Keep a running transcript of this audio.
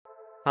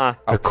Huh.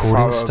 I'll Recording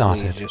probably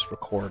started. just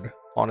record,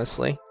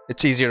 honestly.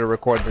 It's easier to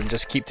record than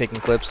just keep taking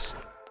clips.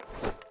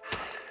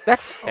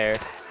 That's fair.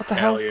 What the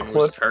hell? Alien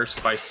was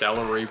cursed by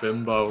celery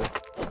bimbo.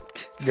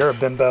 You're a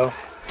bimbo.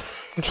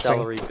 Interesting.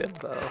 Celery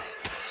bimbo.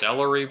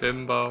 Celery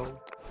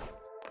bimbo.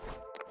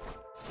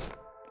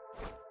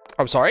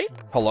 I'm sorry?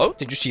 Hello?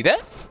 Did you see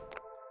that?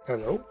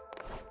 Hello?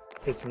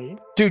 It's me.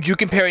 Dude, you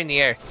can parry in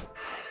the air.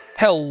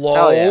 Hello?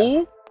 Hell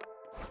yeah.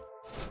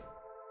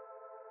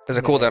 There's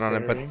a cooldown on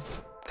it, but Parrying.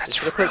 that's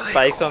Should have really put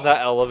spikes cool. on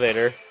that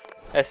elevator.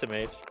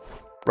 SMH.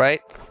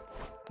 Right?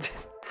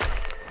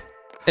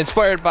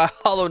 Inspired by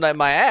Hollow Knight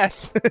my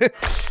ass.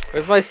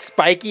 Where's my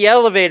spiky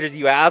elevators,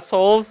 you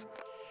assholes?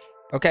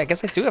 Okay, I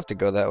guess I do have to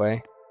go that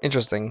way.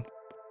 Interesting.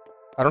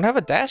 I don't have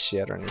a dash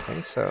yet or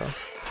anything, so...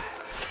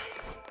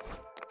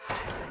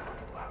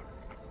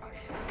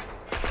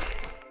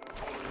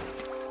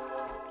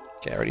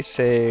 Okay, I already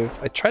saved.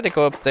 I tried to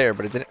go up there,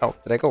 but it didn't... Oh,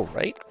 did I go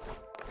right?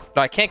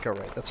 No, I can't go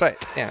right. That's right.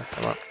 Yeah,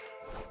 come on.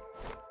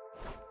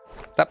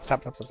 Stop,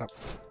 stop, stop, stop,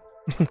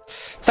 stop.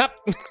 Stop!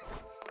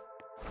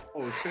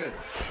 Oh shit.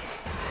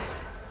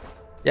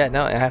 Yeah,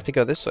 no, I have to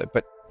go this way,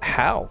 but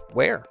how?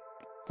 Where?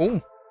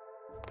 Ooh.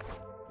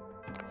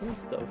 Cool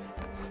stuff.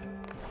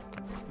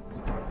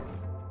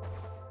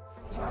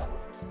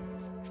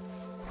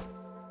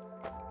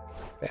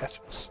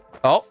 Bastards.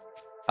 Oh!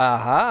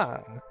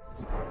 Aha!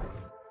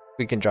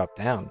 We can drop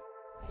down.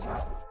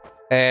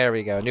 There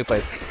we go. New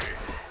place.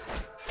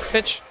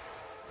 Pitch.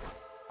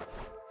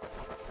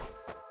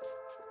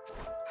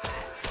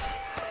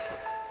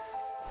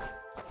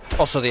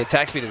 Also, the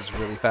attack speed is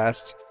really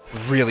fast.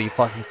 Really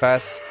fucking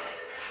fast.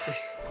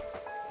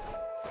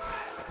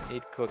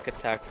 Need quick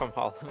attack from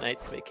Hollow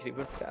Knight to make it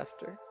even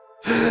faster.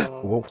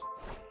 Whoa.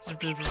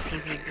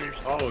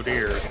 Oh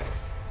dear.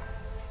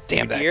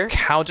 Damn that Deer?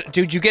 counter.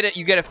 Dude, you get it.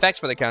 You get effects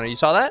for the counter. You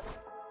saw that?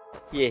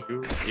 Yeah.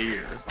 Oh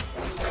dear.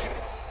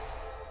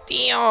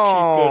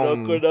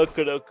 Damn.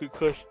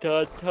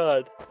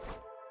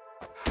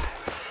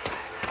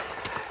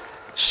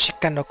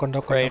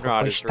 Brain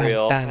rot is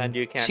real, and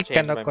you can't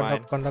change my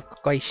mind.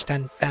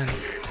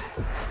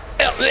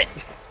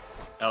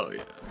 Oh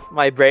yeah.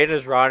 My brain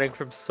is rotting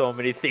from so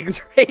many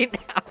things right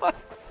now.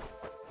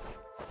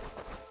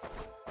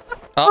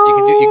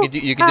 Oh,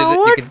 you can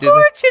do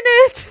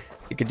Unfortunate.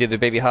 you can do the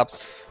baby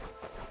hops.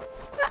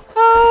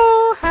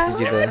 Oh, how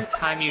You do Every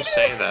time you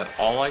say that,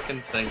 all I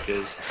can think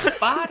is the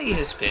body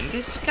has been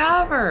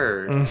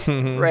discovered.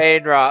 the.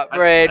 brain rot, That's-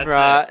 brain that's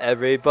rot,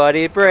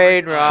 everybody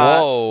brain rot.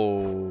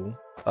 Whoa.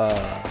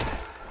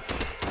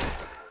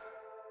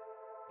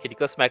 Can you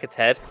go smack its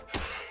head?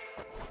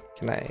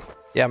 Can I?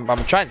 Yeah, I'm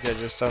trying to. I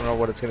just don't know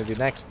what it's gonna do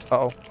next.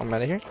 Uh oh, I'm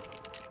out of here.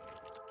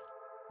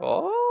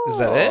 Oh. Is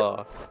that it?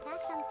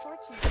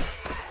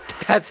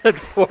 That's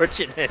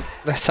unfortunate.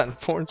 That's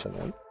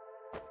unfortunate.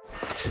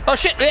 Oh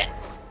shit! I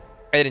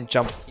didn't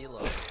jump.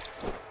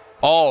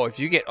 Oh, if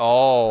you get...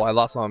 Oh, I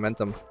lost my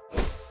momentum.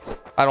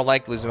 I don't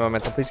like losing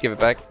momentum. Please give it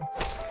back.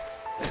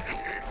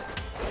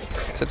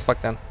 Sit the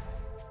fuck down.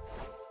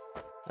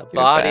 The it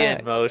body back.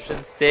 in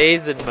motion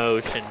stays in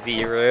motion,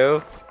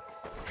 Viru.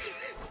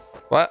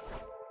 What?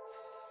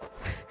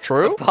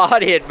 True? The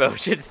body in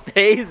motion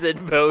stays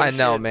in motion. I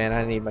know, man.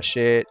 I need my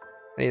shit.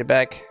 I need it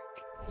back.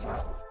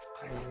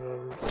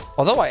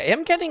 Although I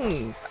am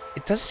getting...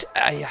 It does...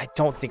 I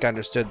don't think I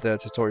understood the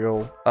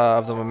tutorial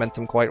of the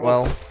momentum quite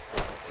well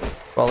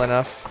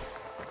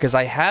enough. Because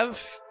I have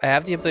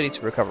the ability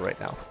to recover right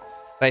now.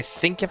 And I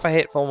think if I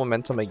hit full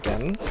momentum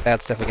again,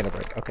 that's definitely gonna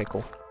break. Okay,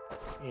 cool.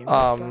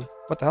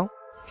 What the hell?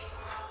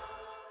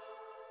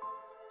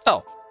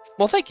 Oh,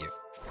 well, thank you.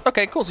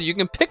 Okay, cool. So you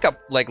can pick up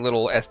like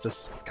little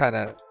Estus kind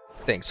of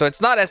thing. So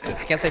it's not Estus.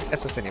 You can't say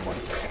Estus anymore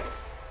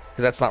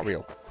because that's not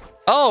real.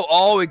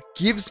 Oh, it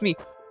gives me.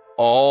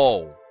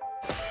 Oh,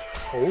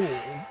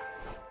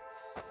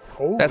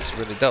 that's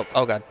really dope.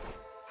 Oh god.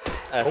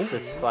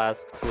 Estus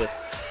flasks with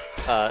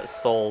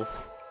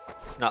souls.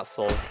 Not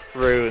souls.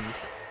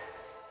 Runes.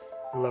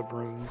 Love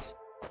runes.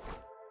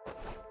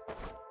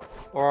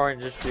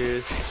 Orange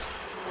juice.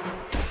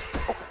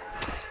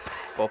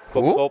 Gulp,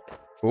 Ooh. gulp, gulp.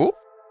 Ooh.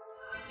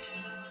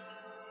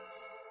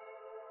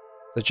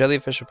 The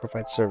jellyfish will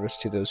provide service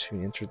to those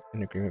who enter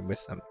an agreement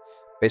with them.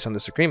 Based on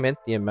this agreement,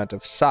 the amount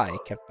of psi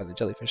kept by the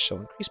jellyfish shall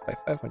increase by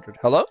 500.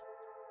 Hello?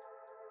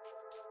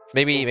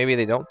 Maybe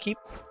they don't keep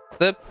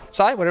the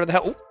psi, whatever the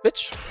hell. Ooh,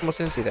 bitch. Almost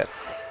didn't see that.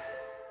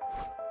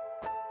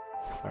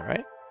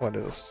 Alright. What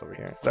is this over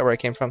here? Is that where I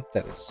came from?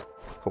 That is.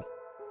 Cool.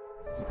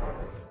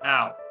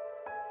 Ow.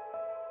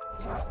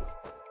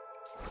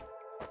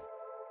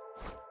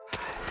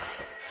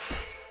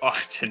 Oh,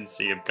 I didn't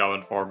see him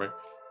going for me.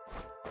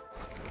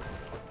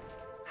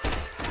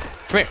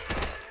 Come here.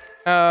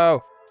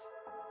 Oh.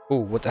 Ooh,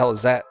 what the hell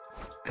is that?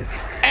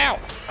 Ow!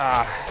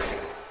 Ah.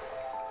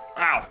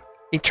 Ow.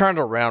 He turned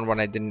around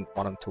when I didn't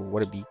want him to.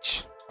 What a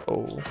beach.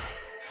 Oh.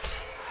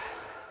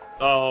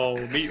 Oh,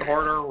 meat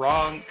hoarder,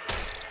 wrong.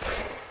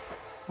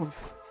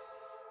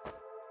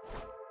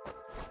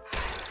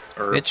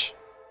 Bitch.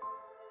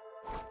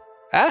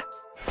 Ah?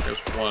 There's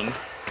one.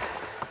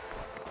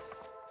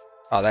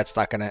 Oh, that's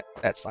not gonna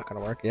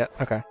work yet.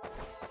 Okay.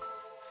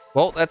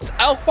 Well, that's.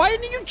 Oh, why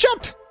didn't you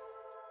jump?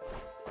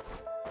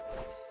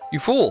 You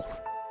fool.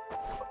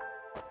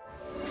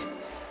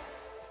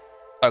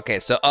 Okay,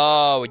 so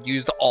it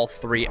used all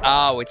 3.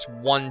 Oh, it's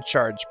 1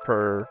 charge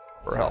per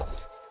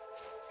health.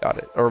 Got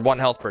it. Or 1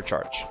 health per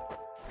charge.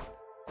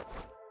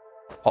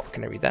 Oh,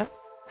 can I read that?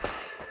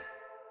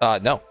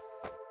 No.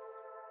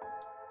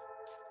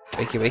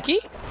 Wakey wakey?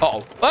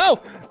 Uh-oh.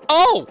 Oh!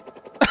 Oh!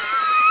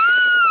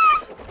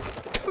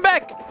 Come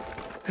back!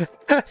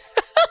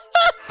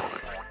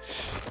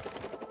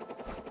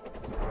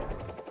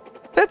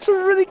 That's a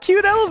really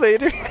cute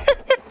elevator.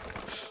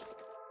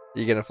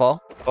 You gonna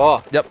fall?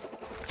 Oh, Yep.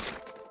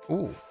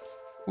 Ooh.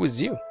 Who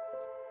is you?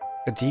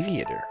 A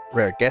Deviator.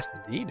 Rare guest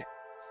indeed.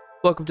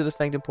 Welcome to the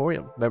Fanged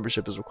Emporium.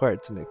 Membership is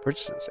required to make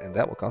purchases, and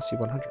that will cost you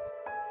 100.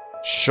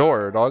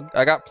 Sure, dog.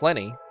 I got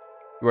plenty.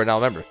 You are now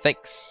a member.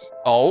 Thanks.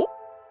 Oh?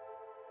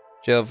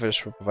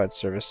 Jailfish will provide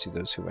service to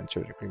those who enter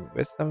an agreement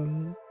with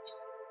them.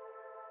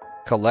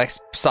 Collects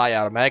Psy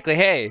automatically.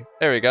 Hey,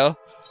 there we go.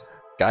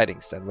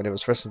 Guiding stem. When it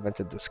was first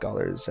invented, the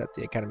scholars at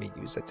the academy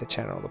used it to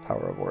channel the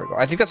power of Origo.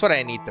 I think that's what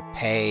I need to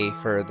pay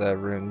for the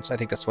runes. I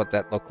think that's what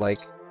that looked like.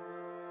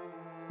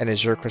 And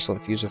Azure Crystal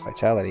infused with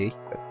vitality.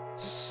 That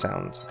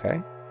sounds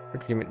okay.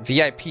 Agreement.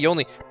 VIP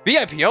only.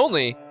 VIP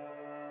only?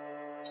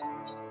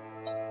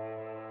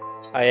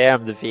 I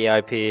am the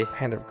VIP.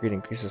 Hand of Greed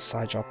increases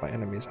side drop by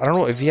enemies. I don't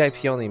know what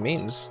VIP only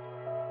means.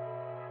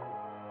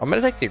 I'm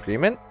gonna take the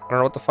agreement. I don't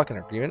know what the fucking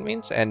agreement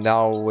means, and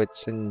now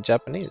it's in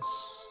Japanese.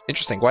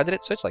 Interesting. Why did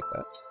it switch like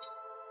that?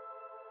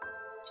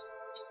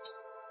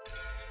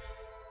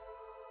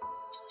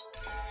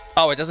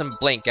 Oh, it doesn't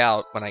blink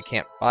out when I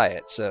can't buy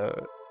it,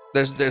 so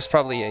there's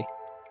probably a...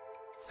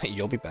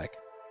 You'll be back.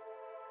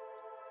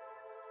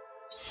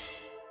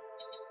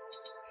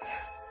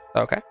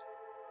 Okay.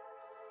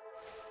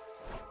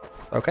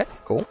 Okay,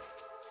 cool.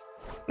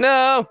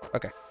 No!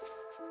 Okay.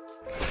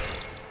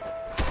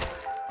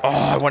 Oh,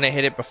 I want to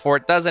hit it before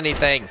it does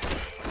anything.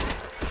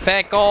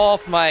 Back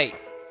off, mate.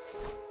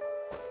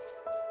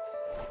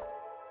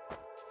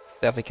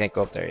 Definitely can't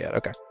go up there yet.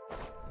 Okay.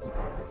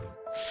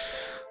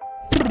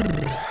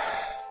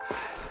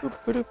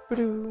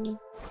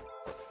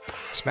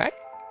 Smack.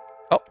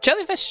 Oh,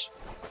 jellyfish.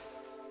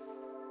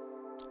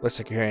 Looks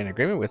like you're in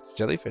agreement with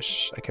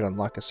jellyfish. I can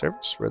unlock a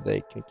service where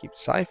they can keep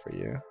Psy for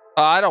you.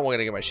 I don't want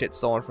to get my shit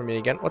stolen from me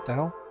again. What the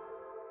hell?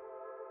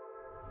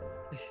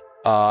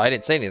 I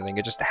didn't say anything.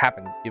 It just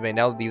happened. You may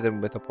now leave them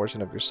with a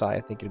portion of your Psy.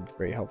 I think it'd be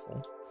very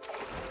helpful.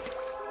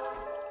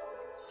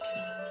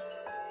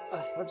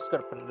 I'm just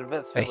gonna put an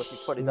investment with me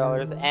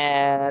 $20,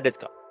 and it's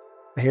gone.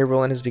 I hear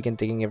Roland has begun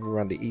digging everywhere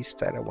on the east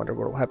side. I wonder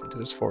what will happen to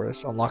this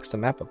forest. Unlocks the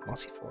map of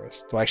Mossy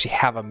Forest. Do I actually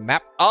have a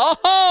map?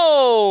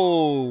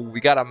 Oh!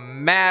 We got a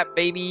map,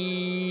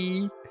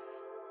 baby!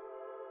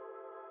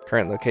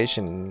 Current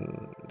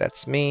location,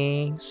 that's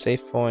me.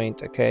 Save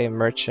point, okay.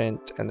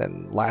 Merchant, and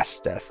then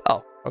last death.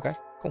 Oh, okay,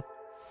 cool.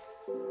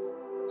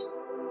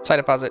 Side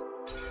deposit.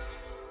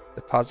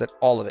 Deposit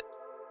all of it.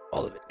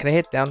 All of it. Can I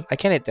hit down? I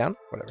can't hit down.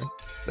 Whatever.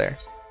 There.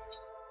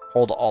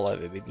 Hold all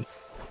of it, baby.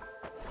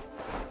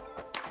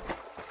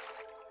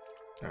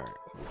 Alright,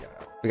 what we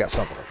got? We got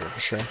something up here for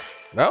sure.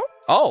 No?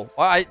 Oh,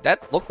 well,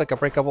 that looked like a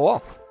breakable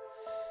wall.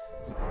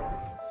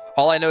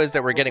 All I know is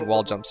that we're getting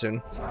wall jump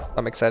soon.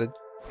 I'm excited.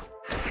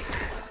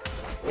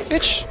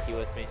 Bitch. You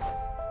with me?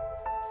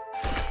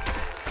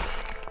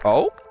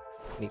 Oh?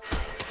 Neat.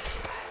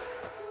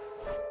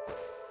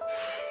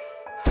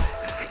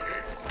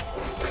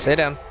 Stay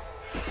down.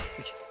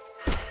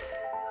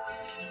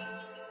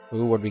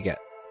 Ooh, what'd we get?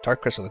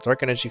 Dark crystal. The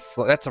dark energy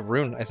flow. That's a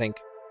rune, I think.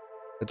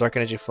 The dark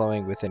energy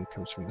flowing within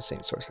comes from the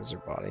same source as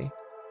your body.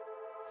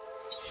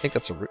 I think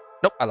that's a rune.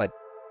 Nope, I lied.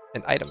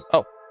 An item.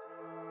 Oh.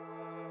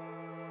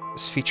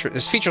 This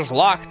feature's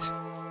locked.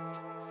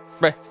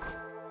 Bruh.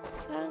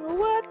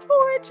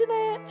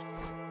 Unfortunate.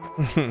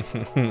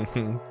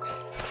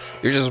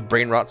 You're just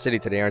brain rot city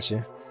today, aren't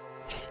you?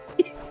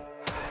 Did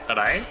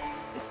I?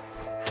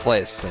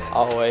 Listen.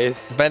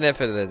 Always.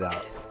 Benefit of the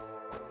doubt.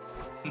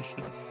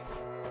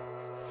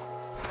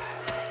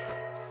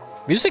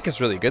 Music is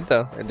really good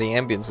though. The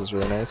ambience is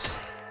really nice.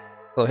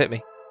 Oh, hit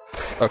me.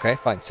 Okay,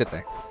 fine. Sit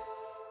there.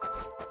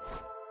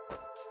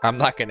 I'm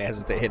not gonna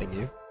hesitate hitting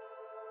you.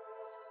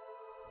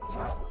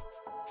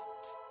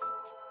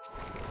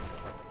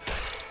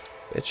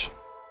 Bitch.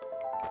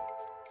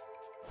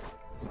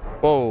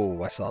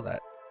 Whoa, I saw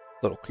that.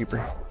 Little creeper.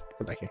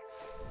 Come back here.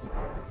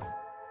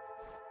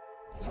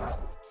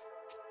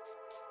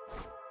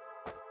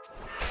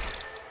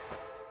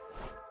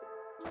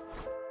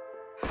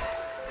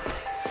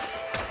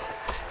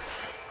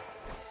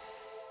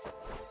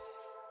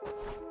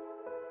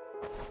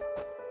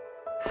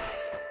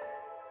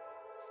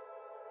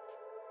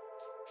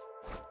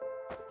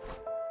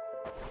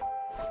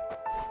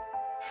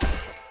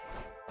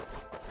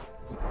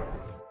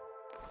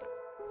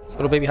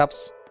 Little baby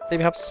hops.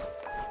 Baby hops.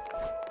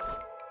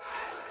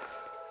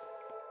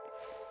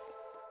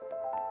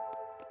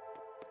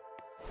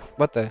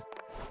 What the?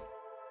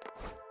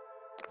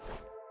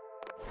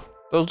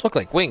 Those look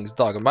like wings,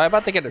 dog. Am I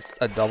about to get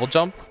a double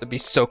jump? That'd be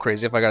so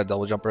crazy if I got a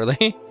double jump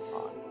early.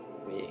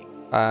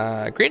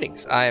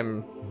 Greetings.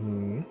 I'm...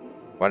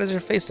 Why does your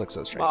face look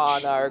so strange?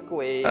 Monarch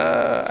wings.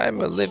 I'm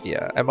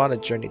Olivia. I'm on a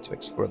journey to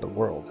explore the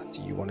world.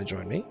 Do you want to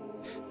join me?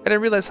 I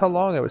didn't realize how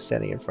long I was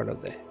standing in front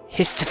of the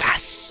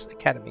Hithvas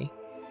Academy.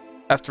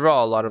 After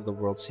all, a lot of the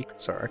world's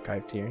secrets are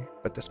archived here,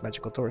 but this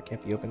magical door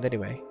can't be opened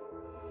anyway.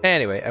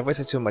 Anyway, I've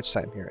wasted too much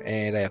time here,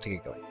 and I have to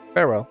get going.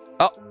 Farewell.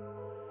 Oh,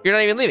 you're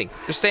not even leaving.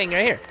 You're staying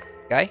right here.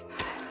 Guy?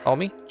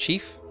 Homie?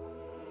 Chief?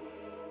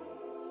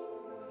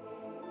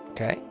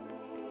 Okay.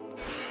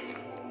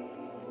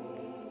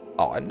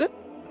 Odd.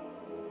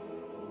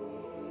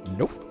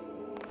 Nope.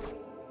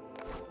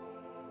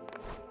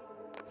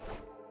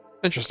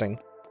 Interesting.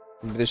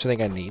 Maybe there's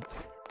something I need.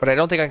 But I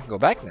don't think I can go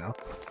back now.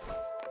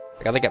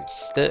 Like, I think I'm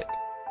stuck.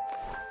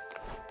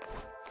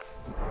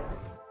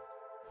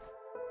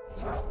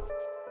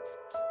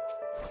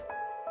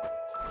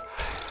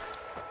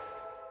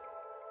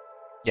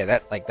 Yeah,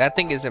 that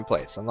thing is in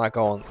place. I'm not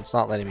going. It's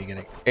not letting me get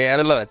it. Yeah, I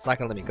don't know. It's not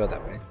gonna let me go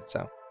that way.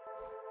 So.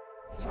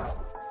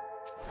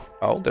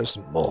 Oh, there's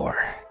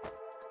more.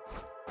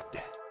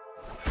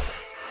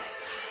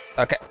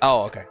 Okay.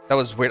 Oh, okay. That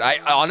was weird. I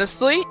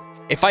honestly,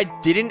 if I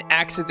didn't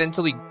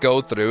accidentally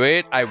go through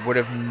it, I would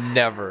have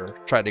never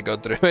tried to go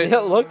through it.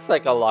 It looks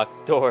like a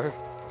locked door.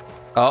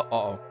 Oh.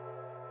 Oh.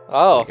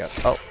 Oh.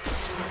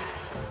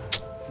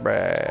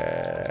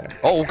 Bruh.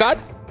 Oh God.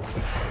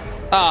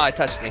 Ah, it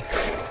touched me.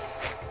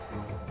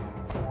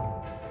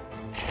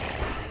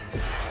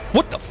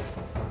 What the?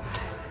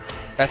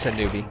 That's a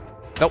newbie.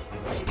 Nope.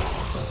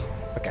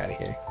 Fuck out of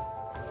here.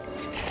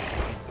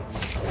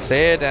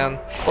 Sit down.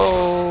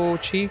 Whoa,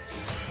 chief.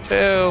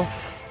 Chill.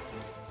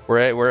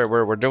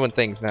 We're doing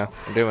things now.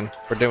 We're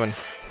doing.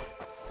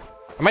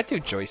 I might do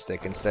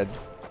joystick instead.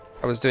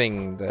 I was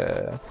doing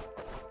the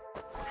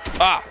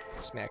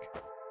smack.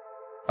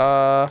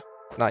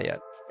 Not yet.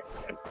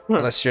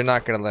 Unless you're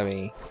not gonna let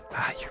me.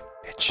 Ah, you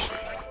bitch.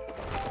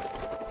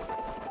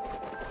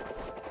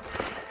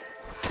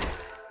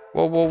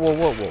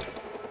 Whoa.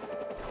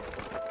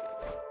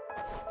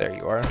 There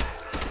you are.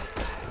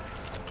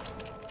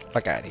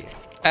 Fuck out of here.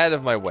 Out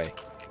of my way.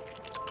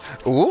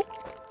 Ooh.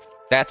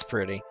 That's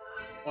pretty.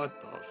 What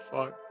the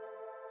fuck?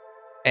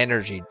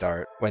 Energy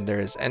dart. When there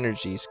is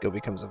energy, skill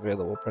becomes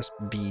available. Press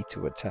B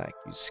to attack.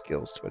 Use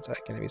skills to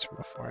attack enemies from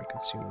afar and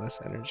consume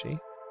less energy.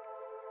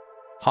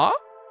 Huh?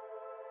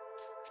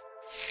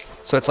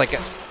 So it's like a...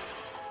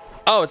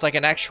 Oh, it's like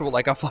an actual,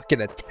 like a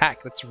fucking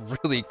attack. That's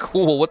really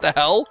cool. What the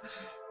hell?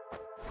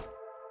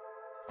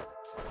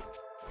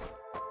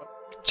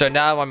 So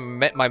now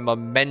my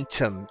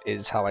momentum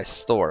is how I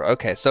store.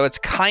 Okay, so it's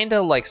kind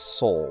of like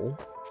Soul,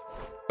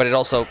 but it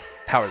also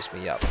powers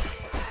me up.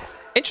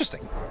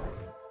 Interesting.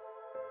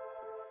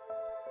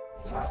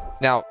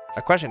 Now,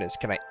 a question is,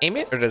 can I aim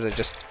it or does it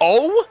just...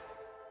 Oh!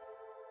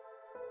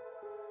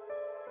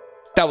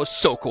 That was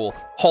so cool.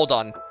 Hold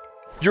on.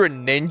 You're a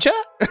ninja?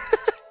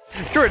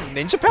 You're a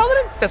ninja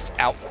paladin? That's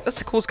out. That's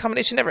the coolest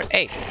combination ever.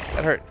 Hey,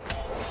 that hurt.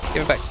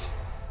 Give it back.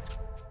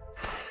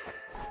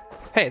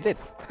 Hey, I did.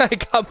 I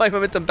got my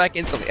momentum back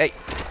instantly. Hey.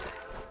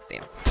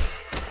 Damn.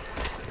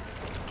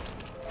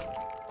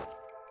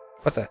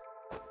 What the?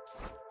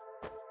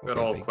 Good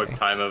old quick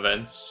time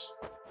events.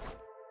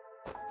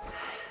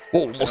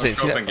 Whoa, we'll see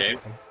Open that.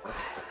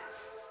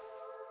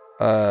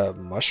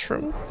 game.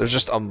 Mushroom? There's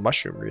just a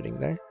mushroom rooting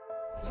there.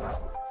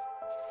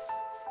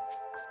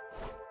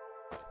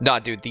 Nah,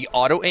 dude, the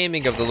auto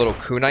aiming of the little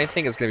kunai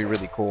thing is gonna be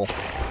really cool.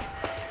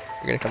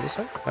 You're gonna come this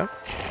way? No?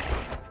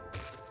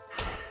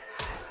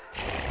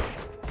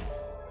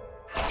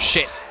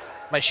 Shit,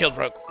 my shield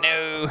broke.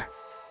 No.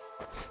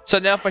 So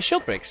now if my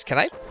shield breaks, can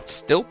I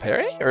still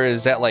parry? Or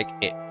is that like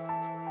it?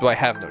 Do I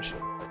have no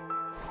shield?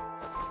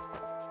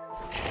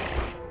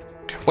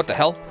 What the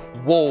hell?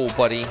 Whoa,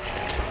 buddy.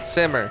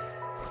 Simmer.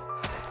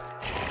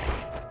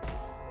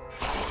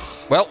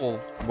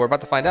 Well, we're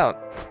about to find out.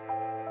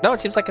 No,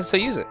 it seems like I can still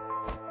use it.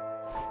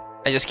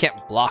 I just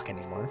can't block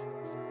anymore.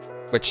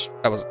 Which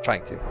I wasn't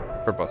trying to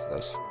for both of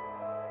those.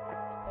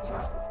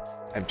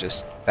 I'm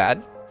just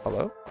bad.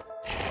 Hello?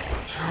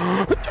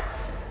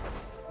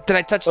 Did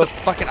I touch the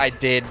fucking... I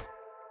did.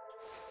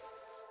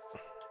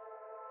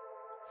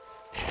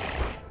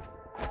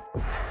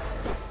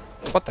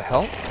 What the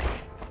hell?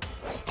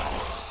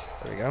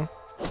 There we go.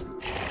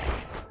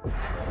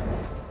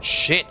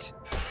 Shit.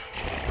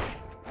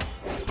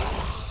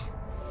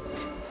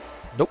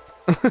 Nope.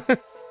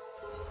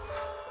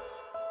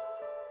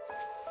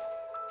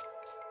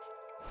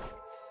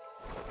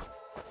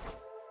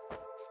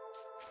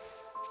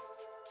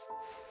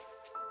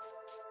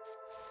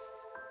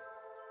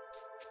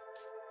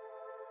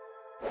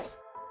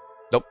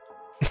 Nope.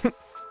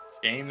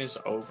 Game is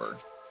over.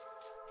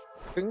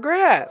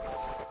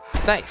 Congrats.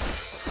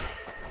 Nice.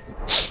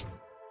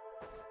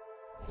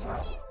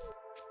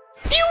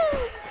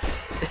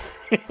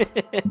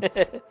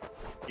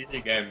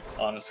 Easy game,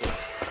 honestly.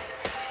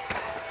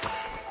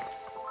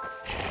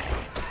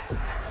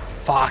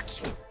 Fuck.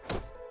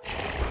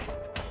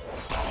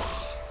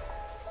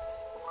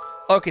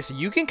 Okay, so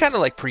you can kind of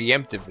like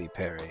preemptively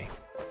parry.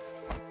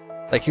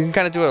 Like you can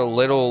kind of do it a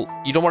little.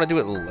 You don't want to do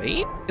it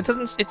late. It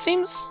doesn't. It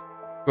seems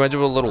you want to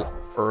do it a little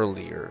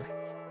earlier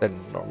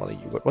than normally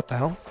you would. What the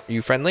hell? Are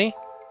you friendly?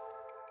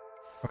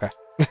 Okay.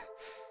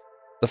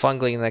 The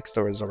fungling next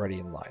door is already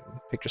in line.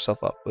 Pick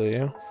yourself up, will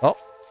you? Oh.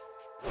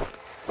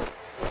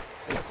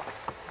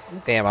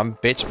 Damn, I'm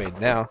bitch made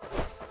now.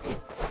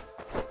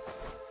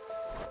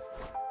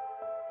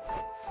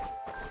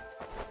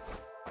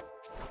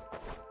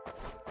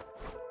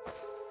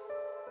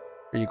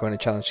 Are you going to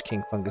challenge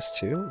King Fungus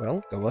too?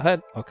 Well, go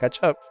ahead. I'll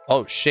catch up.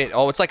 Oh shit.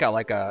 Oh, it's like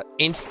a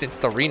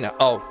instanced arena.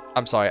 Oh,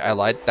 I'm sorry. I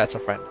lied. That's a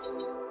friend.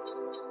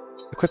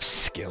 Equip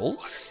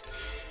skills?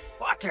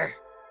 Water.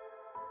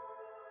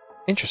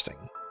 Interesting.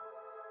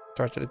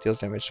 Dart that deals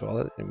damage to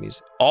all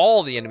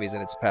the enemies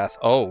in its path.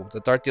 Oh,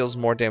 the dart deals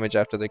more damage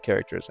after the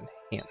character is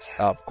enhanced.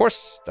 Of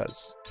course it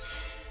does.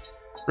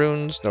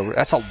 Runes. No,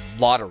 that's a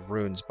lot of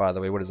runes, by the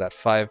way. What is that?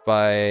 5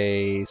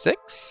 by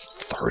 6?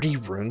 30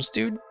 runes,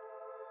 dude?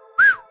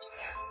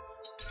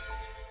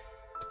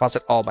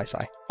 Deposit all my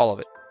Sai. All of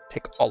it.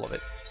 Take all of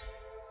it.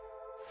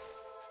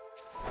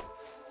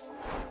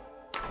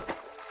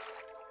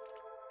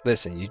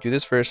 Listen, you do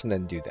this first and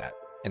then do that.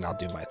 And I'll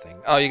do my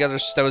thing. Oh, you guys are...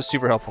 That was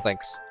super helpful.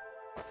 Thanks.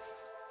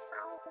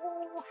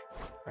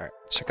 Alright,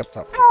 check up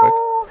top real quick.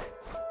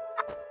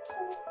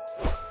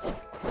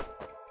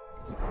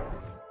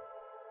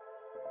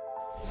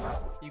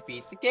 You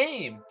beat the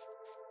game.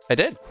 I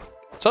did.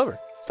 It's over.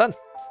 It's done.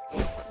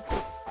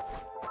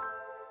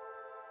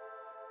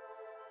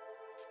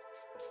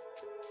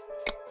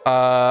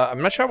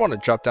 I'm not sure I want to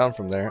drop down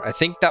from there. I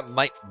think that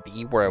might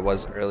be where I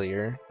was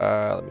earlier.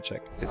 Let me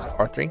check. Is it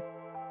R3?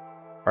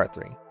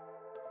 R3.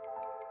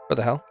 What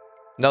the hell?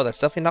 No, that's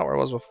definitely not where I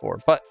was before,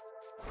 but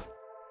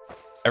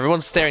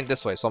everyone's staring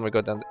this way, so I'm gonna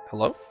go down.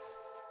 Hello?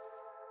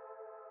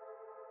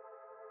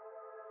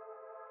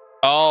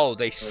 Oh,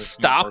 they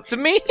stopped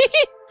me?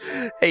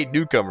 Hey,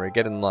 newcomer,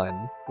 get in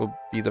line. We'll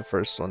be the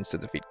first ones to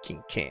defeat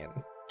King Can.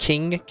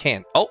 King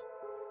Can. Oh!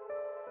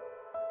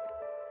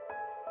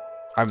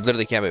 I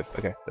literally can't move.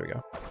 Okay, there we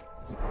go.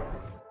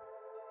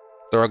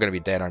 They're all gonna be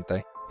dead, aren't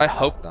they? I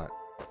hope not.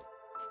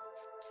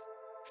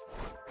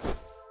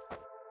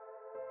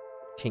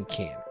 King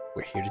Can,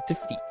 we're here to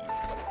defeat you.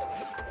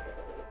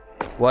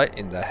 What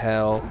in the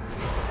hell?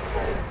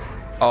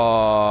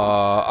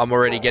 I'm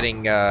already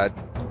getting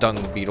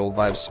dung beetle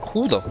vibes.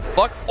 Who the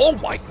fuck? Oh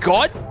my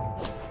god!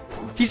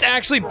 He's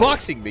actually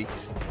boxing me.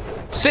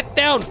 Sit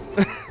down.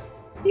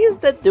 He's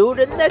the dude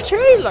in the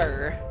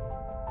trailer.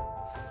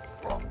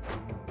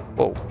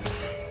 Whoa.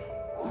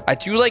 I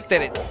do like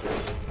that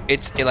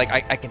it's like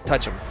I can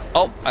touch him.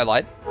 Oh, I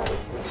lied.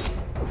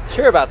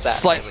 Sure about that.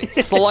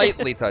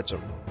 Slightly touch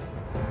him.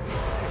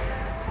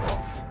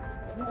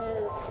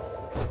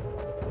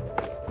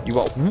 You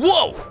will.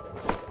 Whoa!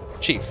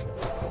 Chief.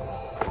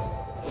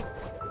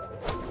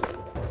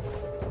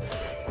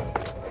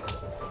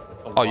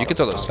 Oh, you can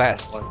throw those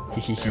fast.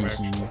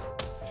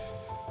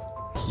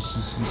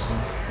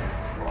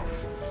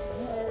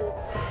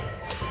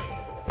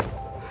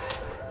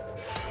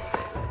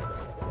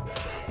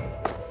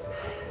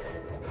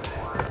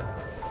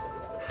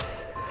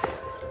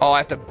 Oh, I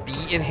have to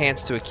be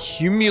enhanced to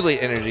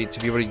accumulate energy to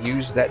be able to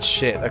use that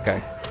shit. Okay.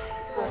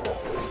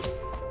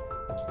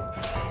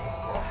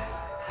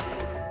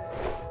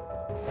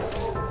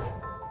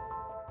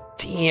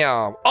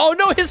 Damn. Oh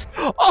no, his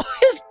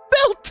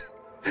belt.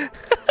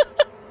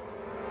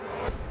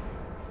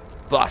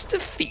 Boss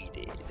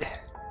defeated.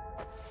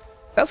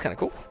 That was kind of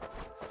cool.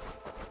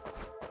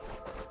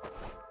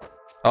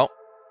 Oh.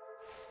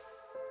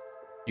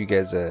 You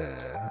guys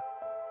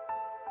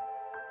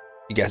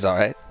all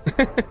right?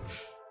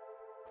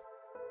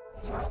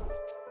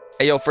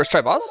 Hey, yo, first try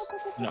boss?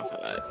 Enough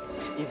of that.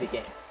 Easy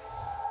game.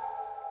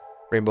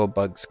 Rainbow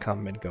bugs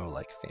come and go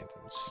like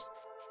phantoms.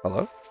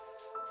 Hello?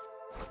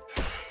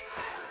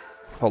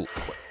 Oh, what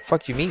the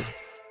fuck you mean?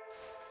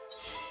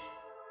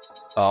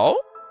 Oh?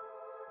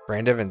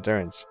 Brand of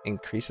Endurance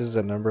increases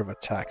the number of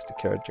attacks the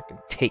character can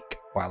take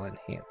while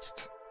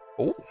enhanced.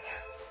 Oh.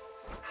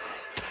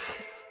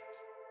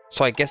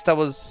 So I guess that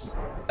was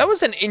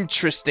an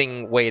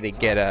interesting way to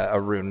get a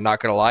rune, not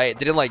gonna lie. It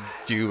didn't like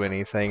do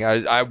anything.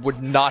 I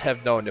would not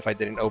have known if I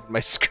didn't open my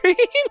screen.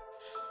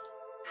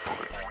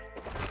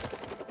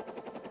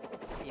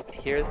 He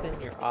appears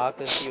in your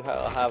office. You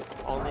have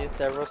only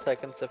several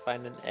seconds to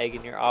find an egg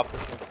in your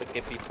office and cook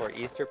it before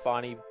Easter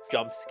Bonnie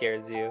jump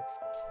scares you.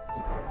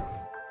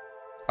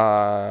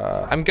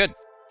 I'm good.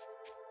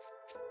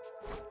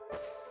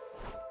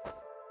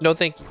 No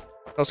thank you.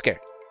 No scare.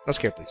 No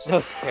scare, please.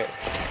 No scare.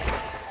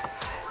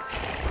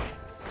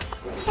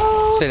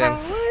 Sit down.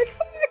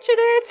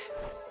 Unfortunate.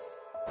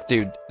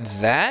 Dude,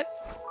 that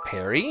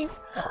parry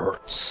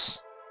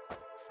hurts.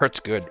 Hurts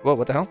good. Whoa,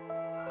 what the hell?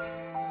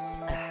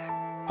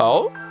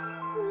 Oh?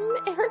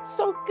 It hurts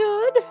so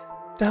good.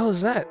 What the hell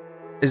is that?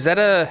 Is that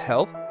a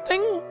health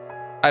thing?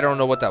 I don't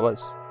know what that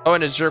was. Oh,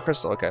 an Azure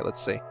Crystal. Okay,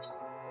 let's see.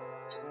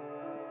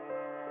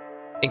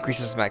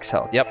 Increases max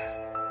health. Yep.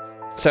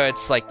 So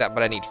it's like that,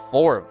 but I need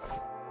 4 of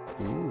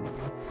them.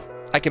 Ooh.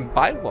 I can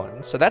buy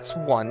one, so that's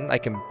one. I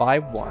can buy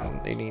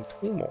one. They need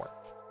 2 more.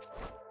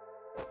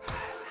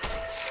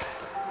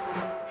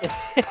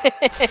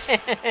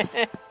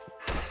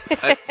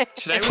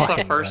 Today was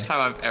the first time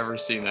I've ever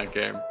seen that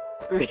game.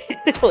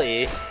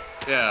 Really?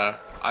 Yeah,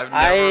 I've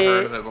never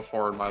heard of it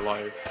before in my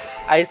life.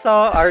 I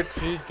saw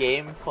RT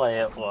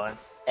gameplay it once,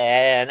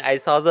 and I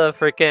saw the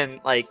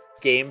freaking like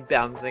game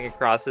bouncing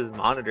across his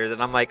monitors,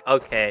 and I'm like,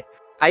 okay,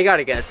 I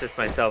gotta get this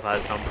myself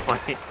at some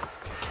point.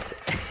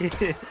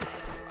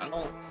 I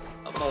don't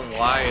know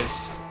why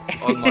it's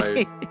on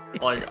my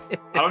like.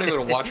 I don't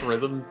even watch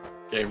rhythm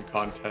game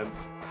content.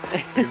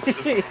 It's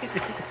just,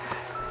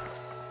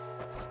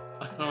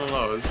 I don't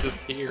know. It's just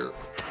here.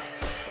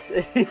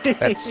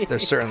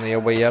 There's certainly a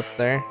way up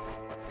there,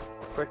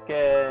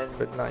 Freaking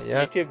but not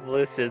yet. YouTube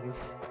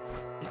listens.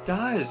 It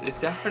does. It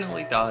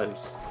definitely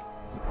does.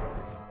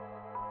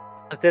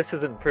 If this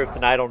isn't proof,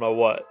 then I don't know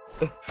what.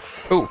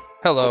 Ooh,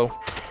 hello.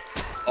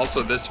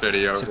 Also, this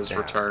video Sit has down.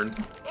 returned.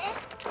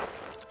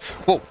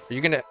 Whoa, are you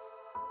gonna?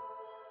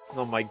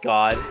 Oh my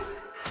god.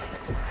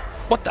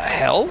 What the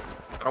hell?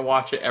 I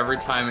watch it every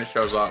time it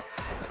shows up.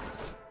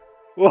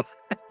 What?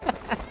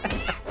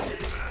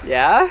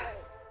 Yeah?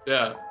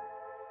 Yeah.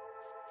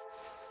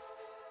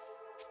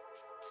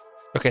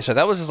 Okay, so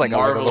that was just like a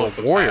Marvel little of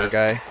the warrior past.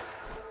 guy.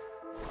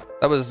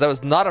 That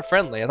was not a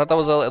friendly. I thought that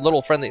was a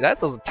little friendly. That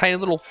was a tiny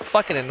little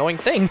fucking annoying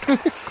thing.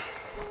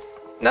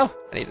 No,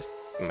 I need to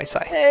get my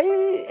side.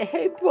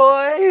 Hey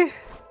boy.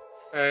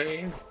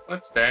 Hey,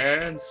 let's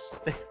dance.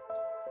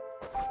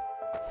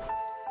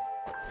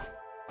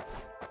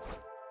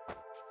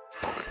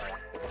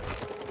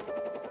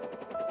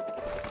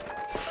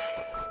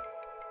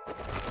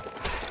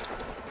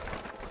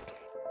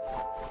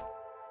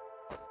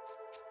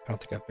 I don't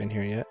think I've been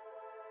here yet.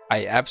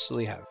 I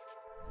absolutely have.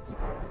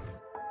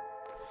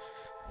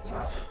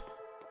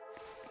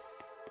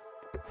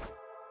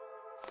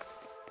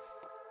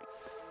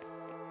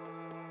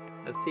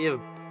 Let's see if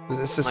Is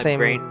this the my same?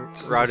 brain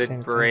this is the rotted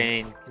same thing?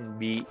 brain can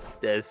beat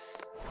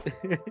this.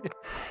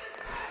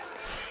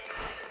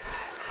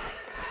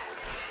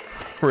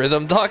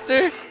 Rhythm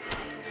Doctor?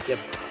 Yep.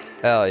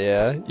 Hell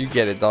yeah, you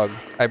get it, dog.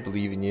 I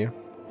believe in you.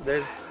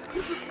 There's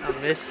a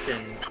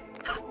mission,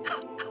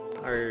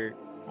 or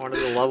one of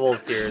the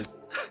levels here is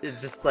it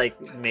just like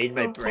made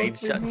my brain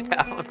shut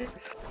down.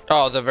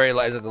 Oh, the very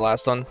last. Is it the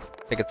last one?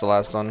 I think it's the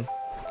last one.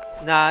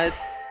 Nah, it's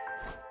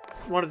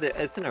one of the.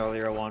 It's an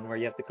earlier one where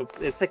you have to.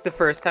 It's like the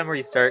first time where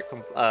you start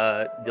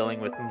dealing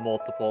with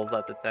multiples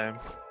at the time.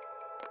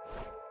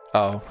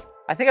 Oh.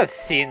 I think I've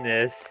seen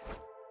this.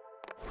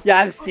 Yeah,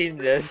 I've seen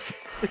this.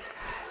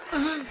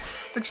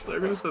 Actually,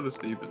 I'm gonna send this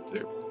to Ethan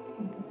too.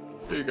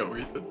 Here you go,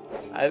 Ethan.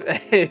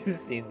 I've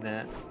seen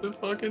that. The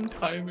fucking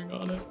timing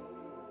on it.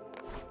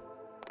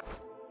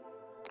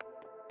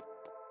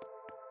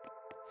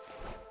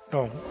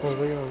 Oh, well,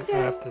 we don't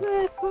have to.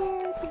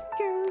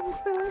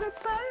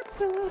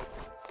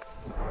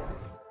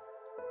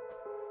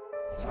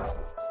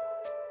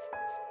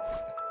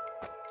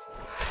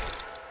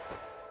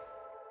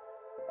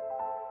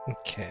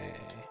 Okay.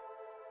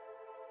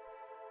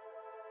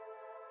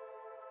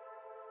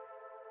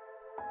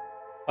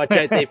 One,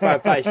 two, three, four,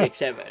 five, six,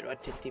 seven. 1,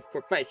 2, 3,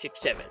 4, 5,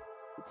 6, 7.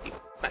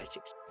 5, 6.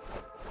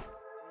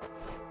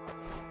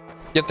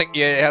 You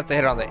have to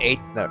hit on the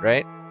 8th note,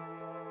 right?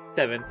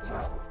 7.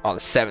 On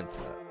the 7th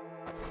note.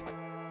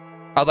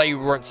 I thought you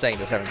weren't saying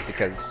the 7th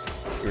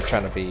because you were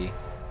trying to be,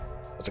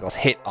 what's it called,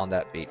 hit on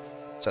that beat.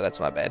 So that's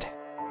my bad.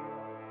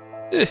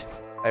 Ugh.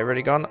 I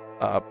already gone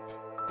up.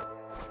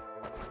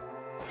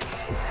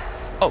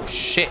 Oh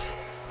shit.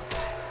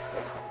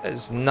 That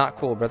is not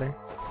cool, brother.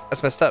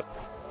 That's messed up.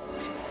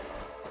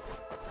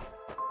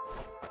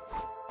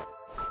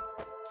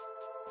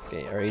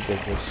 Okay, I already did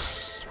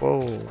this.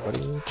 Whoa,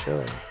 buddy,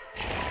 chill.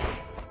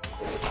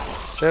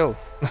 Chill.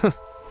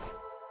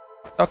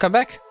 Oh, come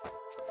back.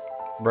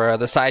 Bruh,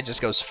 the side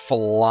just goes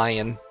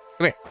flying.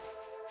 Come here.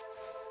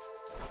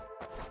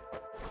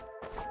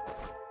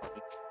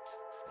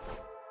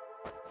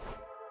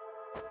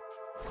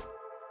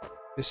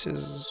 This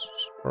is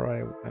where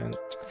I went.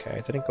 Okay,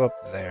 I didn't go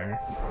up there.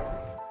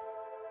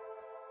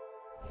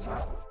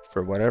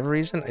 For whatever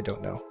reason, I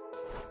don't know.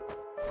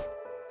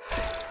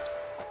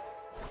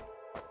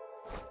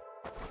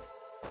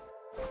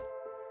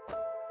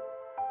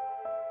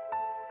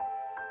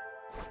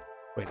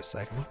 Wait a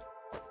second.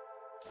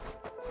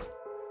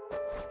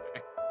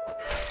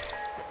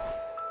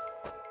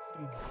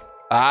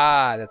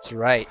 Ah, that's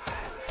right.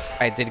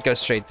 I did go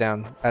straight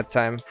down that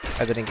time.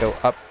 I didn't go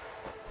up.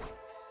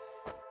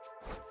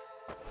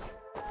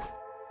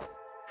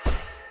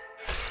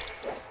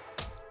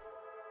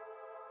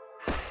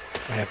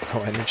 I have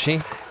no energy.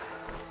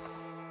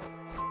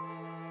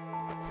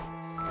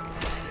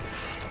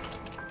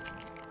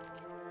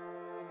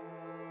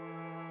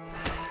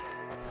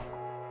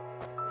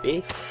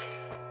 B?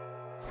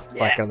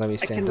 Not gonna let me I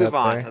can stand move up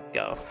on. there. Let's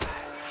go.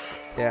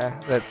 Yeah,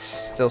 that's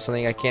still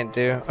something I can't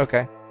do.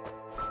 Okay.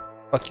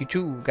 Fuck you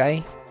too,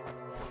 guy.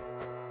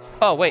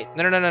 Oh wait,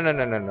 no,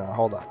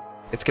 hold on.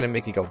 It's gonna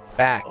make me go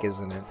back,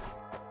 isn't it?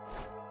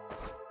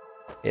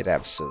 It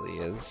absolutely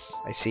is.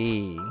 I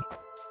see.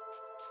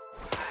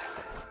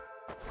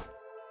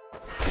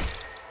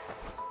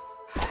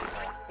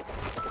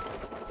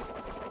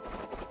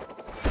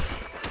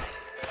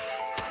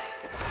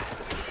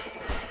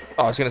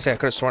 Oh, I was gonna say I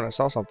could have sworn I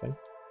saw something.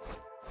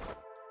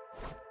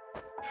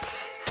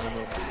 I don't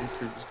know if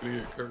YouTube's gonna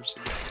get cursed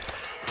again.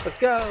 Let's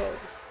go.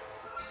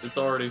 It's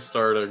already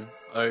starting.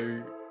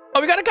 Oh,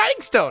 we got a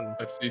guiding stone!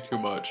 I see too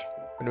much.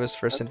 When it was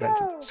first Let's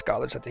invented, go.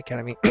 scholars at the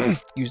academy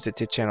used it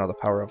to channel the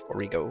power of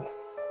Origo.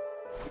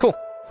 Cool.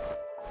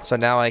 So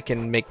now I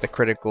can make the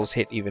criticals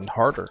hit even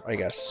harder, I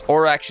guess.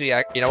 Or actually,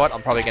 you know what?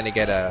 I'm probably gonna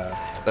get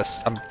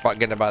I'm probably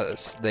gonna buy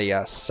this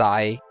the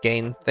psi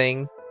gain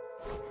thing.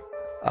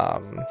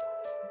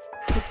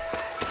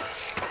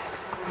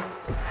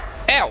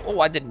 Ow!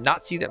 Oh, I did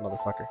not see that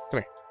motherfucker. Come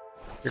here.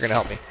 You're gonna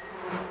help me.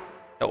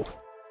 No,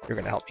 you're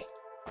gonna help me.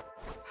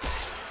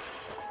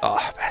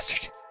 Oh,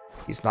 bastard.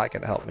 He's not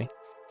gonna help me.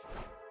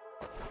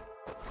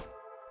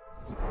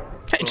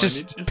 It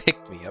just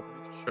picked me up.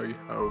 Show you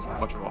how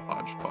much of a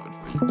hodgepodge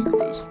the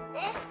YouTube is.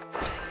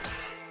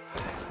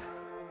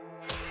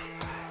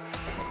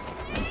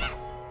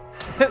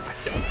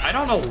 I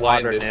don't know why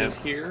Water this nib. is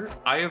here.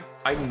 I've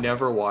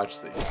never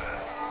watched these.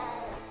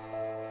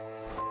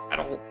 I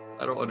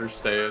don't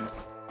understand.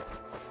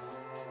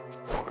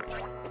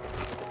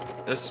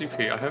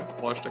 SCP, I have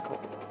watched a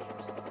couple.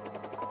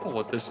 I don't know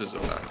what this is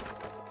about.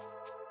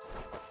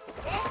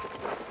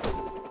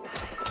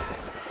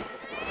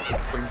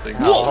 Something.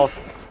 Whoa!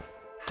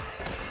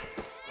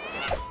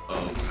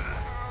 Um,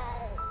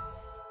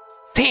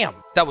 Damn,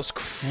 that was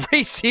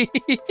crazy.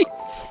 You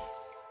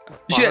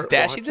see that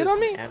dash he did on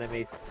me?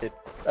 Anime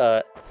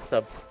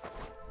sub.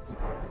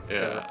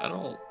 yeah, I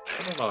don't know.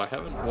 I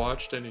haven't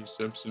watched any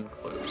Simpson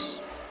clips.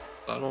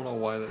 I don't know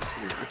why that's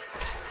here.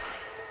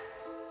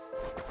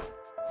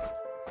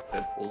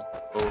 Deadpool.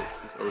 Oh,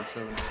 it's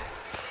 07.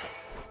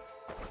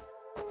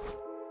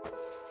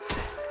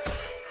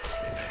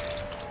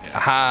 Yeah,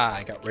 Aha,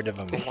 I got rid of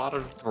him. a lot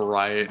of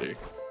variety.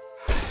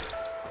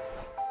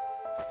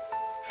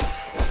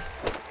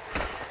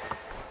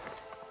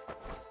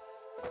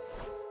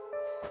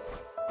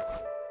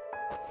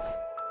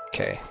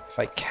 Okay, if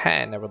I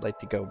can, I would like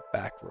to go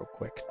back real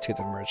quick to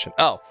the merchant.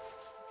 Oh.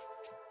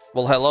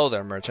 Well, hello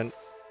there, merchant.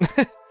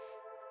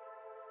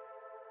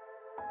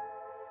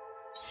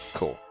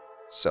 Cool.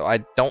 So I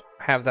don't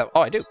have that.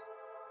 Oh, I do.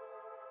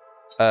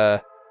 I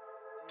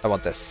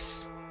want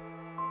this.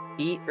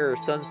 Eat your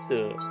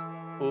sunsu.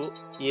 U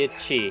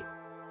Yichi.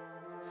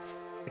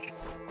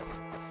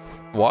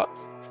 What?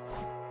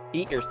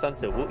 Eat your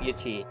sunsu. Wu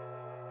Yichi.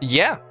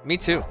 Yeah, me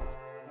too.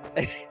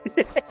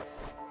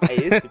 I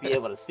used to be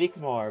able to speak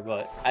more,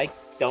 but I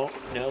don't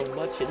know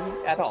much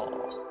at all.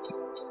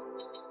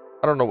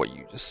 I don't know what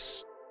you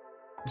just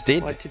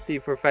did. 1, 2, 3,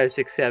 4, 5,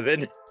 6,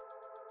 7.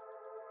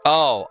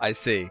 Oh, I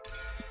see.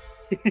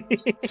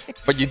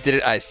 But you did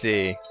it, I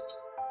see.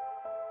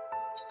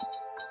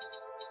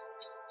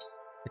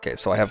 Okay,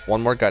 so I have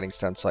one more guiding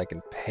stone, so I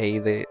can pay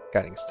the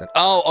guiding stone.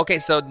 Oh, okay,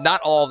 so not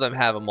all of them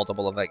have a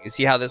multiple effect. You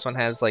see how this one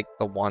has, like,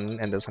 the 1,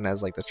 and this one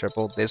has, like, the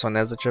triple? This one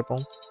has the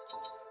triple.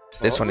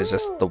 This one is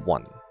just the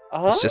 1.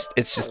 It's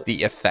just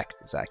the effect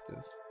is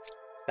active.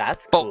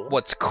 That's cool. But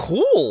what's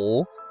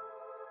cool,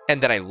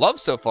 and that I love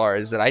so far,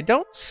 is that I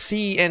don't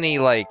see any,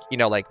 like, you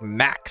know, like,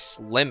 max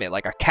limit,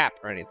 like a cap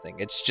or anything.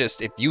 It's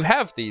just, if you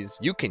have these,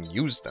 you can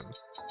use them.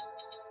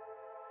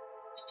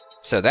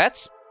 So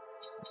that's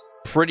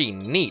pretty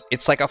neat.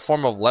 It's like a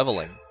form of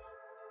leveling.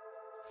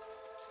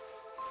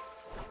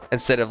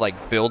 Instead of, like,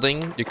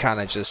 building, you kind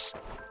of just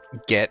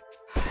get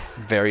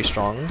very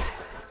strong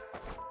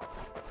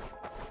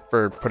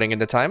for putting in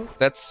the time.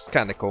 That's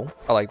kind of cool.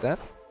 I like that.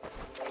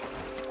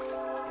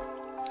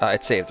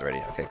 It saved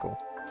already. Okay, cool.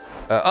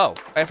 Oh,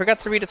 I forgot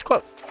to read its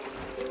quote.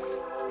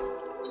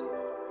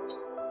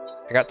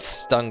 I got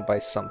stung by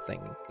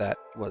something that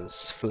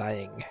was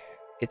flying.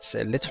 It's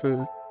a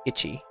little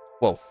itchy.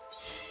 Whoa.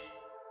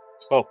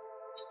 Whoa.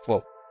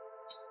 Whoa.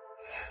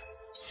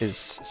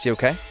 Is he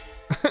okay?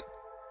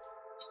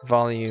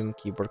 Volume,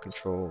 keyboard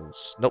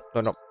controls. Nope,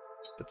 no, nope.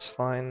 That's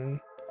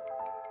fine.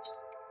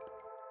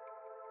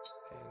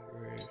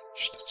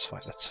 That's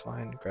fine, that's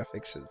fine.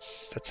 Graphics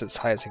is, that's as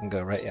high as it can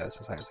go, right? Yeah,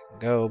 that's as high as it can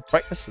go.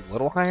 Brightness is a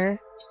little higher.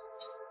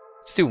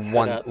 Let's do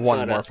one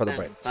more for the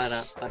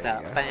brightness. There you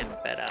go.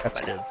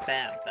 That's good.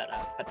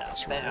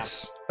 Let's run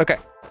this. Okay.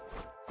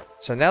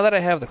 So now that I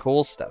have the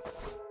cool stuff,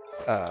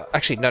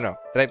 actually, no.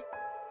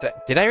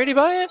 Did I already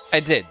buy it? I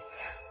did.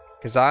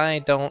 Because I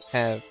don't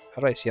have,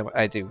 how do I see how much?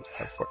 I do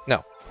have 4.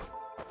 No.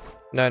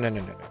 No.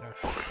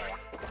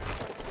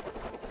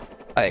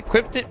 I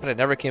equipped it, but it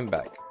never came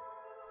back.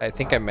 I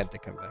think I meant to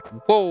come back.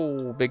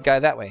 Whoa, big guy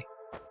that way.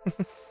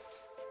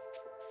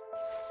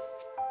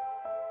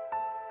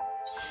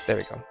 There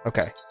we go.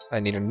 Okay. I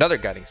need another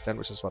guiding stone,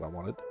 which is what I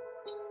wanted.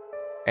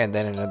 And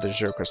then another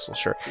zero crystal,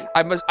 sure.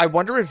 I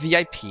wonder if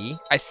VIP,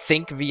 I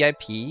think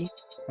VIP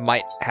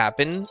might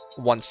happen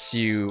once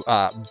you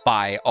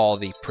buy all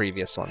the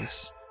previous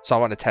ones. So I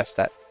want to test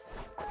that.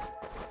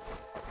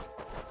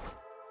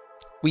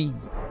 Whee.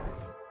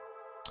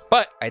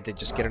 But I did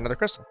just get another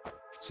crystal.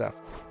 So,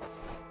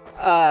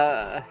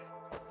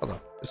 hold on,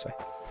 this way.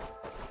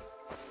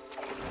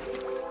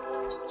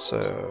 So,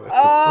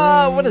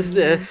 what is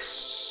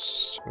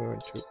this? Going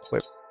to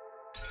equip.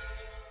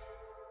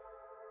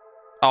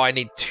 Oh, I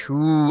need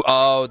 2.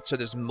 Oh, so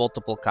there's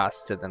multiple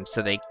costs to them.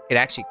 So it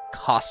actually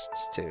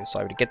costs 2. So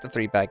I would get the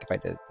 3 back if I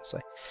did it this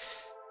way.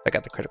 If I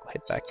got the critical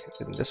hit back.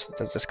 Then does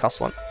this cost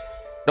 1?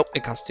 Nope,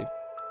 it costs 2.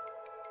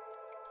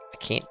 I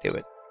can't do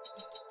it.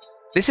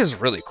 This is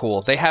really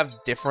cool. They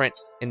have different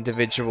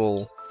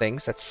individual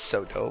things. That's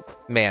so dope.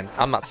 Man,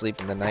 I'm not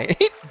sleeping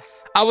tonight.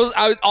 I was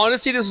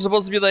honestly, this was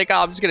supposed to be like,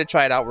 oh, I'm just gonna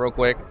try it out real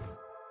quick.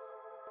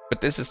 But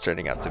this is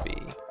turning out to be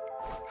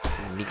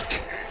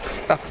neat.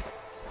 Oh.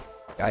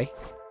 Guy.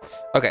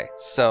 Okay,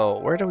 so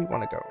where do we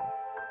want to go?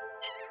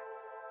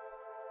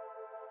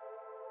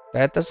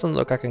 That doesn't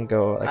look like I can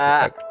go.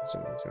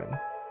 Zoom in.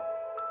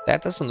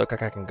 That doesn't look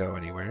like I can go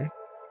anywhere.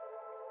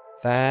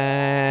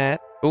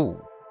 That.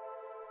 Ooh.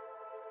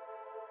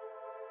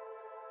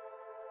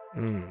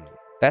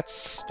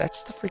 That's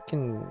the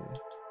freaking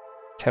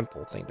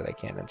temple thing that I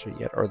can't enter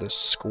yet, or the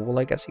school,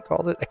 I guess he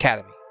called it.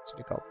 Academy. That's what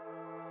he called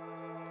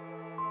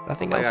it.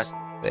 Nothing else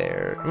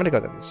there. I'm gonna go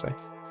down this way.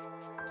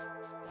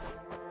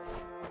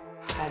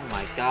 Oh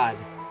my god.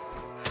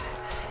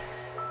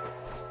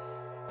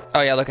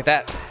 Oh yeah, look at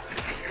that.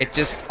 It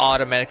just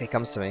automatically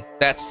comes to me.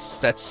 That's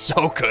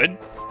so good.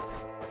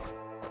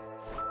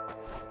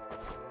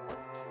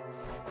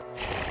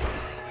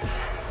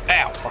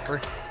 Ow,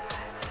 fucker.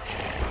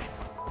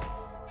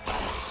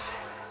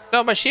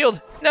 No, my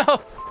shield. No.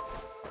 All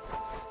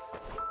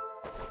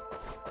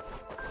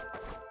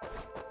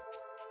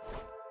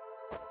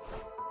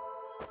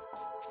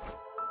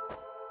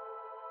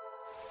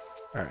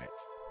right.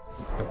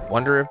 I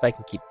wonder if I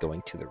can keep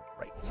going to the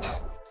right.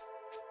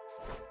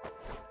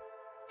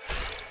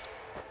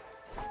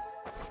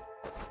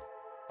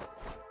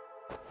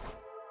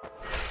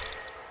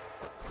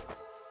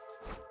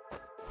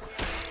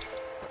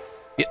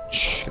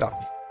 Bitch, get off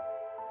me.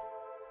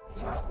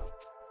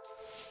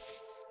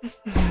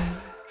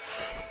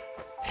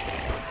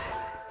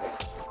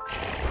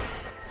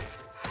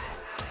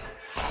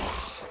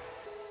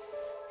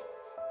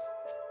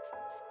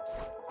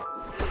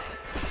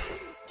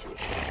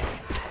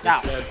 Now.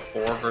 I had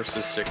 4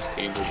 versus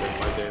 16 to get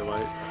my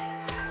daylight.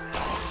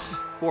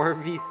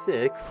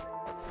 4v6?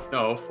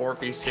 No,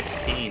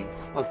 4v16.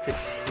 Oh,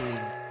 16.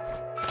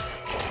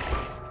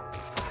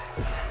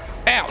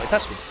 Ow, it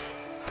touched me.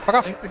 Fuck I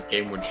off. think the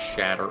game would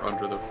shatter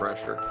under the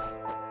pressure.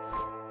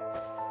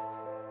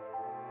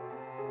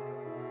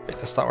 Wait,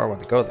 that's not where I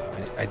want to go, though.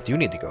 I do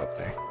need to go up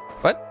there.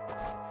 What?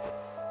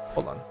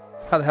 Hold on.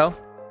 How the hell?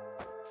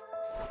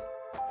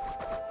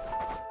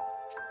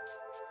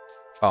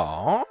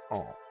 Oh.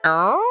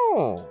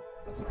 Oh.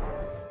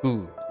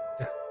 Ooh.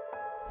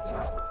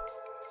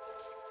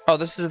 Oh,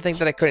 this is the thing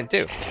that I couldn't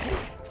do.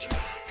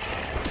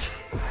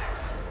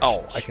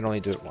 Oh, I can only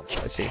do it once.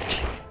 I see.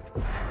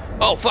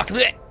 Oh, fuck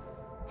that!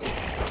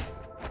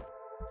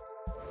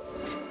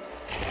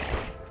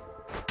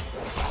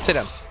 Sit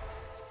down.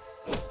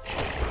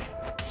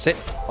 Sit.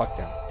 Fuck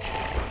down.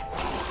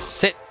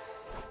 Sit.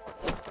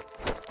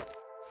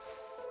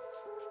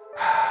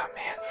 Ah,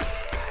 man.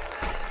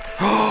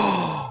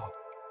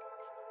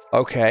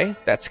 Okay,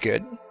 that's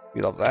good.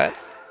 We love that.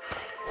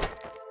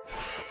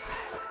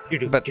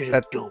 But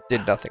that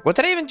did nothing. What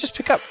did I even just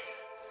pick up?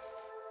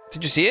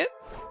 Did you see it?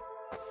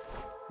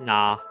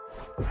 Nah.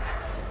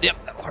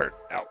 Yep, that'll hurt.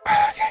 Ow.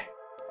 Okay.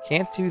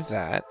 Can't do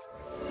that.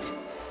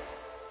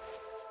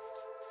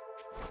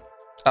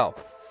 Oh.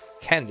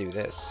 Can do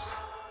this.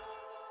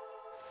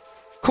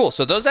 Cool,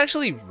 so those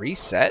actually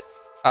reset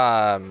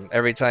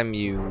every time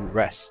you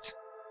rest.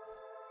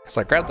 Because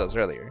I grabbed those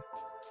earlier.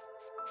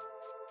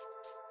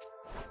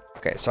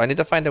 Okay, so I need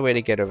to find a way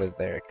to get over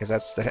there, because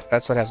that's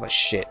what has my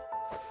shit.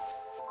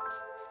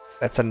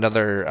 That's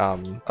another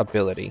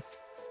ability.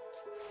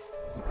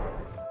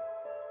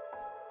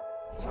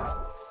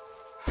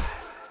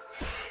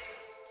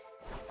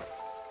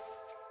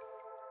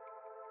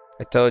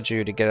 I told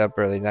you to get up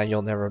early. Now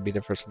you'll never be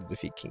the first one to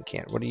defeat King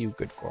Can. What are you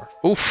good for?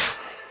 Oof!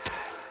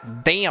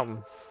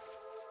 Damn!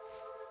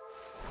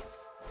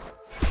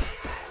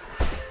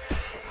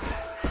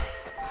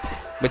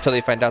 Wait till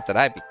they find out that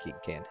I beat King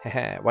Can.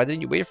 Haha. Why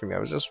didn't you wait for me? I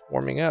was just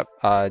warming up.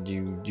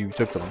 You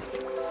took them.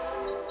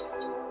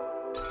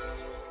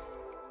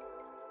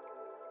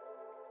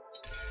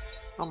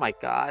 Oh my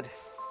god.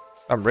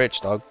 I'm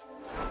rich, dog.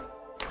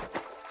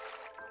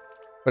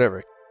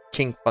 Whatever.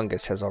 King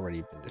Fungus has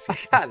already been I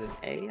defeated. got an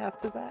A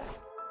after that.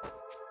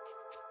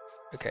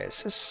 Okay,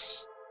 is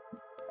this...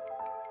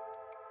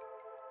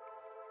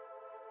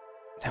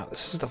 No,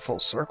 this is the full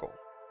circle.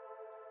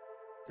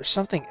 There's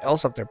something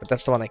else up there, but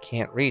that's the one I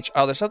can't reach.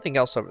 Oh, there's something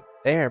else over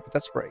there, but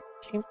that's where I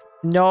came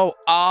from. No!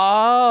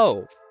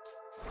 Oh!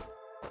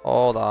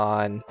 Hold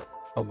on.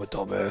 I'm a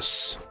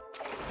dumbass.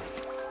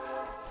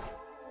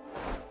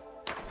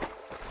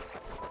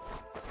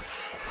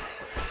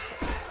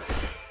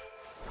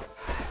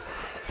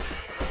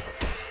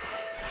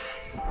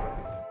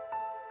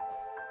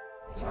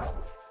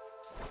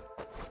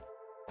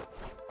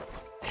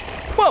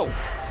 No!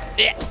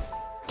 Yeah.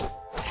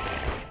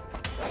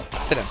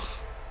 Sit down.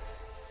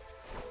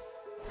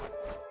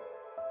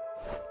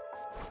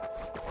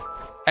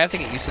 I have to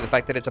get used to the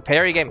fact that it's a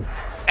parry game.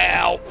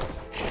 Ow!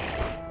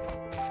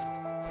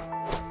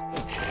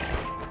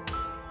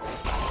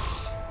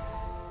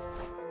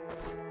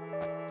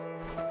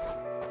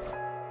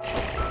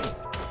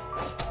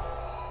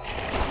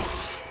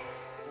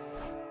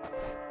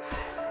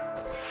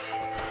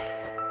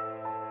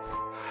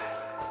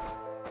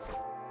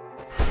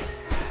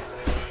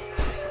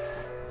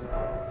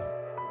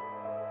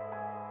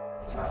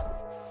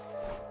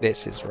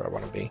 This is where I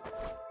want to be.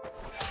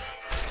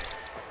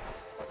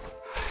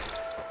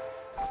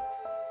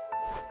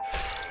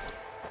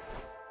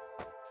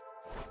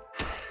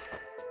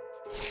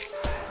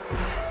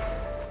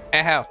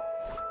 Ow.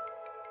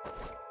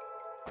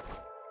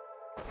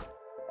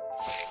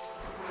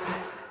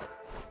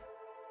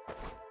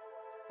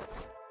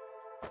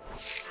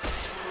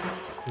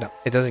 No,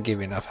 it doesn't give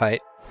me enough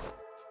height.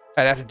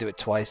 I'd have to do it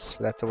twice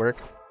for that to work.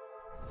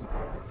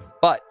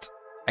 But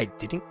I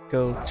didn't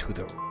go to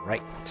the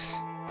right.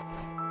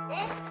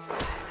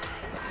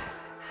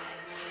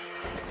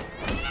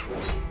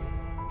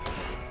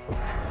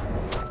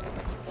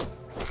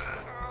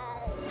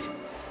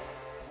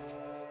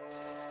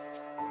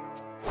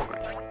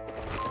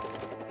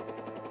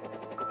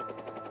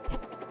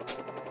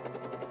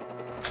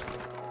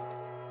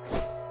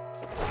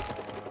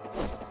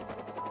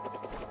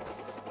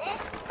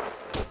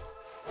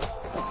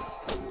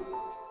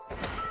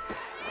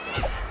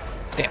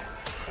 Damn.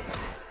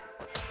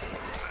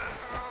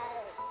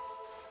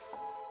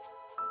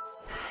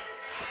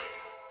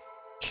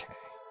 Okay.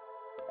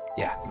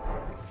 Yeah.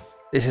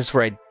 This is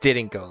where I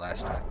didn't go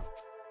last time.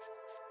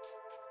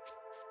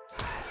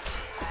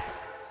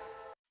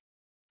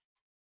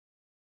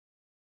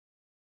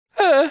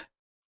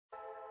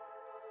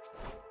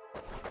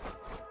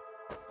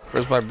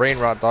 Where's my brain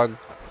rot, dog?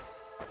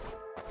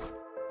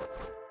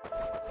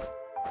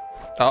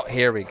 Oh,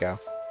 here we go.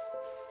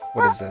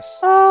 What is this?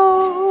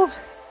 Oh,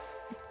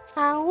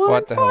 how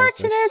What the hell is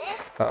this?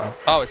 unfortunate. Uh-oh.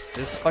 Oh, it's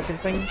this fucking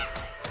thing?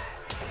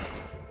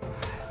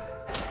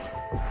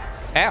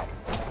 Ow.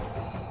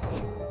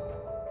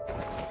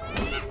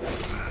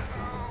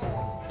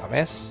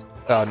 Dumbass.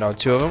 Oh, no,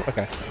 two of them?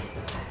 Okay.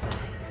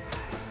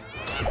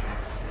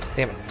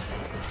 Damn it.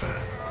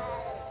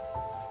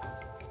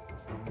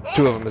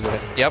 Two of them, isn't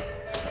it? Yep.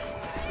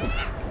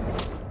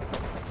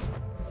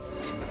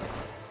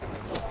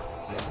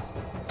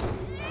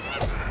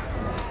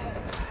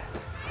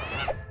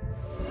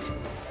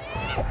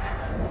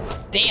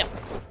 Damn.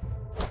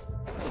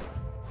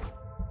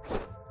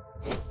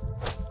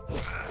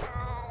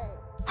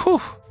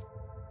 Whew.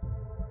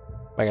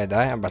 Am I gonna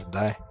die? I'm about to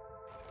die.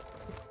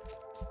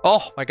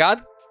 Oh my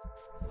god.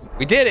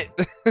 We did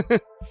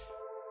it.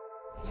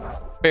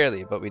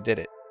 Barely, but we did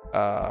it.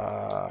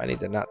 I need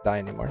to not die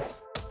anymore.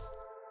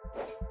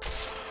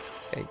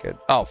 Okay, good.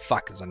 Oh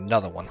fuck, there's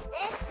another one.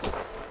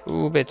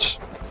 Ooh, bitch.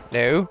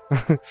 No.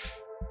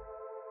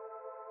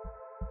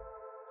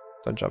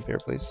 Don't jump here,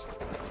 please.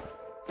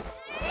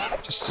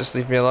 Just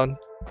leave me alone.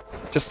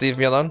 Just leave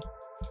me alone.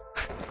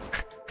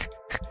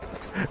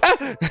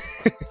 Ah!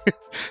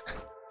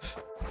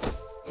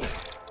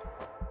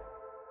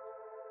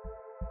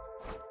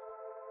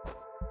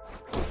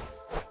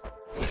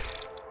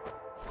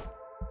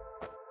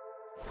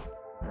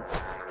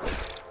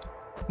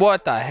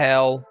 What the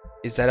hell?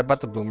 Is that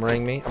about to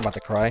boomerang me? I'm about to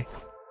cry.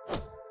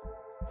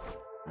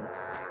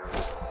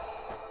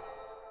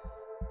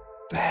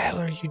 The hell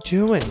are you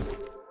doing?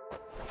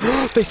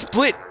 They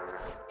split!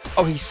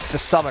 Oh, he's a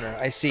summoner.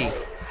 I see.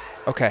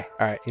 Okay,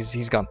 alright.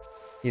 He's gone.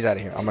 He's out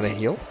of here. I'm gonna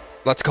heal.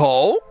 Let's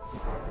go!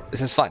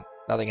 This is fun.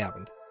 Nothing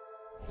happened.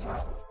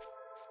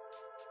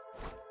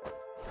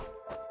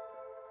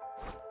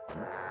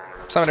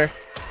 Summoner.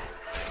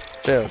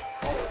 Chill.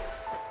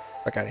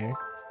 Fuck out of here.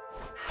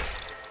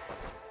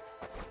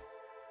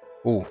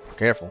 Ooh,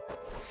 careful.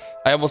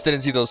 I almost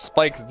didn't see those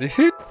spikes,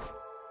 dude.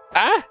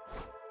 Ah!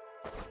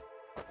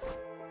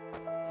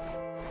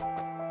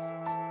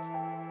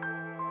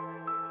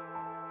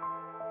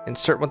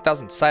 Insert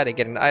 1000 side to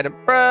get an item.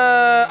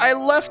 Bruh, I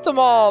left them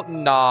all.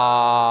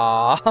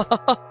 Nah.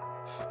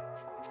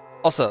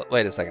 Also,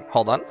 wait a second.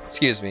 Hold on.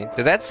 Excuse me.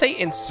 Did that say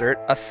insert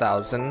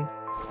 1000,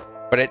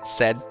 but it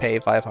said pay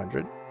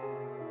 500?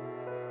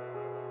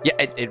 Yeah,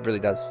 it really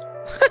does.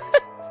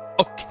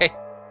 Okay.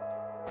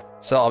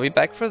 So I'll be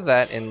back for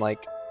that in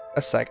like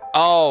a sec.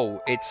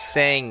 Oh, it's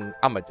saying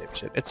I'm a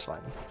dipshit. It's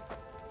fine.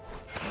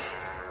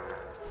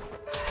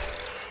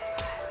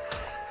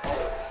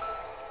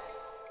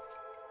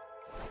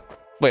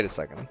 Wait a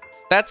second.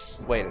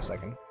 Wait a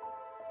second.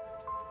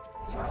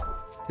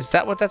 Is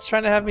that what that's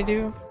trying to have me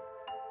do?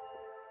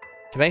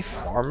 Can I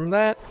farm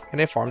that?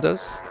 Can I farm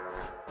those?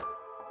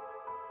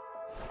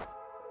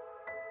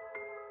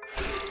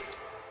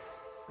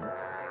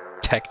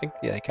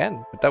 Technically I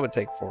can, but that would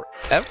take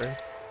forever.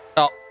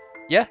 Oh,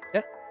 yeah.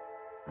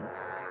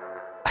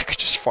 I could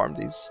just farm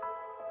these.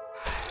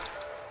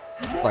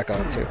 Like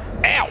on too.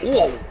 Ow!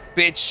 Whoa,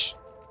 bitch!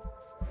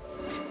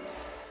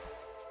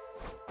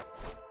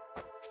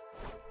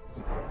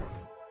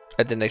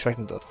 I didn't expect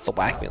him to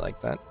thwack me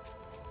like that.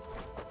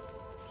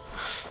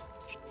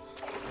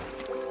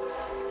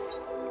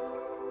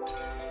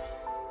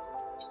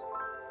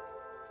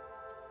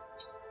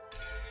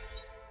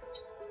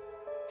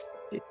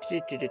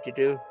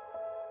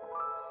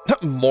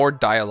 More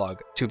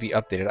dialogue to be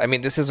updated. I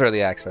mean, this is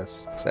early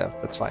access, so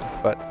that's fine,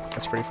 but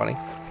that's pretty funny.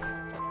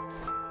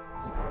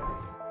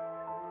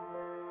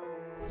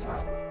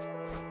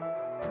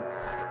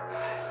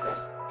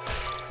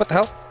 What the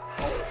hell?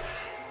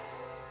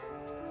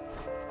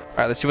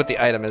 Alright, let's see what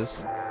the item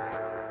is.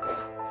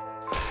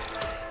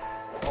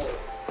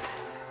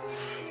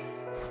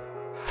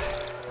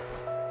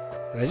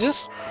 Did I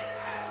just...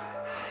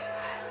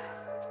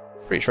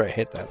 Pretty sure I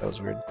hit that. That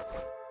was weird.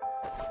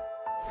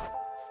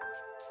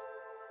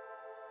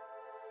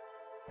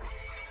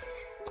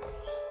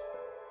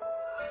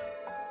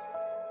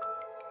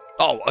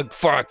 Oh,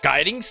 for a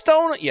guiding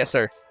stone? Yes,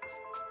 sir.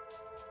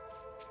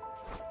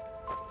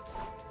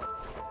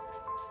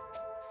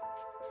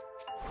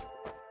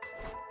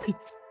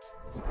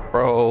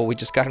 Bro, we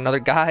just got another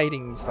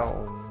guiding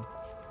stone.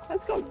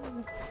 Let's go.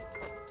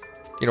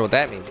 You know what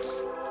that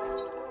means?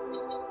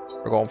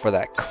 We're going for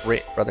that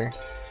crit, brother.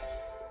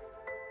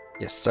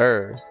 Yes,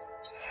 sir.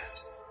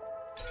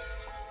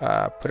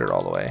 Put it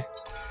all the way.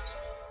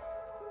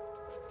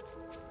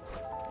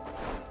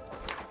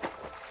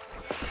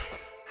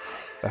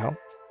 The hell?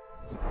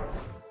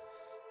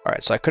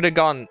 Alright, so I could have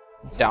gone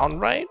down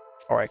right,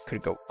 or I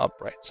could go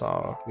up right.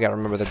 So we gotta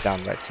remember the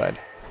down right side.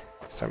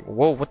 So,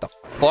 whoa, what the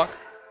fuck?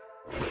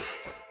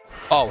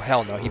 Oh,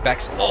 hell no, he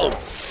backs. Oh,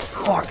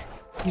 fuck.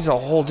 He's a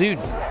whole dude.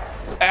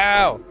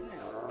 Ow.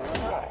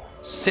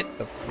 Sit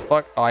the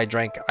fuck. Oh, I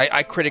drank.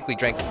 I critically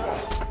drank.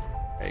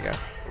 There you go.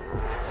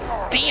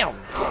 Damn.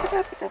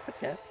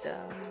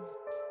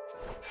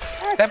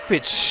 That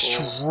bitch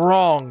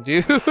strong,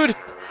 dude.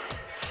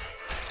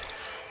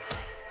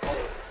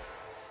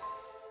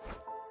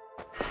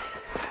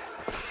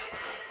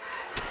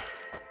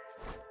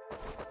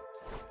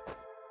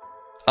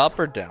 Up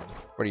or down?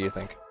 What do you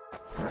think?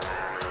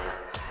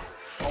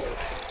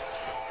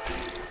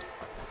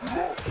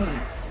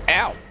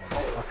 Ow!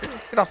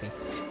 Motherfucker. Get off me.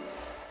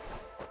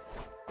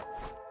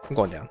 I'm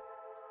going down.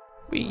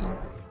 Whee.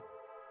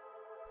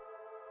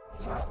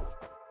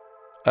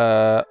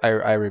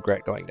 I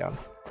regret going down.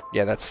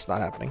 Yeah, that's not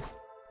happening.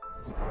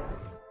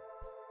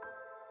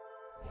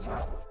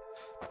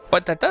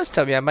 But that does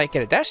tell me I might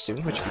get a dash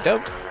soon, which would be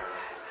dope.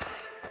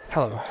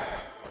 Hello.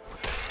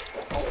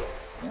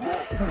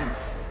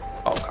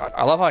 Oh god,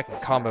 I love how I can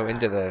combo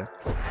into the...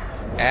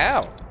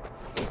 Ow!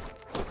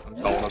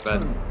 I'm going to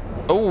bed.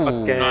 Oh.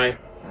 Okay.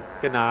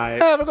 Good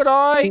night. Have a good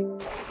night.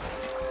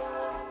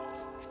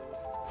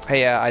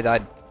 Hey, I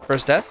died.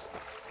 First death.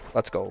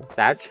 Let's go.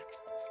 Sag.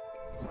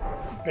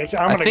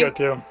 I'm gonna go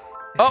too.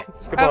 Oh,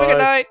 have a good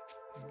night.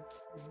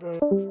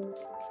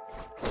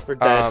 We're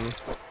dead.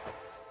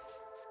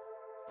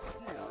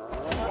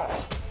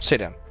 Sit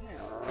down.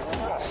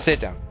 Sit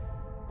down.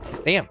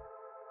 Damn.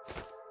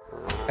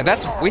 And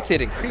that's with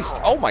it increased.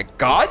 Oh my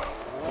god.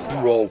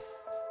 Bro.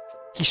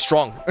 He's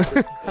strong.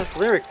 Has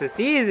lyrics, it's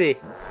easy.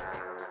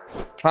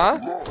 Huh?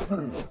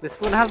 This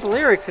one has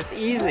lyrics, it's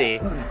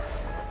easy.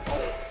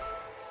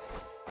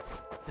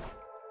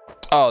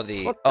 Oh,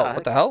 the... What Oh, the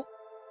what the hell?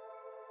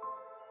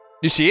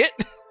 You see it?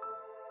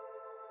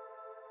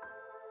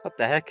 What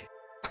the heck?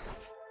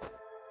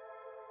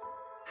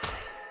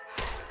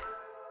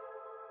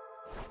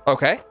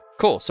 Okay,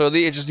 cool. So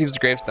it just leaves the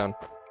gravestone.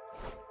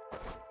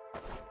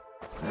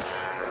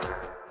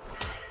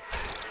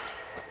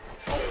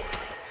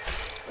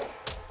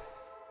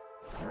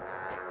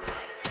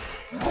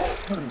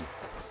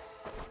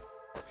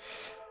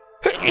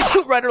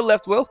 Right or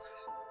left, Will?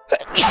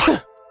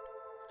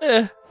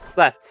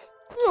 Left.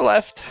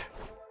 Left.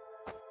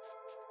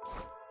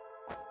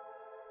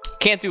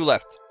 Can't do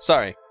left.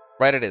 Sorry.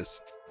 Right it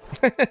is.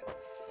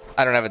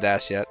 I don't have a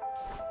dash yet.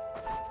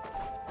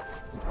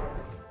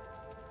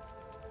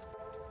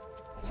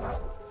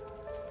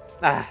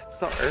 Ah,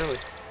 so early.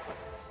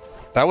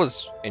 That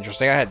was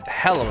interesting. I had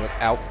hella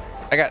out.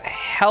 I got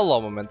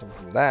hella momentum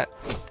from that.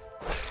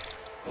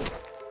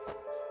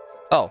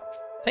 Oh,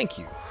 thank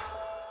you.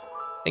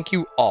 Thank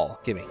you all.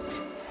 Give me.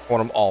 I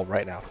want them all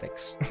right now.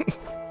 Thanks.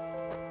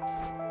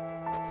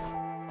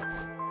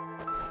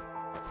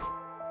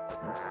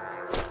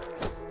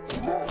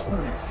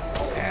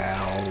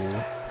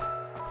 Ow.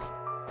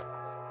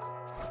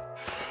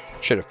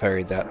 Should have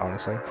parried that,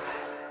 honestly.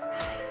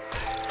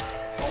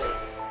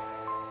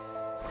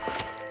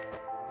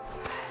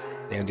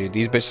 Damn, dude,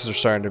 these bitches are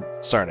starting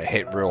to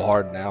hit real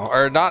hard now,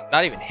 or not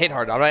even hit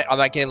hard. I'm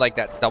not getting like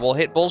that double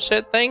hit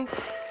bullshit thing,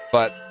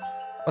 but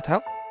what the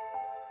hell?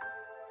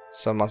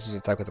 Some monsters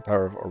attack with the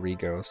power of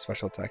Origo.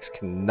 Special attacks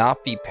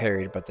cannot be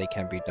parried, but they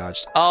can be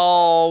dodged.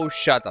 Oh,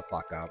 shut the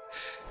fuck up.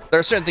 There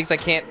are certain things I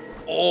can't.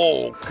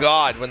 Oh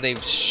god, when they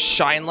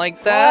shine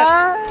like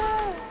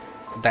that,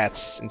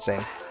 that's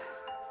insane.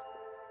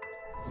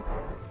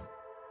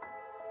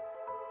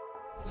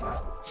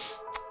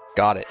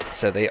 Got it.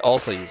 So they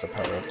also use the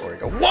power of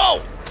Origo.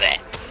 Whoa!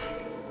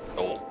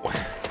 Oh.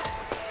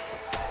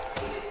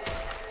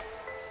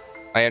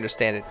 I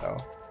understand it though.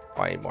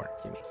 Oh, I need more.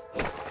 Give me.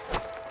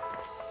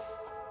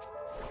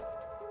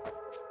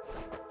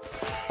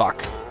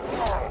 Fuck.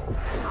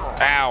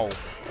 Ow.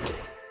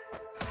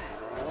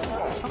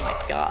 Oh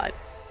my god.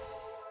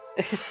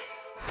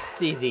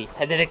 It's easy,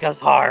 and then it goes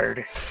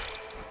hard.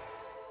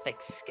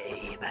 Thanks,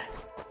 game.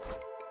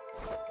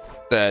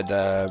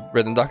 The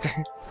rhythm doctor.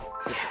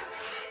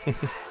 Yeah.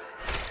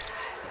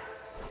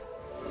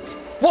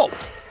 Whoa!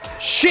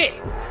 Shit!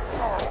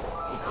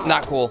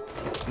 Not cool.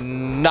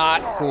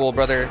 Not cool,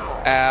 brother.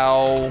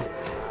 Ow.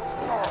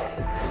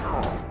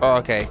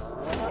 Okay.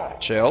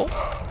 Chill.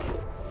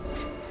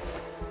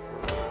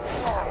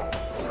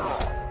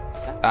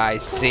 I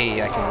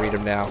see. I can read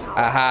him now.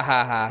 Ah ha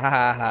ha ha ha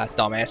ha ha.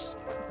 Dumbass.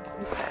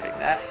 I'm starting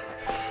that.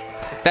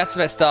 That's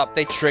messed up.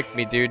 They tricked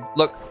me, dude.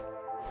 Look.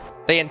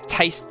 They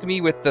enticed me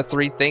with the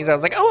 3 things. I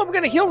was like, oh, I'm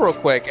gonna heal real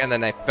quick. And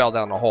then I fell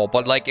down the hole.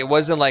 But, like, it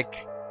wasn't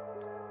like...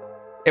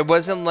 It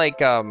wasn't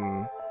like,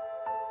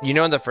 you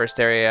know, in the first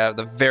area,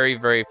 the very,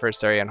 very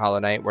first area in Hollow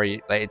Knight, where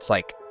you, like, it's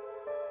like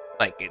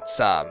it's,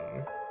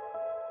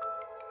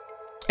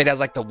 it has,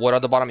 like, the wood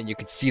on the bottom, and you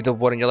can see the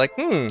wood, and you're like,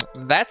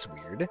 that's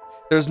weird.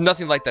 There was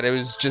nothing like that. It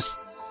was just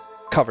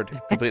covered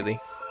completely.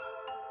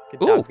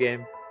 Good job,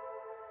 game.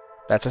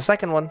 That's a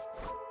second one.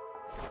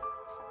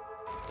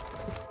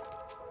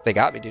 They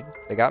got me, dude.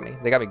 They got me.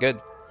 They got me good.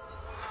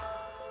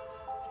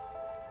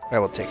 I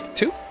will take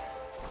 2.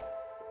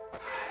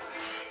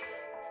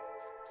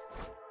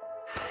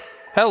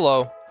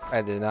 Hello.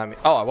 I did not mean...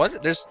 Oh, I wonder...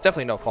 There's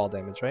definitely no fall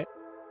damage, right?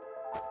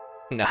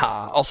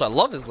 Nah. Also, I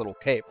love his little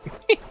cape.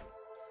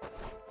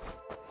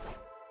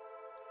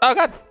 Oh,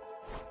 God.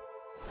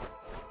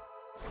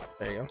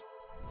 There you go.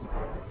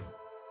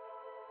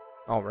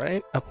 All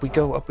right. Up we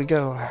go. Up we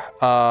go.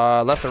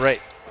 Left or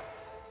right?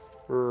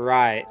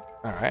 Right.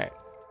 All right.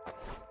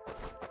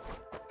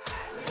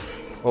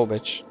 Oh,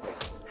 bitch.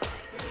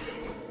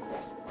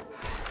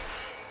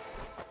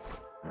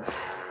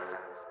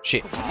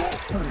 Shit.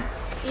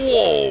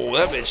 Whoa,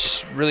 that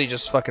bitch really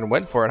just fucking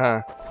went for it,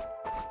 huh?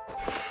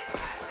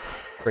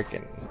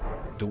 Freaking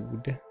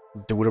dude.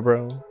 Dude,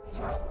 bro.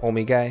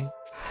 Homie guy.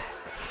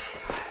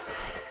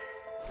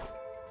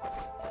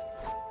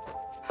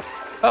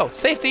 Oh,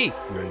 safety!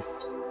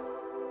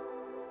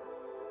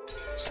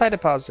 Side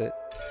deposit.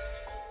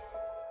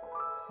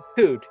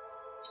 Dude.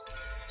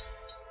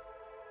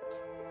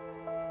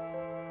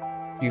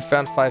 You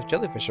found 5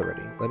 jellyfish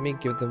already. Let me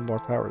give them more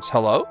powers.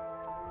 Hello?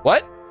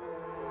 What?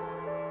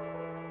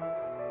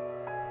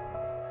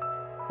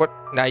 What?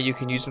 Now you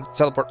can use them to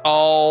teleport.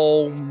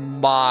 Oh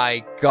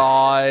my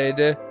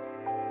god.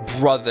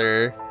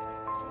 Brother.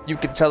 You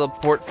can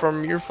teleport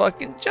from your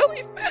fucking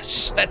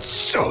jellyfish. That's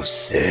so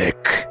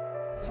sick.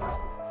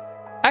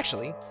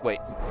 Actually, wait.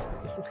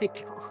 Oh my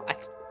god.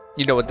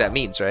 You know what that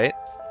means, right?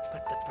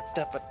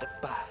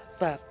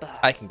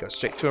 I can go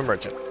straight to a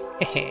merchant.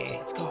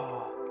 Let's go.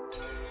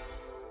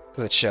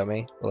 Does it show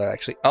me? Will it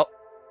actually... Oh!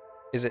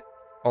 Is it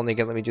only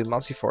gonna let me do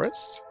Mossy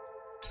Forest?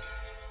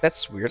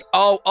 That's weird.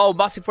 Oh,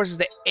 Mossy Forest is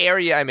the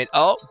area I'm in.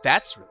 Oh,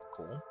 that's really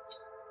cool.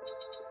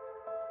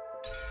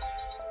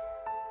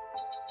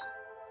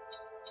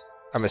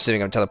 I'm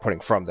assuming I'm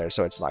teleporting from there,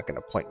 so it's not gonna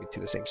point me to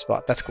the same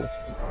spot. That's cool.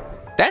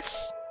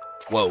 That's...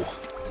 Whoa.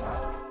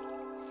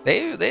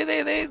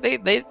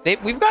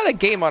 We've got a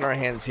game on our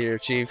hands here,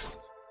 Chief.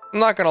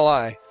 I'm not gonna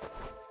lie.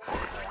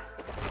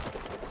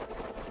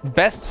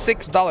 Best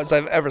 $6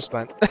 I've ever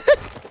spent.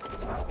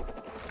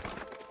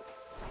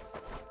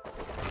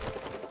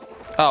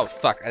 Oh,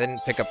 fuck. I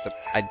didn't pick up the...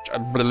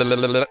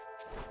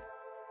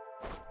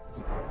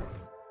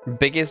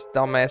 Biggest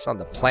dumbass on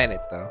the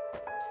planet, though.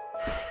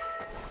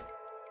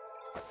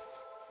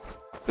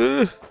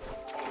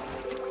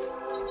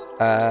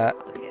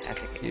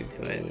 Okay, Give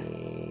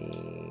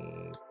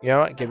me... You know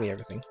what? Give me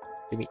everything.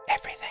 Give me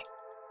everything.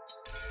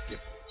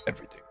 Give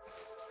everything.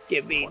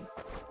 Give me.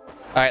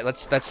 Alright,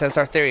 let's test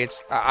our theory.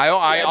 It's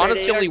I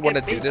honestly only want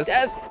to do this.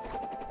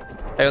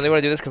 I only want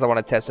to do this because I want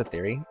to test the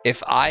theory.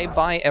 If I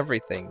buy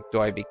everything, do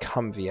I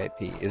become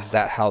VIP? Is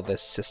that how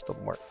this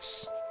system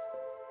works?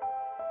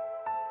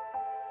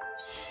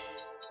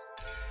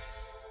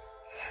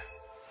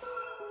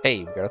 Hey,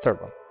 we got a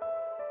third one.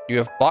 You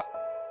have bought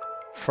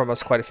from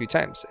us quite a few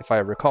times. If I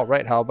recall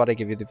right, how about I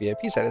give you the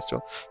VIP status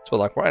to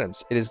unlock more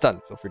items? It is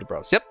done. Feel free to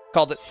browse. Yep,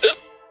 called it.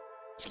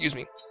 Excuse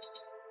me.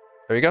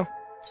 There you go.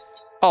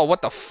 Oh,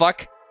 what the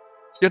fuck?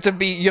 You have to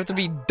be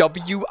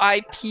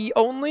WIP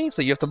only,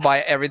 so you have to buy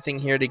everything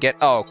here to get.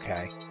 Oh,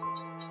 okay.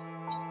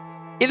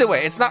 Either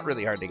way, it's not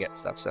really hard to get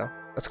stuff, so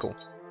that's cool.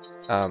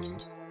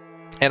 And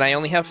I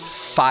only have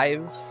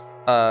 5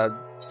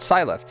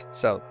 Psi left,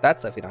 so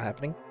that's definitely not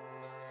happening.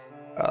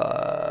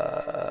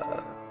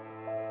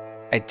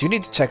 I do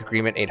need to check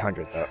Agreement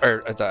 800 though,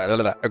 or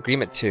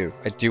Agreement 2.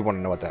 I do want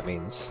to know what that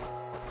means.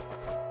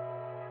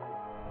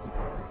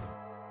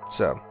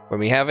 So when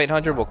we have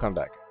 800, we'll come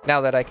back.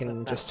 Now that I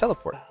can just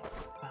teleport,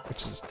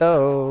 which is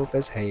dope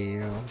as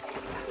hell.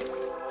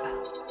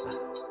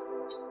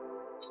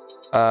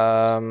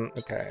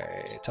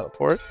 Okay,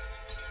 teleport.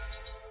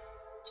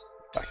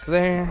 Back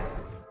there.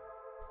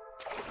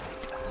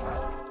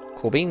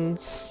 Cool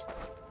beans.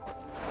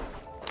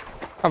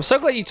 I'm so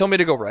glad you told me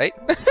to go right.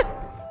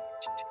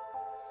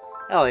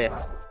 Hell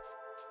yeah.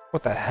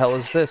 What the hell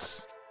is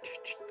this?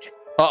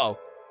 Uh-oh.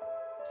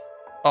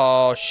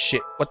 Oh,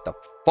 shit. What the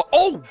fuck?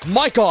 Oh,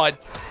 my God.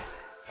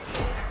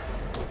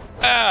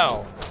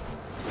 Ow.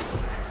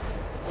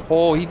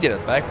 Oh, he did a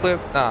backflip?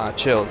 Nah,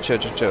 chill.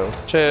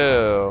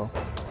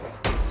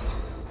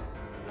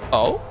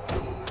 Oh?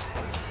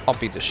 I'll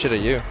beat the shit out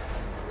of you.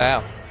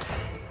 Ow.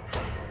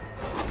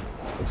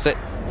 Sit.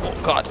 Oh,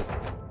 God.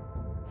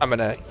 I'm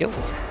gonna heal.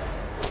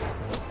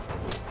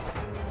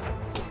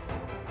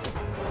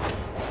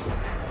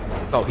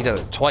 Oh, he does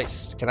it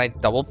twice. Can I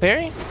double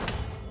parry?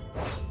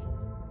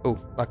 Oh,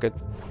 not good.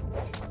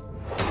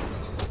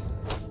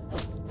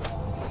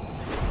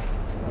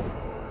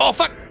 Oh,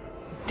 fuck!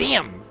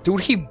 Damn!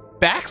 Dude, he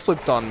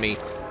backflipped on me.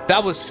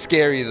 That was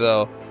scary,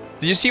 though.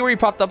 Did you see where he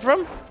popped up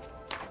from?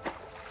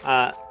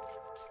 No.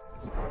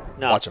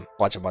 Watch him.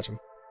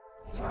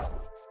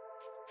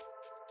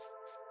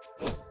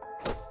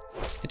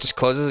 It just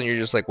closes and you're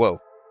just like, whoa.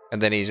 And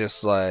then he's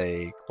just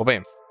like, well,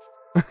 bam.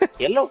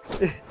 Yellow.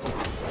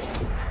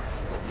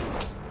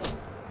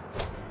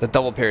 The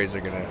double parries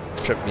are gonna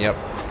trip me up.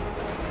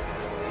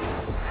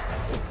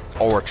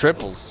 Or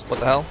triples. What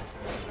the hell?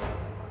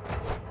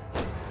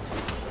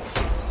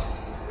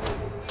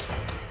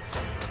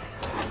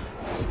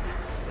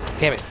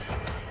 Damn it.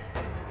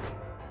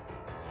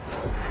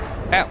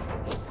 Ow.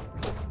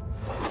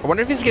 I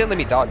wonder if he's gonna let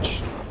me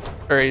dodge.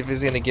 Or if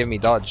he's gonna give me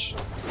dodge.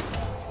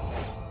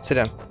 Sit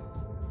down.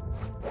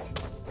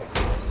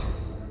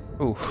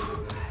 Ooh.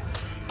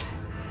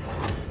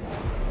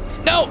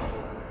 No!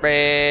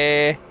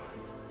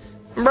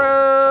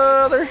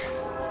 Brother!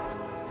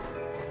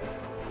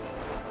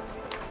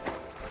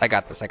 I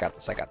got this. That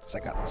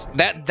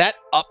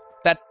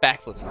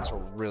backflip is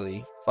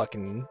really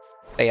fucking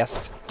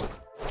fast.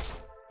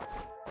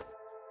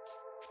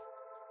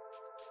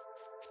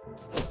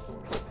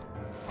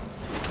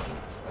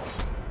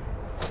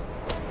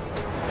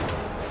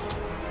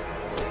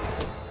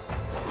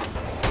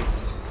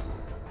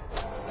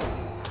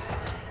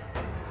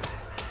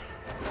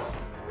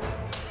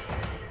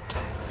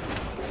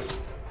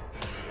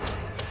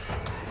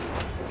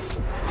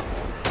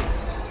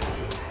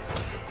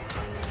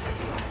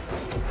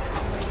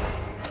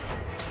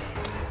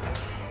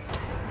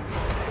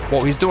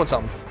 Whoa, he's doing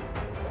something.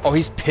 Oh,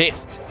 he's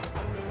pissed.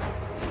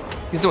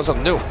 He's doing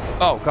something new.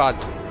 Oh, God.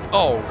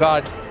 Oh,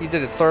 God. He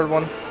did a third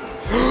one.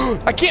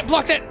 I can't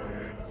block that.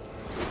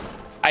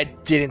 I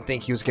didn't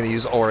think he was going to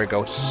use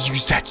Origo. He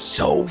used that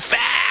so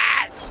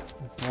fast.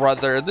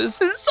 Brother,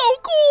 this is so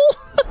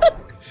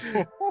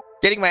cool.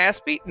 Getting my ass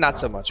beat? Not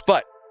so much,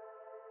 but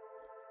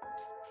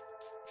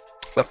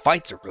the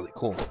fights are really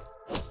cool.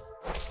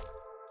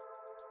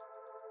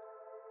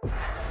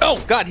 Oh,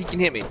 God, he can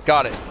hit me.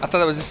 Got it. I thought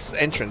that was just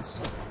his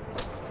entrance.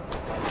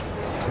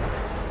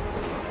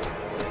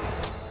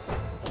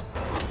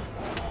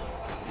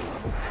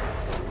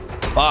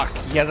 Fuck,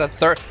 he has a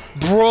third.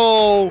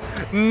 Bro,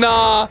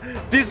 nah.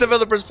 These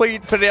developers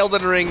put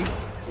Elden Ring.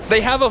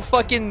 They have a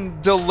fucking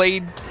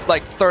delayed,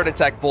 like, third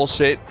attack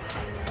bullshit.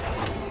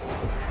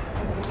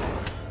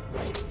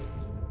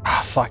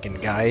 Ah, fucking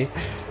guy.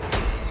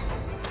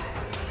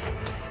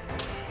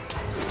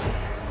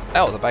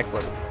 Oh, the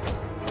backflip.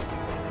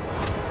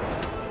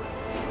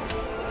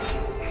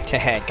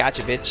 Heh,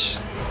 gotcha, bitch.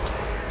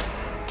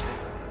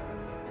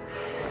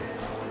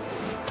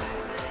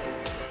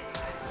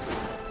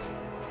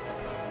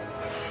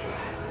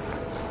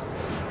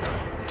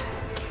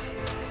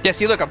 Yeah,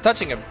 see, look, I'm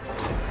touching him.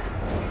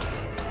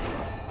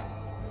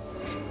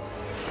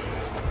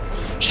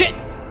 Shit!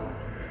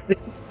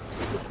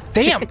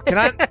 Damn, can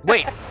I...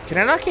 Wait, can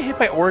I not get hit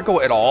by Origo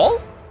at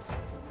all?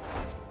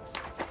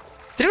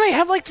 Didn't I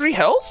have, like, 3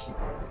 health?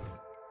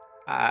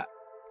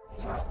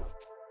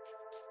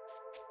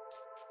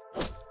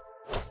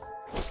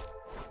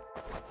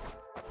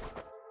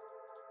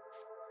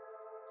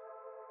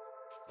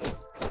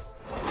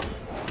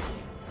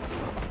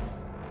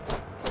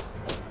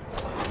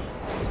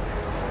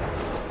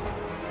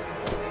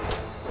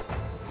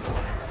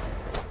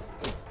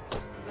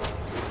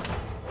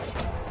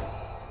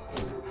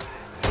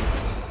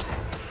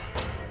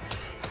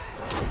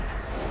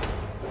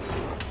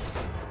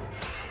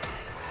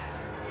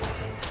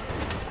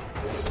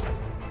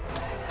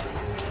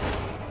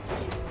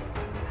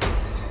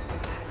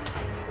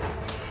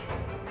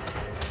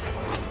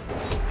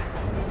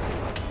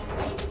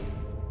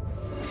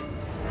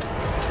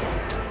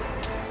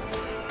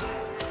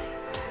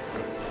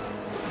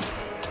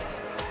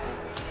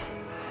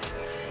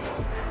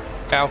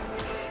 Ow.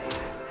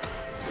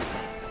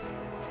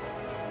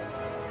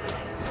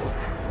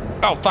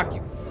 Oh, fuck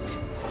you.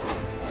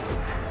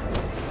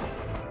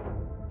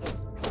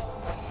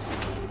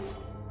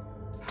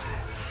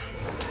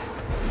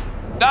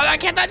 No, I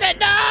can't touch it!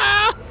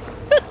 No!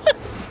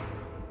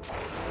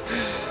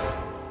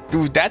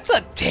 Dude, that's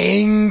a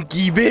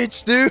tanky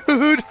bitch,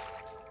 dude!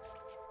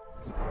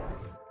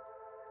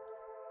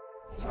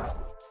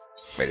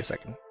 Wait a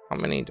second. How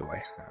many do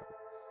I have?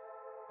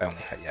 I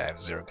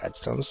have 0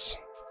 guidestones.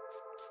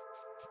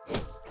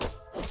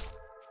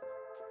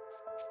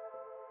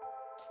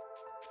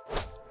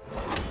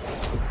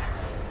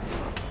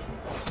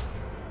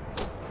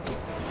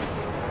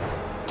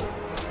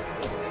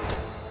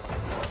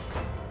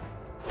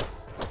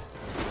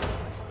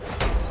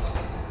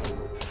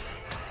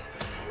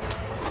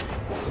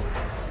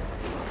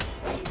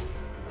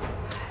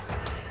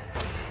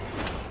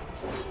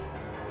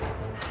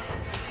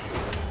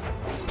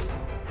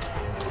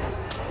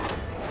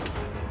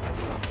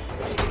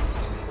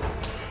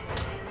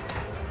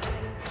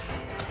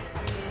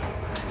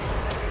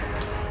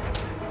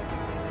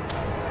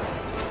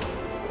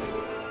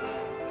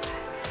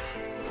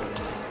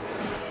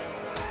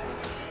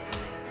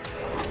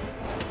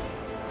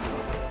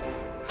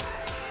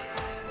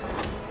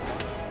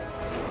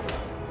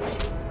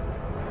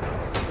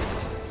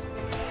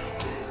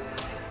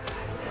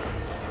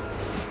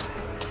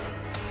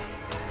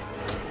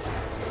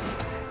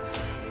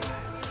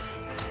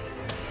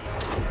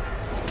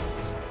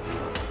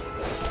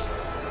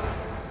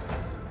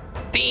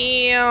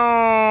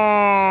 Damn!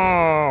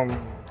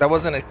 That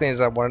wasn't as clean as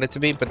I wanted it to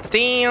be, but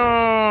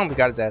damn! We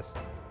got his ass.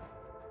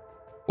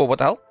 Whoa, what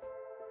the hell?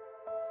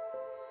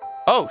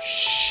 Oh,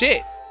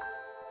 shit!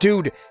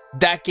 Dude,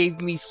 that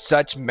gave me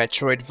such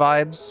Metroid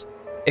vibes.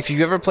 If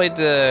you ever played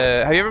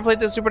the... Have you ever played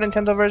the Super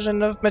Nintendo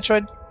version of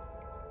Metroid?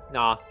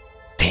 Nah.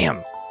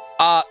 Damn.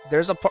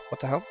 There's a part... What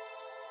the hell?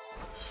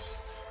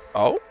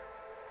 Oh?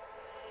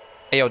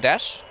 Ayo,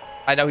 dash?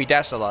 I know he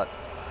dashed a lot.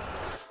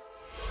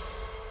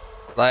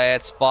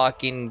 Let's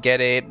fucking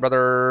get it,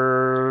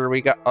 brother. We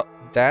got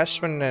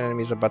dash when an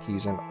enemy is about to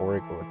use an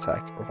Origo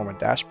attack to perform a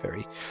dash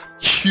parry.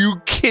 You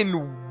can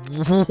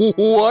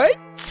what?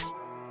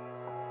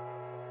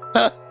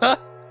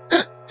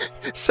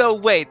 So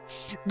wait,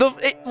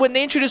 when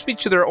they introduced me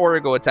to their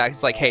Origo attacks,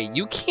 it's like, hey,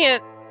 you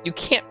can't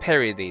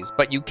parry these,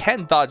 but you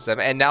can dodge them,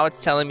 and now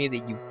it's telling me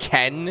that you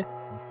can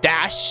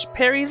dash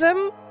parry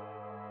them.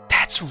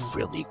 That's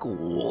really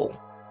cool.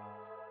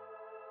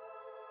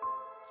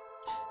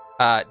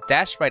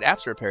 Dash right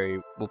after a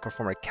parry will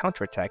perform a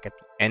counterattack at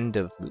the end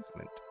of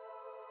movement.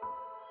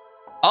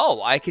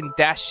 Oh, I can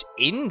dash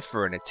in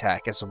for an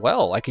attack as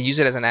well. I can use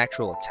it as an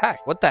actual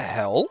attack. What the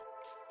hell?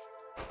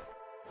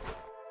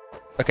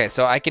 Okay,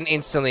 so I can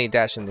instantly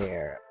dash in the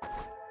air.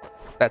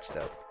 That's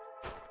dope.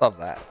 Love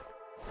that.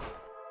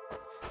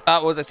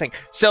 What was I saying?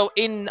 So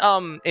in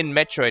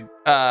Metroid,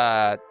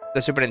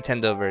 the Super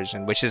Nintendo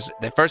version, which is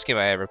the first game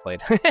I ever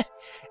played,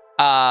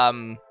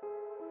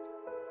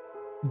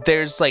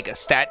 there's like a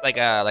set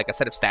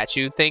of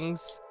statue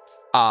things,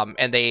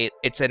 and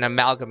it's an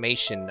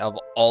amalgamation of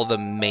all the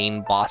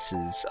main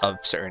bosses of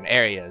certain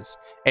areas,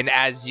 and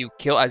as you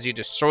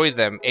destroy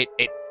them,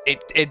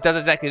 it does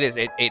exactly this.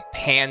 It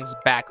pans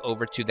back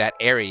over to that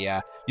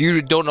area.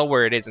 You don't know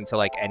where it is until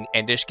like an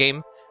endish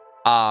game,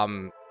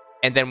 and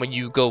then when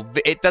you go,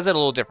 it does it a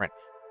little different.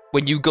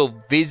 When you go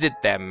visit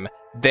them,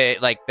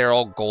 they're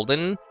all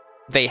golden.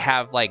 They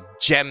have like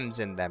gems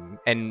in them,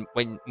 and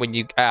when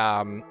you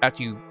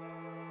after you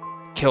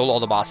kill all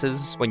the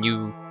bosses, when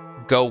you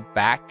go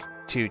back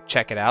to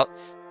check it out,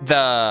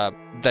 the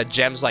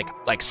gems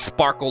like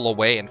sparkle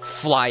away and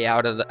fly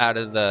out of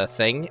the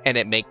thing, and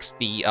it makes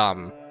the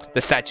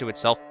statue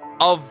itself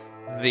of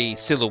the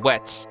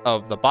silhouettes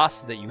of the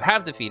bosses that you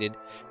have defeated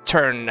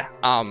turn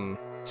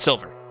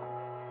silver.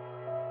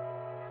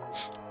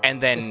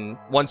 And then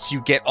once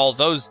you get all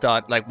those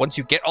done, once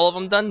you get all of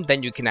them done,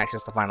 then you can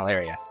access the final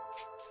area.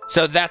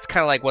 So that's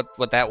kind of like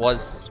what that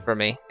was for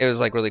me. It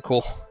was like really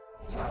cool.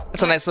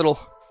 That's a nice little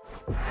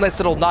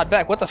nod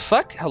back. What the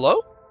fuck?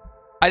 Hello?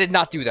 I did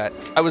not do that.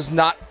 I was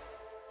not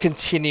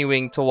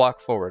continuing to walk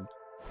forward.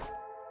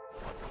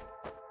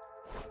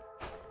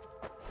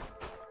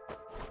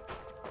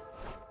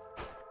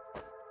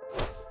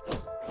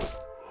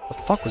 The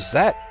fuck was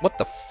that? What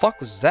the fuck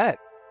was that?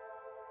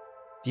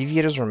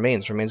 Deviator's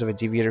remains of a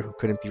deviator who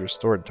couldn't be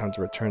restored. Time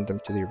to return them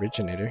to the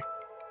originator.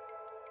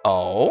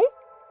 Oh?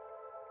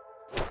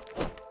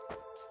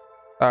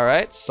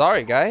 Alright,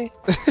 sorry, guy.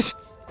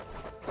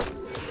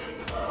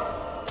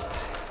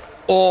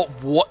 Oh,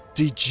 what?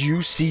 Did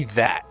you see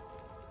that?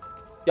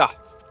 Yeah.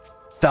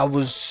 That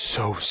was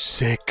so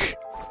sick.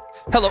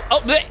 Hello. Oh,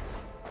 bleh!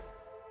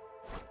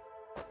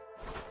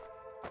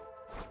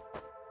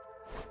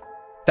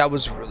 That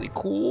was really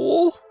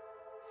cool.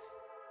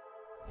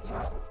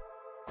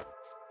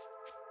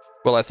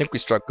 Well, I think we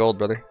struck gold,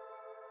 brother.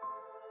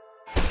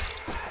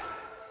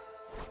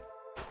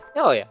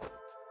 Hell yeah.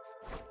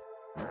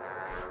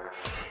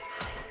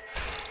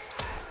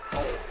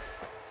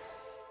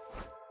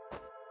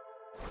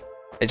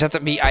 It just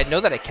have to be. I know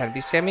that I can be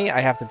spammy. I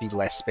have to be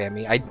less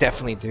spammy. I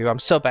definitely do. I'm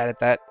so bad at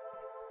that.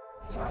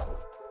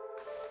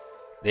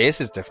 This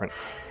is different.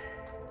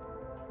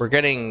 We're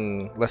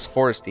getting less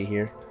foresty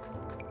here.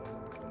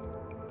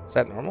 Is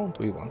that normal?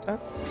 Do we want that?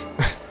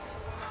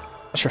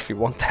 Not sure if we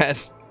want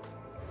that.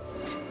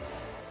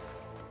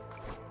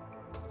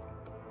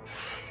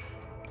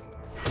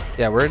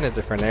 Yeah, we're in a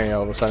different area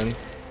all of a sudden.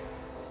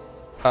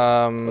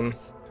 I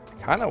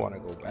kind of want to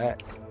go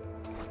back.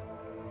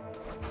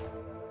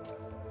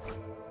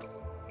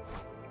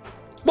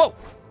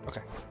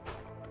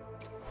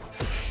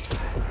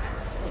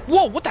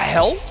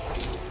 hell?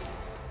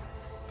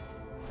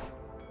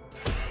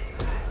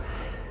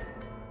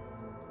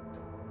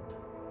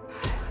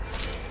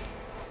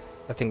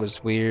 That thing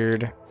was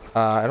weird.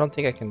 I don't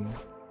think I can...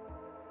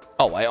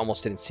 Oh, I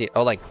almost didn't see it.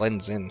 Oh, like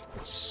blends in.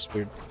 It's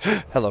weird.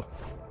 Hello.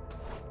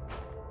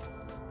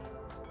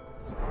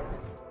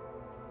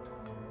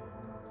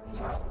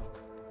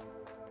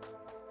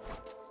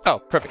 Oh,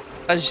 perfect.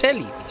 A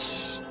jellyfish.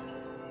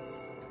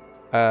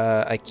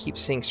 I keep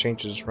seeing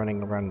strangers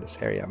running around this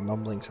area,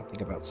 mumbling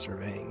something about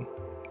surveying.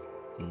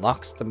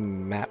 Unlocks the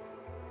map.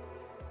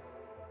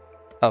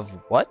 Of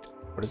what?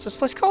 What is this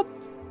place called?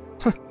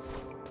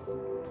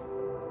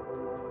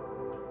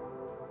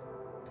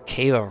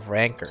 Cave of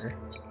Rancor.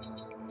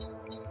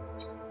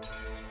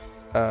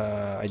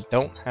 I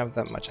don't have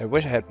that much. I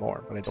wish I had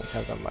more, but I don't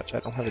have that much. I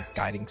don't have a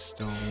guiding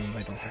stone.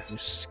 I don't have new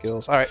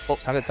skills. Alright, well,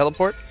 time to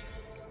teleport.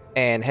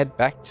 And head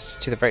back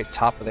to the very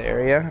top of the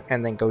area.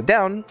 And then go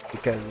down,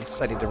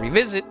 because I need to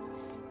revisit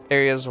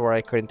areas where I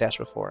couldn't dash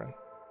before.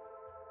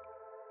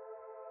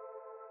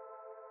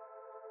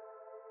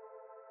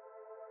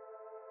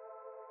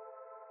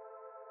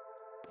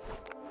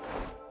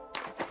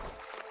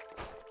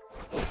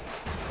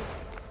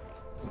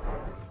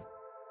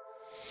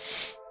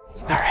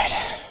 Alright.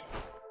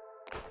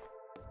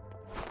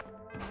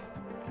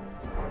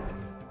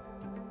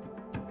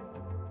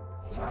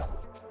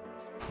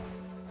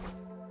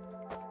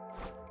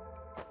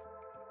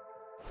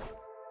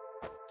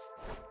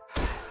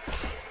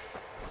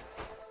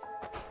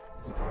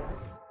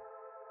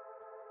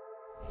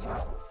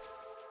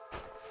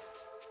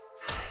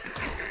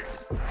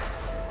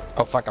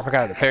 Oh fuck, I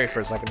forgot to parry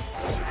for a second.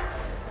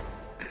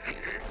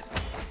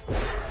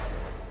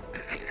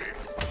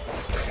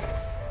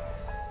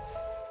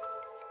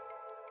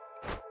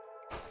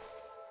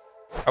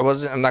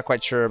 I'm not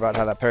quite sure about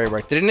how that parry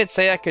worked. Didn't it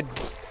say I could,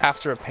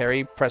 after a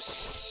parry,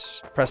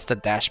 press the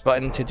dash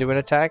button to do an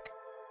attack?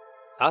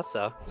 Thought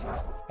so.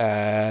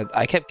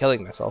 I kept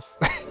killing myself.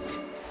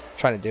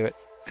 Trying to do it.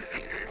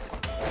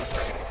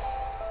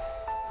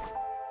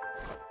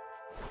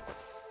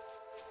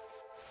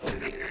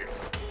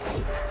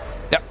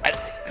 Yep.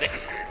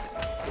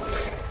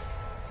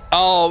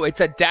 Oh,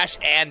 it's a dash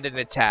and an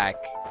attack.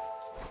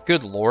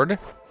 Good lord.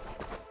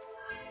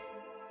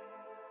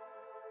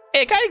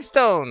 Hey, guiding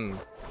stone!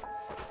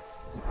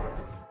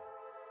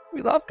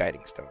 We love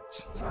guiding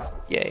stones.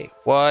 Yay.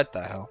 What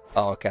the hell?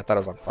 Oh, okay, I thought it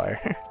was on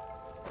fire.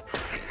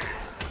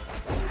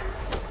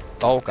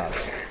 Oh, god.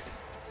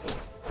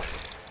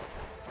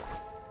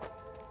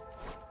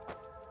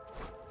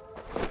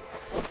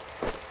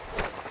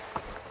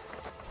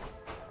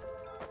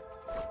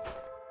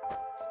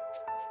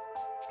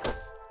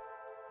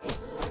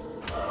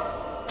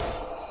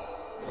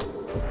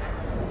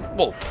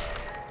 Whoa.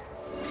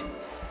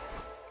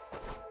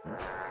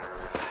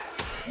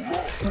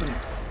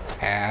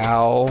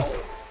 Ow.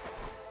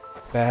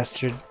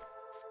 Bastard.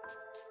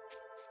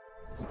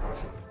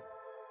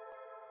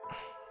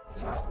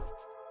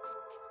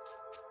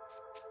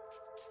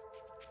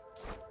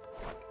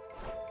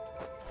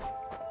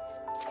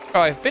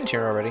 Oh, I've been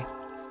here already.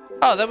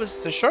 Oh, that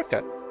was the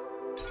shortcut.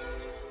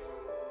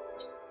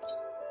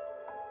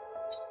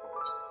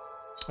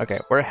 Okay,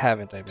 where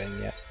haven't I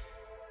been yet?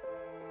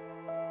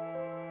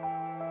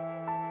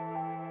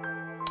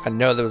 I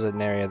know there was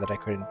an area that I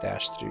couldn't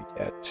dash through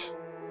yet.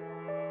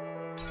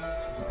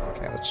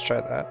 Okay, let's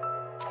try that.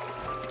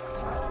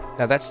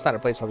 Now that's not a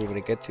place I'll be able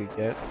to get to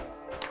yet.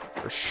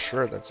 For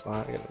sure that's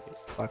not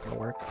gonna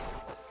work.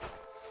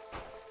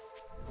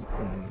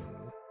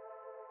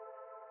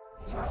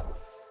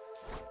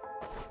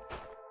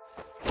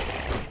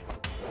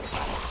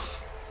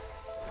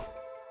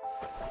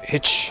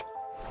 Bitch.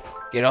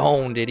 Get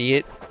owned,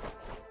 idiot.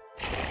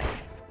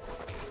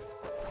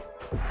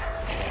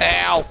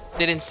 Ow!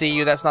 Didn't see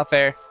you, that's not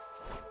fair.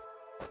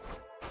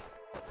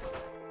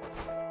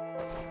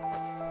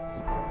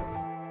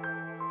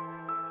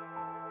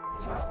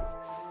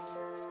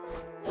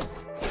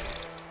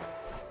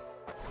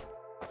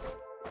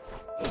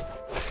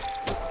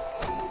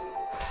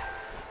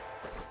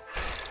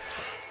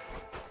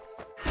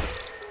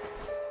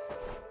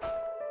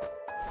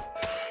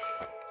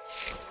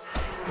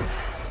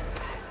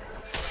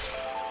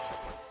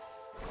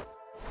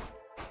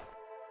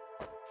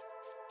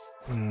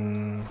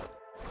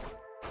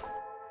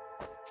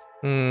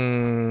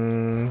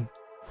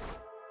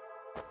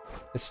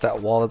 It's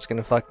that wall that's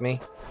gonna fuck me.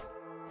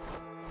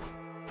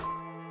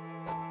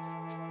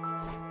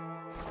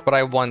 But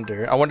I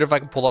wonder if I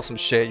can pull off some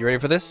shit. You ready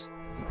for this?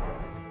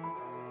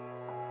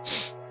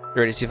 You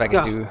ready to see if I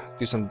can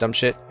do some dumb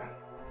shit?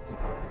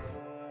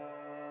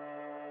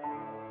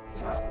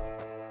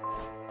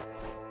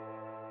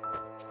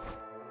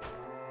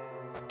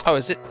 Oh,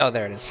 is it? Oh,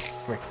 there it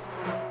is. Come here.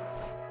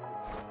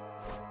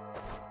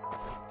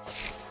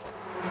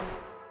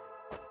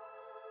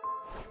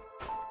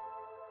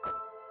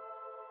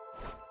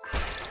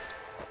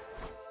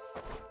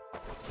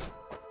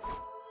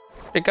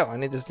 Here you go. I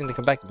need this thing to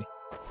come back to me.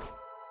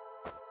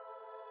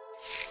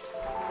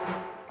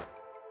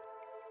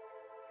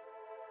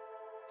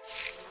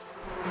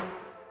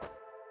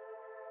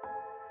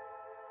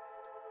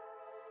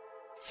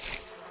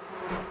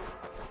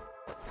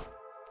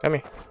 Come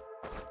here.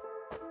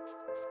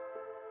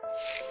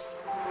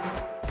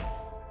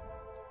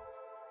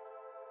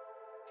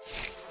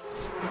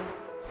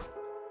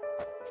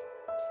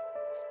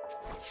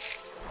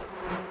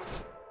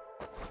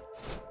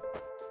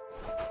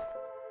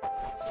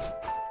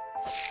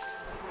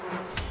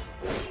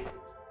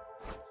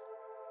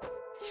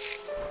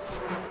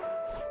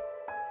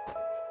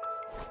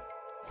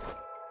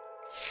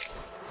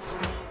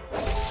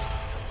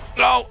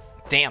 No!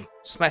 Damn.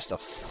 Smashed the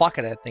fuck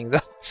out of that thing, though.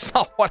 It's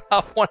not what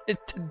I wanted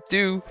to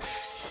do.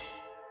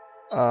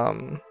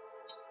 I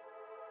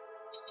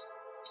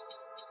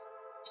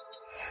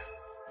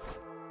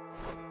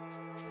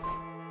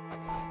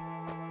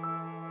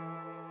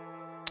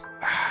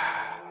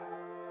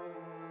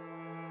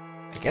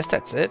guess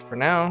that's it for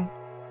now.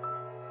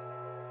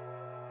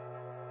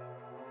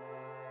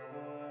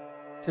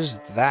 There's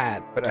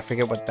that, but I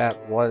forget what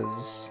that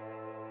was.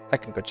 I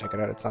can go check it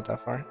out. It's not that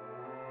far.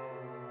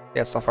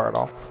 Yeah, it's not far at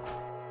all.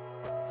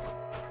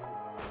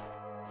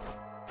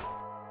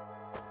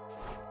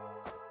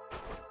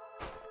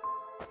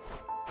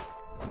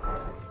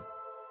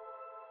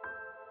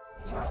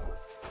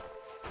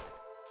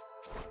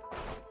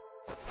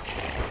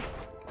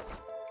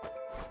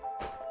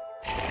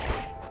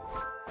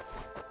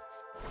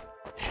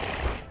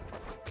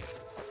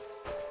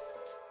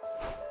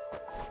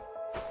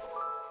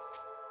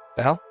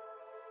 The hell?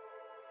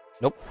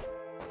 Nope.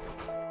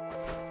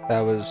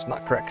 That was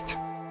not correct.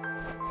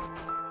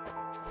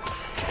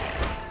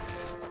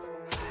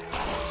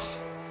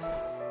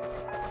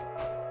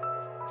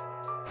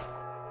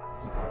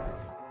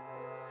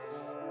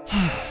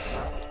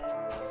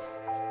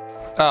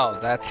 Oh,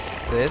 that's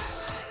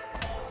this.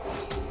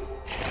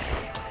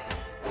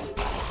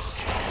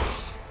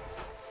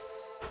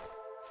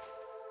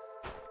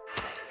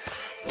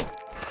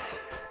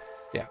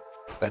 Yeah,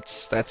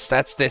 that's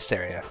this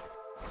area.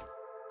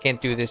 Can't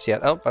do this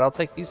yet. Oh, but I'll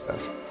take these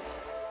stuff.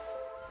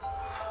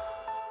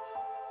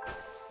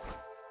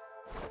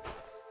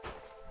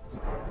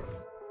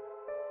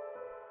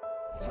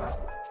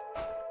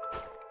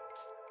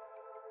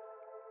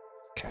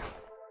 Okay.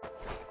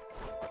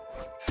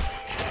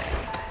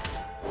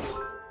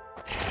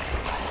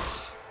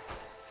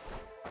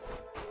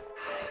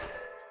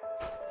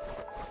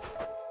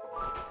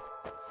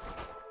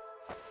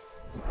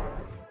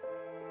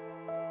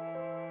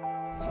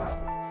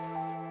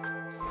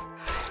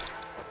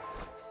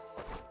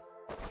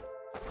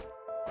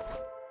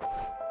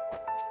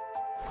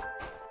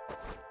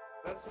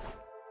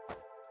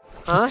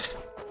 Huh?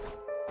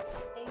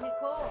 Hey,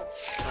 Nicole.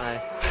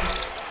 Hi.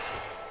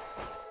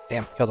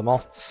 Damn, killed them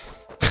all.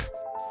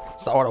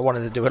 It's not what I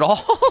wanted to do at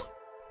all.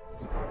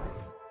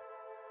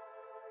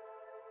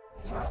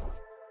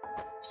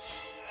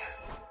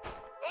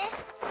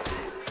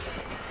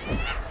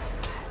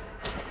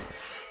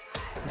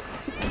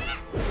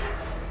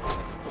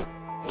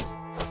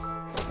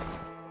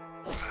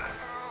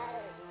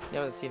 You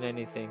haven't seen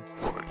anything.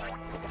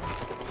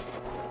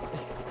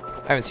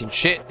 I haven't seen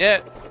shit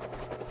yet.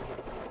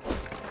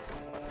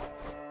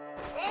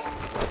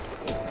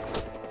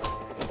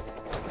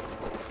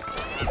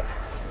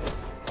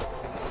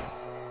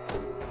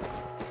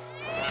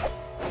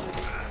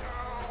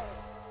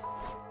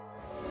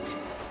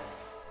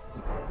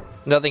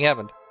 Nothing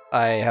happened.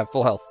 I have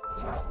full health.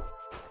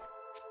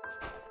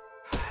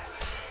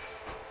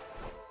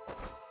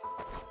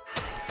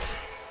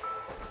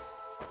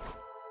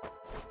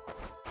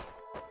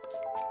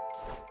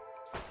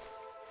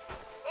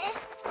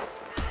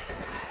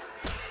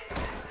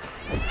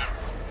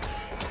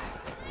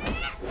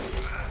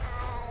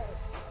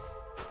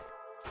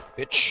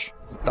 Bitch,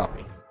 stop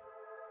me.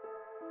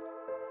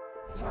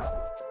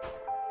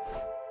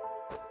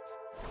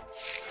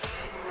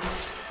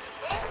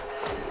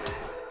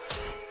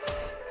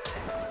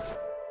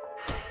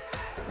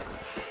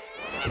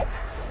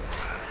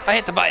 I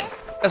hit the button.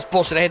 That's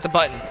bullshit. I hit the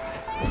button.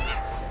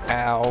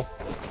 Ow.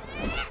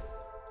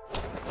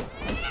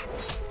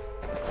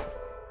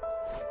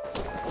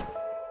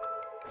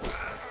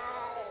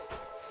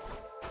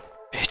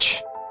 Bitch.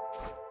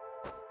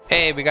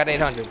 Hey, we got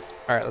 800.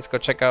 All right, let's go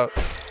check out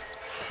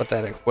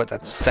what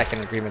that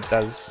second agreement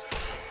does.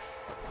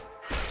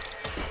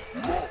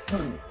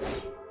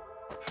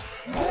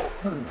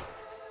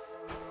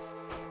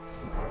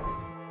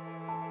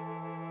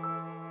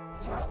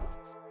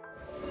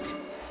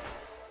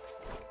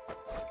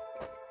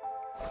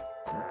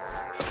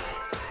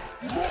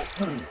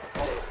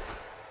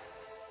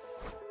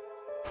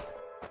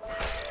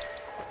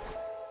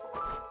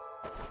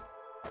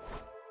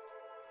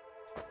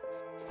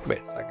 Wait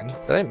a second.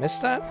 Did I miss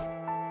that?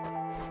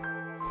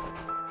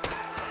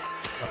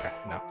 Okay,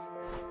 no.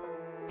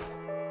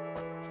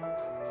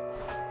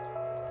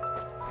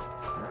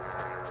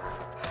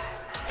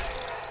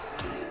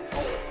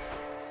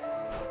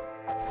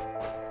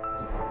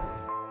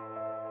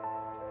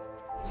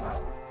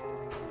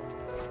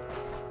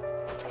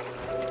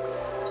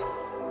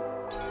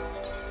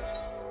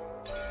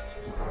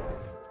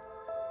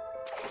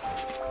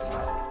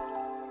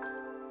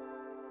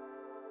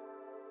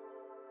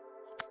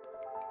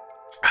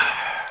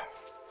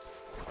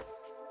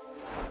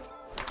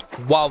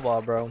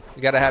 Wawa, bro.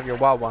 You gotta have your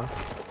Wawa.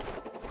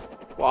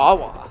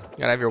 Wawa. You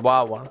gotta have your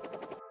Wawa.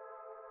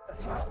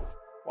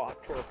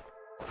 Water.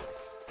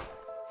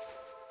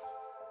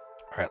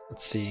 Alright,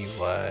 let's see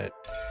what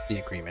the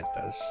agreement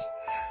does.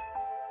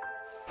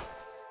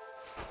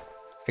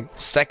 A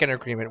second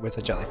agreement with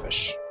a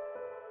jellyfish.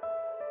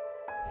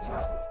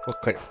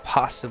 What could it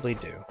possibly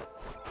do?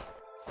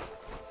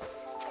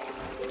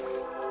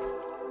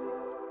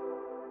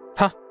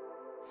 Huh?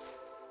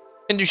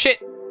 Didn't do shit!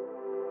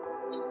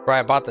 Bro,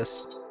 I bought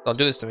this. Don't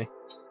do this to me.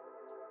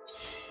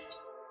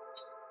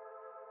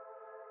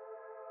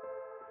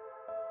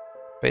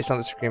 Based on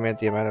this agreement,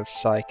 the amount of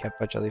psi kept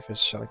by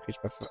jellyfish shall increase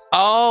by 4.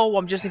 Oh,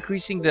 I'm just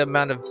increasing the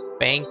amount of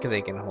bank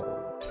they can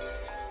hold.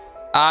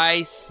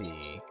 I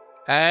see.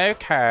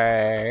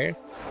 Okay.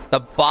 The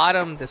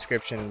bottom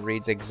description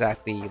reads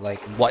exactly like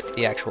what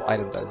the actual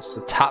item does.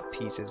 The top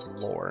piece is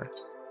lore.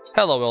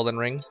 Hello, Elden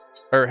Ring.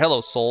 Or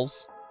hello,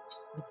 Souls.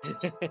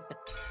 Yeah,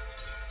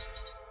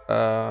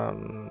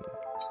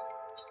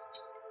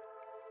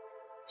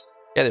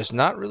 there's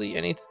not really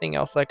anything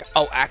else like...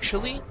 Oh,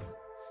 actually,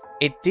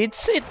 it did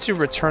say to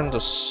return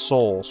the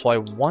soul, so I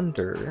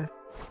wonder...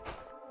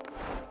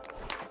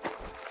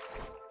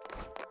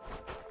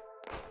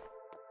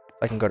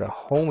 I can go to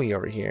Homie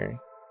over here.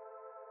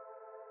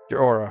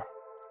 Your aura.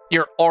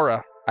 Your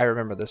aura. I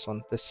remember this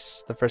one. This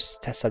is the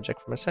first test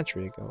subject from a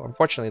century ago.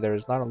 Unfortunately, there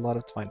is not a lot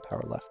of divine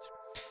power left.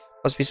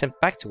 Must be sent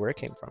back to where it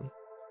came from.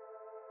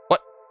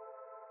 What?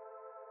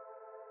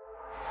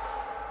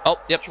 Oh,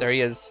 yep, there he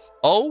is.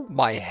 Oh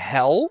my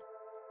hell.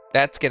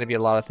 That's gonna be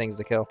a lot of things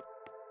to kill.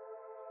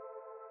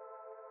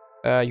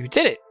 You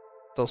did it.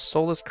 Those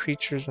soulless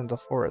creatures in the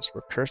forest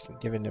were cursed and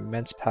given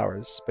immense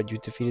powers, but you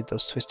defeated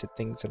those twisted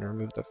things and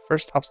removed the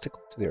first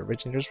obstacle to the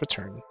originator's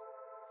return.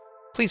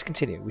 Please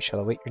continue. We shall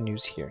await your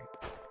news here.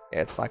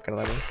 Yeah, it's not gonna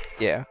let me.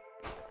 Yeah.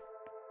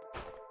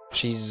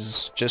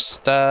 She's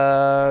just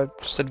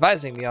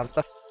advising me on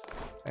stuff.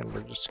 And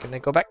we're just gonna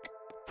go back.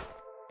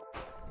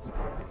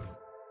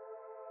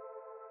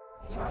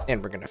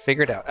 And we're gonna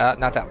figure it out.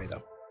 Not that way,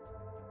 though.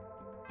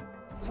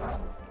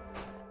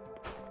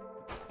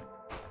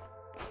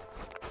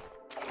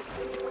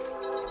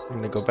 I'm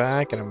gonna go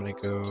back, and I'm gonna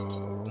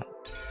go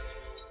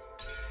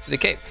to the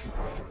cave.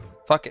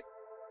 Fuck it.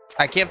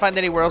 I can't find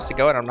anywhere else to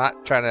go, and I'm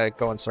not trying to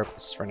go in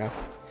circles for now.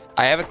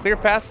 I have a clear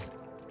path.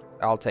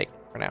 I'll take it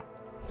for now.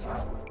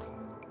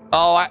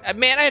 Oh,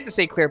 man, I had to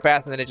say clear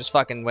path, and then it just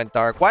fucking went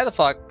dark. Why the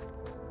fuck?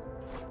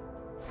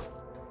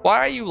 Why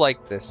are you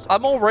like this?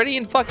 I'm already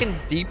in fucking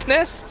Deep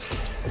Nest?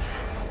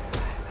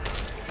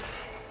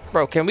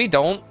 Bro, can we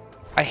don't?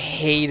 I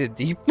hate a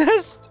Deep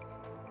Nest.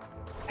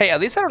 Hey, at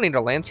least I don't need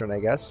a lantern, I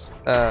guess.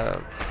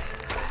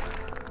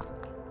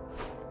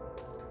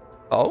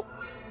 Oh?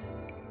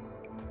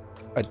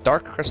 A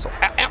dark crystal.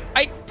 Ow, ow,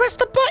 I pressed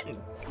the button!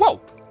 Whoa!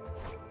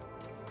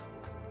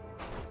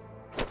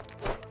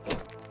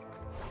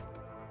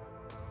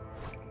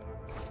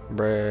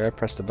 Bruh, I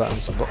pressed the button.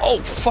 Oh,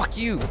 fuck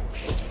you!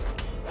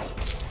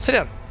 Sit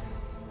down.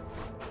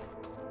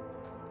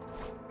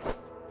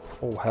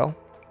 Oh, hell.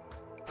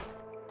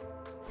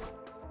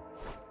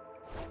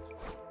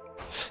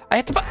 I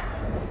hit the button!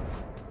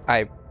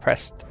 I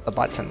pressed the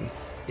button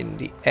in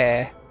the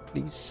air,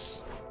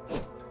 please.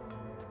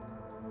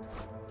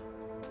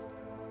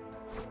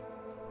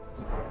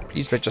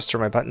 Please register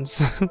my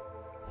buttons.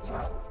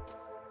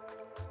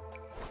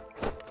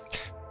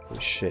 Oh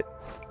shit.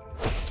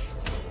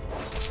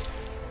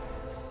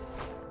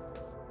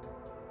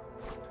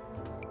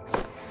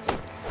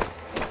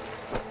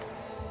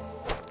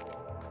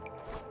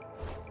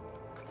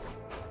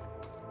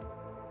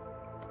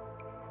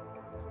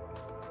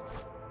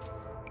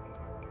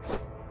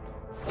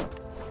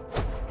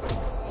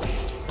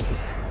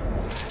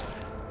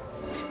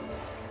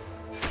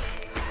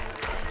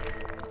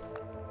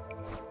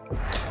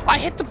 I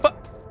hit the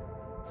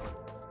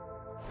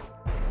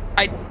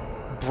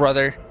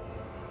brother.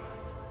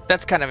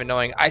 That's kind of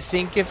annoying. I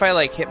think if I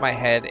like hit my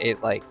head,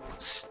 it like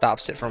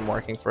stops it from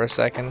working for a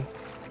second.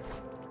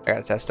 I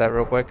gotta test that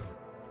real quick.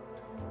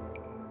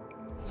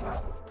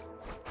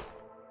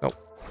 Nope.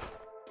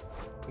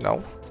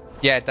 No.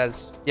 Yeah, it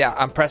does. Yeah,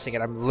 I'm pressing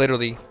it. I'm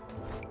literally...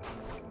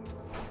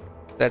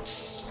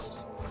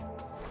 That's...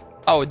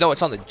 Oh, no,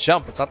 it's on the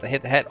jump. It's not the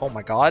hit the head. Oh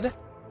my god.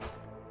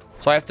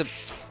 So I have to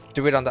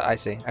do it on the... I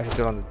see. I have to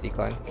do it on the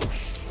decline.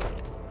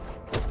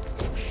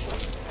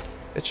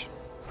 Bitch.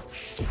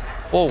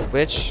 Whoa,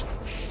 bitch.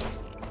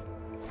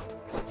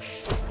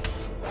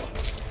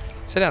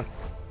 Sit down.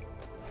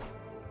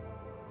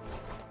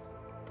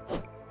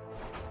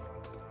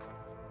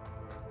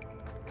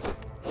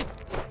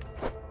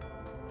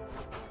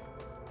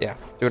 Yeah,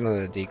 do it on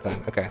the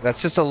decline. Okay,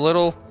 that's just a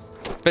little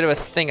bit of a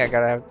thing I'm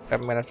gonna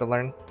have to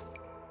learn.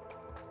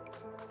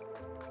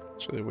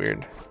 It's really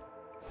weird.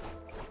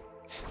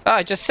 Oh,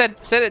 I just said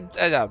it.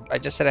 No, I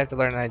just said I have to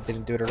learn, and I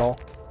didn't do it at all.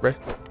 Right?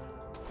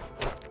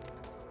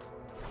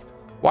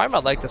 Why am I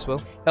like this,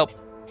 Will? Help.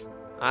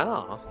 I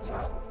don't know.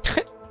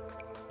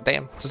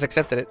 Damn, just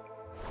accepted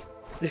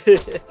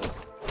it.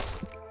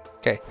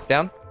 Okay,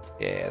 down.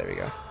 Yeah, there we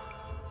go.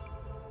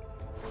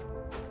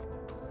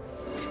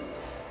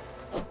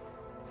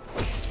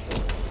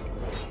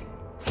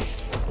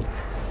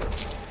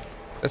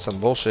 That's some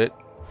bullshit.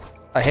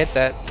 I hit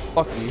that.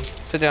 Fuck you.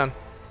 Sit down.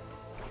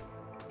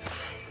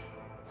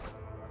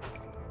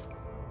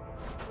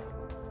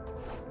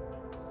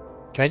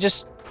 Can I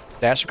just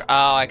dash?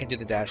 Oh, I can do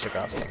the dash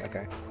across thing.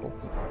 Okay, cool.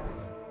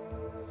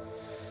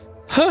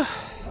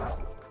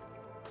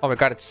 Oh my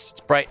god, it's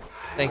bright.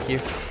 Thank you.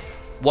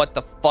 What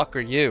the fuck are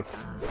you?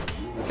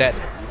 Dead.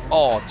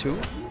 Oh, two?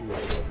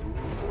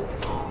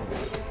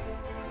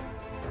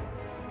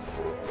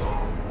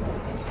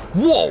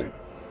 Whoa!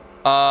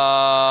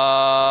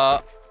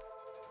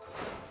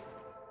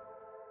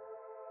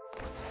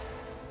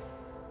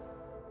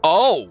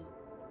 Oh!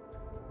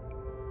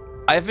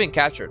 I've been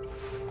captured.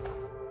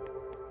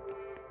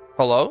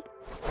 Hello?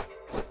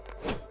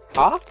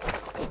 Huh?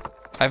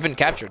 I've been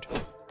captured.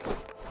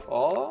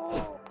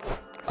 Oh.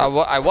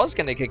 I was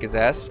gonna kick his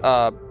ass.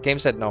 Game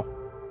said no.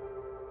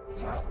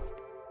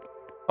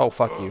 Oh,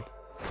 fuck you.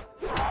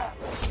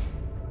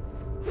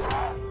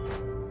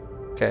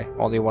 Okay,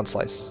 only one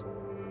slice.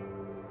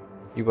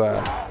 You,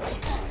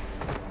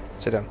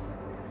 sit down.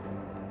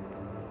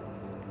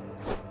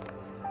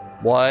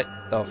 What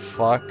the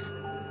fuck?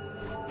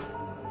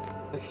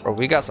 Bro,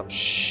 we got some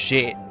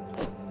shit.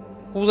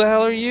 Who the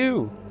hell are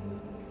you?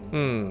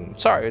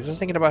 Sorry, I was just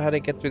thinking about how to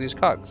get through these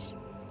cogs.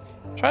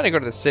 I'm trying to go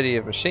to the City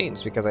of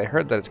Machines because I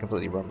heard that it's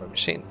completely run by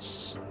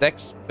machines.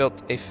 Dex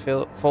built a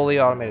fully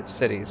automated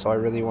city, so I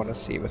really want to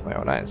see it with my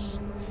own eyes.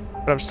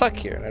 But I'm stuck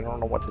here and I don't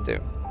know what to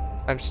do.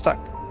 I'm stuck.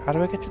 How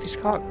do I get through these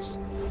cogs?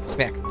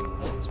 Smack.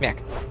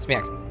 Smack.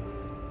 Smack.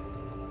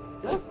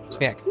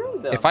 Smack.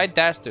 If I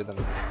dash through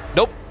them.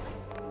 Nope.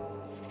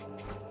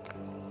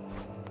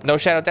 No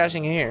shadow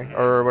dashing here.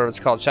 Or whatever it's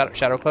called.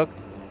 Shadow cloak.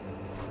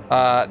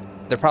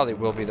 There probably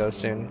will be though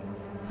soon.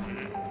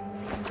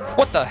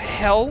 What the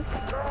hell?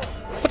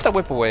 Put that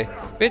whip away,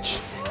 bitch.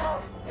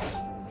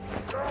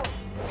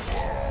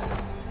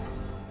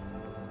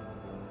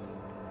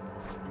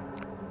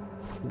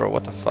 Bro,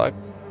 what the fuck?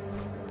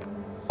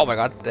 Oh my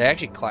god, they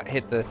actually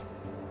hit the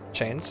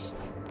chains.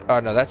 Oh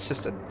no, that's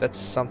just that's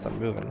something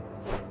moving.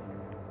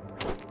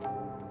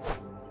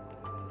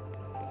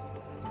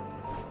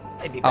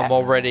 I'm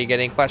already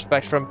getting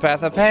flashbacks from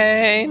Path of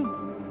Pain.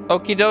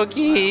 Okie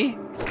dokie.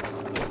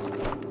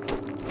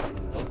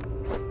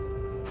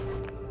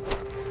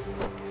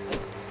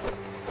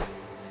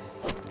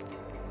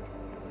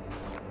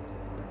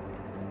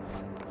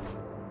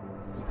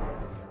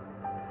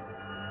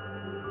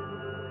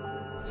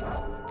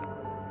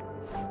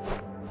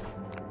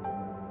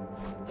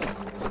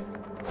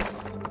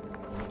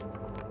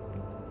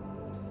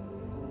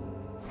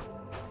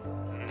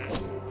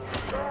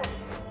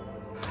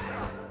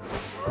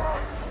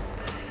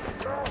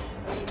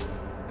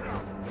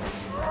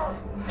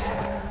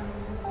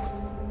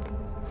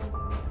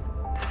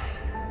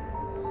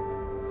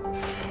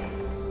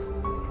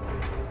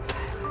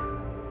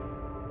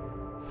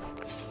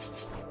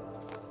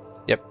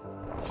 Yep.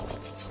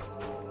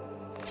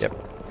 Yep.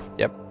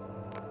 Yep.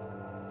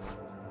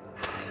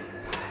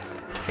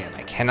 Damn,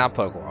 I cannot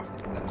pogo off.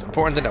 That is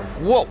important to know.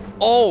 Whoa!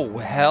 Oh,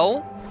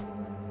 hell!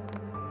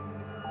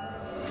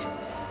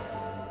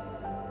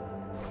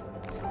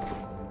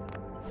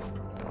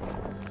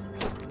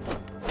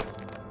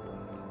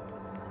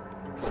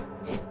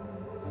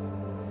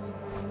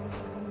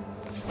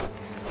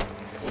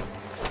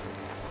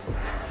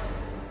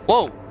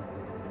 Whoa!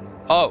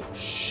 Oh,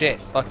 shit.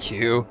 Fuck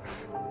you.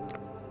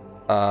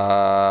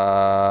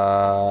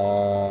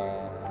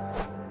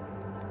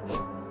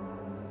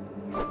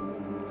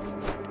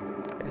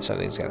 Okay,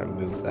 something's gotta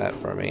move that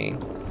for me.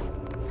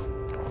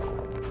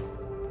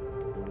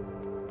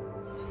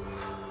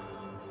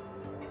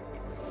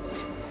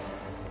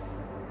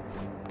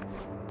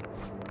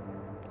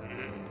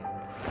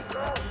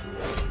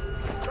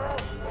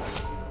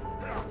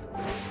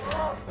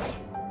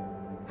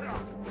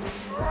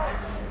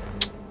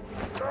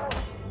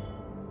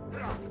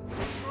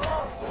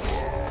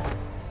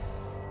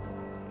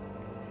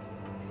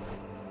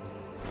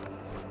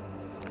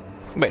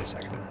 Wait a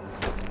second.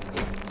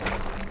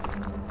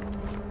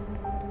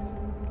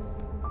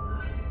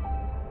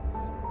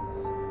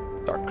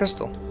 Dark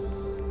crystal.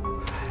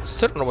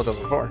 Still don't know what those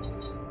are for.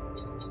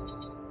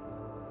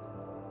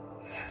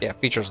 Yeah,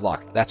 features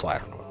locked. That's why I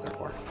don't know what they're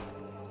for.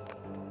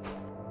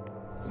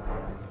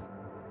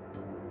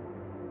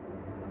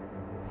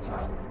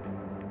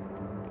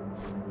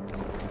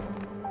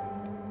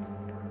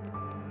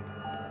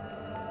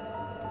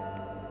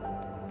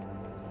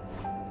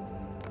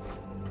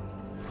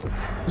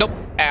 Nope.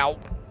 Ow.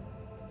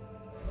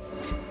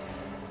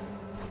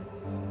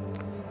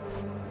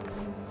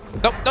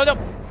 Nope, no, no.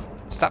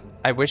 Stop.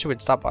 I wish it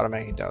would stop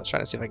automatically down. I was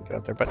trying to see if I can get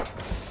out there, but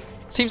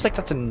seems like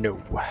that's a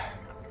no.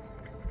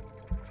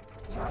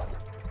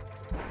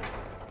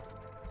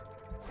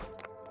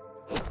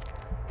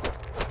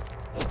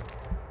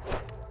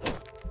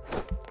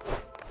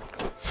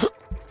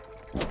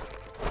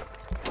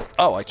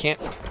 Oh, I can't.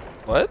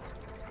 What?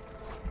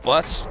 Well,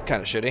 that's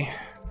kind of shitty.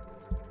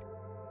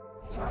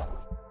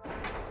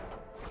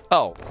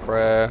 Oh,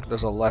 bruh.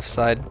 There's a left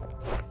side.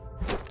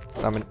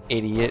 I'm an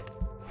idiot.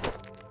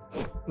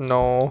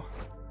 No.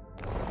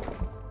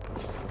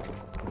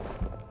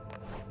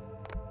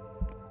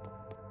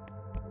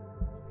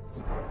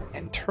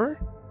 enter?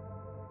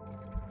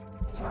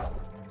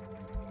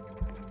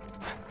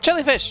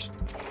 Jellyfish!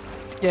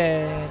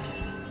 Yay!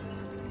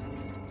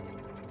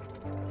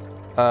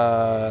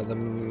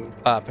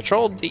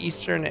 Patrolled the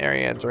eastern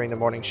area during the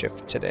morning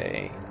shift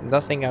today.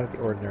 Nothing out of the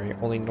ordinary,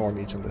 only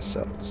normies in the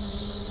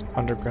cells.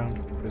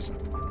 Underground prison.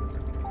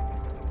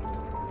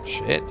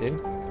 Shit, dude.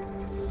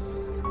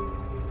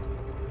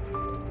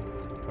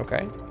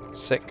 Okay,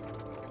 sick.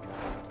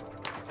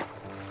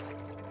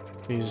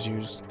 Please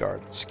use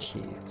guards'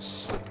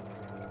 keys.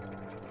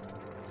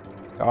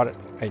 Got it.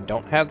 I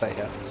don't have that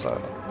yet,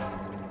 so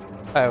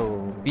I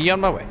will be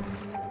on my way.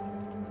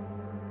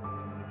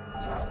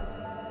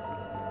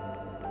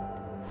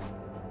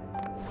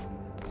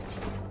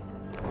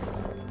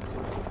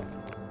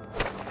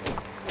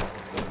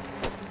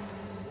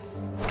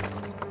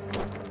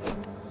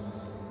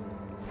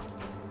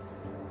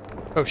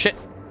 Oh shit.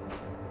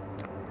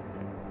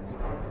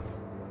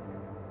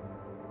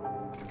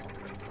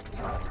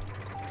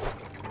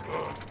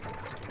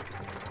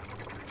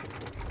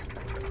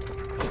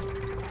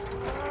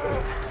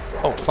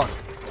 Oh fuck.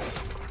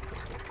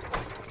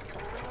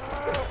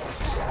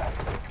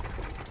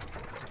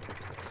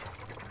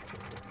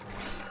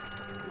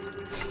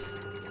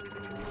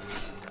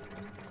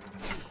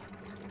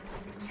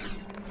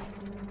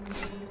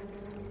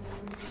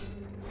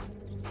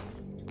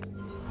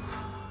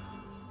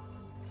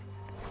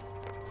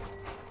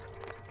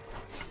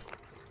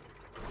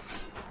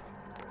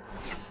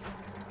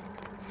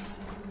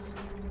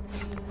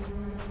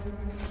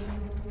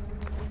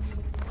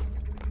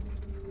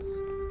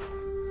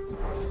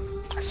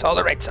 I saw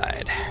the right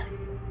side.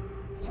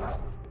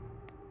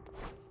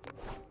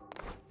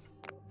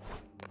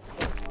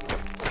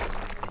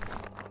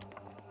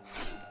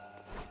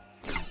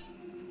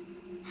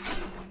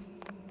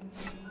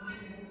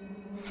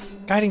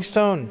 Guiding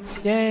stone!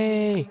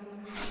 Yay!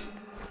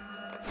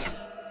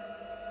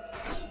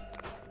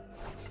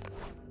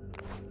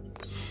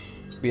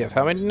 We have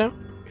how many now?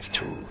 We have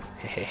 2.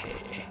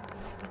 Hehehe.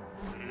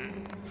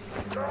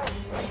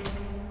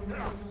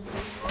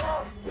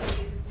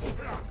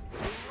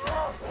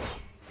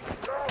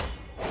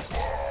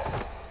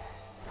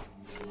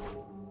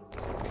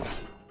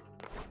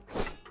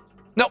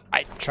 No,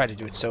 I tried to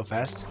do it so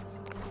fast.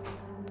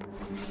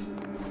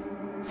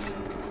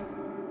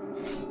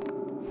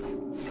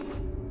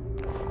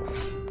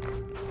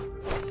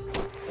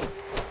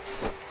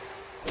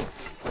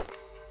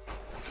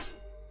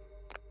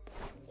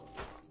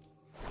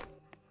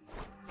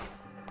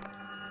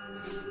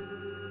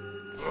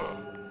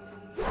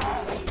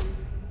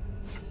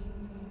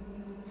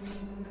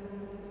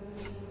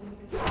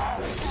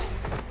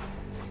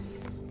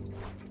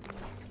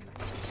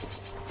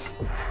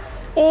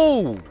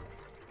 Oh!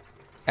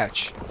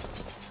 Ouch.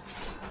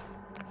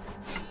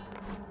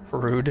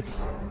 Rude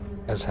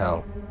as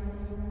hell.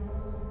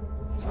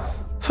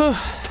 Whew.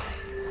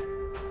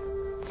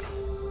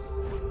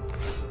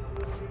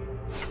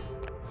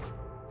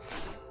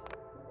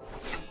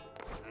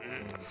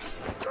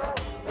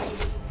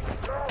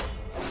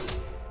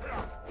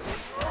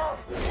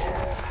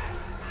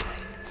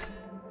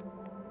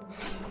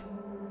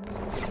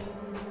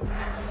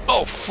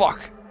 Oh,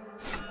 fuck.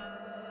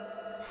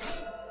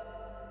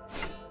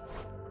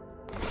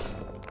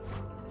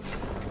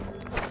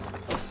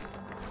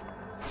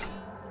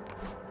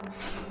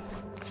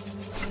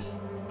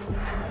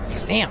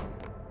 Damn.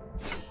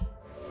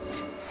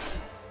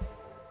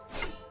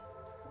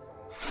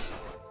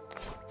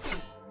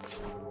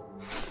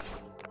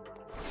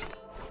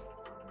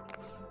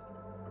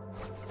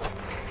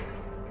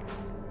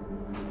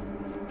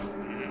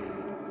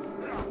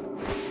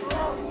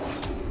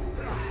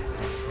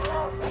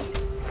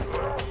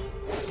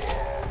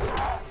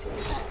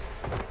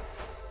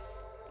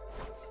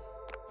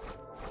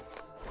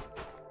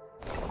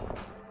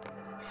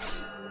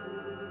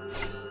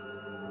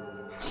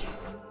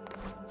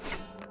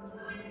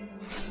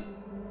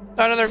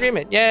 Another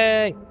agreement,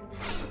 yay!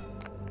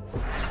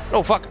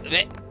 Oh fuck!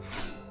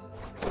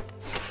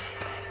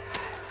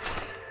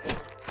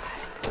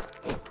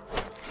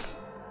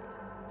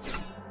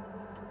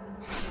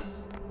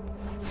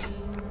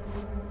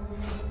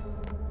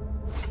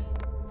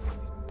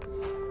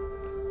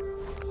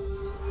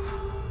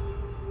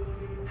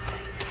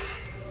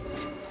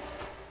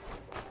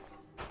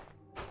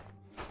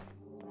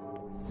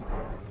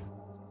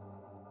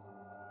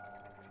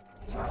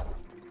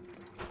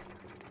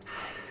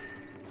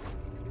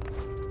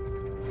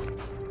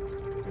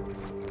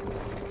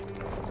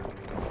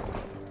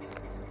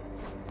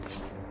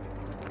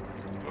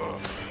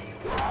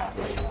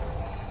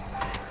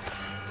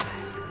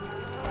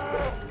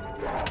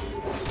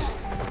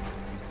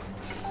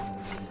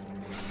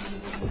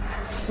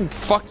 Ooh,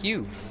 fuck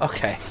you.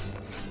 Okay.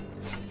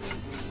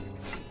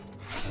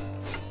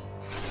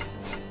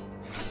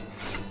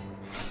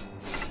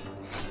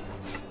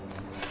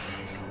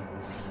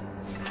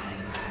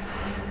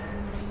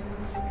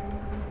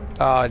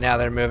 Oh, now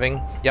they're moving.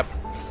 Yep.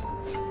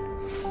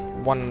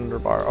 Wonder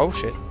bar. Oh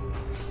shit.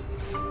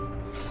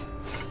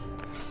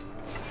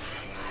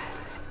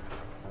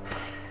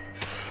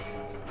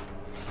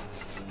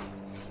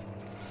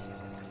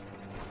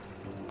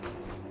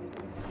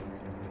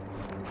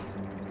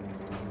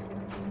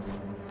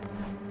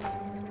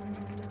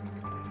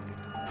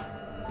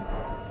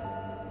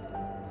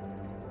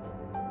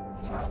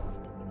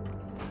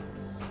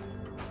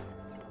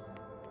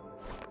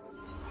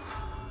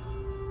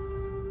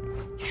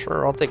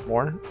 Sure, I'll take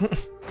more.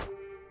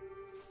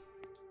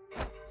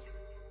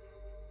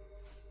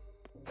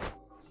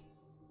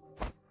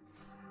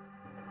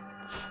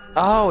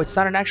 Oh, it's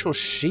not an actual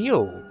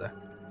shield.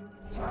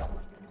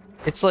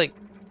 It's like,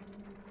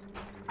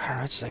 I don't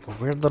know, it's like a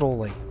weird little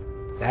like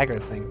dagger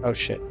thing. Oh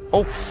shit.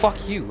 Oh, fuck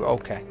you.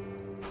 Okay.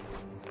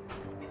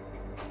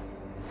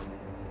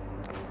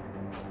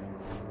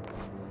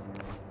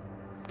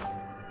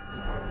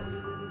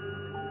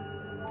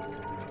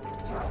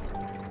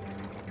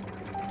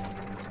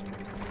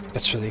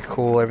 That's really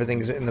cool.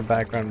 Everything's in the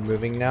background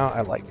moving now.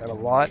 I like that a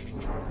lot.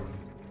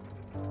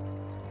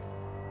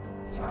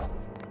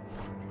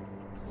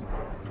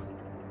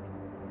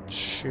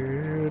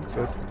 Should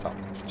go to the top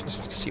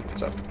just to see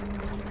what's up.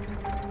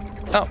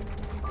 Oh.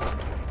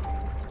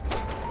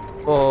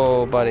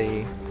 Oh,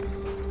 buddy.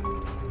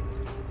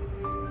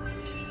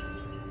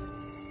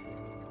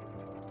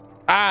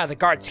 Ah, the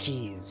guard's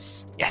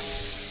keys.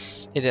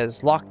 Yes. It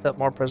has locked up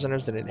more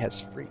prisoners than it has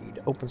freed.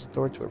 Opens the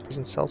door to a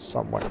prison cell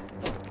somewhere.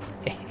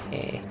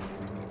 Hehe.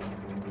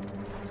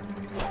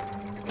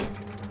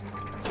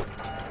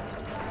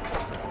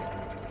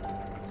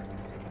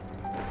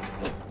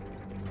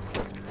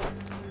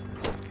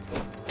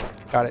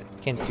 Got it.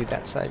 Can't do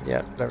that side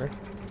yet. Whatever.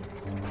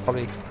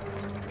 Probably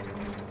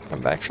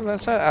come back from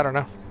that side. I don't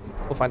know.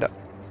 We'll find out.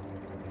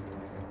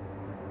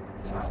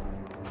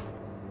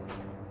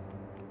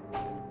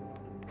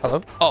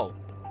 Hello? Oh.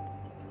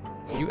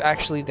 Are you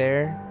actually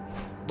there?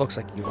 Looks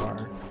like you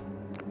are.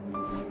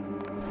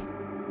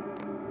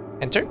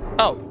 Enter?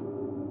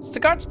 Oh. It's the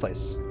guard's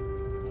place.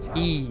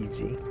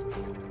 Easy.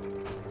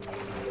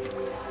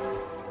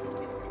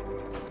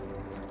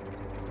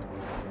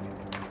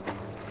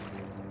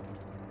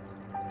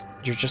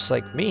 You're just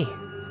like me.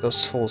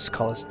 Those fools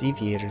call us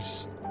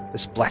deviators.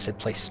 This blasted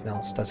place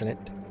smells, doesn't it?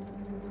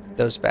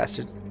 Those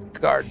bastard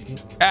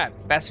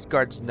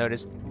guards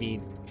noticed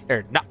me,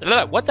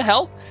 what the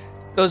hell?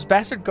 Those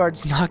bastard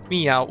guards knocked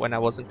me out when I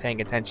wasn't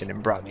paying attention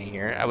and brought me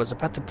here. I was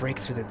about to break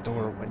through the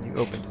door when you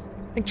opened it.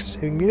 Thanks for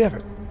saving me there.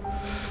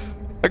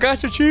 I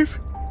got you, Chief.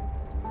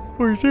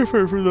 We're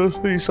different from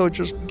those these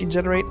soldiers. We can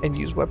generate and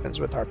use weapons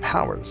with our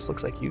powers.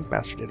 Looks like you've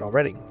mastered it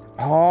already.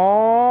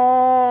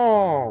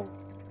 Oh.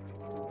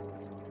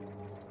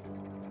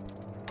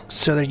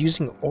 So they're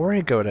using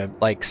Origo to,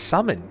 like,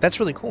 summon. That's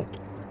really cool.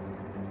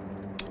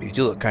 You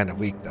do look kind of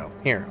weak, though.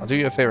 Here, I'll do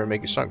you a favor and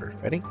make you stronger.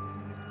 Ready?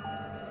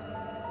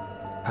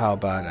 How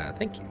about,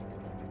 thank you.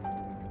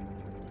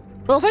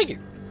 Well, thank you.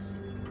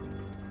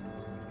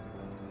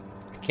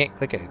 I can't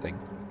click anything.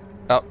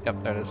 Oh,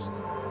 yep, there it is.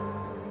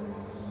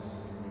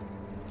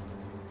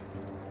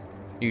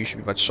 You should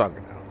be much stronger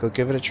now. Go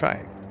give it a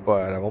try.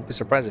 But I won't be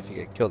surprised if you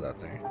get killed out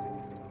there.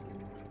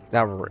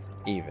 Now we're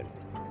even.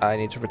 I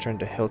need to return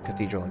to Hill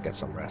Cathedral and get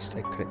some rest.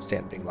 I couldn't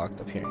stand being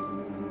locked up here.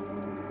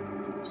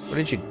 What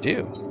did you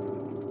do?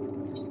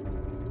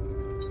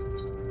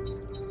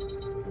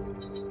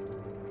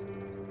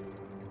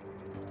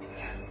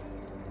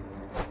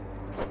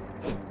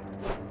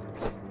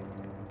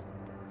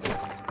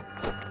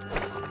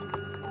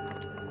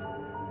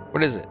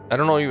 What is it? I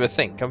don't know what you would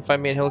think. Come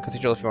find me in Hill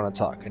Cathedral if you want to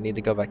talk. I need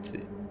to go back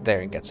to there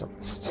and get some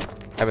rest.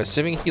 I'm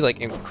assuming he, like,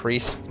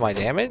 increased my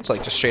damage?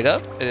 Like, just straight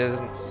up? It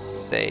doesn't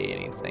say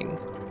anything.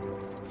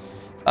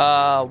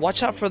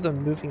 Watch out for the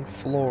moving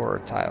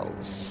floor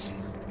tiles.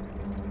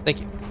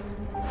 Thank you.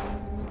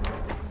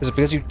 Is it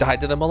because you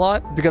died to them a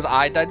lot? Because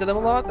I died to them a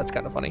lot? That's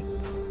kind of funny.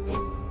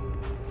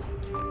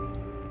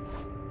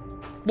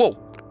 Whoa.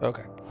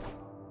 Okay.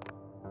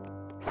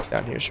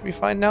 Down here should be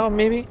fine now,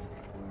 maybe?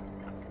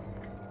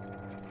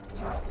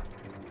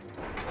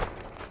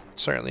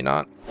 Certainly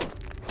not.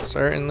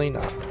 Certainly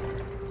not.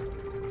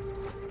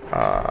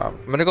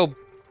 I'm gonna go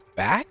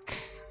back?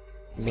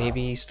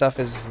 Maybe stuff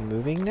is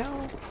moving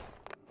now?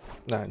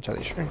 Not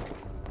entirely sure.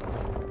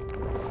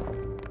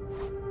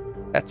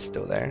 That's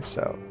still there,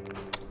 so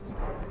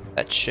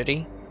that's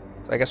shitty.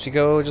 So I guess we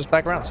go just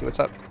back around, see what's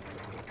up.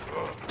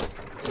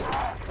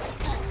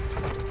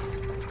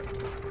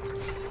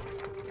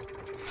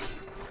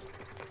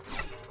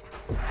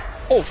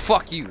 Oh,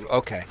 fuck you.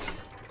 Okay.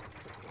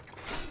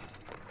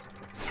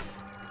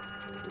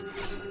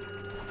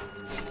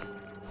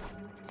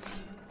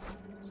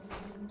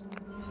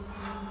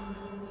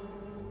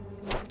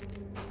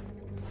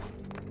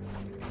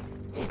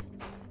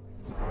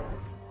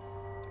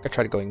 I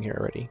tried going here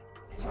already.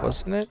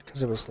 Wasn't it?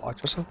 Because it was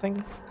locked or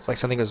something? It's like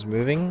something was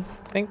moving,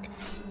 I think?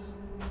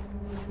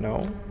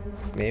 No?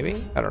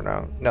 Maybe? I don't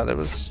know. No, there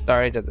was... I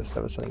already did this.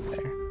 There was something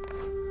there.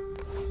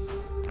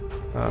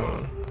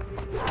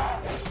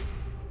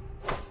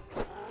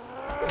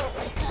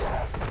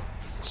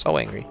 So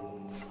angry.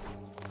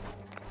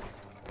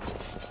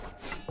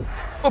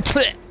 Oh,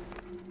 bleh!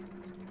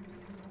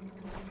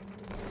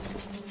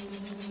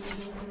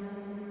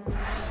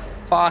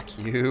 Fuck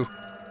you.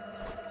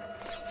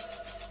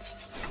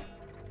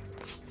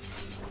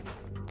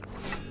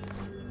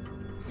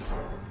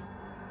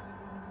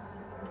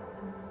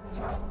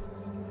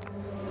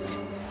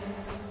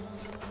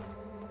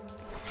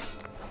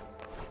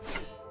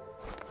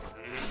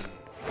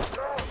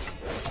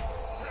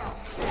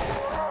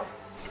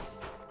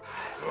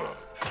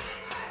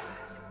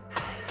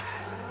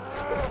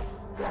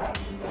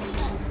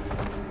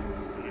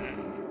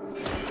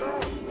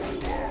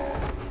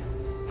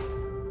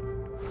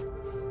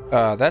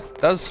 That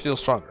does feel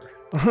stronger.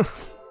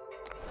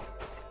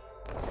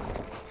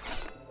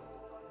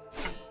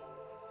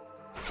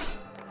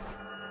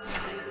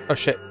 Oh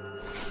shit.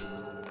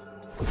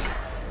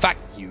 Fuck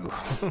you.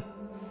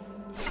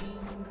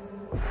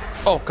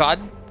 Oh god.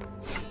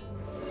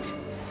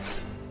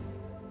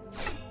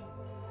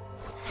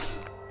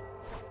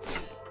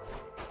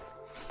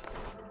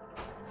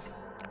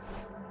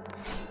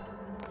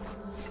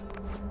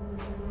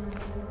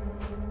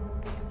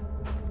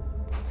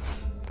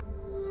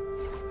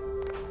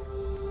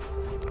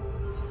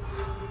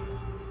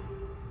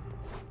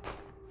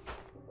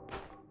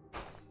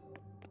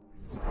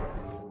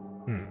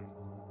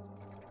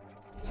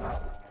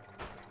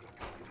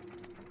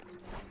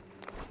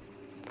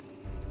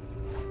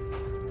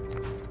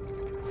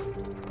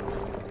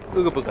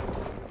 Ooga booga.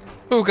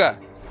 Ooga.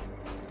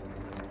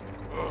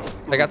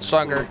 I got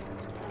stronger.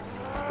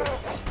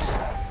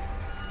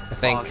 I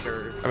think.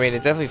 Bonkers. I mean,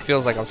 it definitely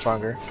feels like I'm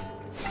stronger.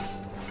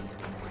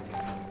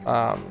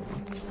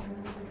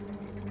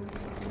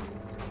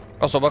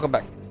 Also, welcome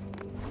back.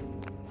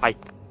 Hi.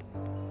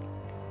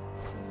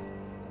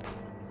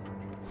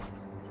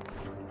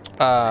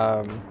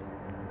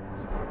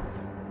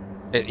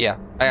 Yeah,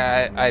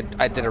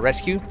 I did a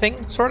rescue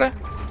thing, sorta,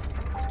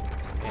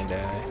 and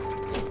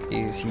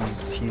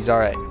he's all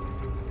right.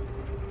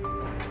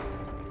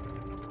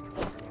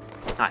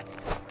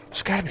 Nice.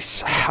 Just gotta be.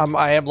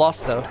 I am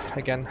lost though.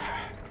 Again,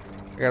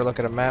 I gotta look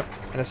at a map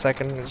in a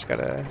second. I just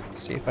gotta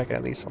see if I can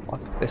at least unlock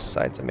this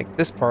side to make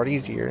this part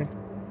easier.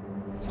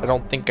 I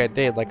don't think I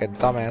did, like a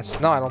dumbass.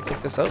 No, I don't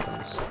think this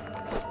opens.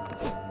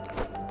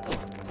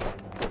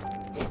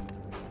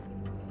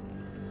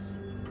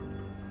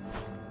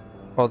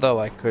 Although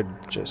I could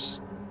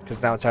just,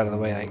 because now it's out of the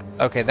way. Like,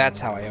 okay, that's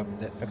how I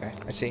opened it. Okay,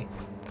 I see.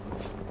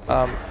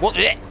 Well,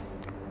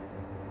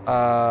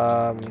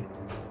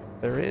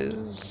 there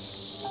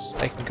is.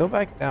 I can go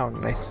back down,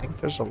 and I think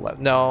there's a left.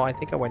 No, I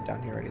think I went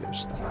down here already.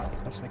 There's nothing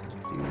else I can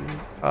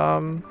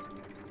do.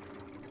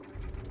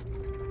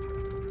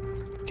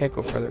 Can't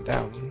go further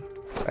down.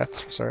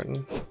 That's for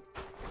certain.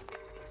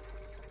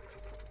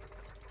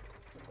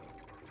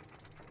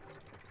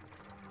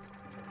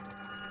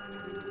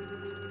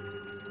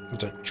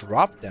 There's a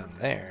drop down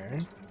there.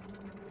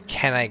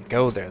 Can I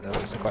go there, though,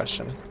 is the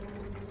question.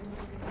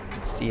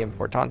 It's the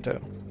importanto.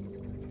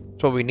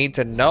 It's what we need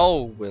to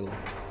know, Will.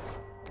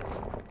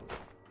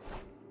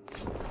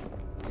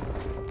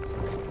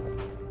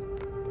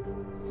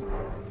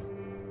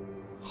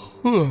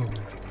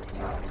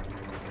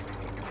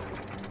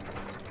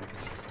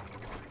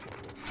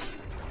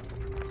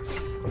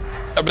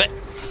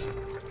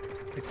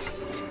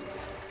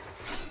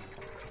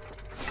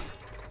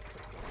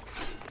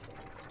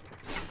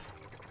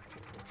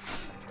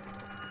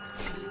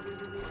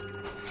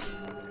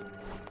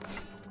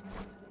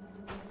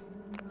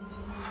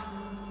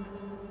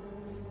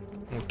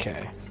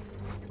 Okay.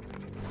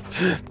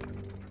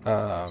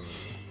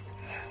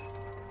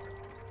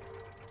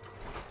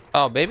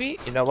 Oh, maybe?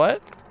 You know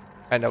what?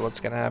 I know what's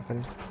gonna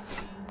happen.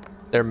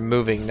 They're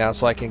moving now,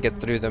 so I can get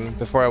through them.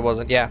 Before I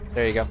wasn't. Yeah,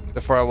 there you go.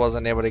 Before I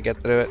wasn't able to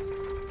get through it.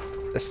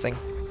 This thing.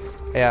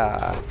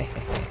 Yeah.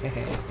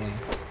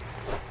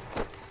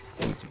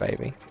 Thanks,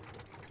 baby.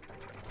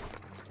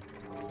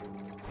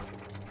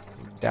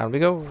 Down we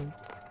go.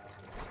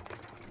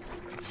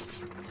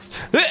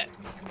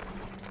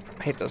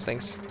 I hate those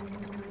things.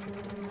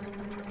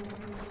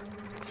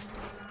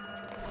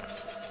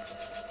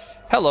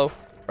 Hello,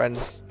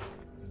 friends.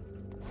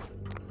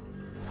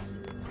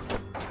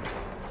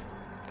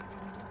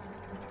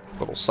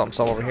 Little some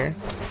over here.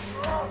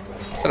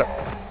 Shut up.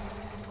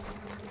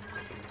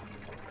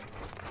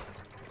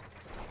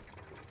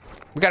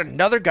 We got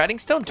another guiding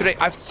stone today.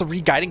 I have 3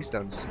 guiding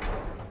stones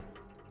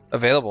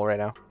available right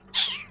now.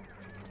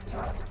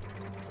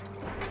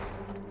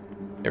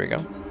 There we go.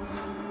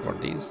 One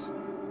of these.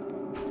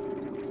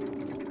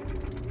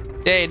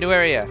 Yay, new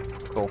area.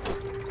 Cool.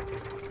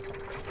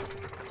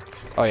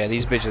 Oh yeah,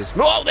 these bitches.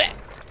 Oh, that.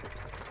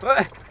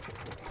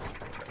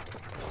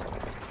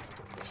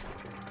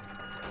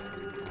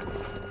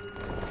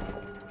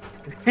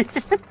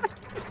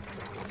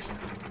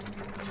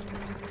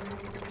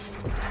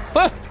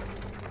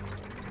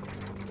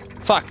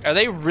 Fuck, are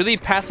they really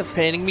path of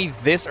painting me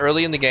this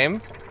early in the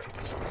game?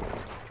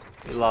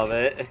 Love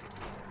it.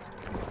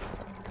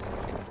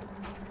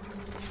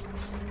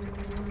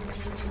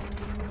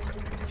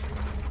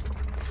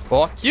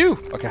 Fuck you!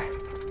 Okay.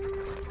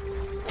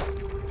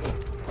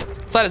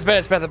 It's not as bad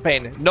as Path of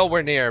Pain.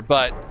 Nowhere near,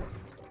 but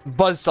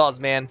buzzsaws,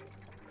 man.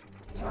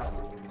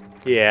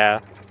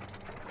 Yeah.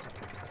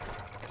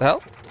 The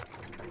hell?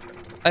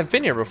 I've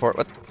been here before.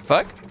 What the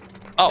fuck?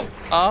 Oh,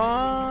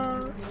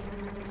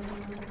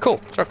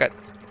 cool. Shortcut.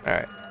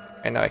 Alright.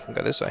 And now I can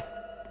go this way.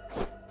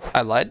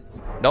 I lied?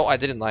 No, I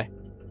didn't lie.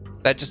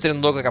 That just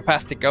didn't look like a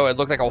path to go. It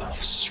looked like a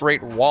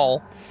straight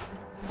wall.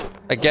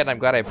 Again, I'm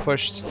glad I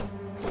pushed.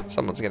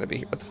 Someone's gonna be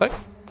here. What the fuck?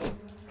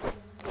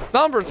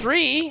 Number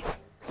 3!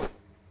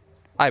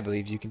 I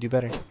believe you can do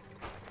better.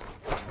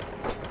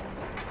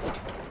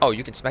 Oh,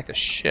 you can smack the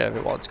shit out of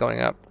it while it's going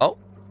up. Oh.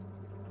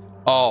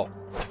 Oh,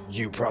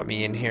 you brought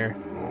me in here.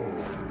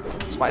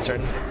 It's my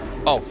turn.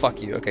 Oh,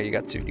 fuck you. Okay, you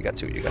got two. You got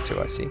two. You got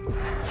two. I see.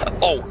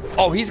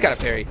 Oh, he's got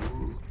a parry.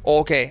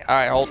 Okay. All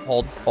right.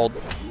 Hold.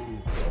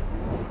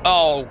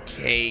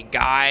 Okay,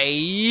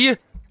 guy.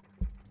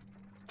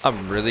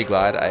 I'm really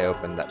glad I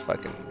opened that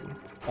fucking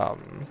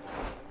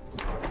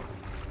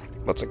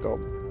what's it called?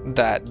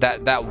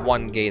 That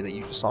one gate that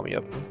you just saw me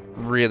open.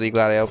 Really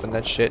glad I opened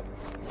that shit.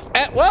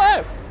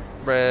 Whoa!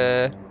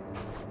 Bruh.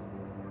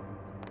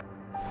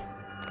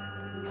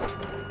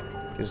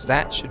 Because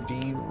that should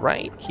be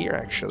right here,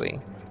 actually.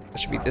 That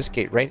should be this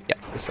gate, right? Yeah,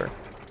 yes, sir.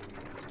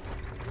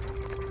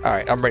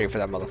 Alright, I'm ready for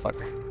that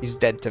motherfucker. He's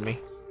dead to me.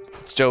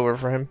 It's over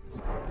for him.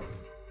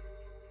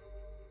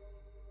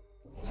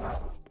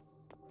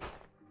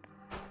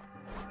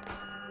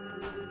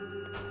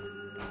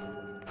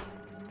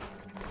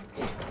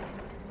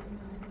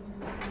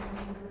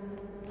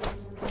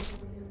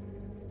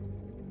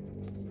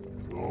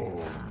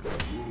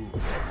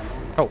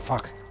 Oh,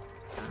 fuck.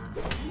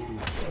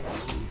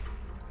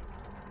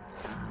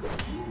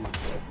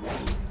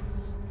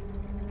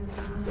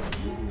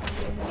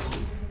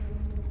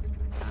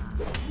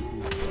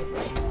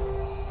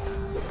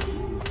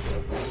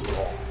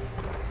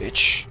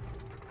 Bitch.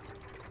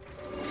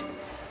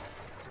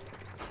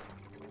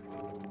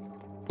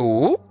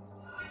 Ooh.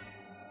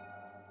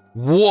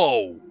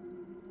 Whoa.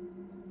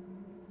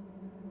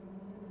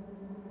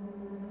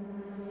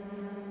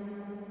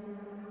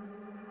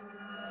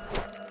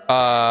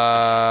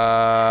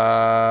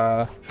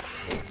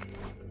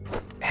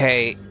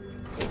 Hey.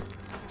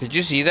 Did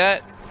you see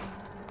that?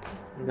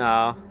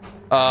 No.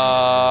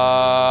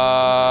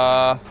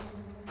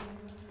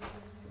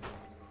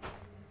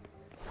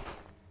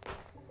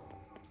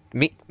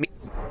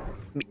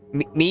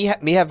 Me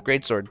have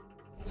greatsword.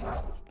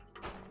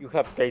 You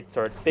have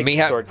greatsword. Big Me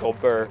have- sword, go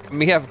burr.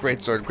 Me have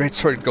greatsword.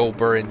 Greatsword go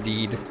burr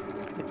indeed.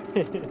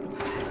 I'm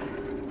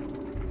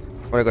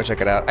gonna go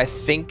check it out. I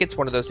think it's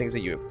one of those things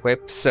that you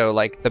equip. So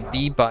like the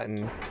B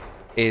button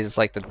is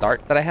like the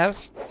dart that I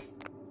have.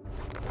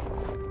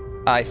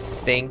 I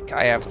think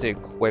I have to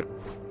equip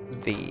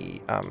the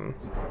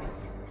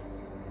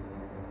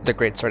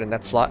greatsword in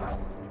that slot.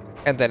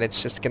 And then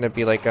it's just gonna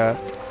be like a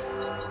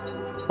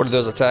what are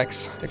those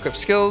attacks? Equip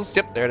skills.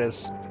 Yep, there it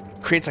is.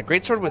 Creates a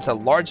greatsword with a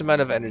large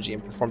amount of energy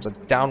and performs a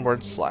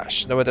downward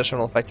slash. No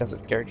additional effect after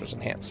the character is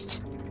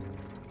enhanced.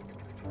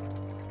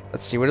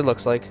 Let's see what it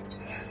looks like.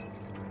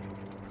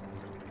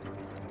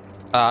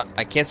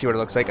 I can't see what it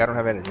looks like. I don't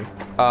have energy.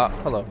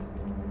 Hello.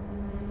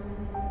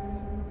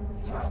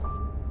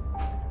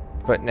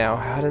 But now,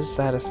 how does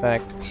that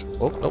affect...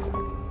 Oh, nope.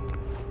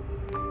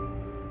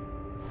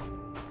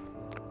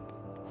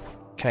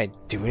 Can I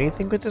do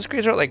anything with this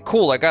greatsword? Like,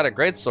 cool, I got a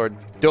greatsword.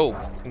 Dope.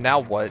 Now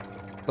what?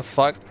 The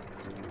fuck?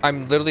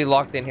 I'm literally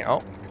locked in here.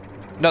 Oh.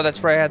 No,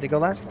 that's where I had to go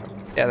last time.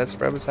 Yeah, that's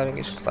where I was having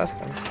issues last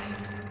time.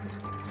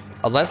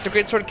 Unless the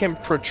greatsword can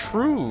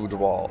protrude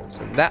walls,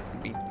 and that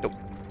would be dope.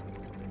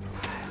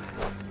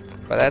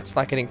 But that's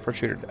not getting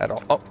protruded at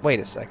all. Oh, wait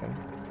a second.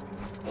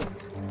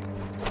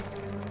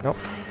 Nope.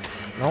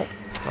 Nope.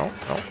 Nope.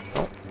 Nope.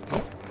 Nope.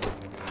 Nope.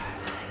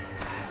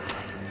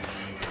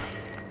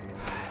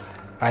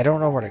 I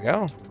don't know where to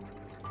go.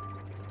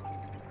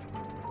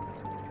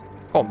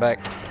 Going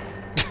back.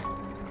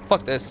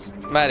 Fuck this.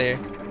 I'm out of here.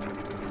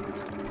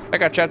 I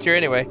got trapped here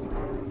anyway.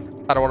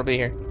 I don't want to be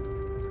here.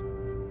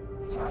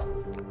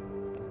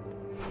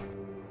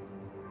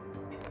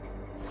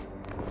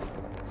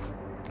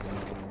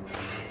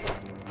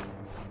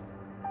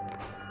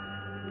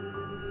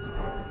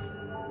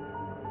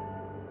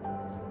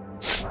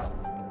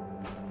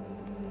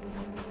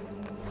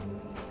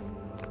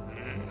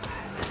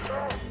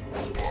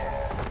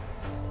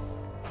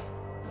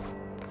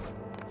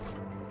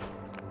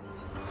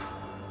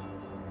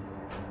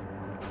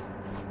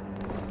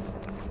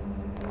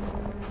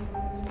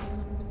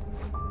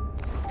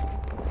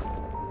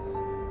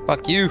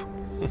 Fuck you.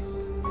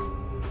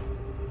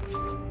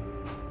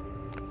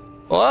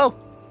 Whoa.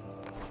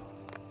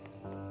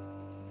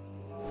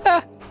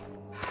 Ah.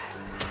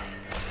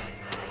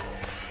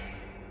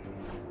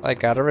 I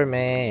gotta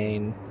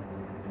remain.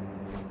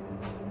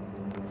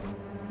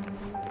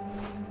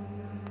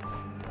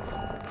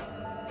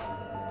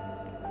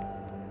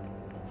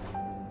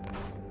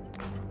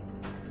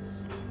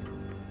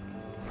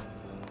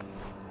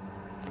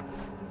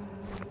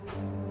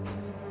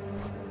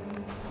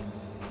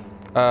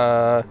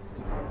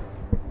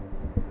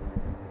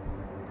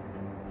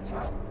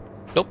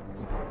 Nope.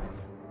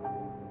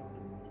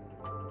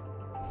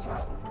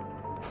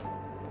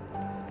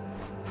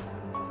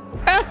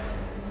 Ah!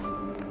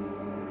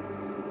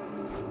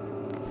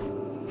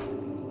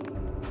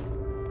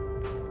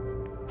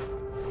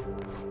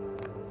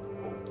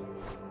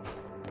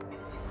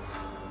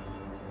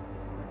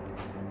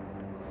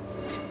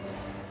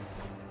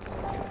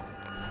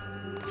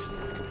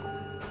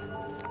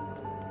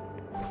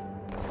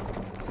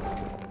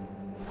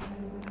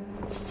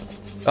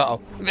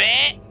 Uh-oh.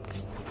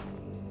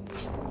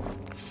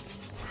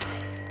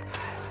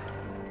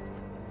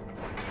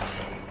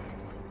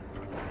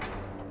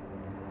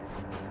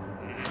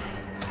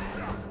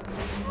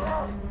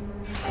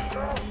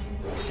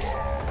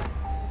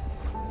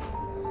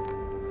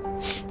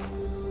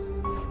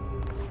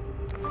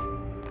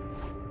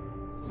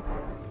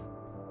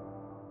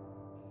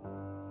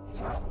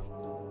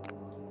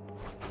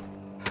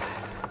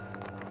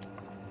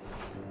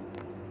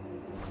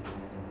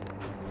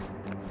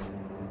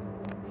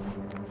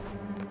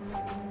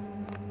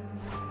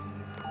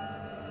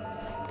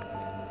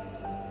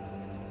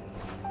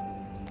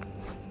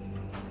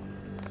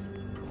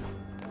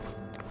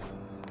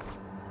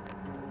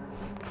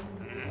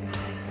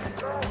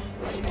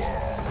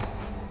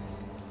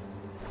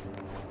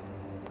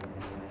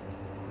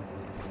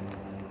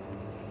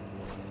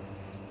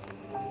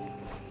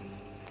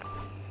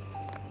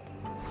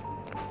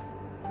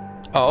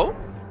 Oh,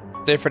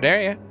 different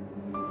area.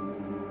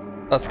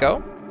 Let's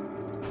go.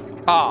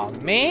 Aw,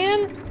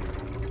 man.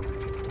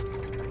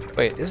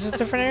 Wait, is this a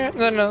different area?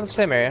 No, no,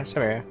 same area,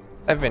 same area.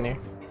 I've been here.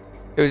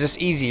 It was just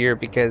easier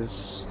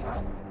because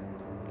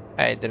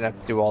I didn't have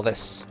to do all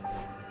this.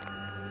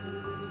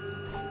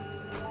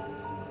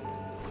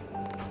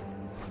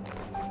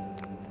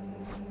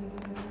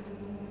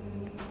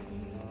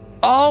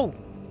 Oh,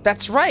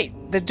 that's right.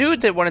 The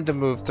dude that wanted to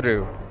move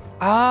through.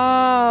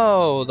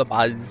 Oh, the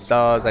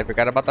buzzsaws. I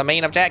forgot about the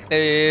main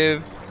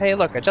objective. Hey,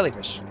 look, a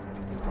jellyfish.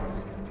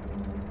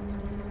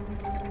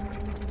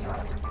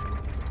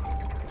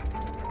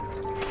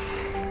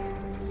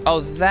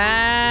 Oh,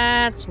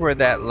 that's where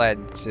that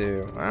led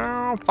to.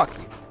 Oh, fuck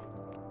you.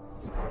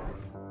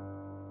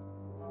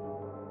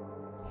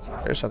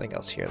 There's something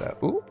else here, though.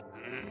 Ooh.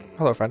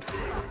 Hello, friend.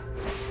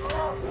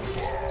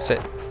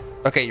 Sit.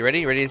 Okay, you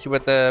ready? You ready to see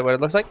what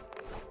it looks like?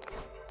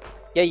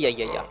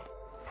 Yeah.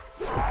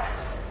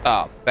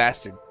 Oh,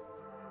 bastard.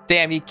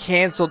 Damn, he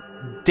canceled.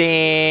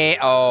 Damn.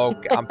 Oh,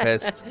 I'm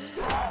pissed.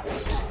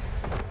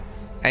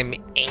 I'm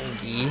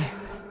angry.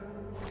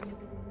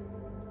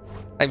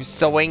 I'm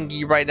so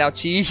angry right now,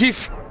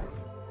 Chief.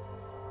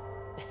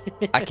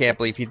 I can't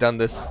believe he done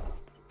this.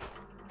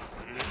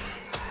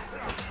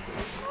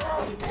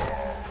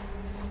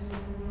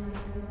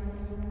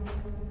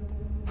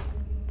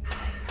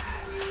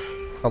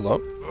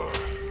 Hello?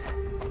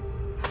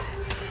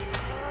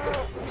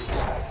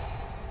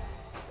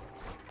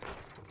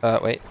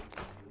 Wait.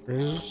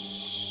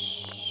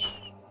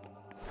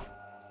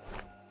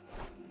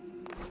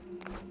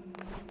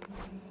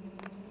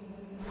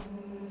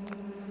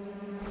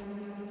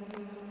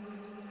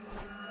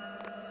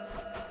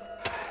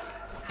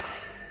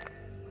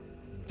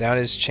 Down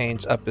his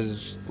chains, up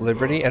his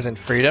liberty, as in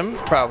freedom?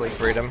 Probably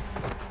freedom.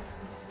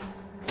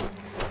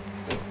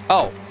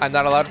 Oh, I'm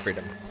not allowed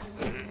freedom.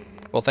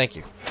 Well, thank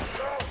you.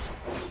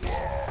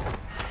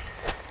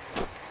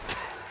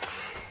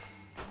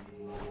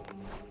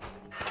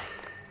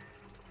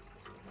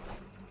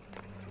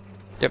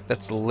 Yep,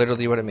 that's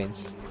literally what it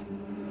means.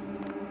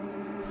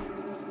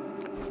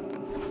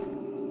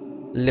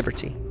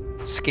 Liberty.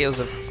 Scales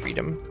of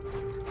freedom.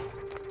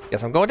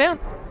 Guess I'm going down.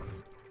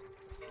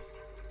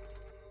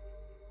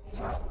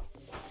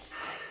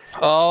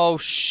 Oh,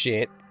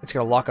 shit. It's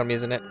gonna lock on me,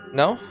 isn't it?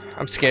 No?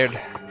 I'm scared.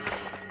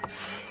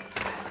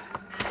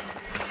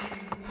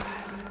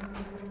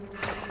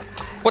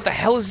 What the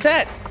hell is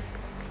that?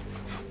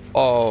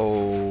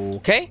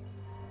 Okay.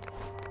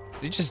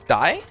 Did he just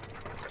die?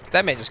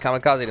 That man just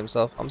kamikazed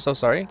himself. I'm so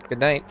sorry. Good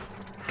night.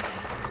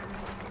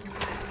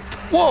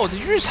 Whoa, did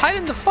you just hide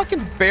in the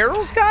fucking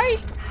barrels, guy?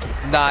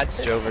 Nah, it's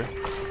Jover.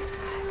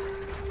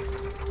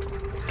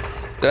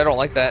 Dude, I don't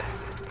like that.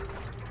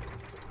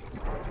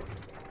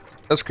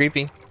 That's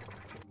creepy.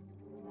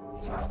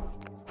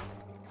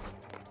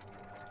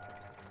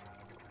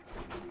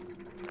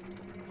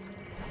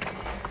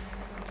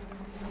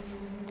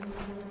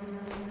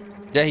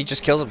 Yeah, he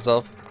just kills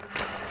himself.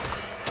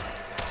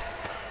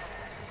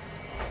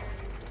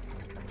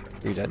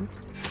 Are you dead?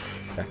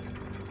 Okay.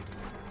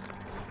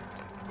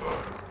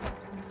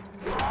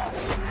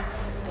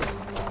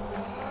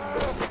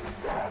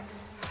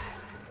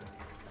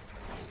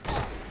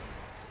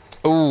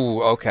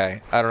 Ooh,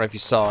 okay. I don't know if you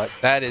saw it.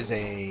 That is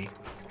a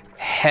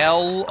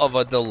hell of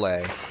a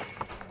delay.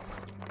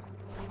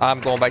 I'm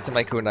going back to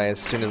my kunai as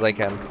soon as I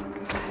can.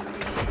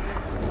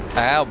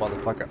 Ow,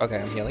 motherfucker.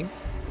 Okay, I'm healing.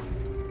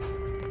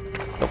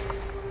 Nope.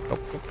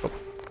 Nope.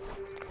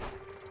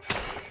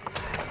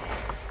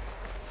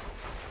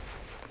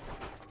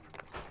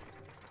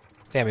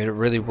 Damn it, it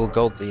really will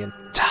go the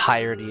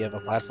entirety of a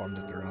platform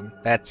that they're on.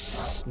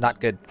 That's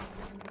not good.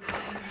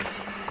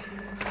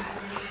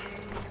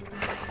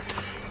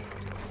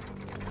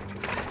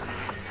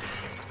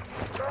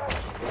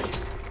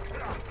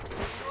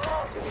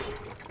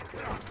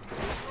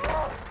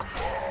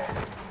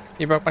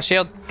 You broke my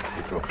shield.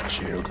 You broke my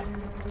shield.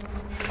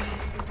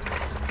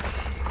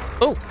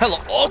 Oh, hello.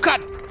 Oh,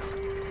 God.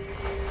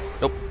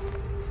 Nope.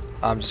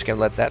 I'm just gonna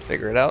let that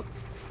figure it out.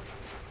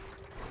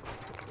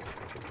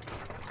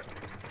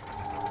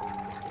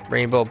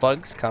 Rainbow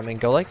bugs come and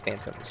go like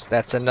phantoms.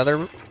 That's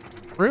another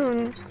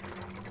rune.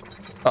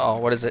 Uh-oh,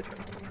 what is it?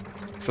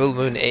 Full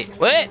Moon Age.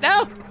 Wait,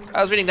 no!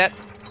 I was reading that.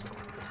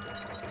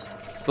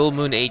 Full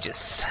Moon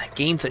Aegis.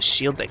 Gains a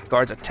shield that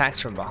guards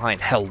attacks from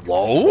behind.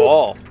 Hello?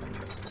 Whoa.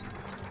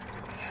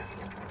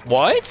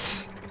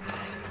 What?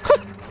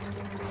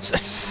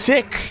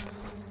 Sick.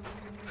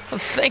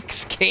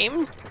 Thanks,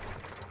 game.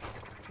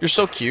 You're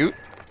so cute.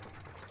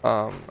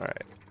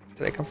 Alright.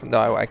 Did I come from?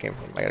 No, I came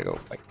from. I gotta go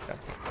back down.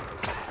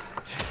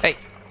 Hey!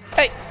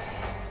 Hey!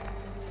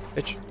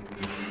 Bitch.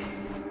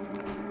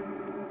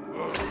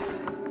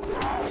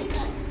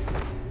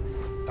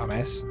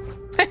 Dumbass.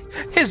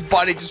 His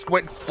body just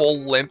went full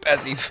limp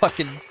as he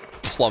fucking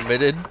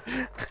plummeted.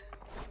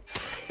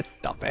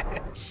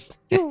 Dumbass.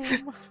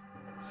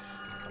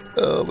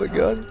 Oh my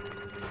god.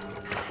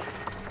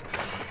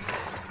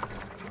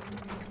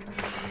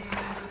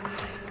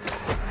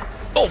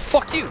 Oh,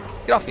 fuck you!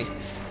 Get off me.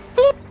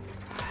 Boop.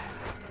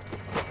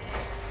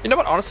 You know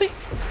what? Honestly,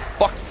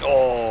 fuck.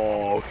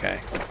 Oh,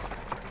 okay.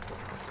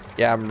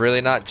 Yeah, I'm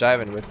really not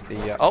jiving with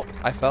the. Oh,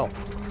 I fell.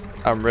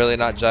 I'm really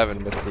not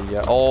jiving with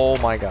the. Oh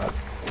my god.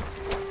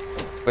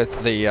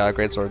 With the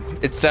greatsword.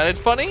 It sounded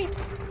funny.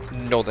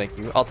 No, thank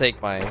you. I'll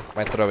take my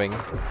throwing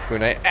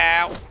kunai.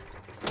 Ow.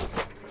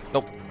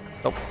 Nope.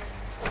 Nope.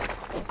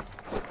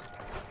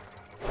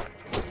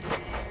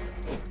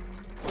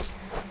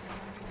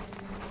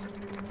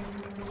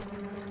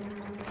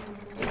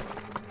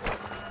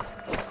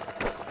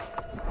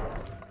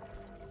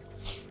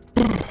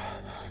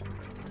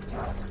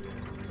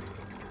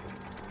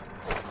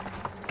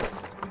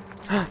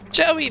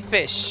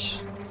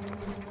 Jellyfish!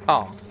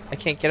 Oh, I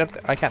can't get up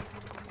there. I can.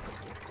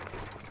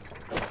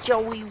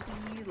 Joey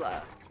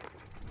Wheeler.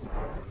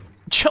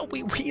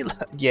 Joey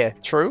Wheeler. Yeah,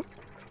 true.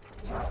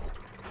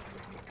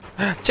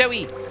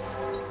 Joey!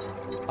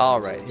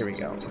 Alright, here we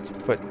go. Let's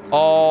put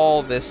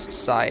all this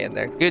Psy in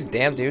there. Good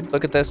damn, dude.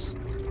 Look at this.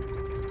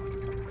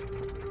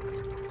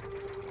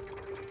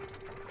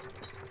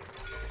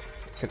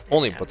 Can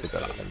only put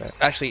 3,000 in there.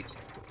 Actually,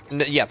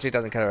 yeah,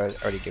 3,000 kind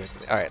of already given to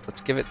me. Alright,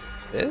 let's give it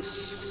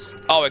this.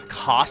 Oh, it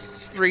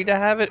costs 3 to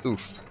have it?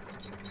 Oof.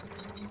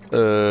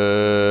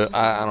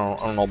 I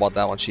don't know about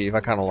that one, Chief.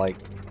 I kind of like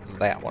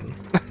that one.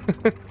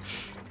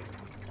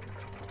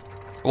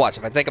 Watch,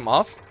 if I take them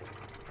off.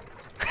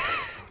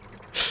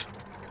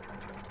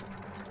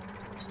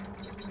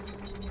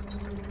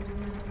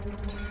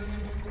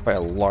 By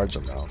a large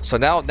amount. So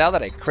now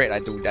that I crit, I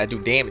do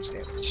damage.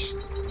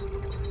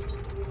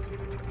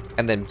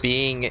 And then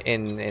being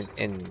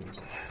in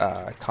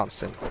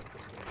constant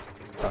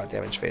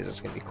damage phase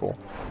is gonna be cool.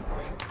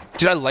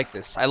 Dude, I like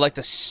this. I like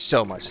this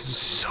so much. This is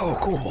so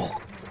cool.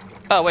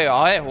 Oh wait,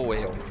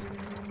 wait.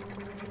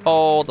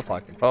 Hold the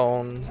fucking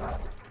phone.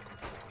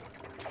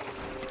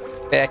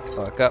 Back the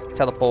fuck up.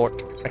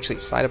 Teleport.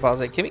 Actually, side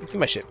deposit. Give me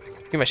my shit back.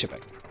 Give me my shit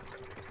back.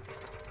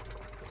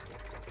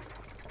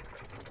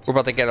 We're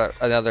about to get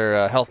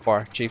another health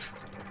bar, Chief.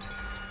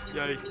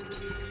 Yay.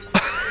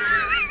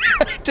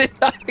 I did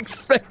not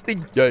expect the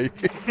yay.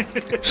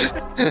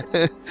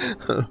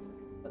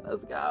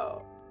 Let's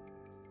go.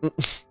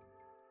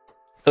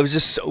 That was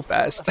just so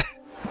fast.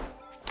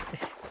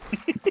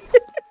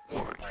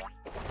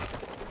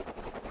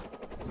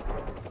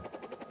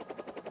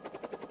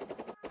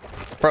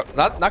 Bro,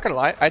 not gonna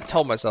lie, I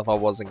told myself I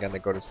wasn't gonna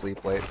go to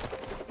sleep late.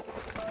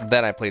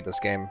 Then I played this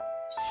game.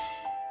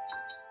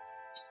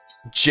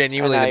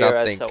 Genuinely did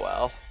not think. So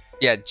well.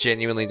 Yeah,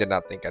 genuinely did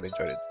not think I'd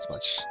enjoyed it this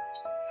much.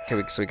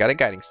 Okay, so we got a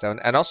guiding stone,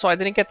 and also I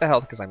didn't get the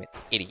health because I'm an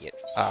idiot.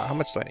 How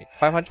much do I need?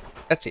 500?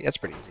 That's it. That's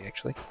pretty easy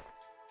actually.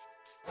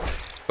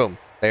 Boom.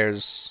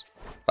 There's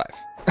 5.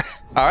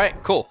 All right,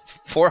 cool.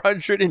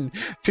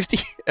 450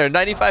 or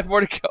 95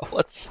 more to go.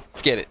 Let's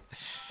get it.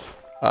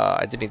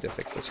 I did need to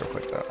fix this real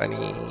quick though. I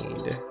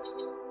need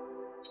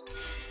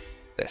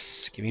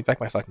this. Give me back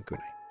my fucking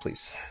kunai,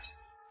 please.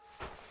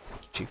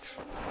 Thank you,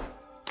 Chief.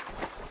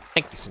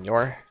 Thank you,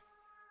 senor.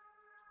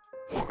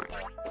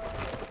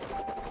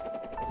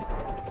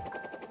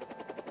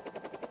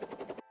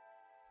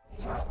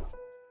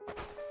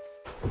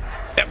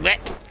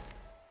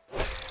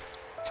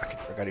 Fucking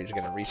forgot he was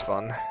gonna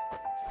respawn.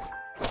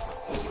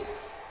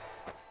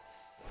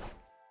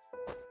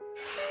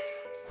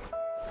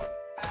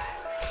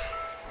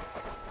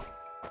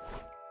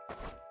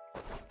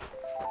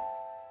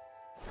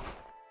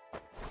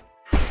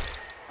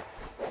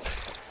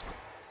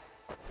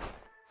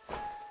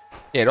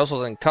 Yeah, it also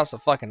doesn't cost a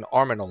fucking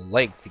arm and a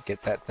leg to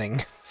get that thing.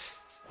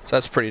 So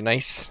that's pretty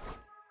nice.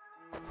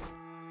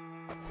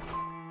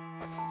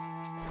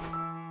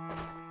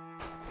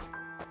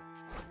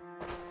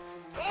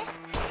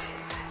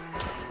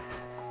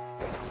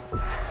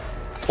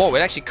 Whoa, it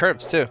actually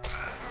curves too.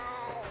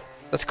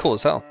 That's cool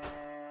as hell.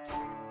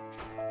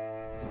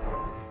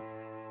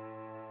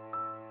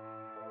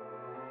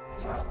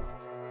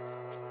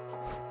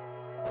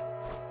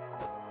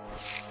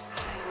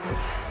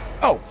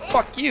 Oh,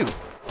 fuck you.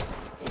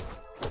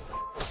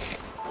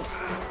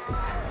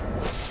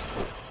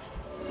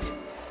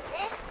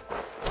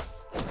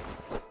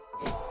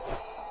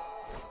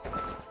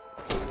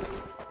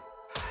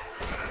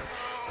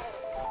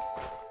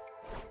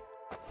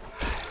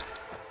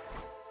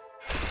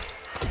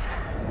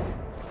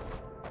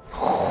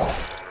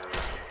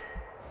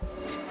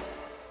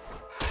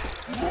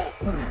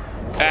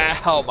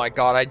 Oh my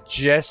god, I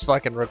just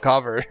fucking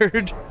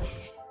recovered.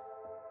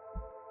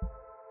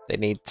 They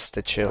needs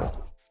to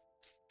chill.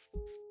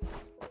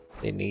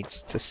 They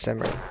needs to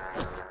simmer.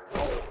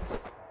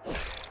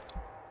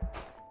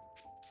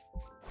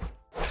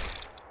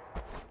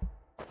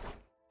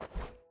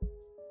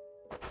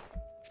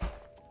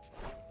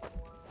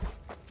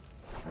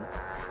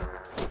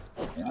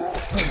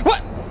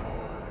 What?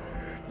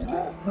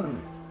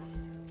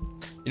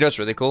 You know what's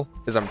really cool?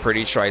 Is I'm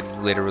pretty sure I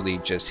literally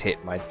just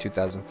hit my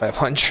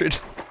 2,500.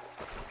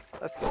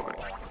 Let's go.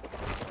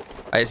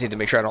 I just need to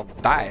make sure I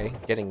don't die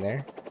getting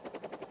there.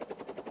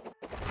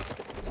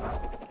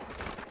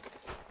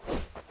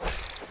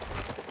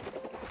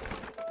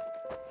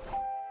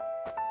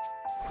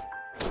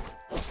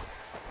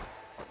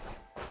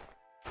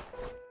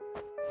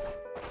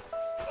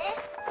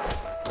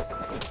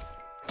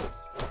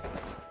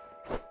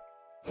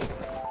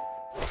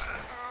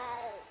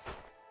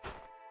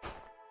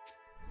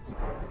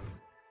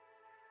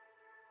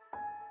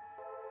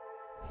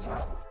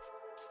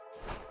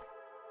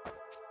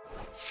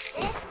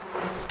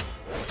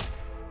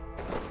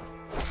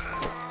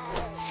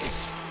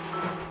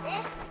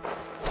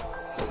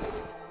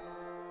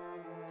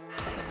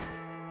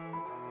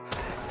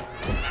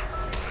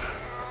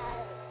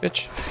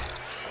 bitch.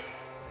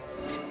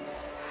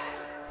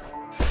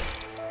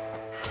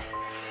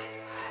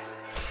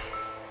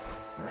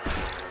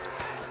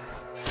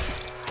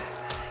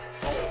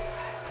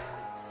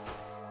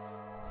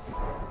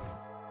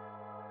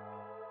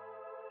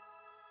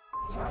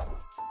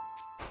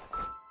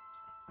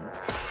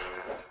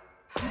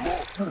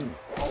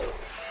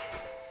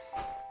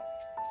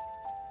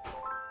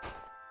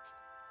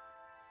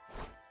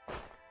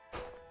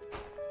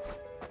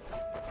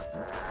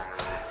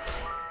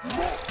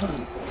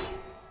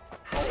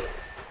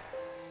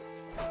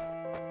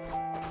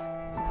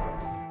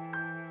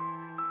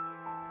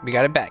 We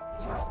got it back.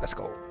 Let's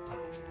go.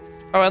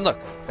 Oh, and look,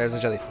 there's a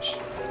jellyfish.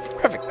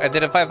 Perfect. I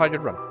did a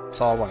 500 run. That's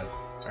all I wanted.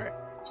 All right.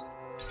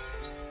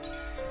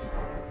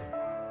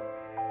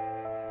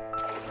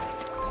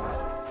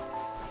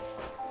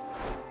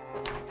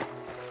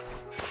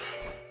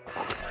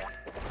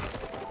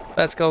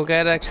 Let's go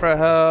get extra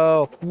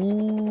health.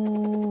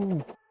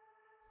 Woo.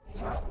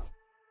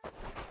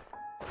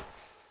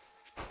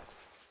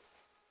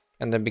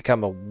 And then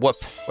become a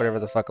whoop, whatever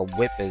the fuck a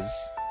whip is.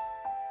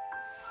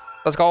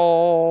 Let's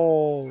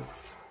go!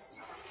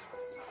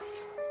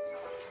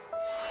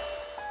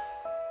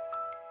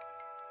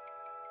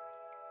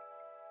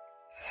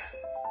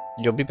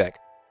 You'll be back.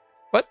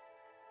 What?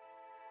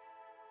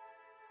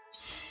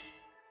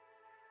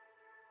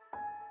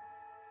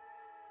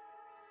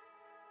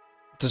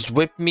 Does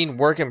whip mean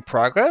work in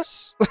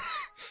progress?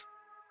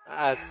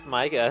 That's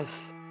my guess.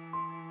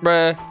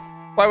 Bruh.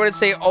 Why would it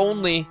say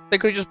only? They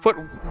could have just put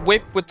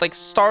whip with like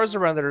stars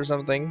around it or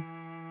something.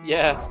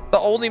 Yeah. The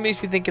only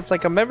makes me think it's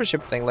like a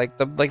membership thing, like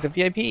the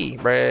VIP,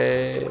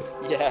 bruh.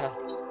 Yeah.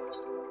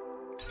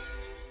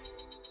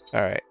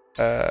 All right.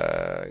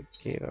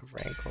 Gate of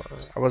Rancor.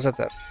 I was at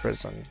that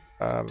prison.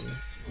 I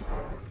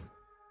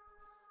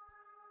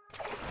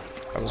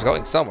was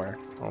going somewhere.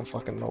 I don't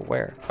fucking know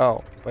where.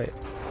 Oh, wait.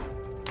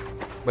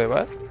 Wait,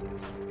 what?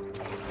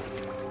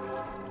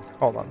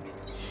 Hold on.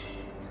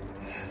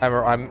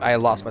 I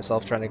lost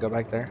myself trying to go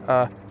back there.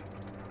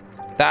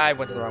 I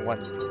went to the wrong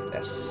one.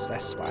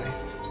 That's why.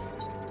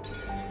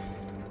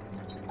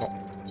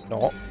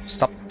 No,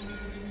 stop.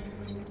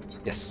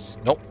 Yes,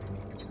 nope.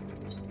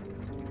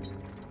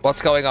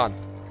 What's going on?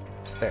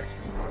 There.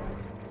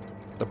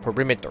 The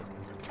perimeter.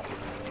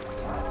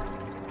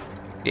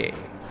 Yeah,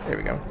 there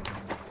we go.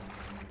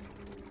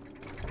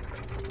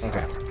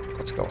 Okay,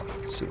 let's go.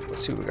 Let's see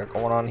what we got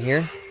going on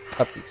here.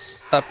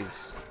 Uppies,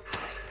 uppies.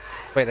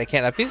 Wait, I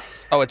can't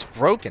uppies? Oh, it's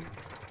broken.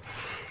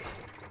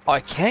 Oh,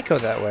 I can't go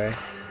that way.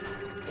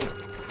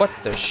 What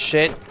the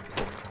shit?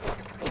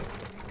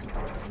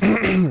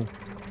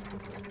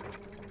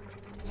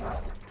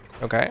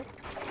 Okay.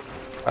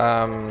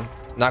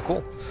 Not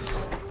cool.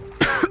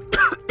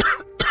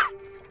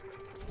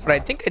 But I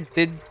think I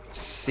did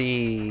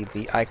see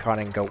the icon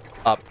and go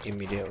up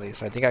immediately,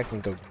 so I think I can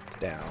go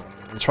down.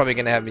 It's probably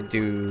gonna have me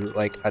do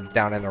like a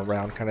down and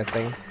around kind of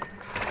thing.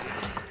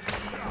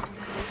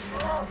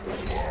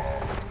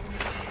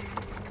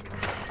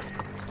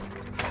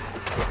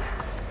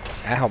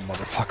 Ow,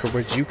 motherfucker,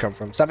 where'd you come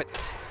from? Stop it.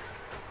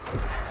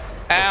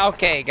 Ah,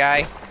 okay,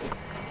 guy.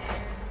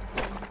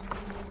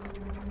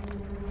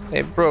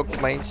 It broke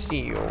my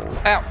shield.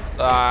 Ow.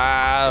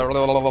 Ah,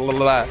 blah, blah, blah,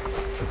 blah.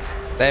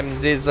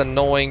 Them's is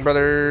annoying,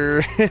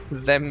 brother.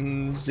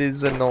 Them's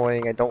is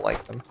annoying. I don't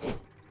like them.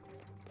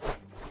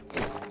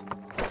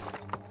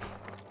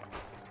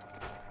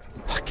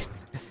 Fucking.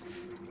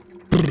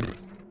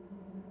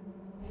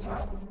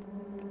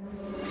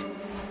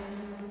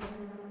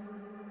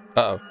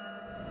 Uh-oh.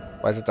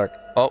 Why is it dark?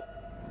 Oh.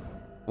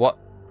 What?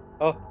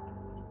 Oh.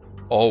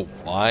 Oh,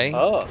 my.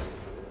 Oh.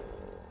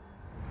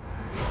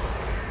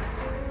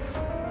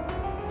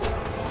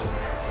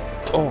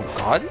 Oh,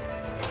 God.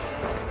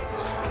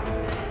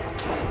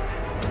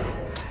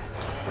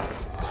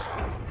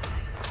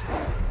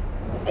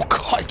 Oh,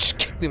 God, just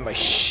kicked me in my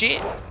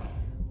shit.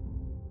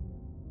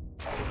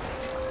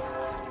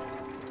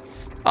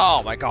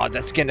 Oh, my God,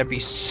 that's gonna be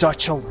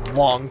such a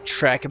long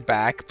trek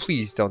back.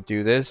 Please don't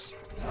do this.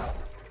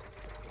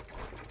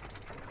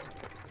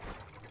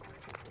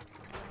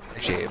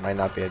 Actually, it might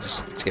not be. I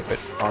just skip it,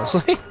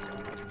 honestly.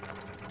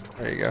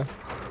 There you go.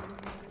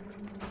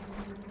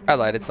 I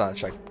lied. It's not a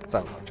trek. It's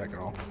not a long trek at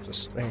all.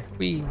 Just right here.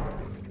 Whee.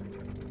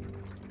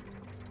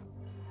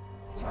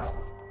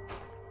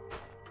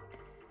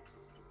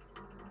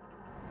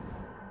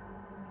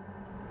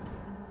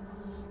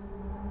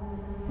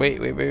 Wait.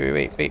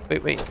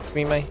 Give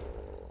me my...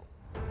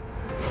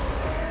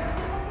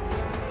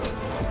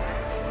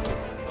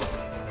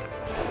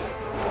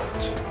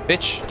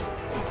 Bitch.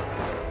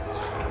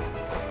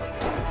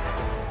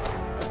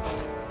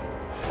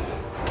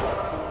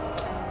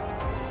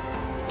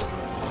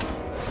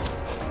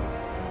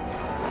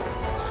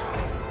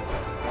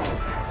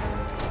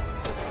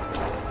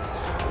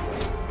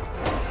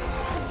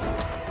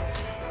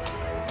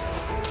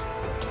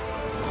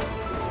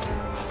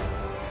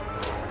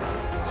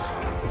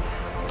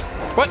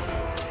 What?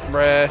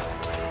 Bruh.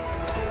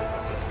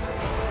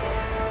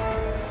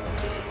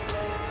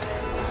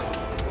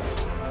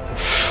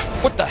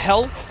 What the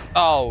hell?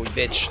 Oh,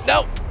 bitch.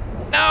 No!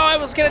 No, I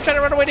was gonna try to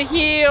run away to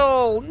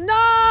heal!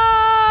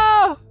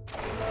 No!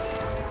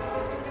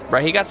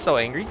 Right, he got so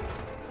angry.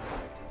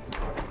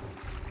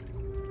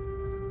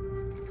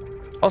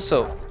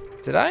 Also,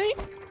 did I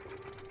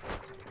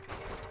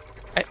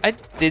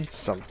did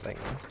something.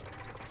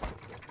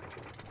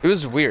 It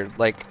was weird.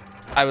 Like,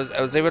 I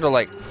was able to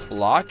like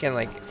block and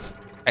like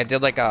I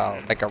did like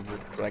a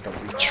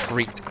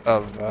retreat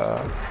of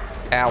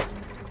ow.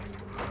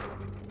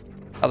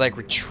 I like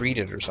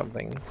retreated or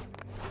something.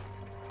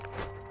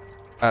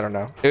 I don't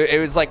know. It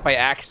was like by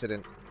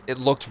accident. It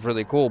looked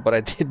really cool, but I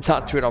did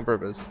not do it on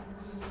purpose.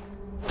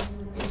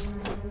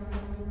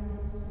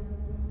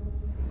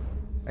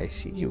 I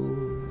see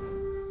you.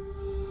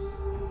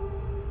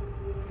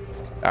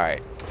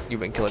 Alright, you've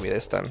been killing me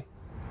this time.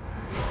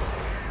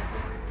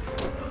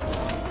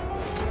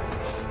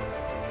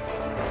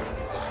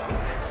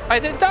 I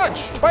didn't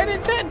dodge! Why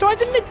didn't that? Why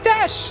didn't it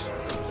dash?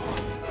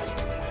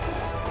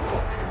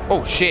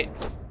 Oh shit.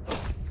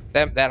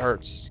 That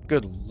hurts.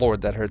 Good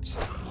lord, that hurts.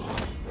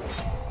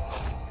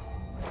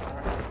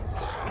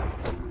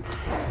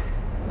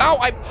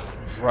 Ow,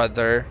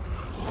 brother.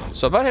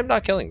 So about him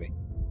not killing me.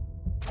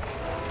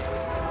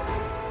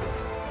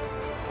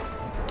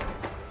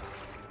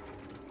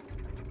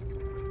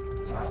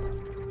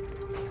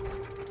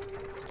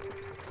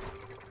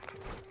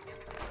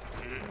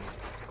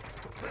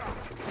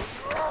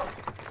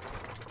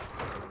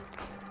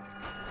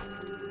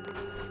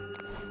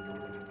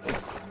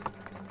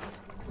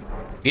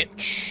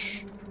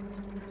 Bitch.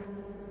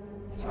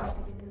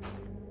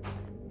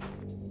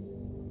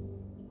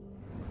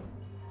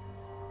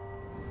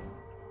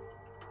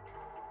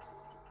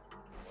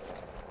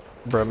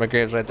 Bro, my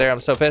grave's right there. I'm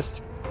so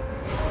pissed.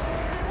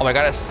 Oh my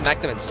god, I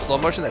smacked him in slow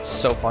motion. That's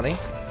so funny.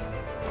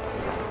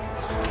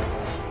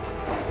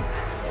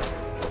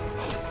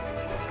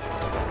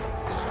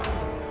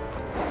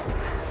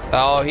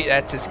 Oh,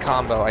 that's his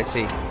combo. I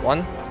see.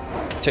 1,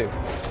 2.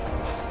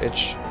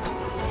 Bitch.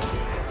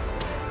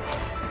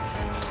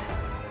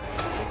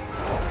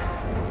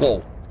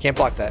 Whoa, can't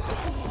block that.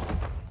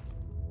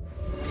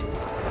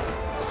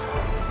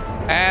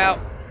 Ow.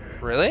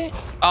 Really?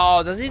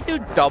 Oh, does he do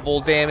double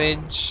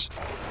damage?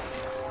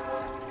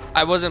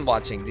 I wasn't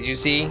watching. Did you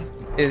see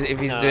if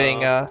he's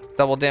doing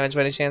double damage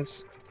by any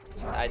chance?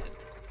 I didn't.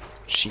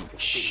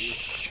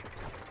 Sheesh.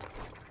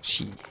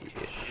 Sheesh.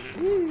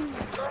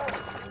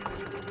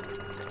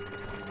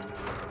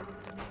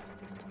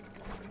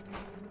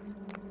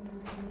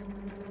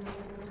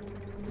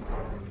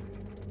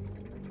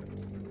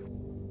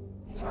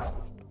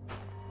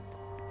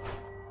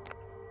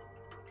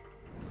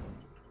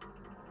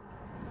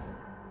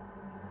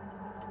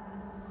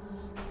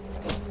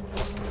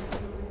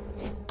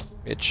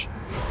 Bitch.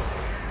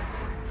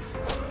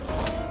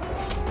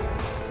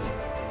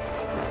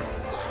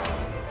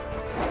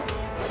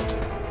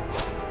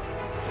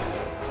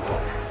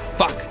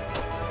 Fuck.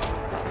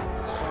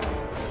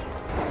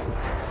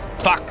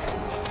 Fuck.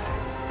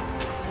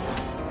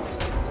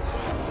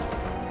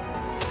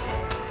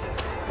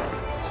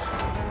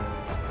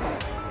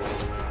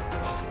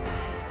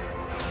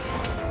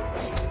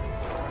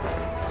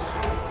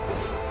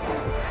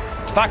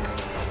 Fuck.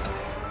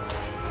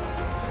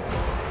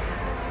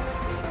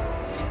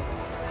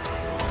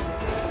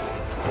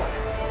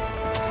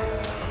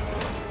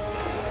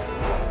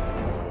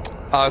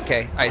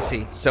 Okay, I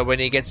see. So when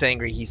he gets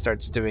angry, he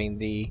starts doing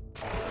the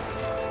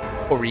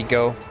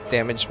Origo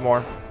damage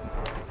more.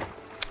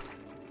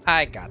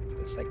 I got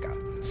this. I got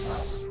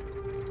this.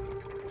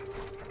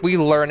 We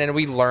learning.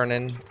 We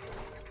learning.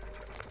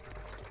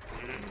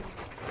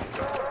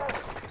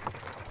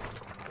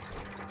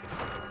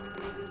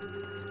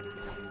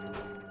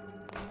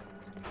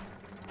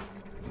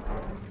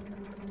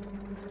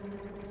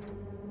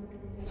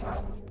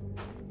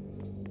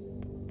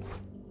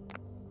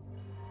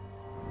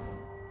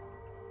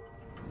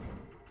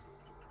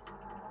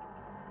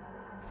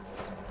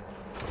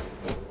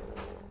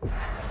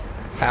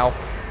 Ow.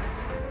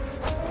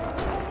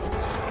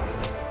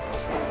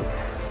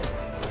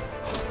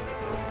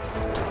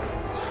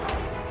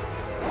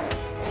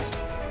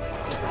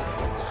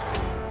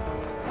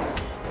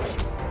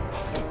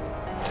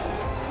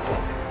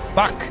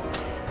 Fuck.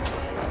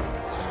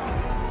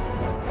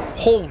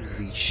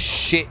 Holy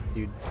shit,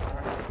 dude.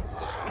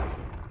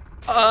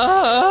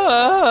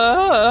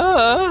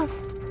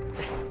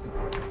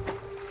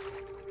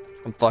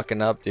 I'm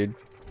fucking up, dude.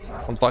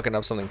 I'm fucking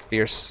up something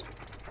fierce.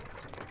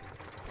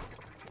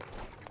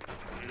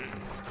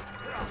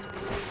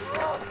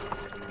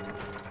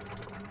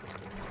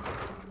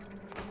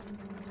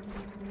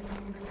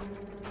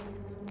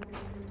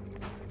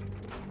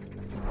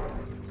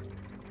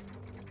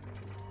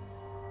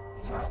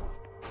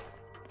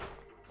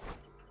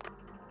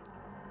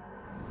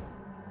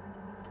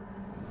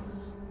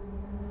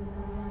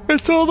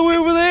 It's all the way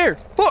over there.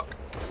 Fuck.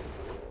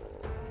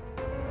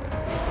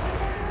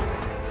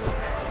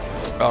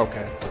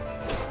 Okay.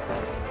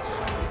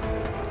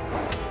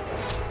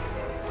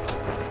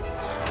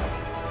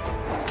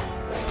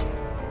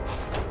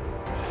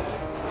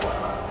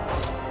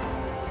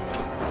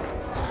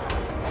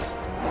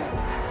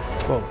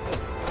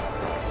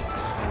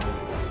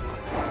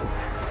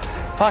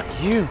 Fuck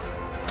you.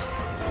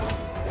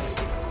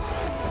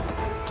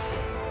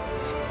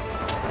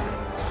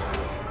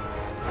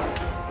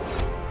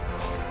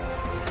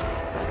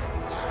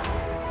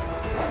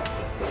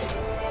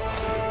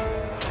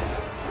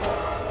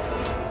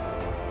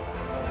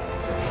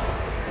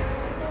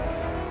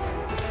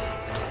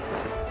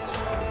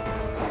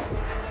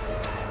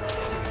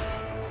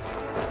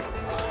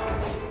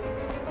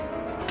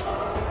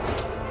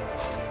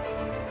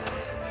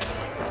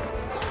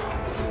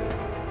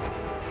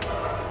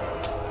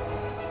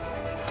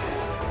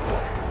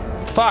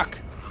 Fuck!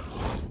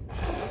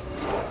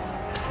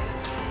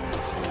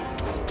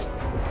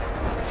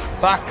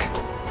 Fuck!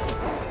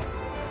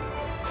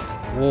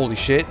 Holy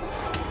shit.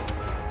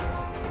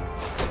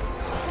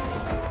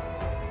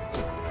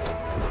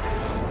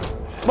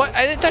 What?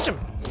 I didn't touch him!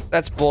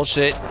 That's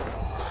bullshit.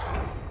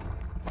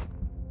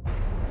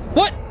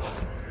 What?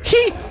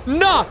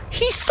 Nah!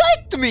 He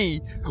psyched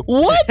me!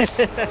 What?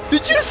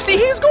 Did you see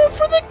he's going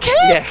for the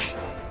kick?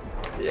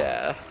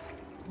 Yeah.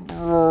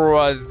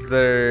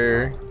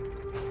 Brother.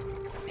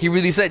 He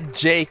really said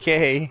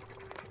JK.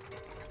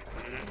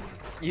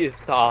 You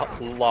thought,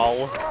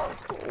 lol.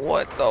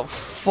 What the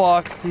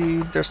fuck,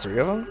 dude? There's 3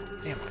 of them?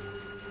 Damn.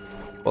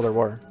 Well, there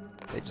were.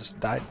 They just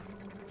died.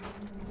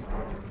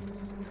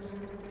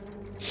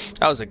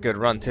 That was a good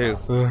run, too.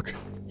 Fuck.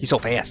 He's so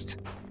fast.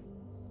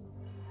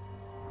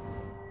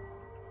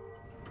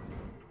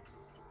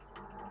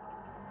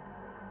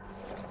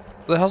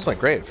 Where the hell's my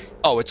grave?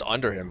 Oh, it's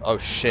under him. Oh,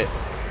 shit.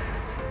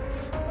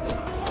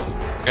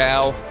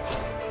 Ow.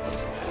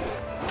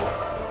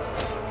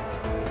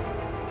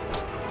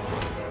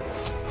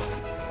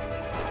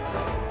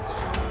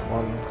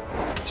 One,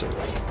 two.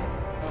 One,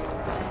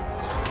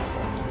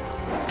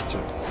 two.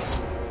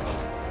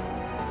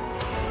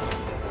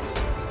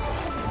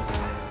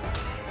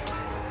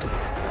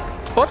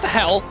 What the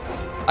hell?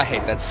 I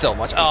hate that so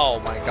much. Oh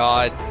my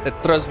god.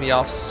 That throws me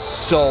off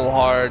so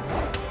hard.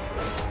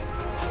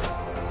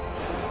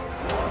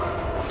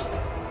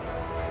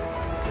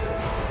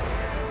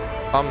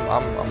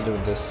 I'm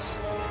doing this.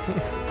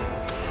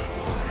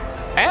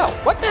 Ow!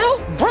 What the hell?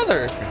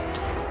 Brother!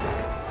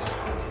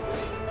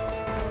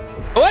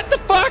 What the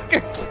fuck?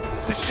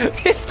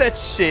 It's that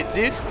shit,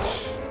 dude.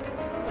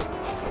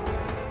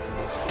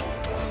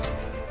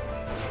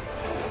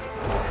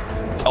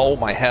 Oh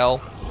my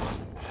hell.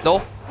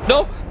 No,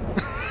 no!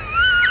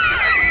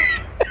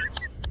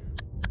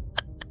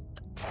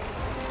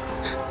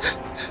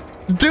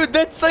 Dude,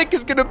 that psych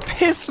is gonna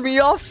piss me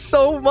off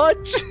so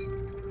much.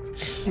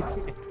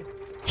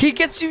 He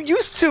gets you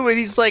used to it.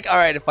 He's like,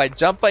 alright, if I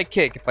jump, I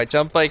kick. If I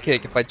jump, I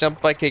kick. If I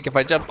jump, I kick. If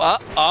I jump,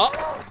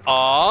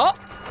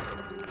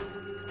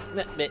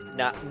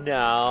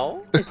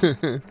 No.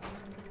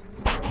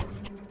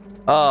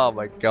 Oh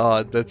my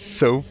god, that's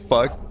so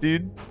fucked,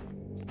 dude.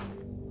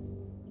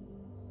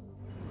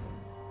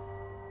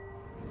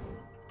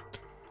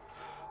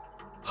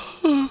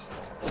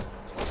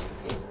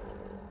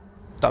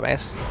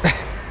 Dumbass.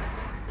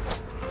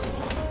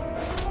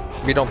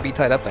 We don't be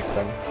tied up next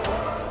time.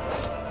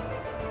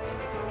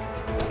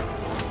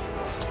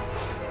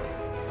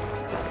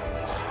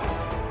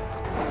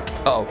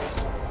 Uh-oh.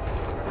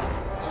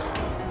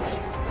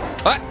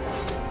 What?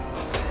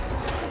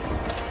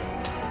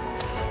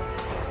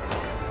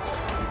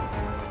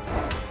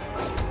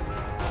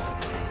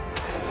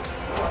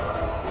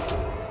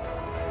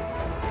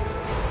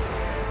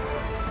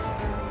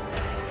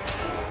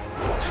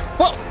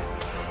 Whoa!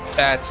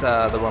 That's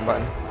the wrong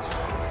button.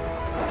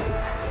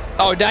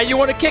 Oh, now you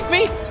want to kick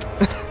me?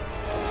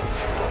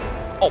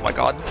 Oh my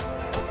god.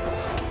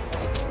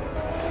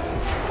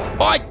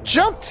 Oh, I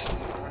jumped!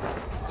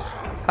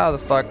 How the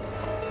fuck?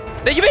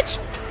 Hey, you bitch!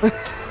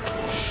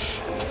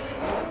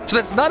 So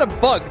that's not a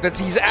bug, that's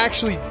he's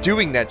actually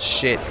doing that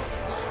shit.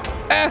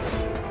 I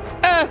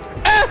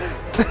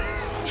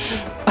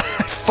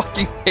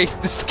fucking hate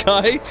this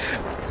guy.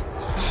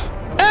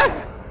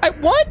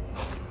 What?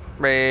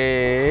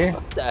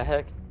 What the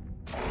heck?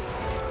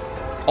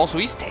 Also,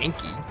 he's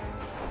tanky.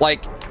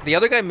 Like, the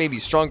other guy may be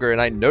stronger,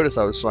 and I noticed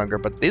I was stronger,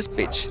 but this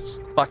bitch is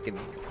fucking...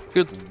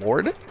 Good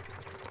lord.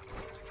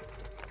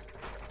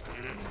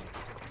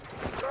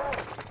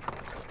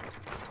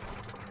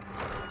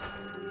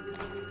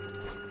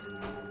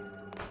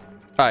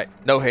 Alright,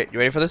 no hit. You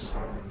ready for this?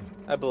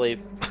 I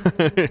believe.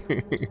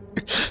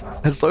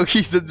 As long as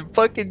he doesn't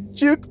fucking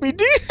juke me,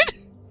 dude!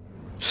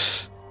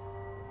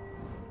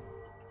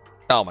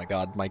 Oh my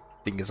god, my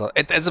thing is...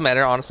 It doesn't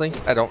matter, honestly.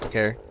 I don't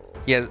care.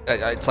 Yeah,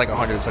 it's like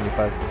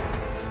 175.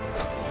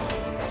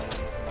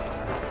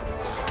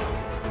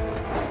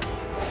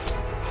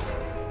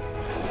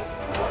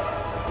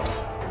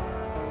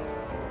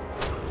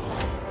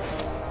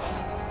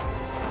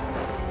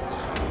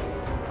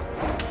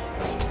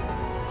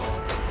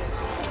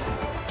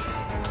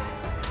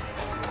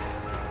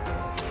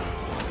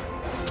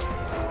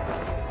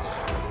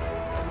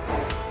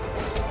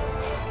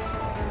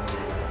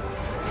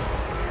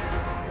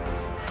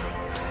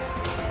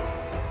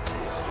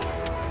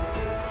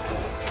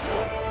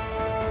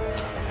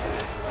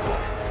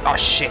 Oh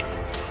shit.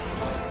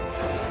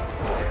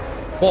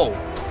 Whoa.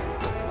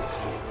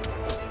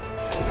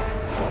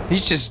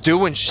 He's just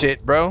doing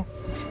shit, bro.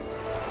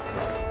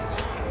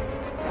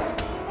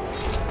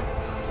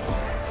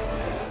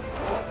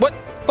 What?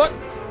 Fuck?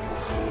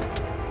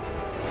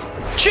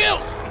 Chill!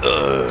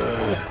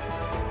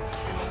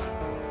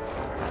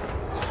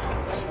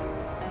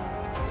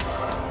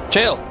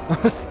 Chill!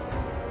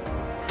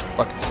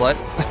 Fucking slut.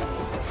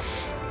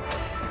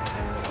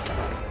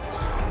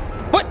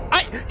 What?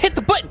 I hit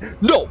the button!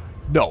 No!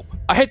 No!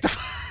 I hit the...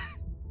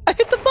 I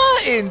hit the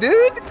button,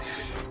 dude!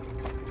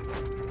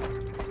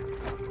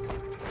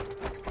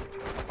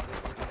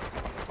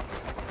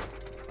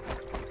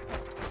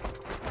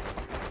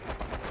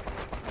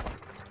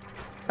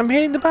 I'm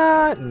hitting the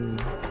button.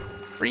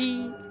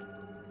 Free.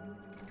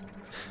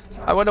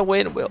 I want to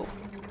win, Will.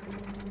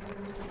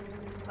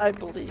 I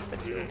believe in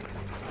you.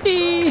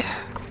 Eee.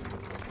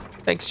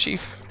 Thanks,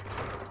 Chief.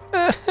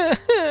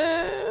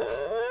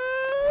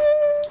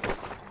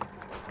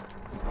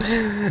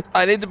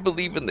 I need to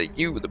believe in the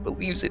you that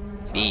believes in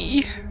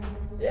me.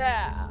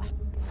 Yeah.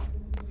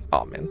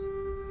 Oh man.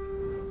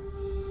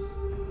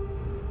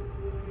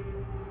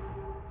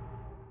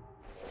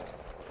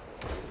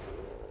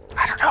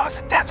 I don't know if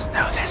the devs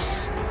know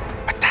this,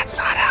 but that's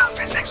not how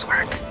physics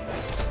work.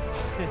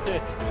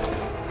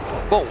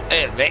 Whoa,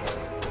 hey,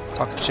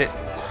 talking shit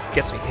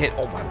gets me hit.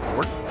 Oh my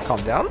lord.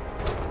 Calm down.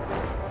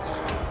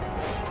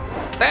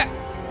 Ah.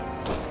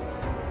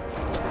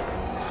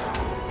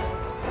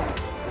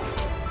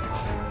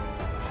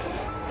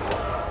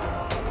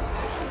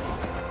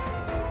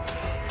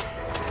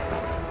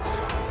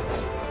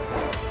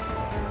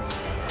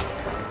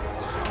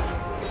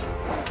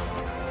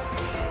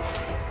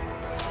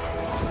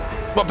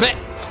 What, bleh?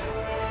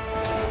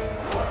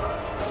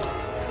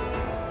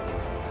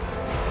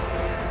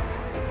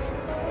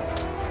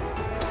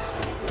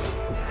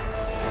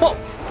 Whoa!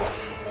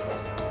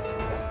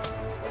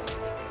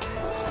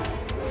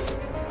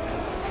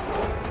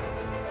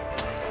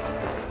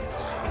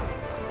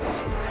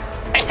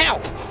 Ow!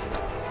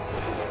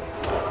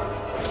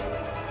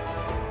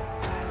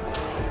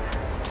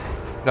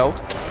 No.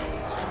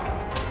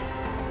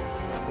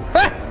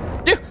 Ah!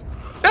 You!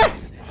 Ah!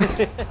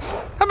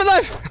 I'm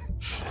alive!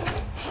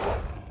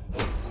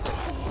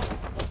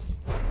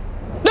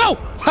 No!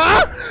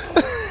 Huh?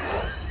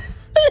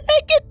 Did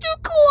I get too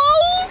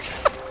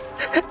close?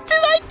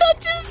 Did I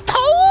touch his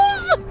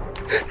toes?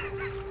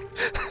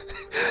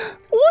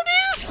 What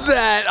is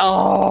that?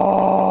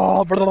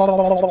 Oh,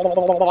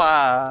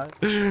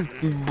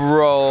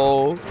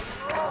 bro.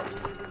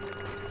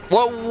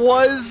 What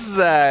was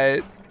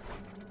that?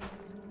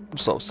 I'm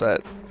so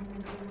upset.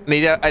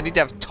 I need to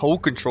have toe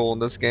control in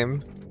this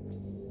game.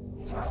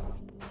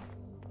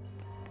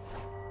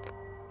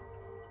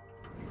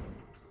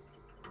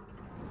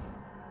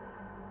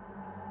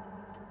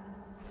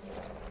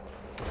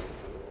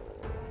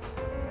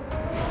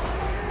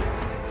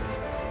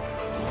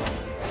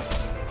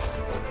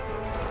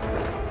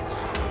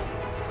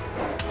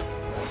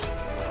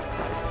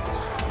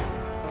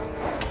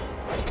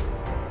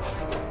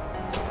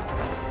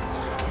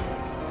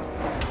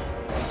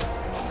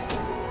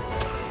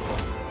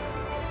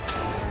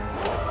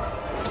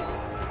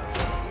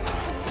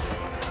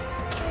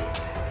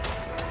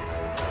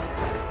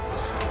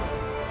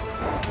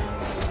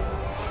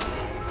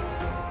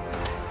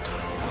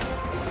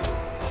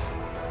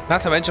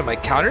 Not to mention my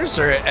counters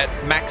are at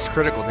max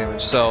critical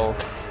damage, so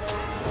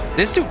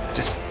this dude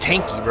just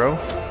tanky, bro.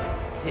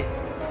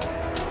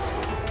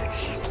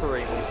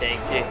 Extremely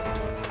tanky.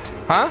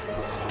 Huh?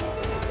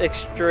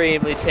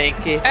 Extremely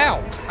tanky.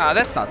 Ow! Ah,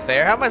 that's not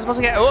fair. How am I supposed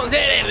to get? Oh,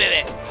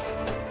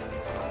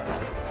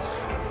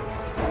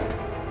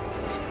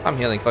 I'm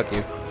healing. Fuck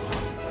you,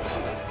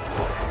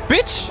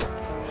 bitch.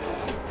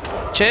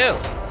 Chill.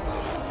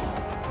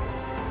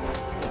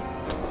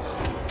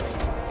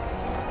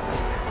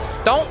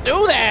 Don't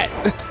do that!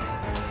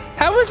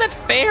 How is that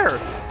fair?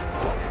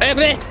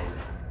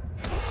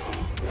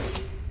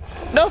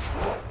 No!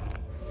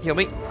 Heal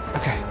me.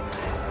 Okay.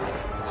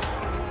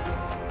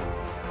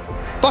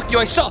 Fuck you,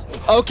 I saw!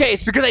 Okay,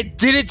 it's because I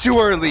did it too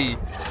early!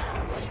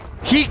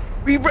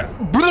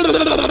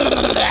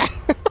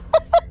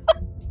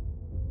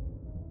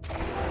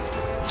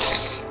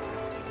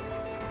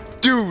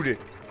 Dude!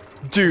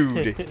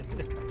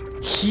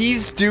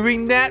 He's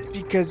doing that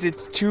because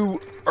it's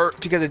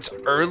because it's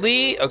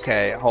early?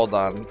 Okay, hold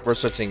on. We're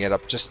switching it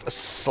up just a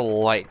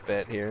slight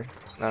bit here.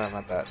 No,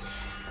 not that.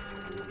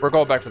 We're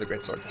going back for the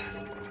great sword.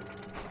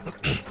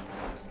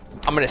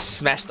 I'm gonna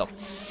smash the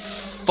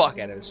fuck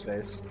out of his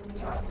face.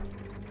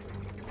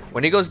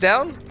 When he goes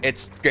down,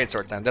 it's great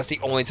sword time. That's the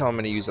only time I'm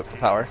gonna use up the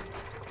power.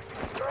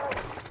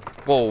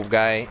 Whoa,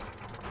 guy.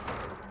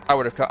 I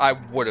would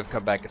have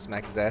come back and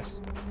smack his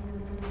ass.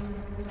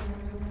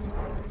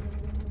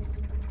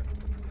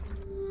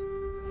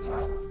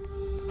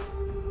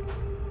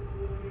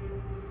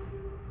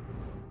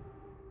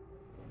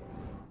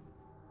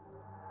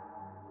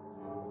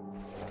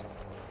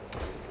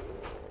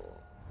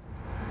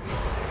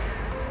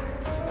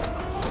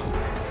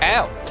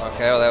 Ow!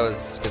 Okay, well that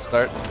was a good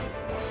start.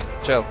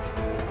 Chill.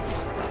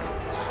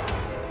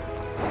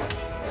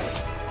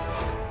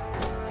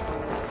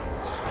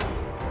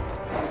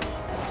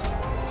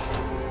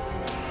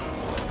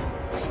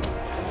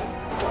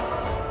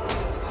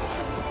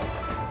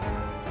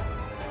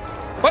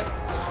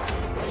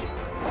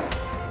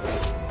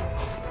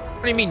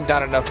 do you mean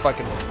not enough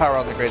fucking power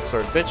on the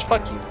greatsword, bitch?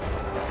 Fuck you.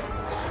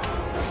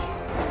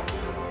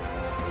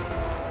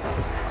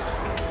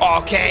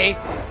 Okay.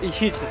 You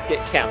just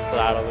get canceled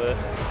out of it.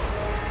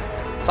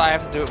 So I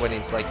have to do it when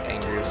he's like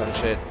angry or some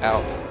shit.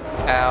 Ow.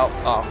 Ow.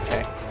 Oh,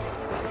 okay.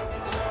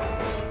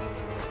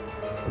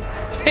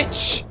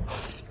 Bitch!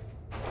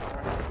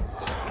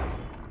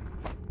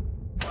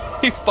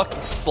 You fucking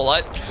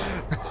slut.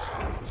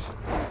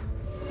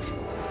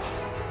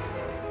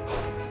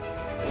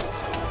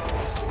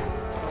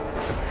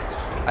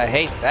 I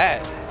hate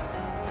that.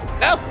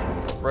 No!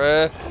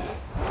 Bruh.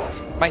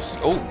 My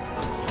oh.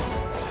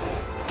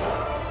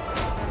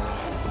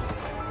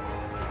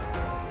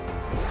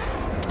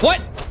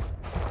 What?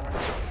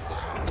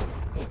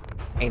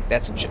 Ain't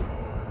that some shit?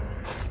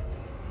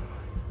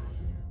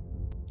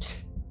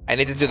 I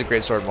need to do the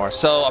greatsword more.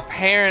 So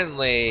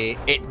apparently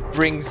it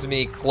brings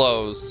me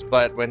close,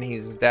 but when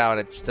he's down,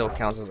 it still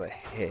counts as a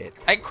hit.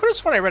 I could have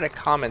sworn I read a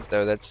comment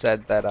though that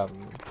said that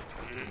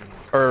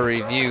or a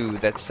review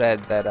that said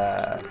that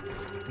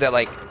that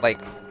like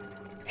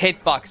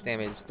hitbox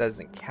damage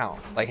doesn't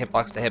count, like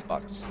hitbox to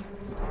hitbox.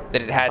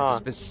 That it had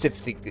to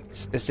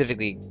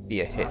specifically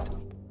be a hit.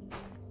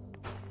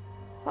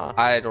 Huh.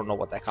 I don't know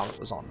what that comment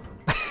was on.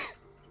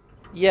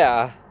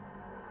 Yeah.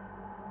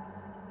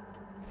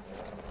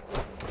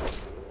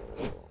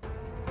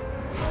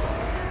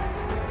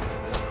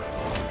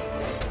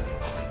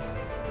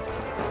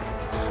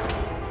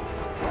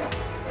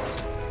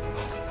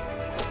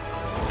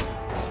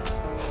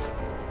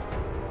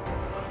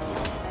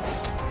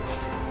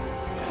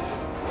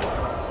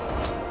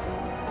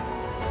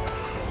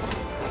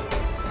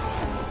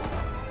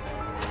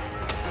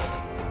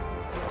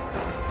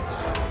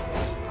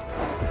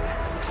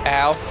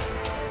 Ow.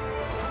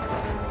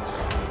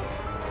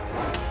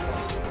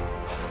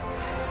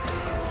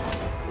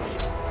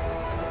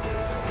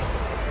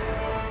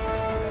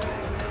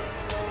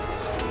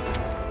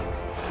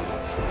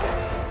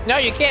 No,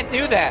 you can't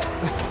do that.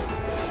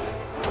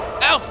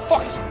 Oh,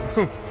 fuck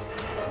you.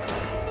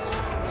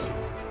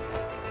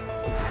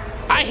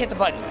 I hit the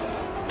button.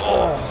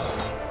 Oh.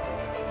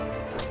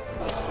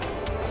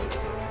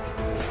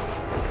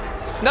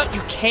 No,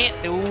 you can't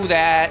do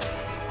that,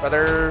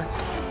 brother.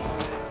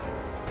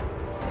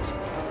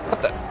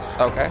 What the?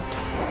 Okay.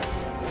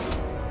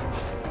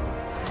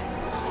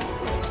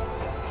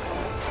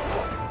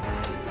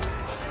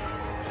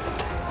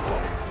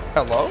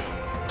 Hello?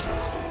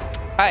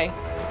 Hi.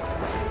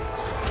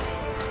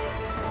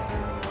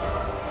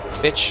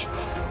 Bitch.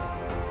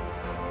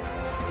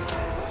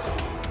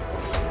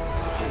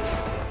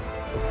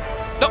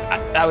 No,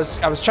 I was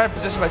trying to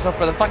position myself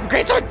for the fucking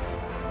greatsword.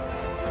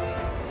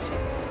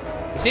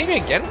 Is he hitting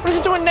me again? What is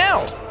he doing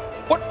now?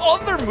 What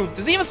other move?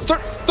 Does he have a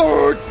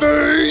third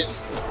phase?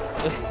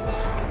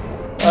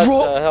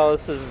 What the hell?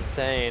 This is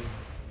insane.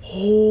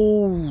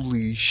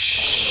 Holy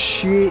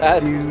shit,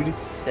 That's dude.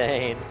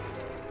 insane.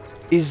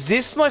 Is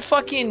this my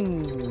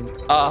fucking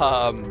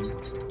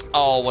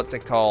oh, what's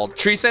it called?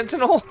 Tree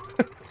Sentinel?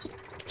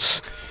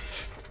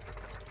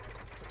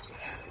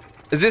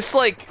 Is this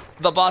like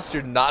the boss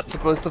you're not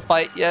supposed to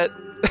fight yet?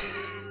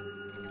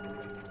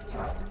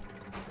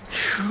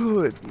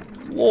 Good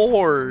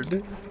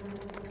lord.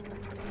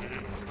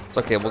 It's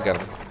okay, we'll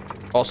get him.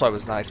 Also, I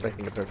was not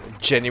expecting a third phase.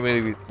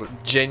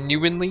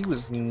 Genuinely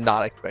was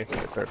not expecting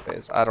a third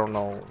phase. I don't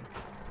know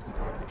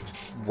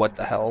what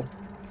the hell.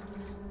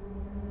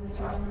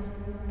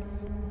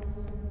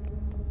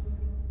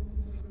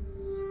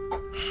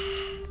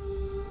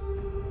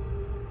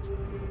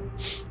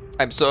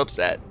 I'm so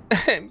upset.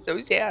 I'm so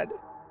sad.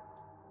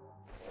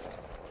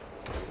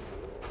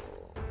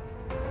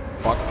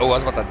 Fuck. Oh, I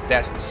was about to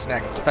dash and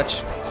smack. Touch.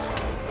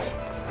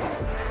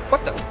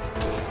 What the?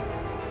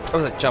 That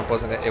was a jump,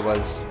 wasn't it? It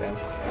was. Yeah.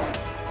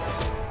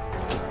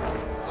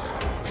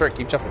 Sure,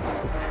 keep jumping.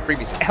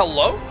 Previous.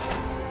 Hello?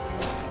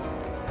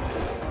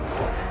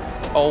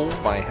 Oh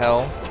my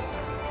hell.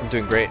 I'm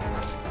doing great.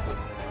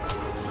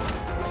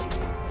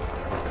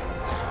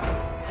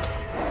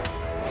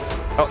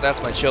 Oh,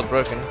 that's my shield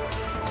broken.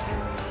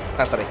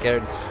 Not that I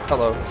cared.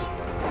 Hello.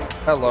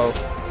 Hello.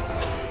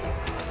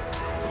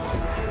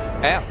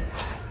 Ow.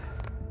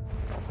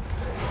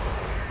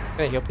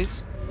 Can I heal,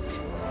 please?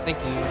 Thank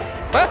you.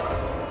 Ah!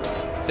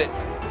 Sit.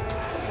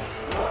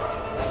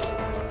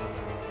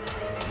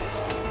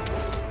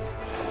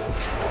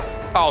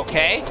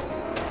 Okay.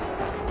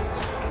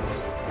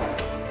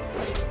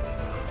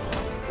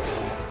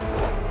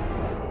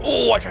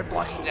 Oh, I tried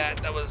blocking that.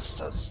 That was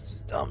so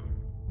dumb.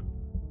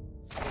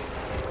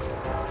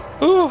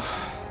 Ooh.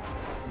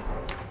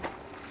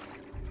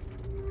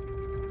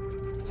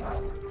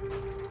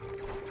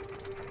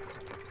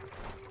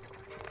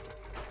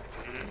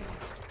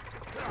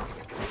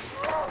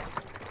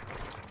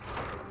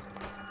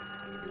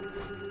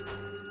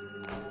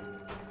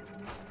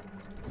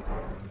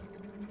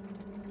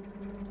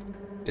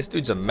 This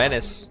dude's a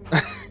menace.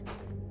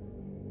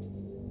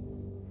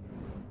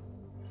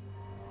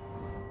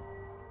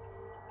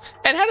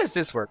 And how does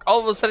this work? All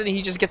of a sudden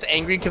he just gets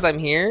angry because I'm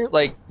here?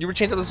 Like, you were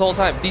chained up this whole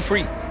time. Be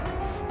free.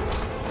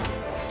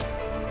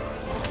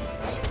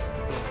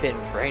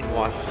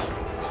 brainwash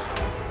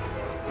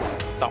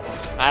someone.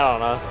 I don't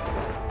know.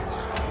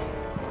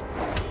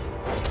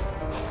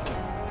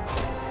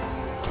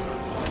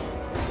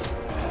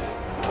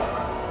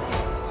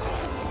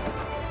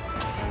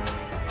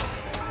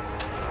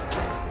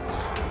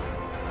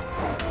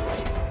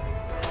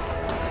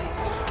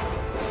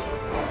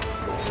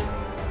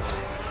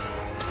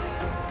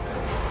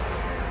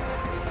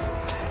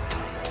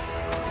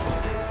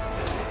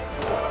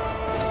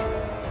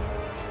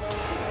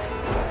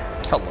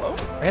 Hello?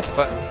 I hit the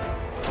button.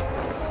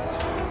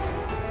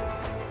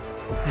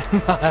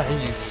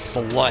 You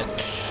slut.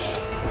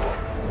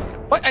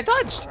 What? I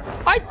dodged!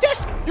 I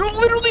dashed! You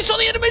literally saw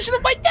the animation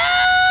of my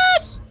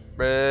dash!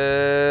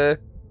 Bruh.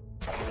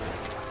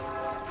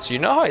 So you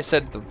know how I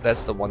said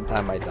that's the one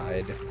time I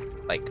died?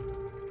 Like,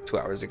 2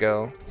 hours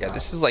ago? Yeah,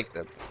 this is like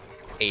the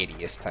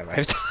 80th time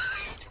I've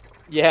died.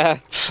 Yeah.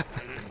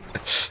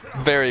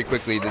 Very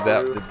quickly did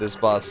this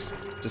boss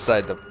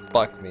decide to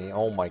fuck me.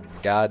 Oh my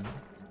god.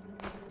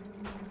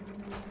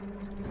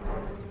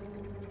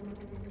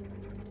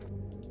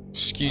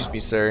 Excuse me,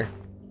 sir.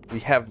 We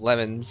have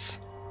lemons.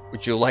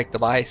 Would you like to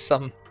buy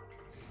some?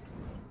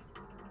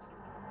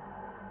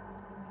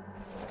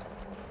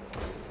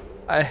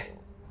 I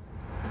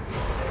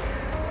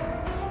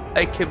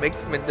can make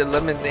them into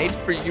lemonade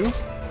for you.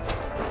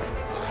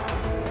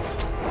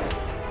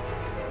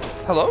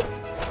 Hello?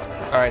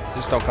 Alright,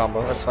 there's no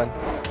combo. That's fine.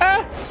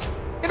 Ah!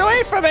 Get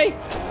away from me!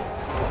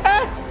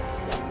 Ah!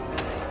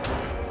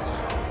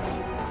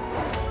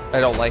 I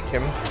don't like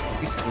him.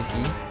 He's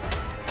spooky.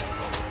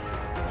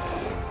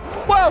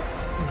 Whoa!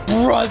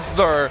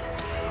 Brother!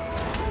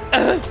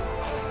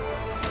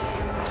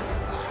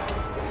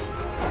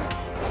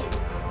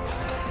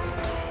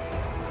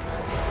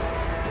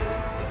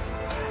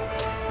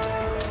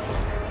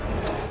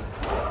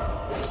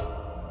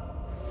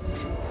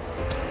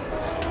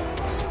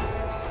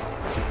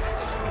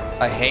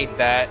 I hate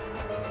that.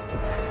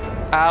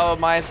 How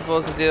am I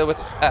supposed to deal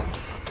with...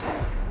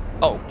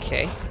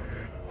 okay.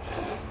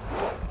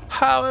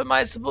 How am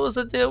I supposed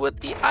to deal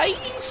with the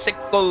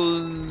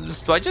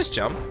icicles? Do I just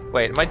jump?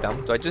 Wait, am I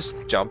dumb? Do I just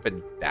jump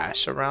and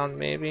dash around,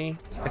 maybe?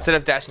 Instead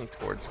of dashing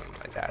towards him,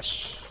 I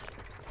dash.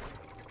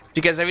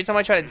 Because every time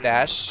I try to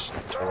dash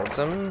towards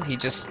him, he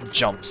just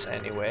jumps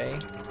anyway.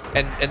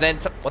 And then...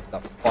 what the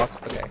fuck?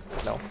 Okay,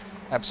 no.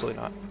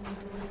 Absolutely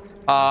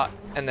not.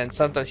 And then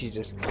sometimes he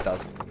just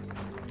doesn't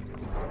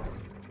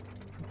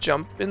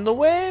jump in the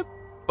way,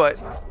 but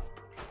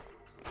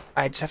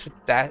I just have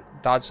to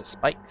dodge the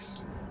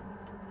spikes.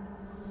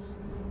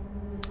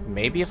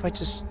 Maybe if I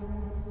just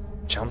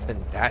jump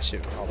and dash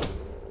it while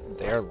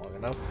there long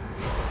enough.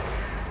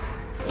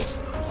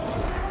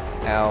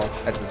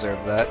 Ow, I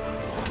deserve that.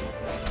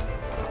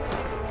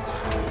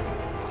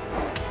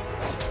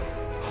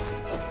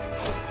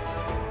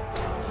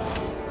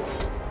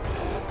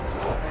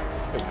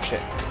 Oh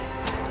shit.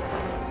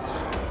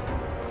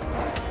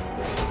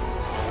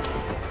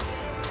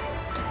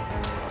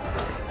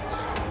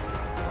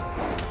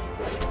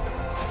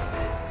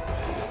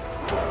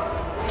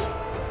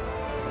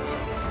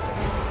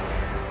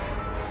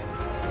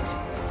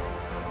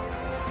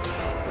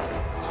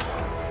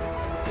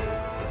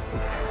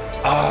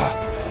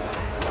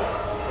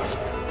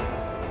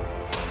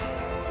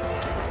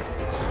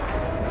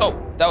 Oh,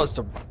 that was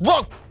the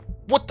wrong...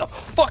 What the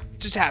fuck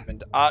just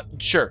happened?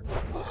 Sure.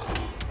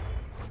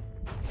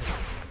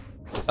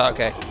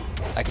 Okay.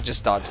 I could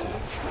just dodge them.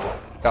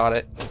 Got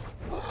it.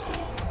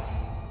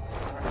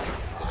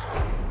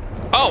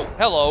 Oh,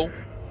 hello.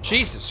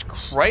 Jesus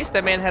Christ,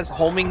 that man has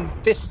homing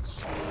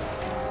fists.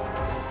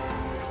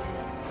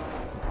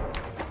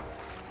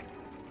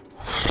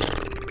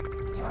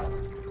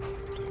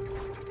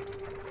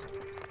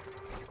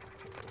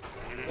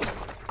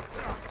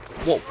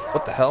 Whoa,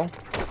 what the hell?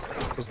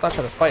 I was not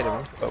trying to fight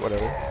him, but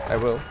whatever. I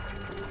will.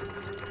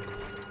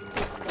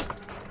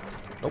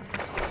 Nope.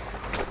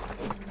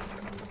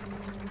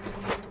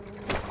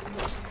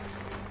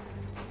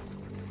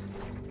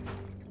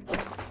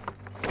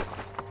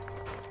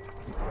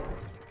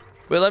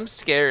 Well, I'm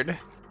scared.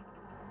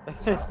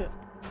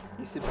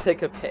 He seems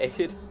like a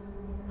pain.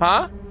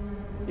 Huh?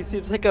 He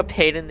seems like a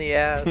pain in the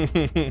ass.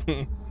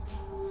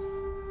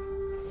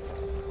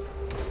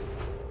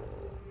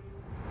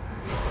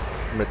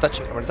 I'm gonna touch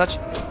it. I'm gonna touch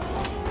it.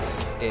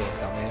 Hey,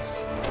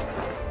 dumbass.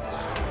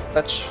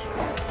 Touch.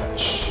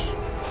 Touch.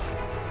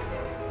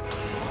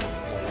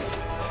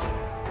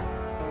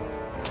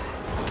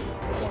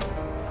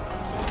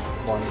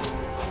 One.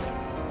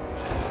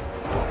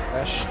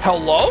 Dash.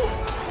 Hello?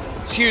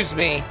 Excuse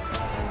me.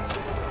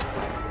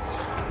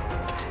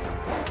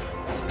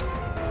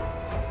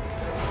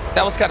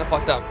 That was kind of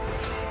fucked up.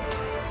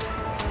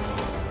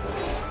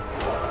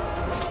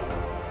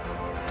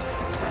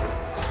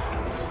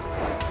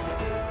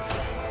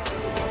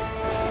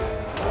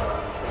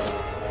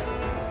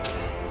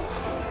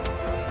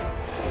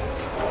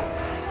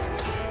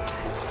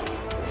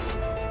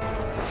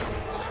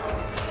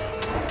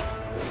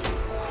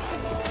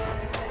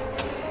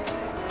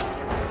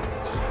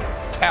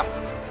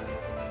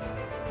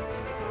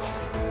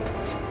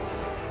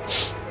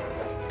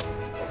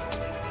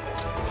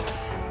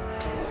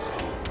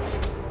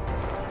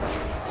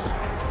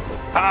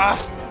 Ah!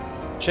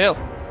 Chill.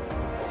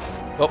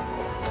 Oh.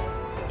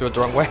 Do it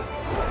the wrong way.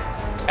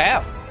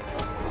 Ow.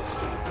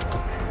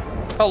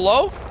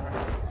 Hello?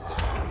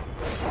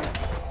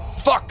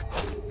 Fuck!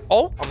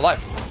 Oh, I'm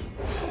alive.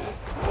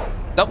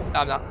 Nope,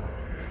 I'm not.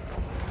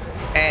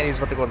 And he's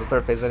about to go into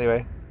third phase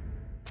anyway.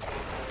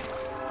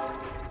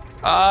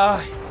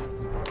 I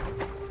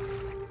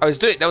was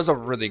doing, that was a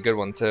really good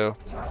one too.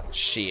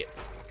 Shit.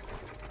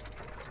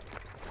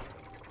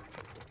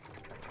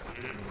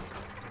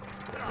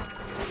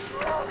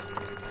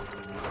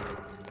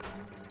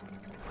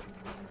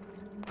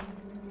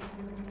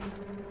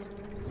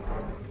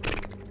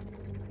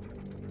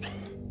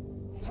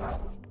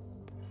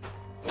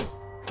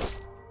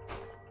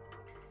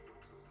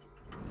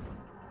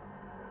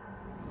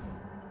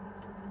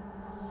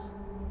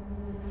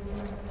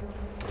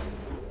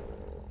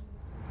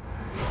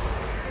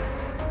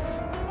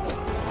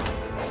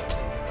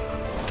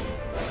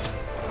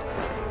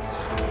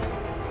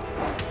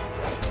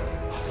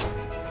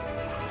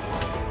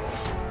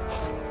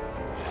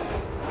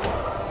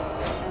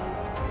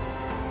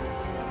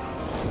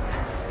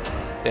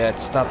 Yeah,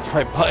 it's not the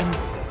right button.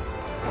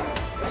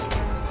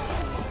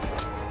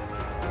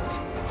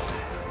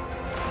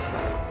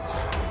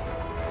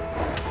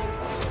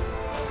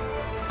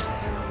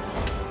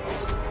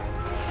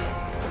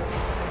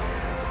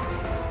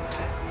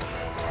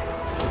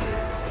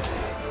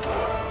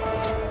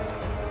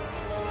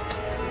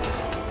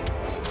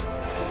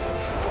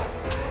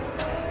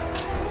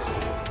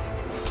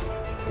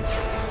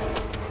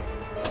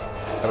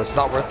 That was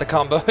not worth the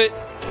combo hit.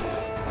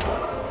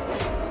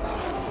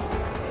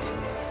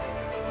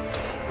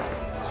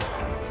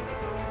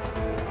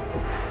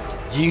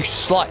 You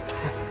slut.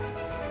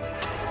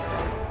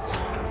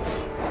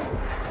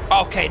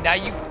 Okay, now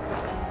you...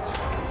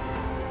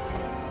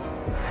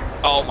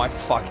 Oh my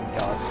fucking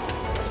god.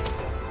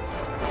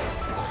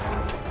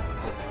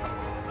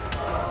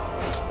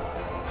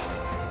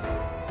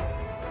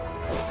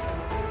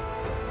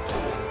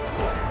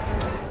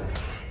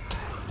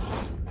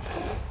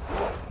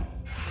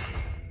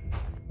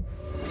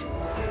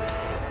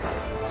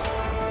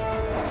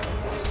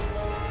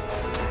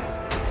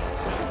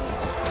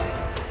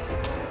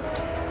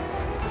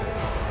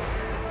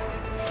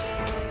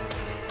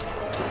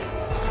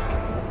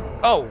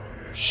 Oh,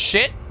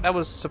 shit! That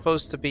was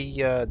supposed to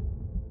be,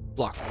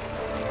 blocked.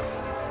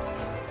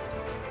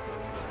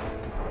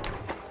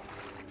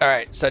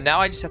 Alright, so now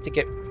I just have to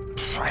get...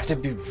 I have to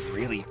be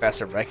really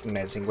fast at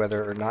recognizing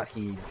whether or not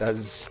he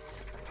does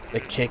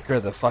the kick or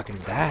the fucking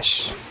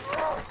dash.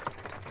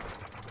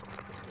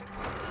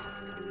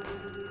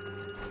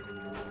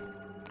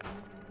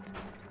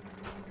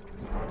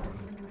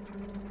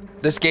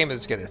 This game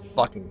is gonna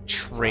fucking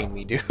train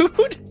me, dude.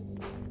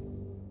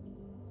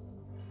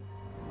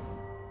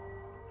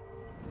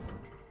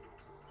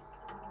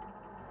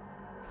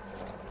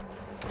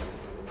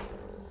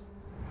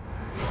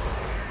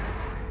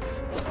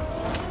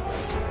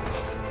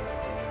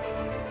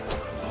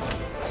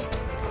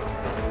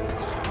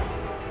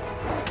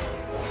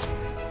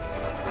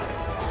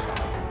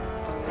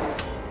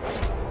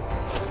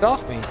 Get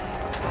off me.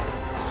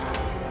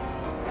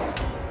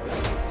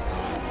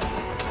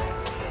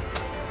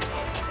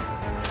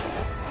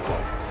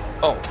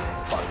 Oh,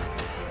 fuck.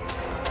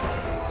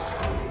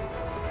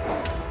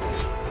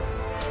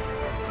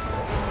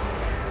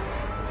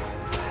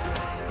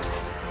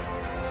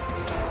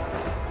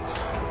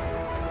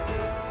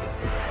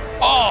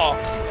 Oh!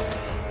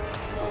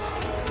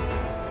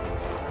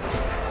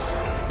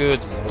 Good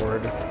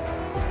lord.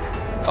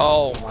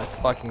 Oh my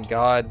fucking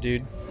god,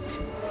 dude.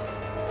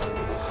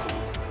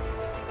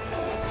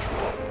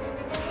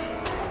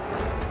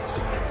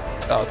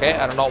 Okay,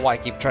 I don't know why I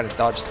keep trying to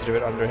dodge through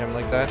it under him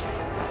like that.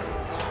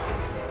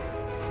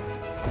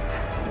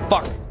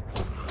 Fuck.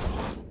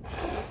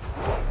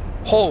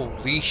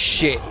 Holy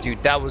shit,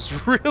 dude, that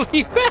was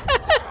really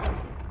bad.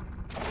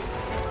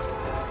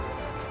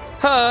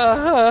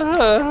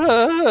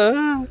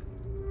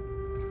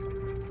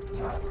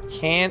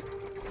 Can't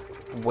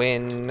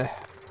win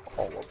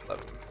all of them.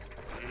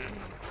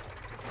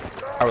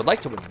 I would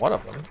like to win one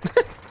of them.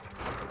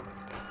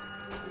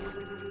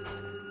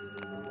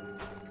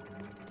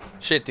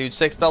 Shit, dude,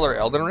 $6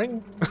 Elden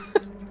Ring?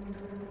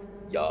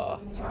 Yeah.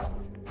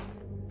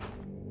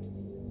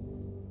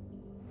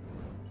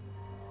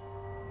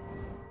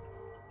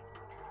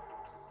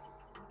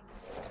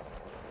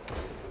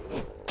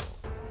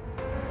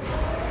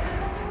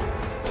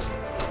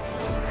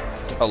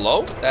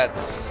 Hello?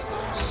 That's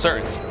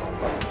certainly the wrong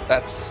button.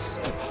 That's...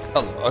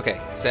 Hello. Okay.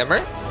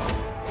 Simmer.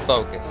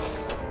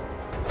 Focus.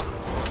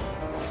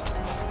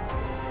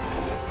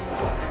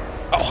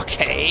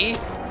 Okay.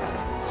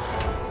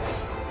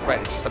 Right,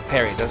 it's just a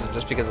parry. It doesn't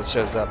just because it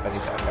shows up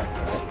anyway. Okay.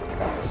 I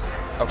got this.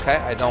 Okay,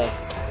 I don't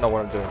know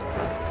what I'm doing right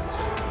now.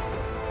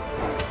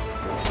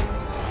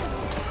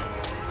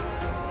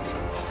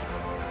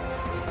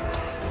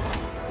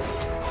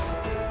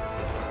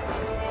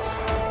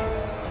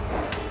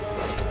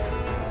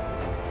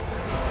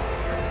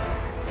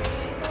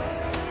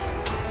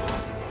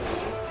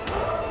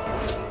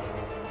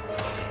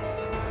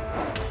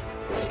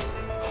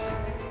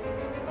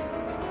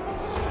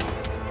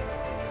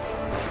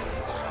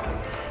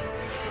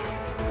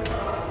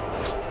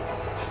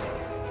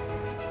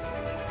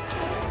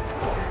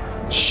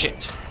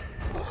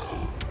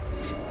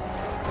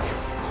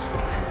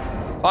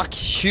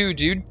 Fuck you,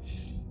 dude.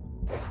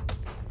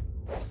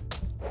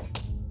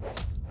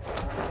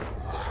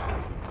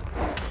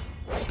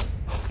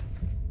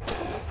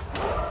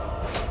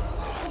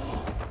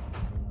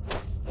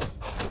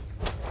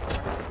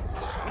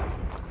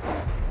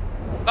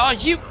 Oh,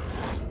 you...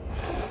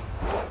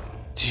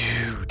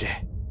 Dude.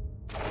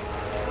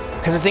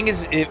 Because the thing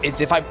is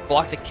if I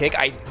block the kick,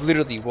 I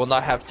literally will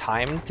not have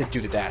time to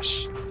do the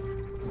dash.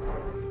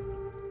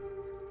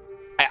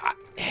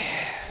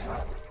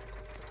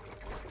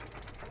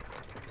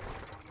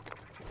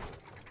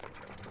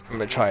 I'm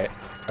gonna try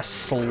a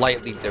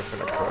slightly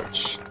different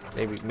approach.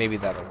 Maybe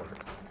that'll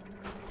work.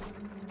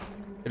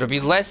 It'll be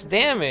less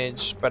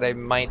damage, but I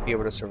might be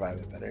able to survive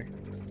it better.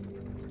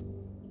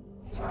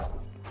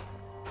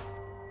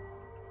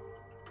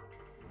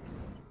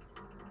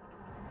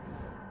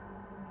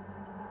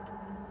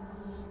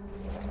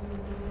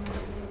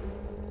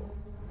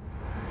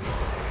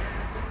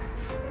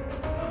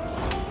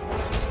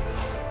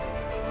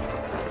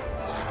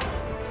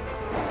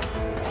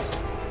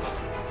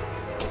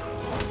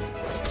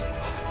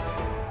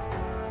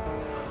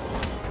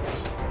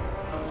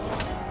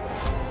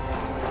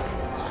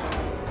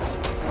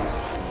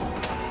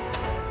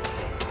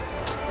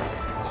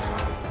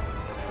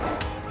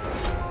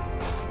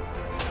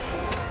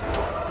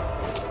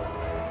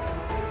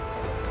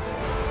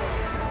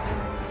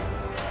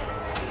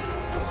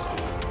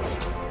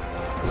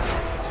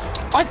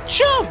 I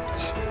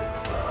jumped!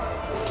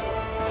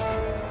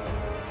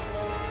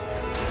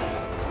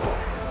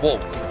 Whoa.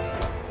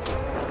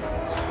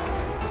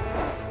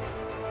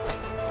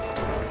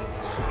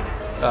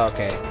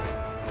 Okay.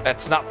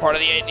 That's not part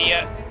of the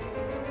idea.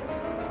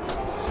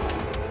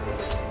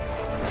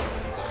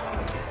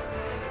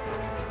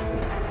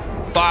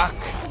 Fuck.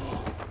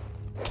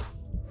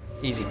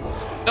 Easy.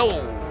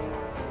 No!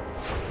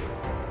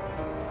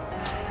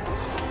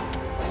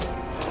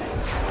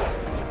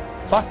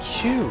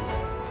 Fuck you.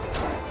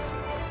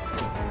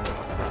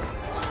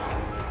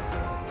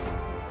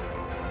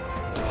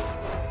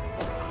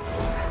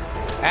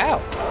 Ow.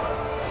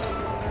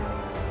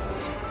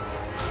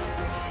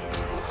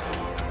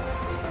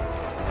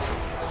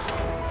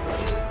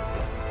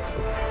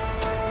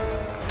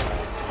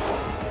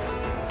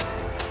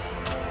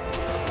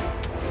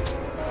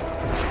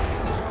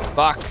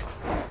 Fuck.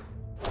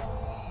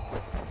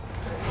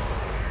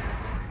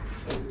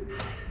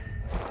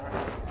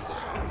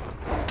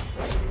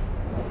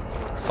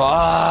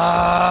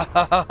 Fuck.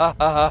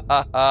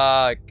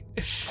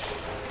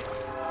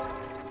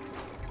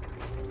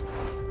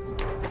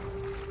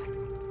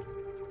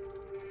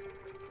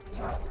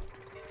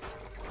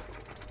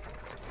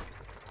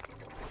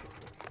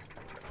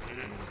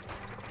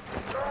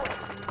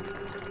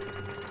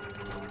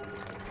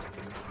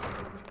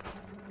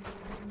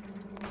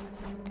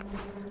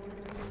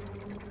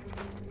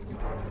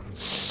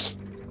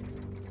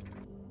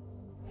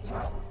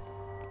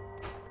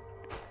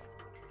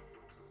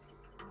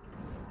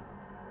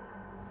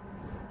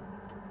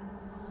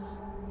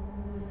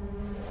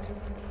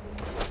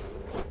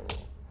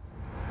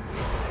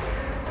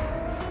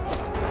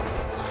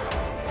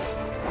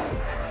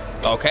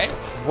 Okay,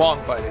 wrong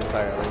button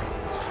entirely.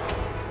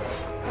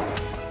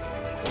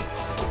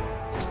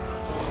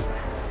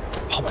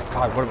 Oh my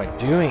god, what am I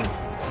doing?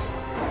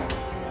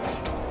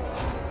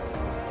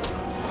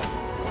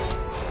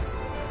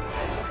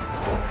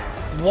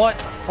 What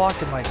the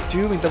fuck am I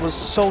doing? That was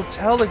so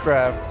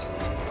telegraphed.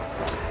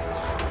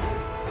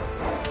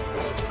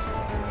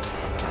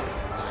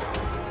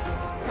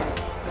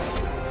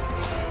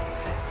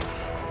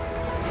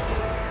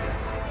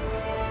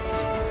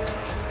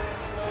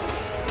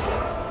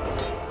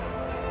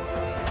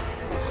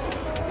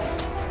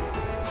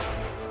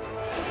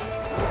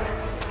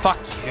 Fuck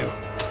you.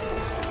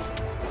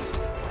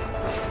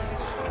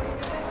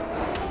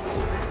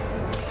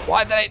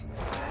 Why did I...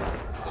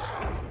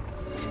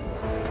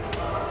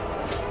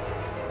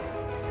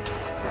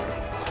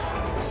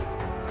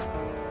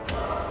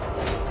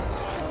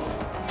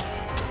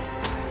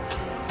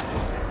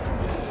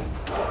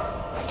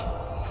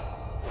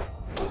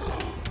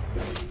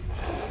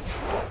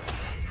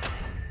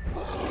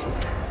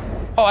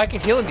 Oh, I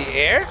can heal in the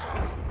air?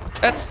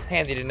 That's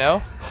handy to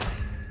know.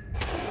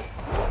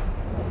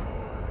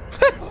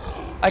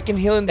 I can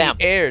heal in the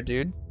air,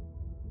 dude.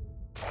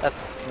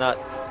 That's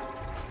nuts.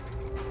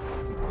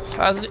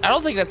 I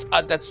don't think that's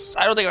I don't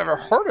think I've ever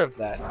heard of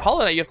that.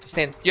 Hollow Knight, you have to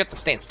stand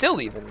still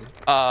even.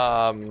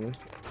 And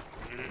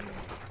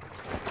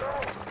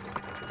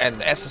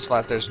the Estus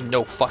Flask, there's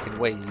no fucking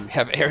way you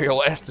have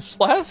aerial Estus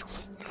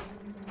Flasks.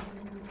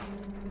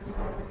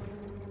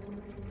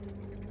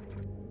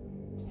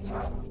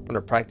 I'm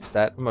gonna practice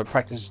that. I'm gonna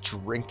practice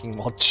drinking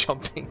while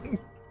jumping.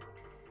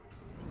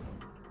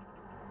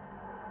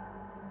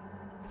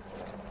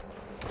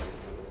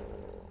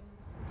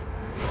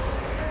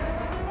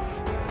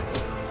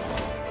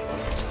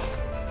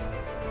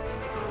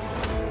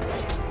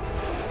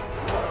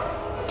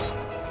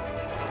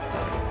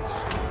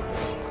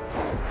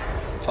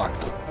 Fuck.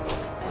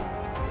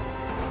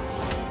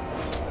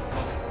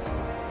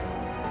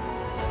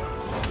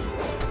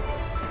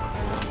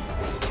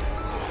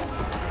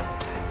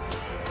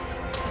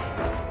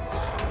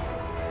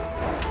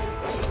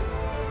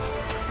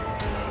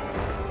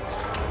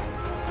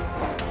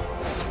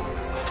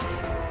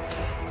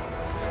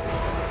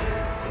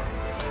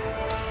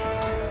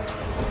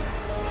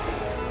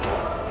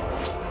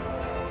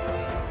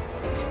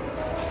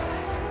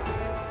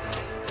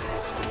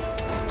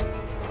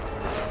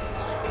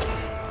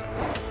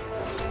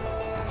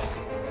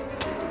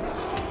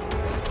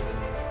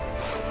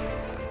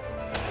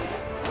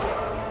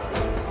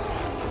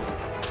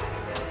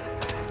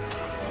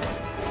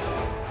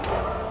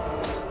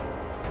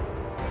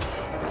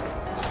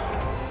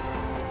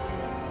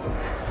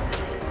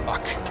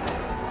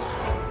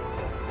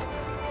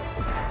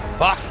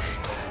 Fuck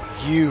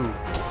you.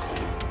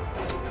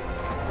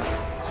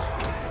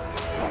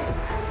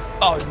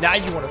 Oh, now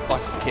you want to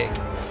fucking kick.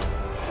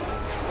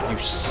 You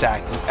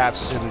sack. You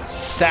absolute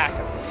sack.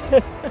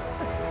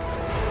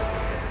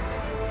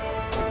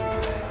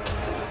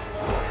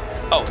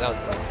 Oh, that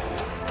was done.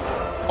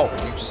 Oh,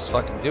 you just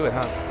fucking do it,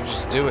 huh? You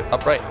just do it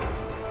upright.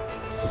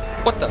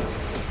 What the?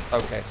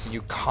 Okay, so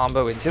you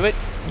combo into it?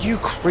 You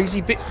crazy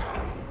bit.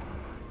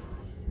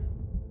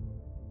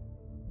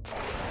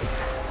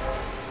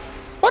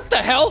 What the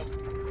hell?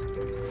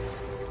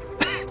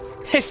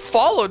 It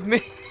followed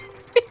me.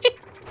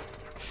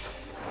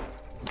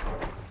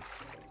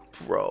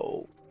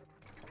 Bro.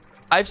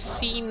 I'm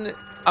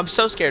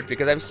so scared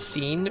because I've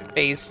seen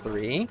phase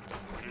 3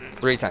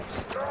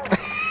 times.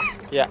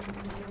 Yeah.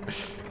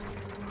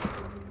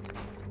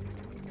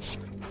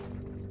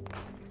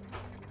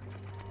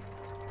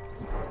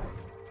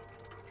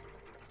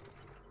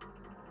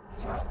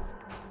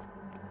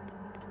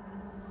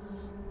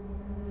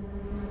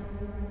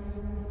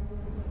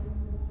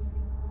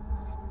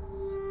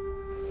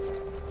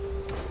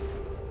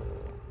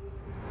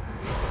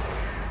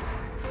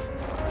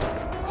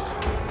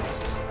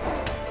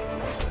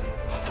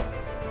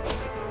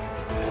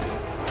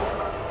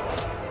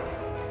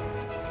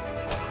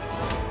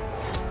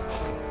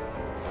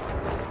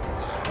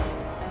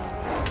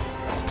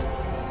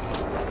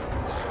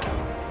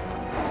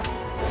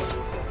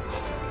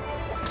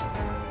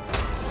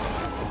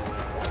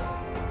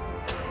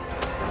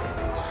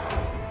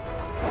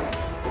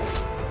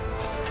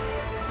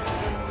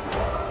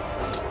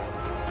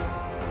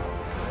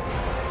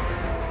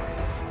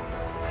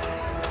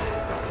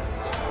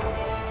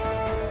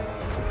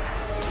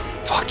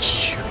 Fuck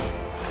you.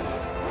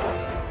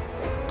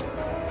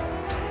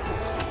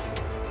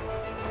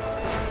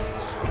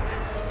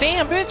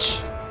 Damn,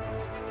 bitch.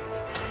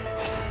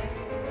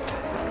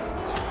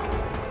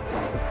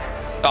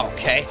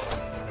 Okay.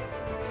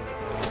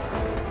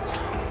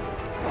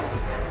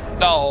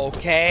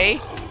 Okay.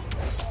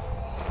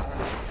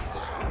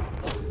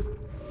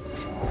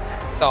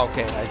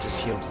 Okay, I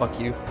just healed. Fuck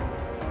you.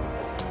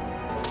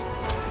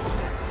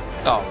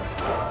 Oh.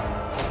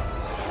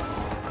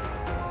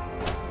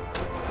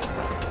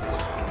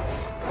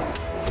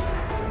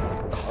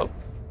 Oh.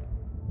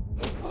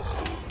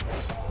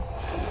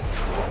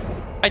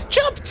 I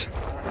jumped!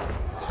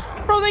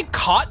 Bro, they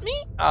caught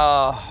me?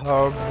 I'm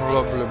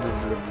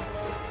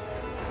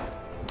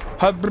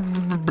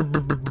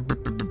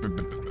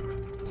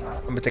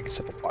gonna take a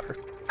sip of water.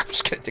 I'm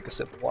just gonna take a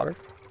sip of water.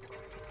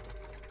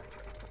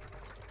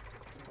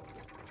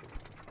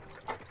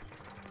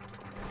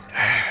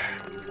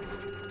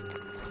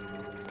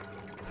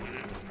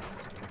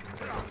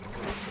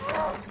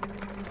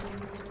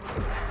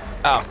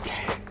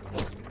 Okay.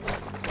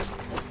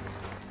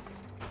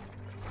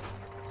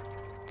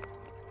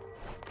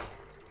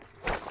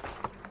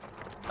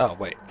 Oh,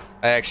 wait.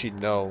 I actually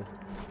know.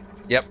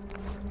 Yep.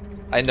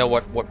 I know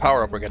what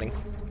power up we're getting.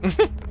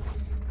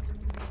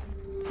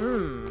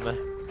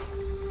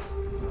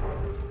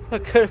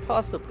 What could it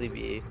possibly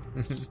be?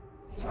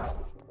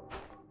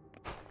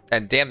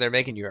 And damn, they're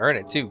making you earn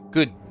it too.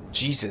 Good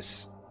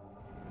Jesus.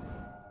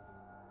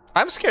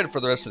 I'm scared for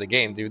the rest of the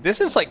game, dude. This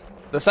is like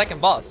the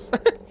second boss.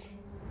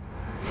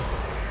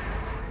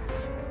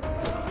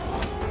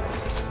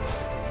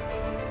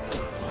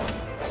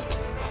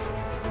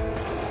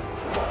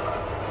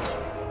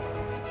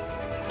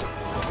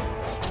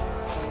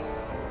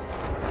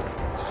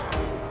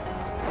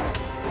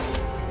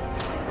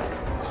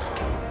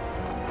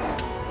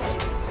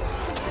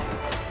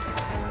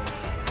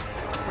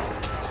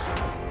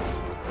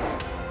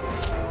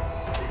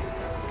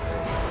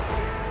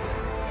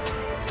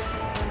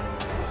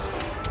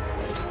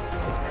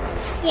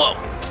 Whoa!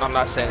 I'm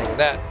not saying any of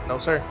that. No,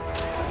 sir.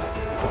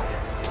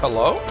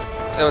 Hello?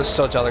 That was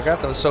so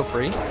telegraphed. That was so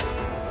free.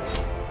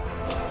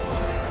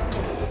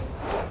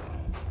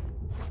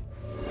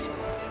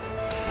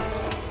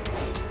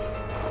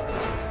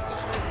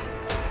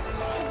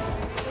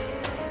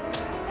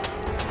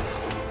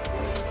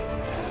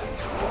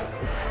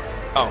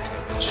 Oh, okay,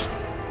 bitch.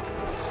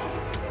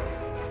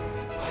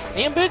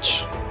 Damn,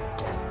 bitch.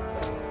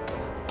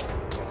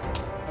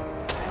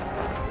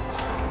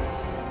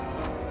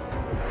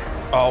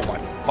 Oh my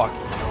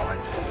fucking god.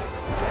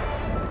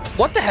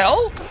 What the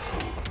hell?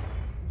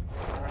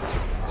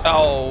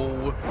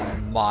 Oh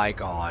my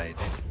god.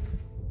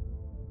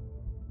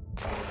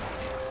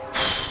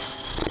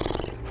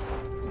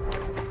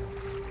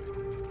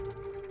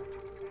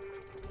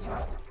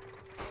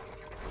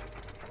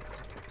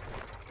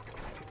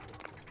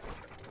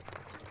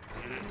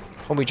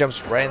 Homie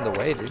jumps right in the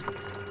way, dude.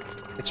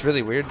 It's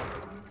really weird.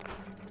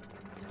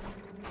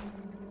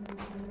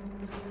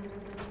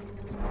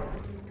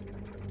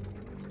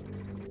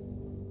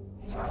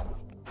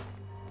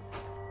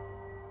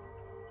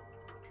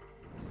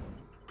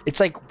 It's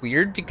like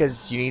weird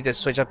because you need to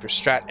switch up your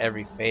strat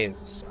every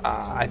phase.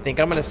 I think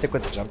I'm gonna stick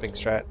with the jumping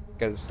strat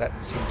because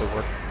that seemed to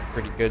work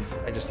pretty good.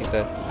 I just need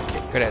to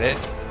get good at it.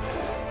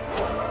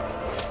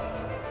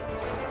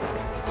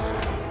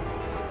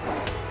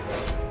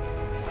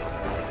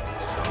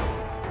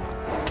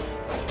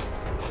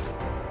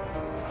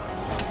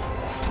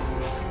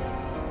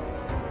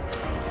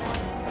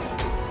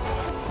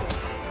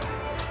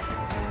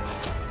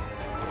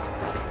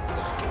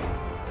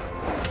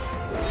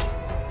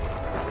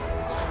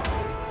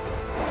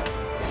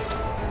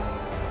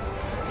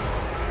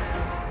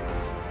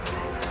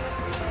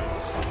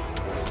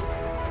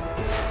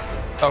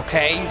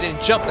 Okay, you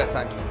didn't jump that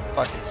time, you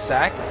fucking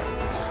sack.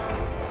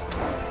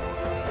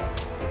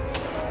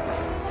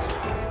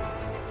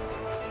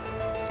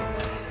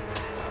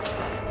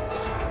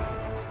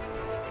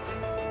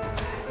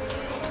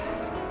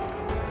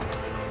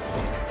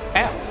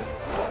 Ow.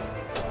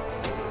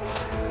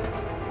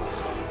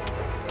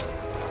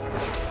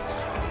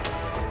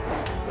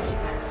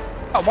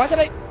 Oh, why did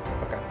I?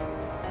 Okay.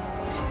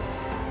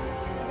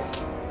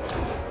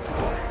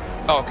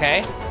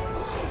 Okay.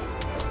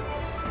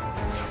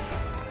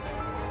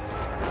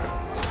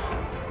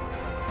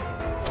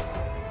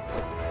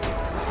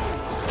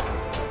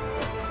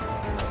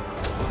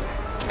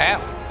 Ow.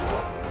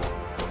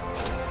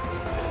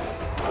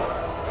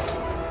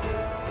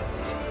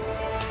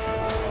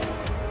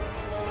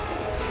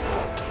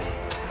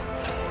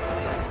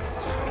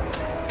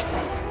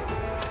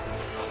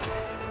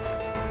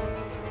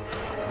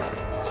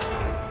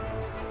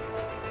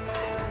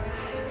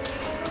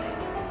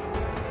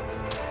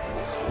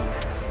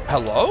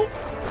 Hello?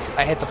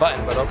 I hit the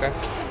button, but okay.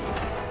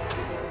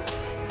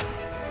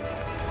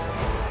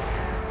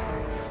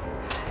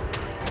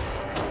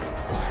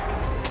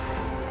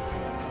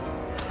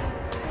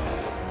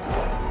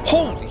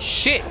 Holy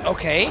shit,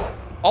 okay.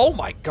 Oh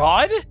my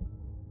god.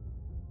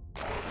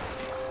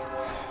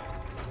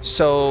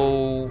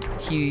 So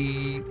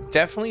he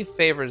definitely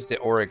favors the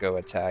Origo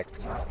attack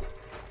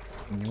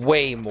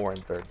way more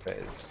in third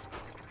phase.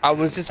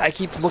 I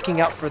keep looking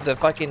out for the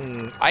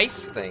fucking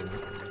ice thing.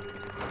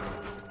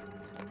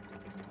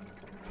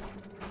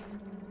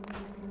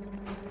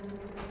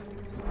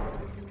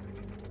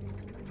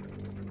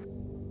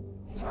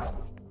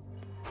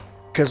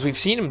 Because we've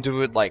seen him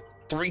do it like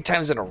 3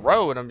 times in a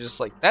row, and I'm just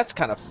like, that's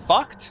kind of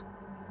fucked.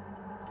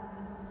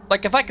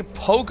 Like, if I could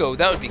pogo,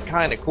 that would be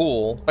kind of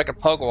cool. If I could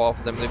pogo off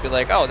of them, they'd be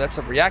like, oh, that's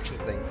a reaction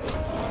thing.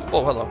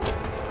 Oh, hello.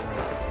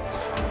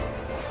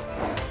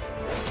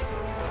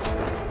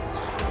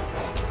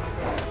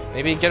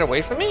 Maybe get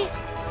away from me?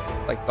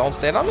 Like, don't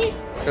stand on me?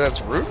 Because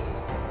that's rude.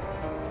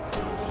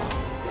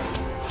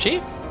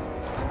 Chief?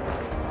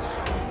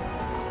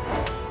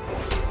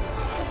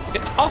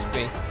 Get off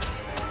me.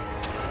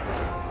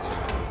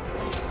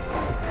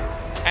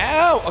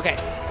 Ow! Okay.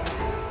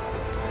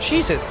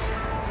 Jesus.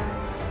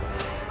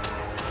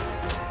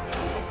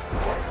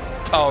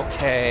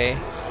 Okay.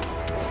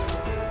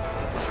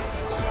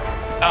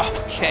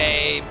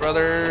 Okay,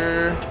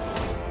 brother.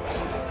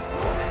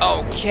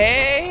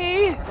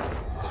 Okay.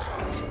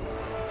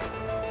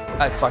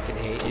 I fucking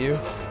hate you.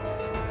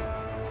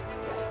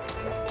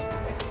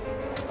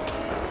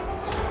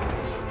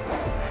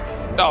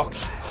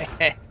 Okay.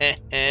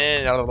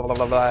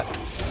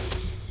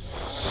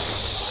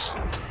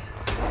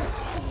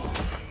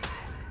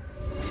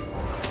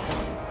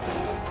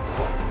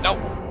 Nope.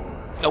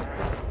 Nope.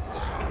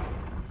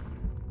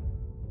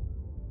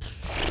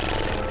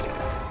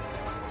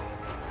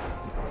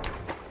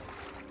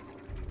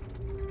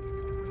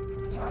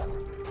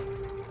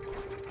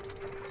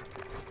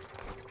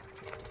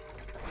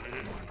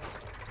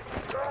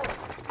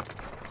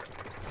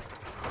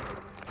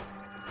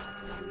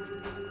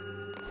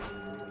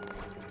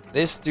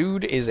 This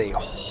dude is a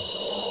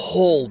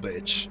whole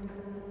bitch.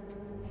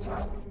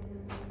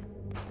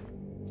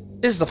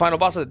 This is the final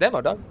boss of the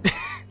demo, dog.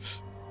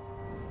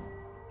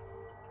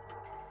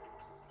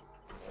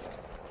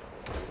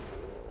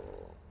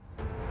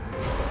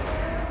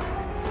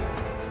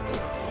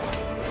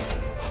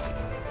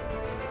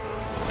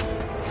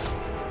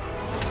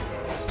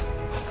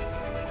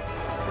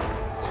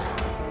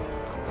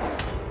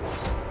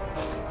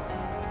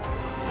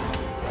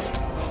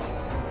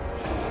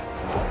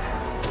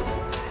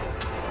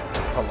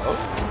 Hello?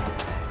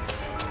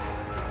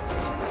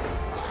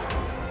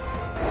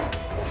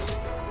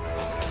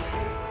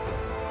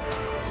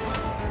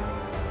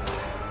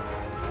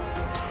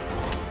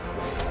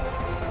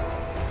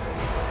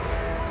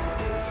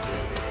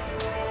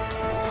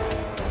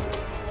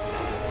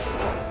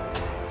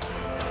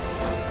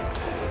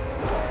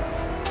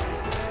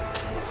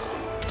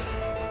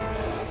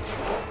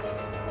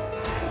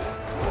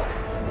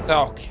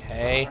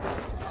 Okay.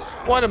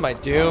 What am I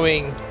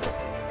doing?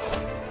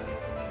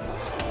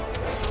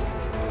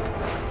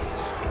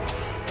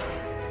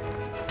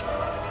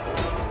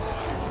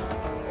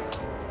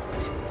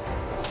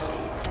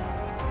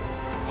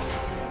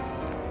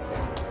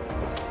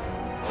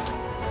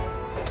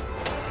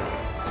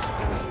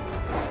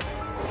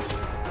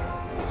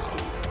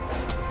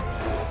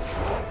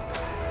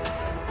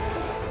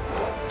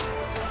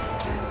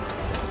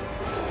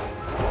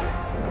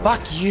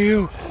 Fuck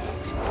you!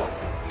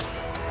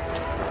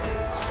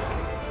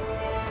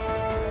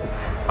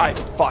 I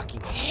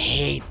fucking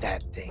hate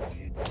that thing,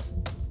 dude.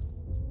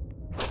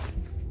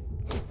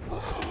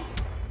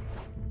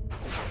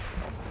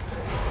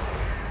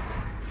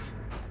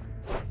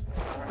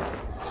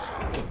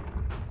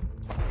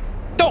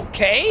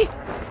 Okay!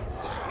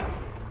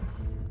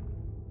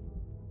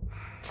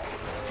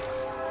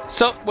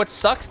 So, what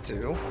sucks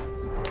too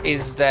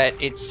is that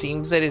it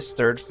seems that his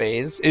third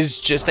phase is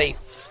just a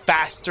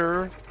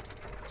faster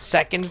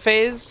second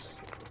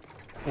phase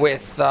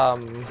with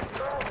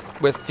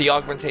with the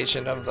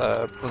augmentation of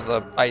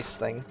the ice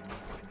thing.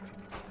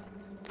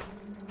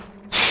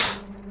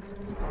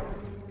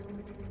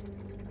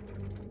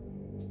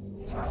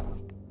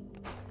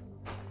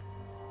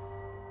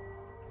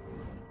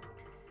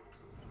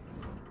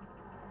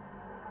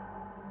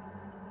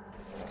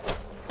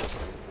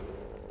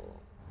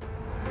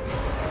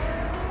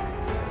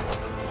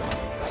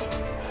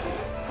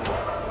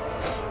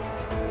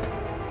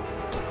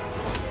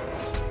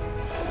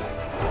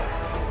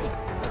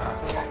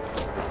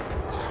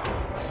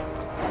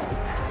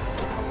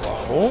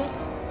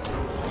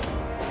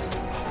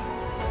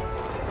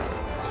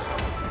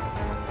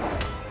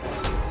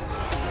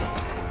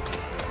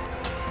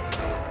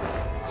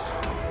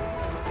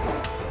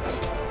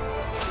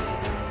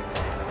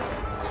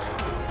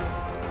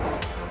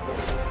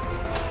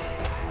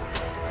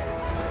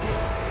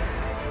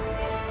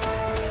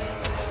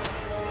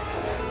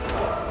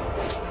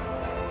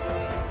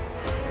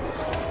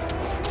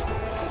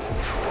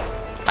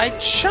 I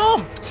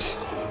jumped!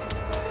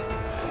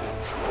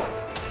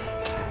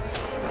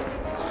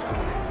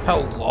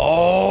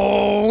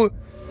 Hello?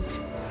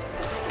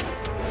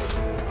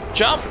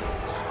 Jump!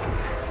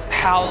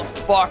 How the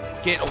fuck?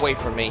 Get away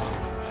from me.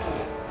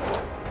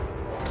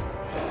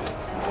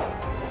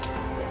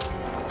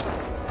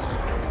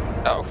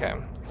 Oh, okay.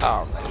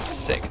 Oh, that's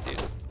sick,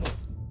 dude.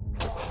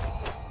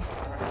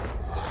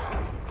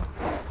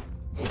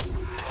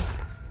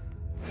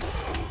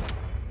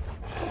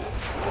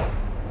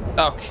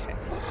 Okay.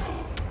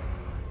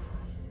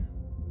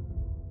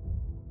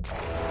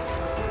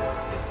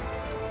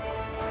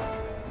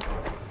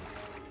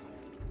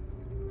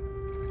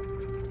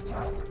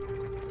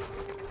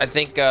 I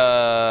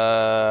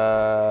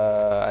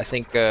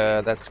think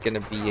that's gonna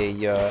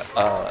be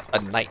a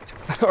night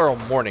or a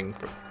morning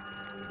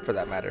for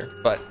that matter.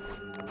 But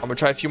I'm gonna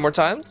try a few more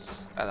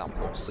times, and I'm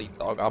gonna sleep,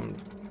 dog.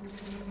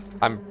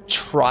 I'm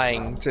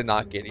trying to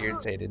not get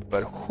irritated,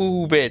 but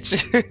whoo,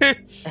 bitch.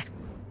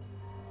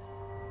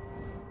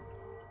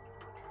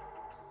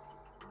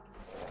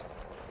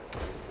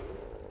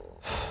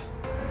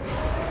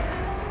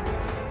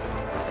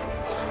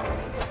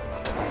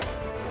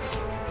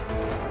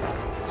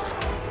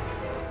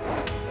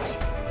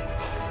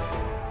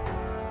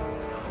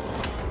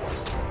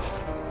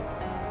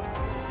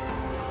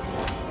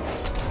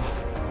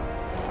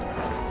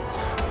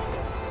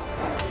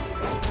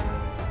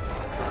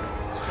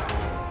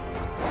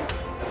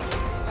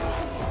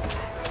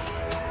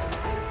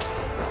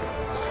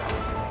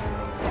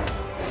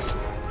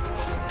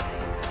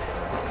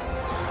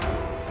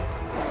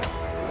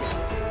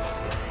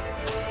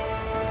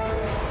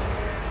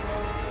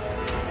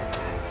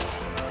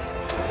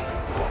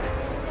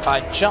 I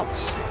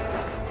jumped.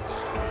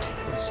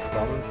 That's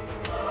dumb.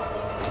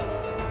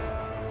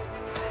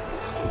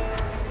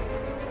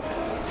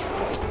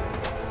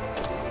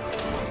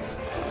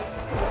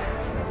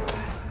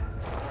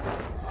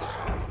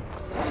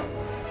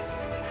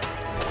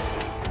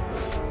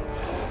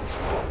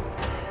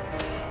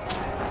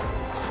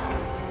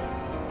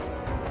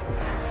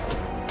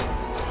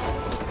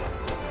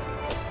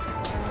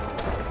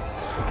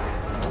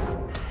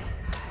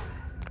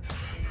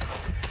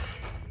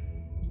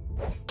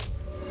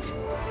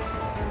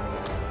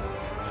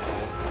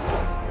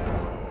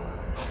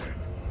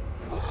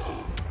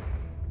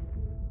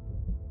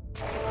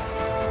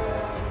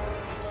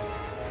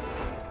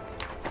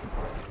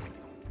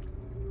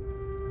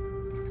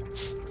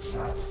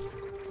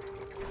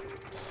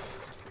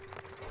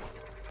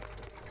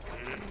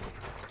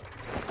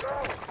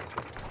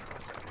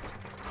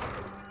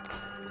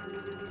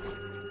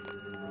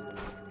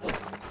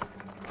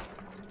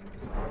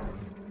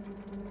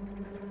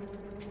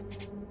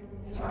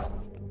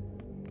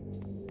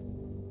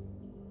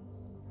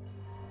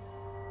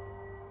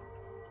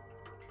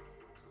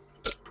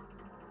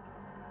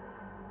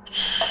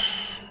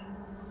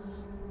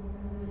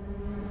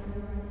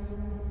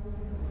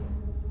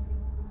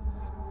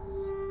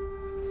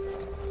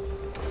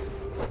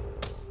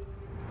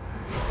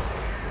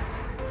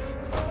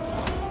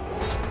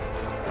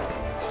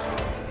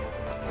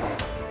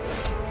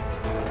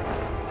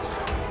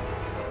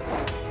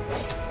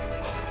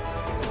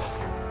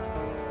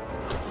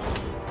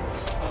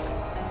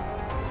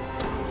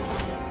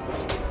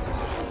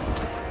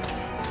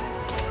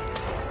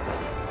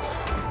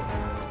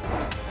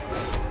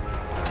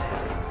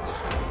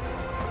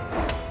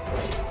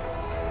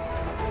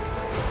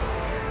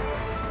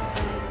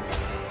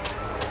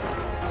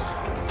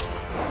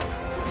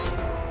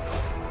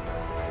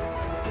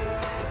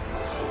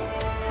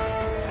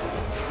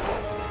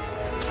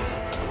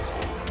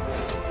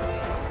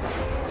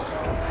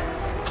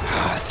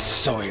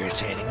 So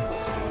irritating.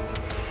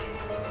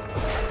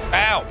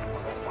 Ow!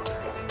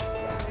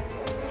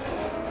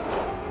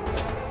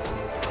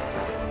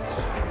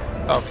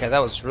 Okay, that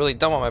was really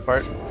dumb on my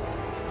part.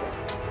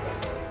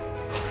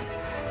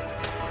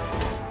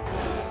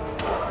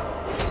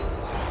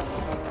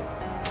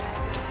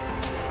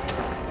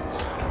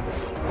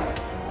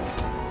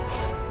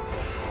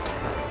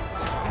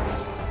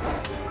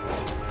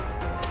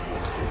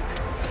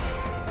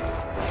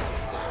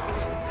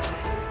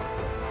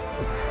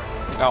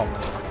 Oh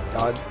my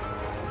god.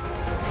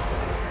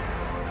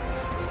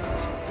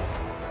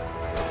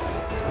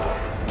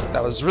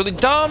 That was really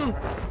dumb!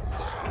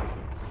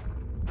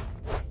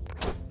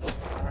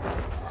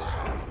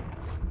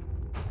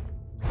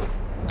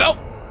 Nope!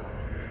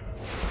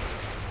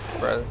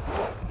 Brother.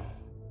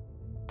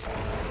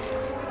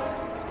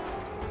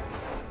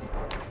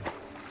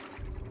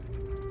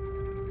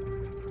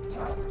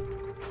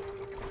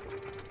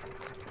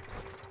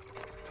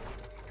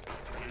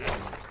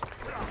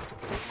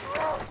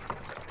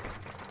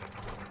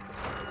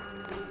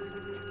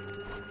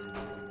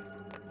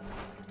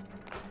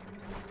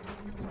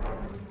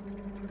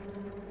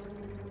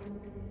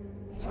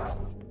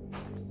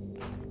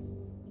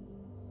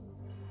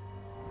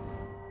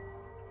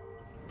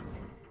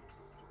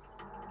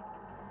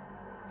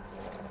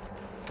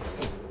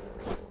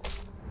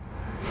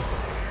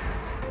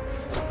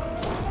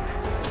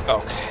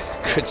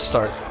 Okay, good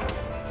start.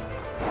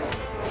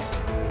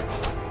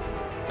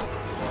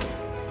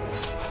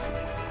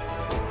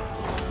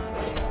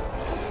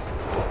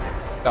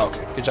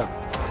 Okay, good job.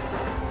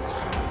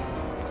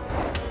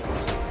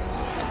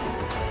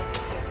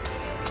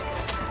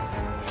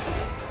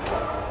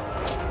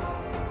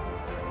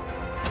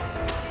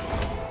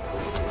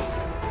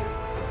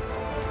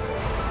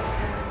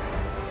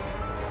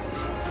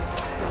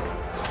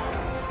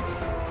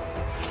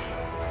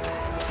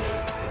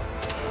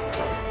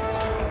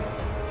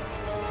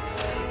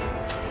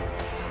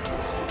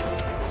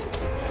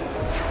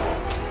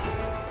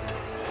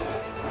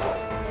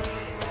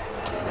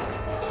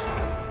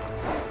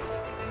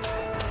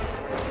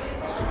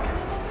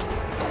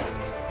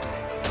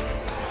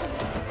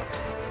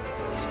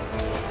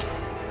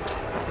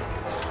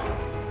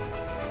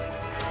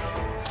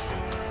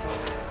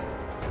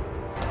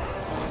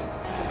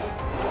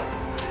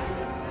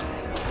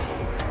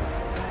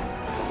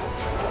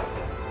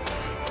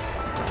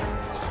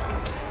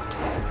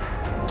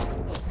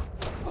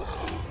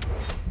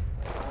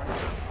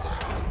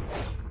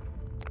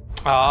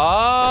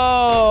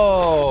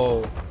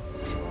 Oh!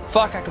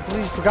 Fuck, I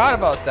completely forgot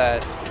about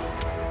that.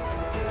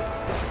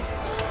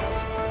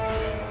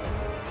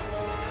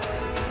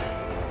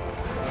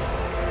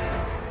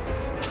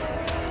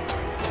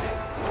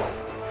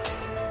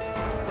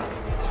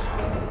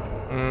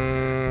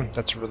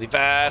 That's really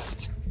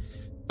vast.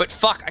 But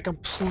fuck, I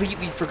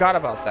completely forgot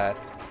about that.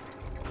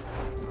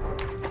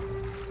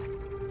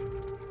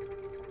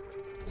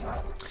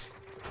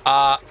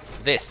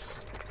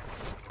 This.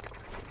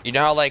 You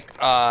know how like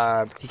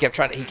he kept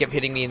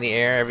hitting me in the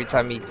air every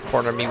time he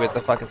cornered me with the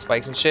fucking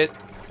spikes and shit?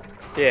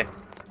 Yeah.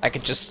 I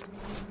could just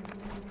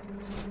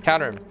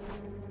counter him.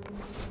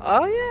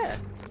 Oh yeah.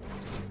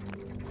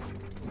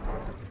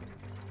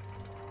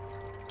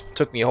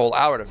 Took me a whole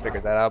hour to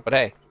figure that out, but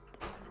hey.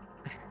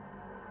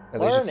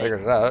 At least you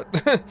figured it out.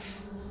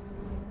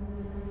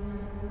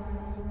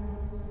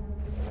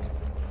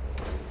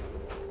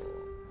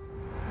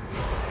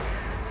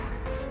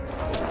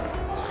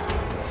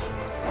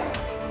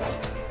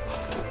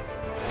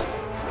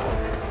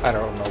 I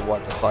don't know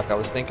what the fuck I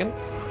was thinking.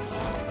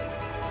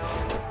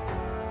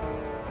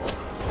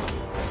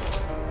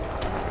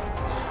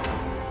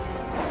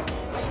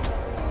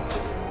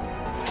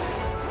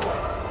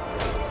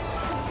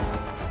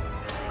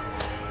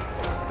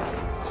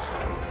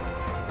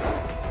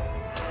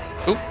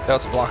 Oop, that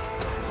was a block.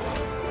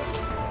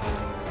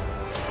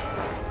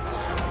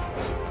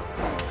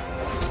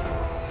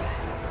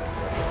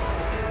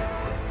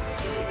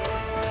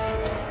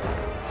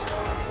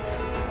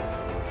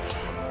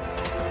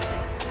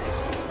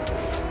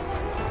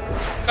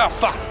 Oh,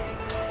 fuck!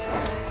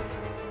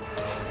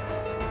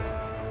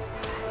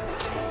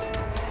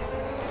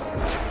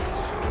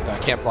 No, I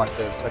can't block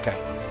those.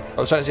 Okay. I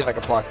was trying to see if I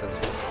could block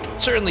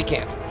those. Certainly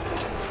can't.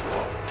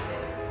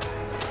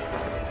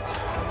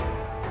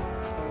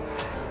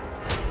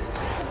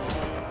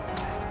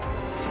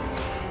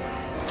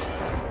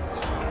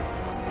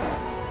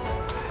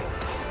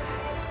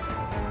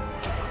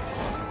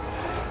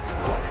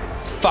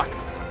 Fuck!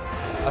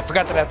 I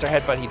forgot that after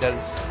headbutt he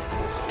does...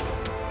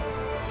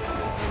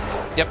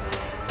 Yep.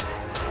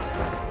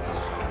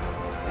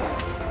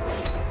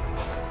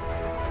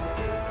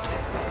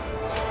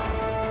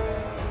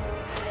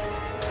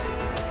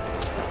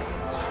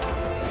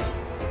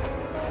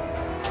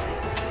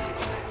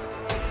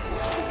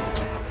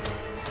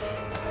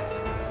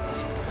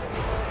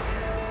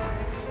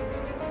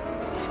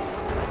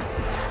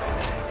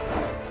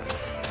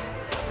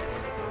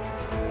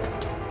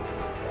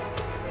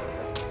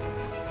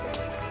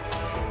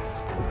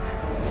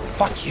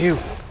 Fuck you.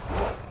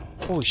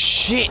 Holy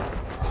shit.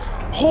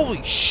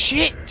 Holy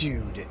shit,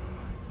 dude.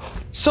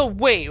 So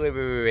wait,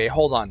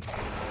 hold on.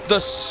 The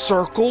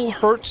circle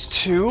hurts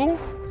too?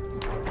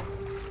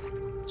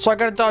 So I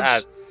gotta dodge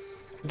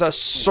That's the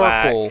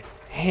circle,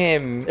 whack.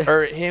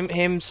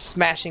 him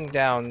smashing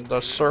down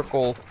the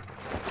circle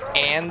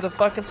and the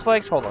fucking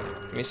spikes? Hold on,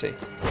 let me see.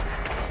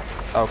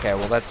 Okay,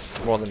 well that's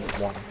more than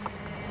one.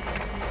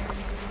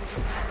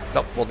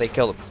 Nope, well they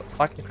killed him.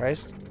 Fucking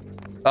Christ.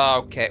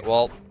 Okay,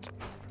 well,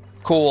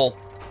 cool.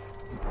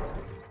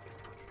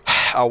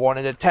 I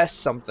wanted to test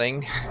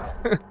something,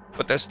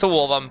 but there's 2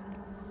 of them.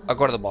 I'll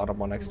go to the bottom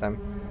one next time.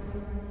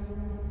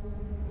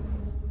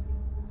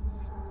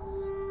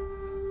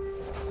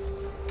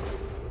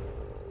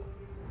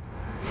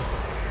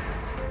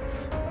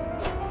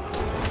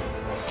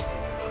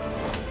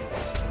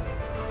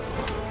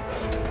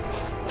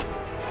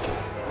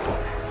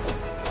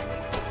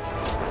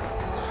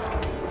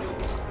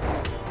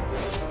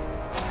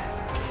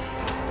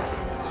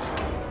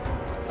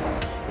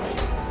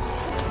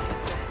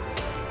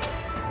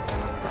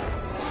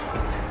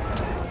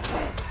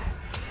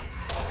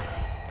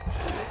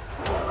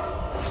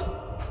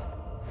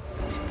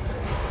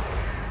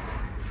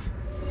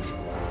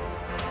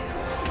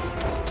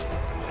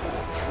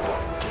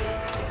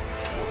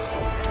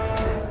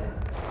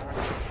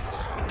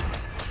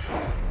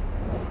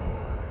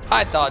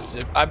 I dodged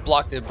it. I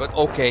blocked it, but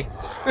okay.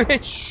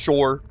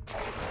 Sure.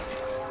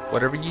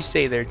 Whatever you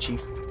say there,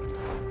 Chief.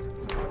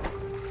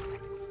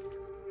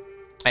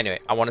 Anyway,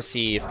 I want to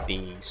see if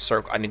the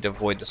circle... I need to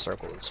avoid the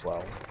circle as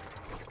well.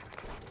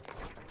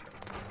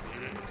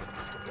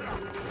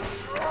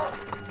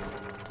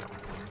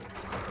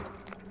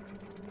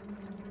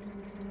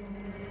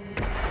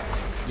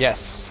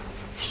 Yes.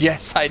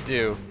 Yes, I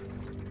do.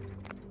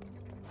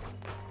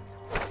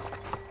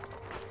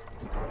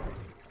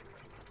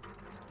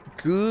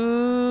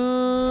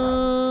 Good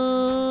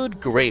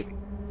gravy.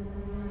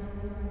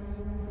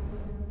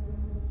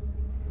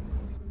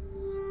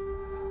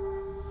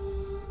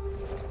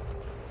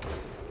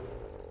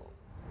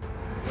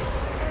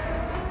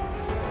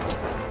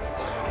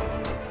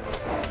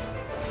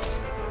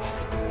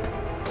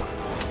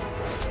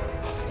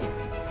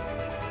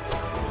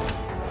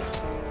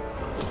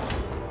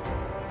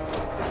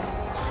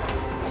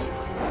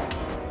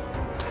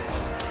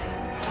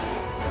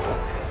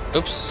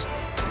 Oops.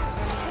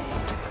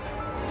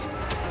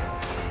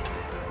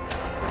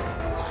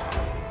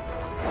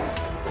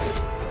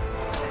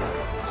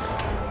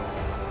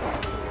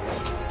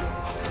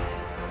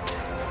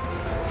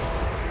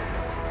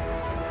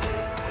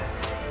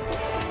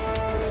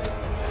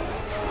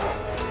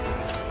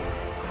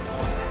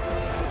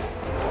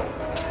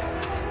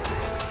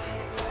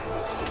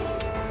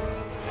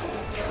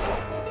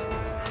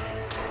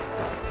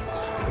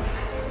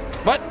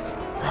 What?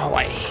 Bro,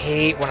 I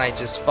hate when I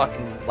just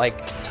fucking, like,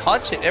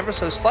 touch it ever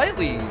so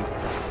slightly.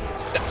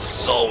 That's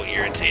so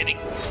irritating.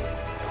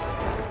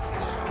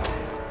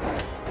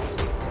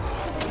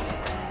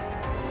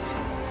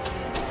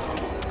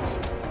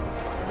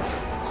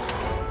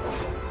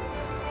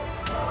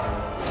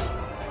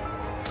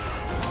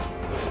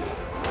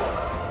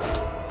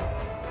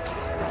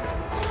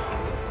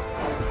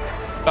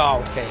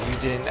 Oh, okay, you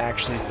didn't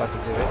actually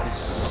fucking do it, you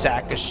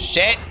sack of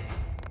shit.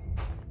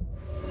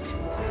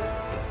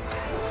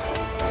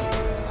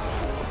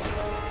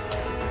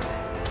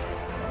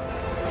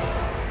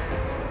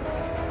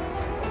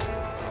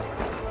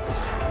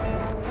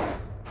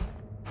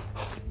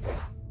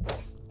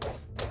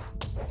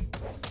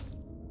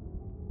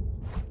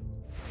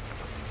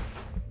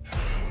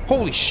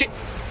 Holy shit!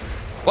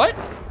 What?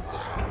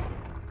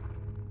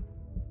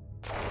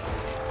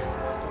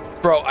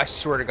 Bro, I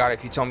swear to God,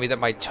 if you tell me that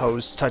my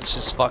toes touch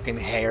his fucking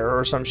hair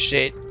or some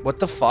shit, what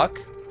the fuck?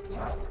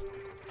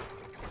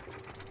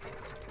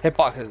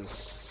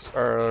 Hitboxes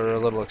are a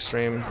little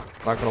extreme,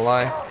 not gonna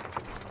lie.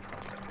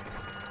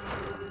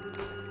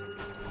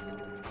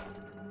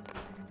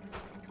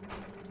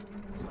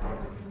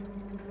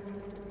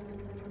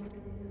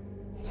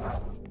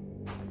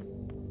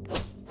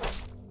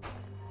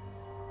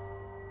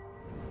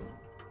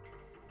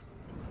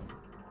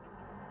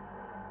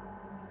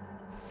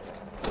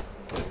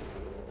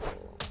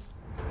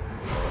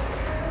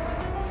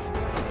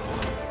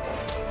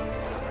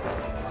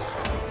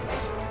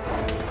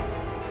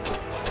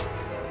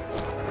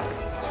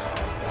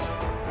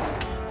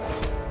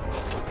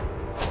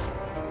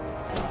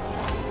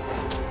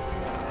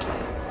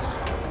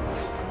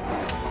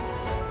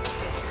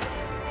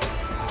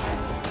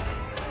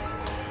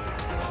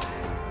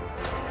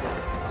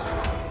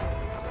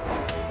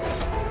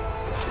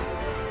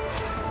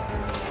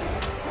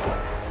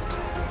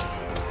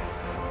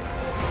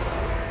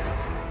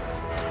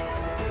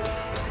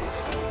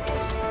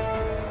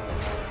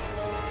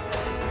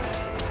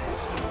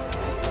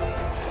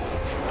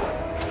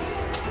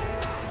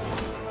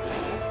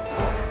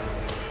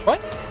 What?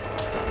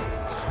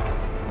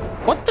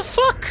 What the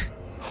fuck?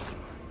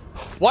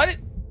 What?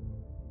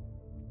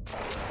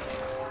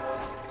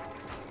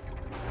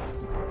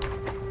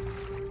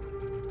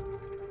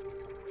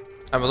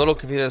 I'm a little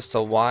confused as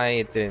to why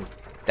it didn't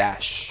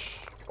dash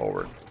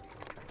forward.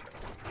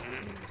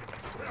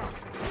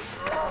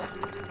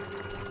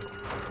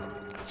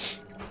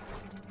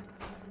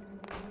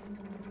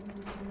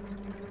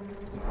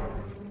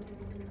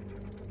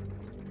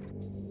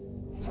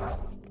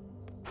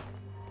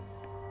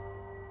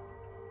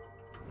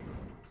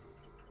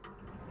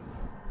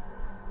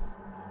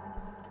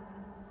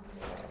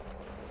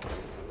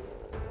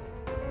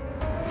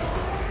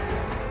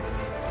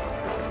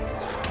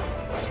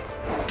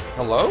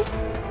 Hello?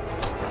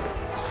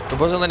 It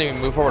wasn't letting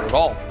me move forward at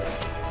all.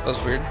 That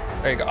was weird.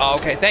 There you go. Oh,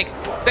 okay, thanks.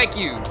 Thank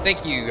you.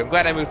 Thank you. I'm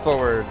glad I moved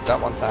forward that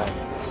one time.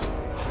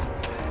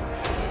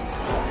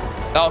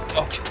 Oh,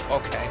 okay.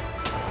 Okay.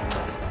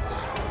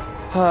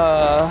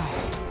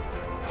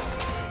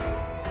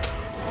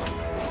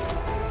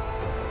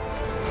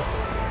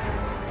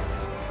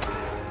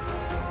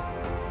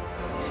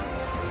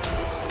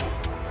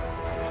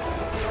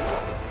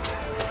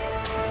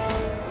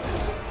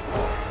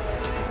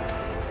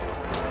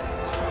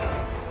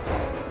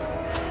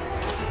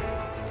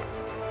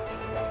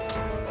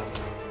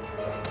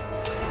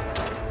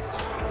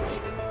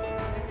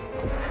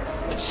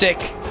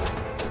 Sick.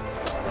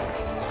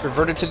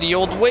 Reverted to the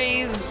old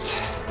ways.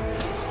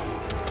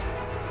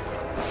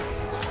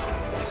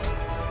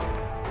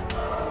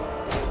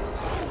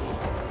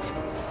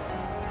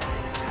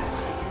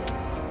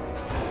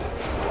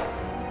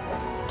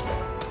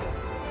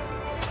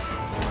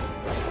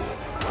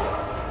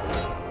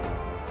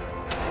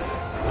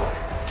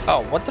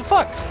 Oh, what the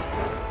fuck?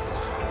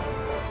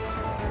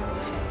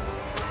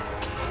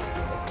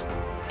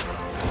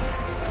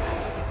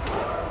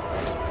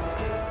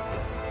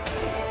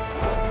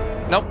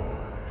 Nope.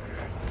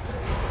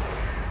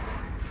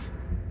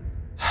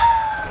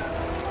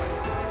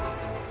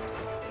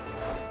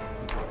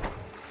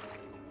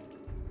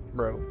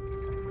 Bro.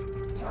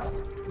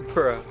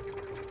 Bro.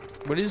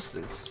 What is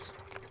this?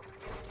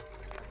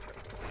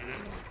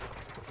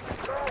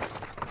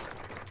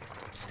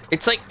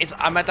 It's like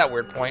I'm at that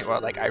weird point where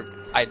like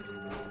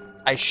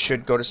I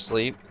should go to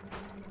sleep,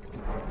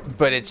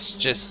 but it's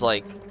just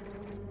like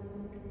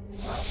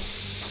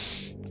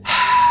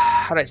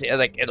how do I say it?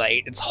 Like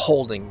it's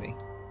holding me.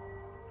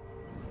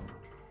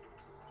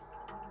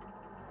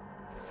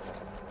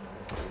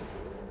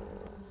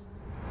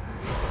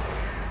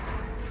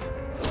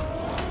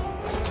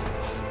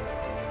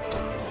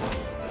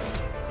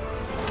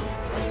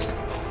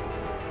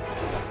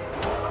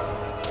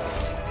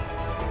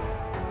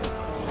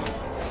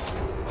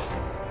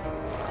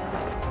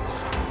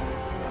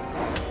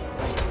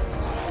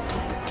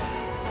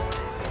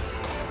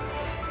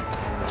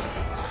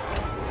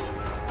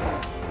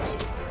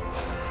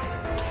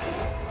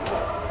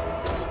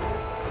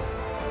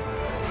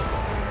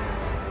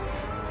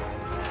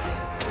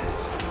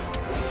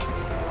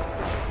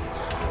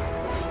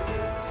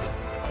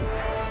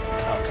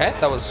 Okay,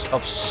 that was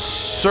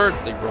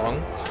absurdly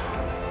wrong.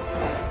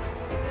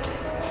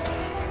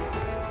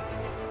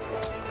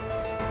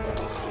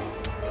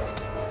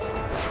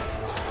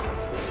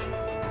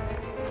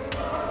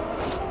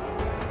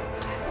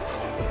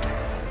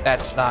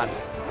 That's not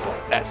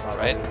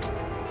right.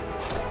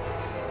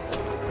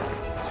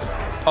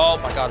 Oh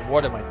my god,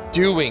 what am I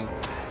doing?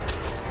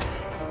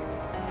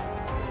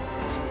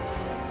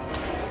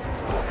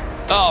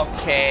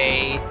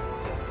 Okay.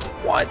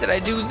 Why did I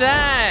do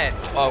that?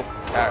 Oh,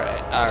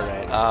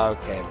 alright,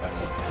 okay, buddy.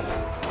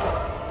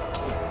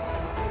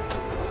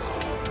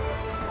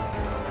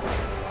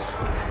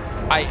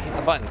 I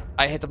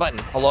hit the button.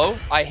 Hello?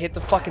 I hit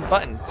the fucking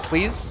button.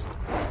 Please?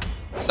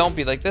 Don't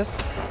be like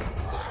this.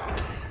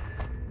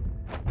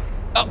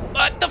 Oh,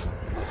 what the f—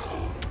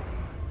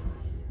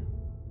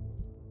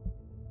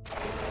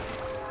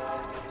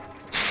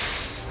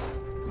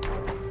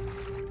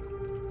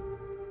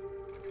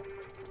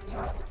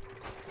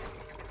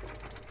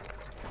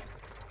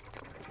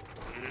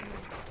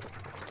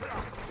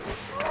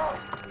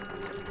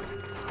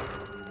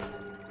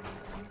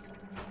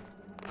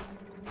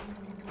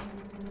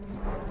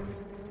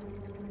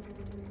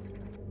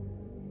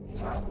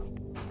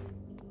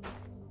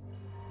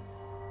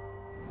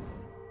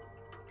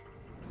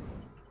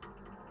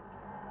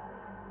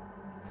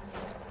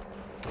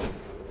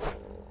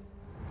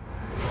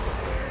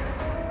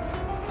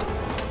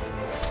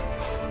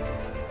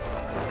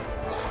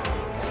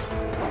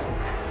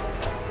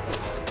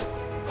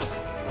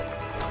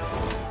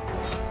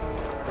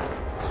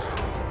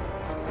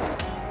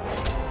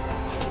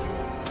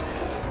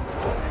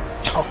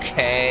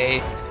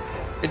 Okay.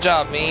 Good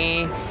job,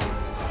 me.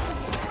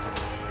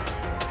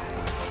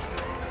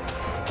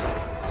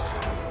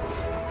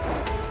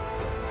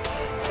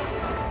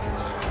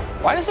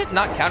 Why does it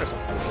not count as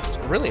something? It's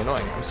really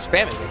annoying. I'm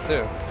spamming it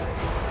too.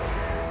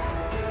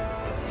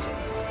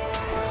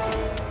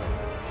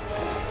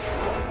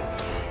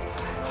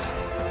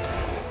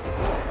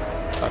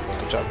 Okay,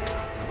 good job.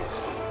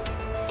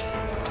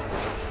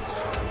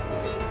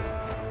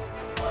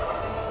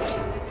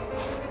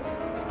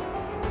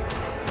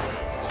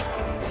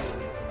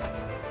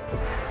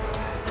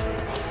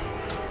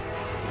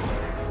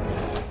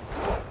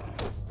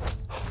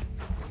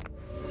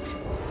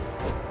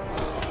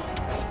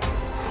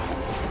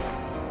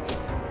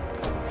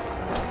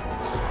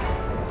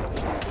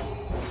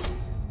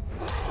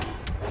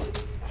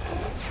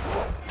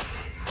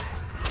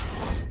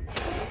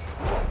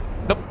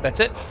 Nope, that's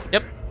it.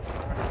 Yep.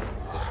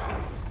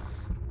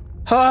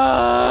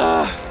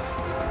 Ah.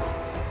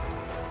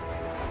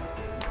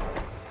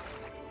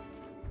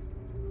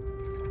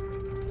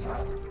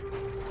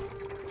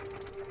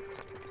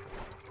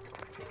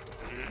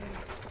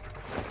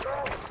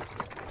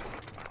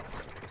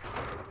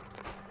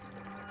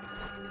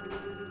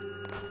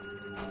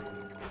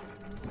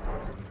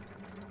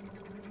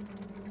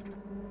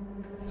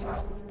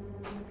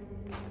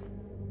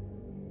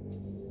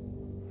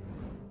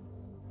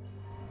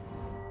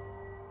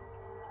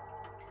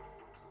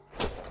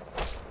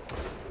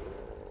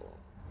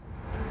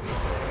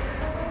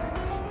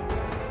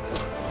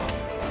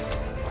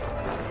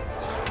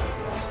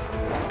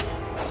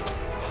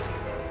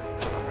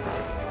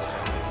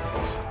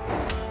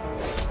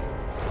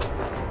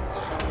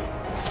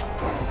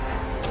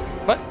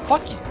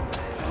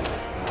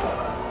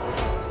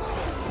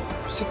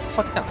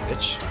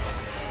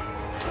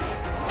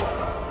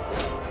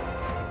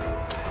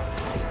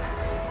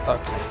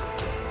 Okay.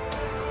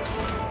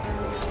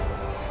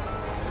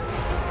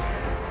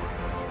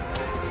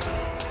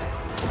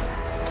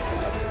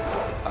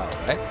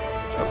 Alright.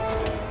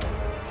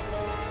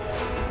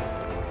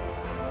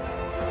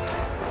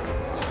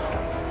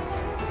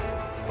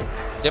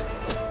 Yep.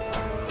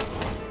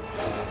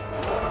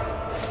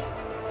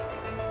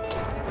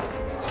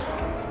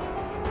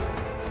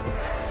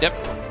 Yep.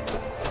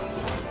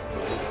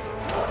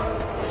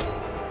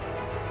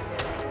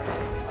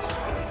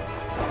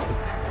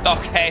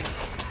 Okay.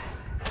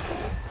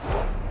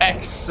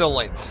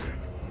 Excellent.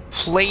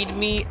 Played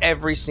me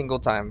every single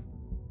time.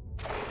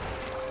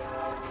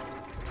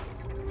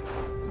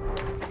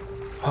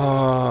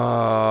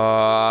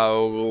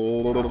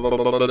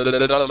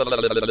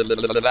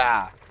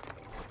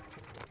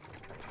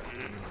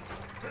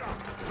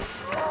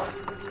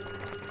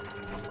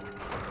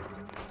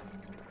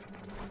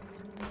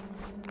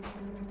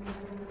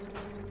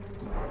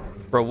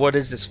 Bro, what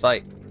is this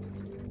fight?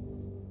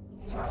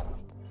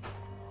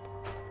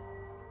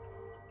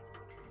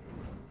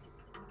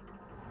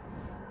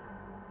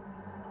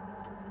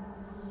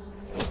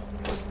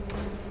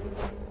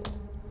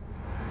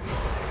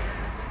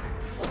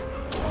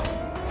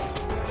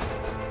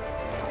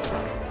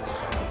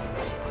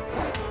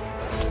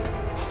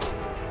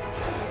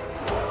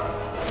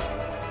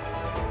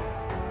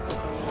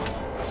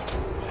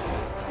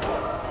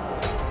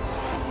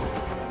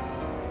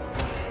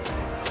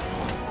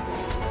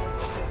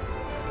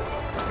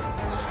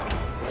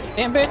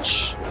 Damn,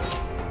 bitch.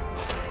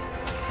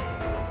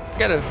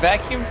 Got a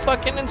vacuum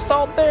fucking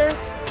installed there?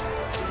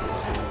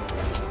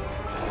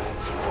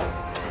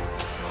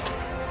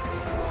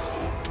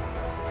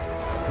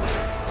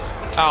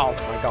 Oh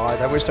my god,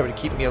 I wish that would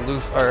keep me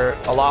aloof or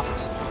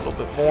aloft a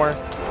little bit more.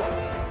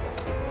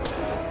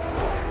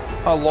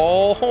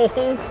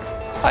 Hello?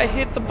 I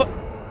hit the button.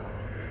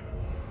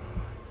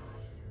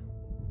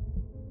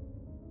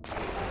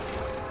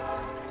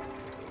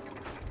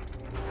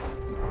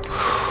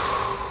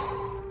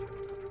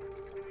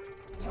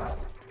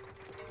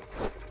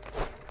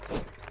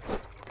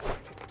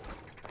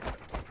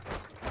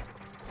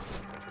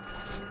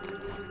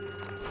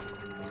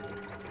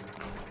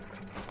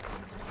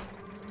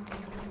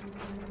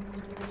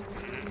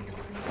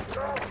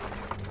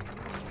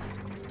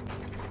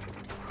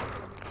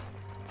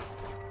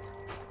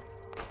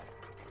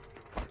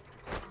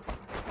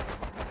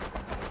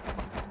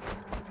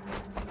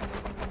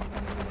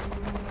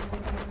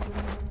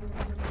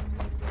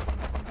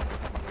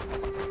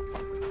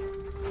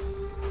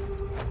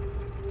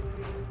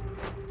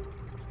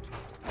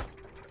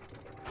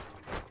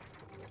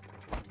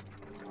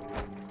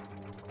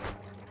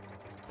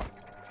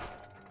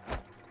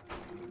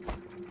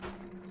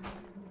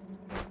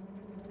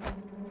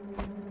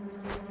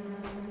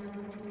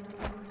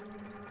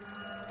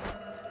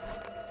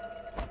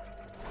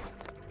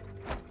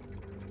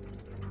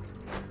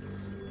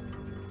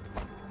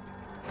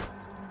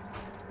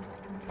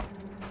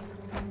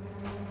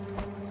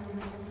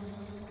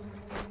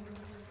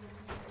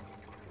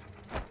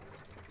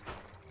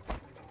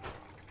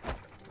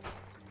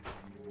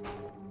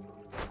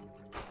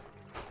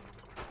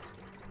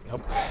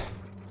 Nope.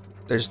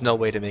 There's no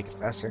way to make it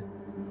faster.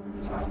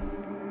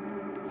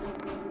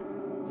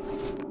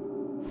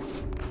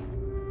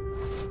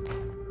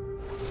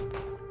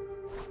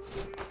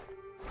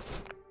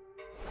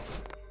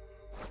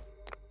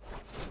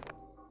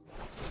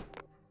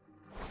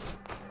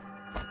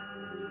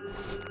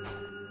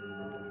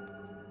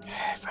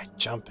 If I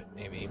jump it,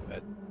 maybe,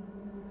 but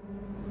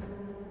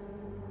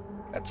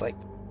that's like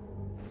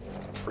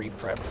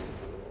pre-prep.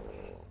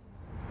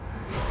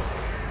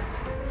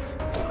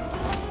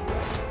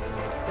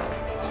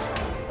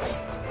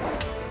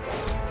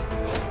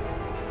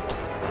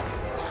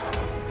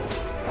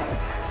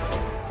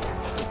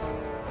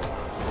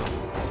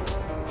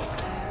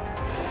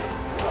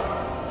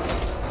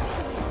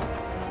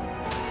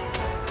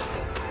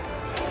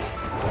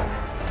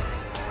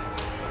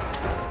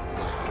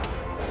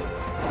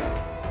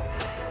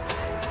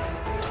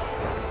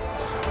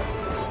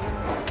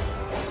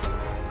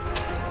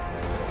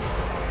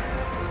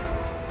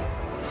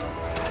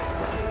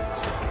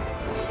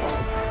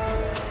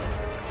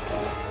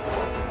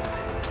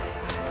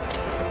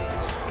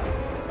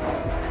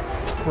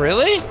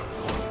 Really?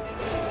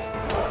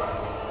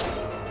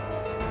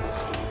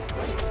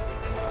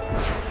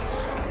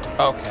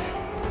 Okay.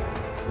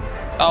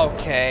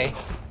 Okay.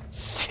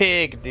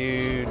 Sick,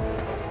 dude.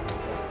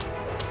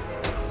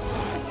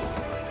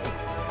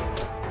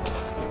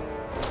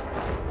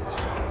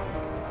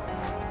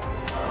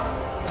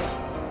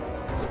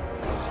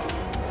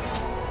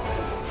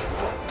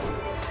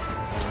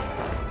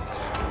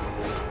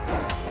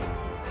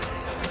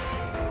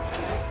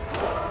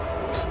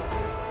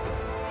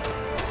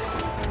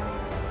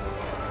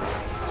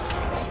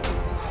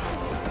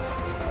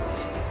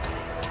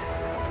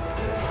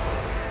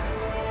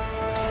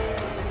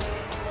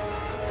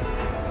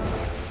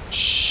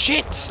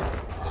 Shit!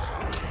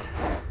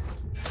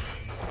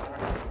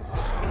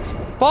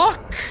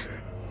 Fuck!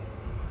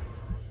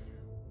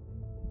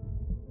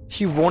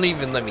 He won't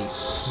even let me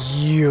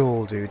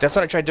heal, dude. That's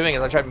what I tried doing,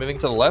 is I tried moving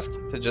to the left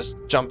to just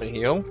jump and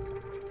heal.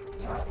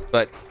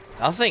 But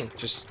nothing.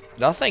 Just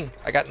nothing.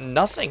 I got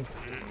nothing.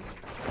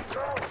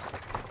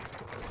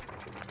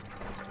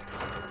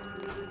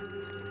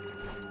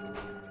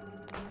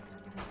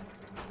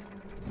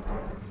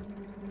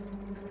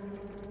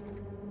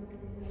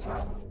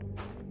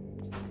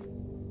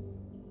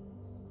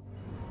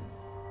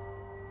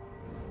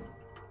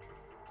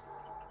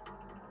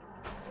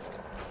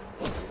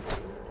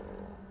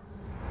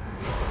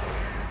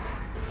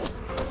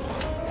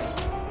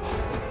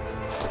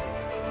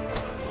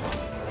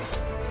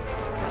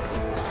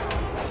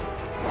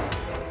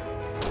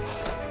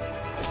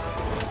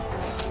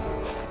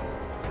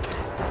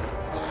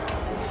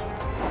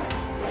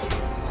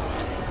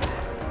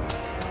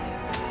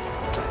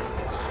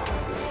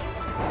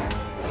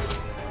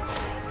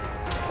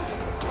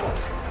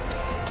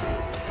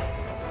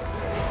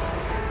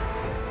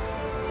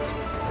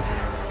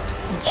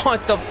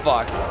 What the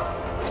fuck?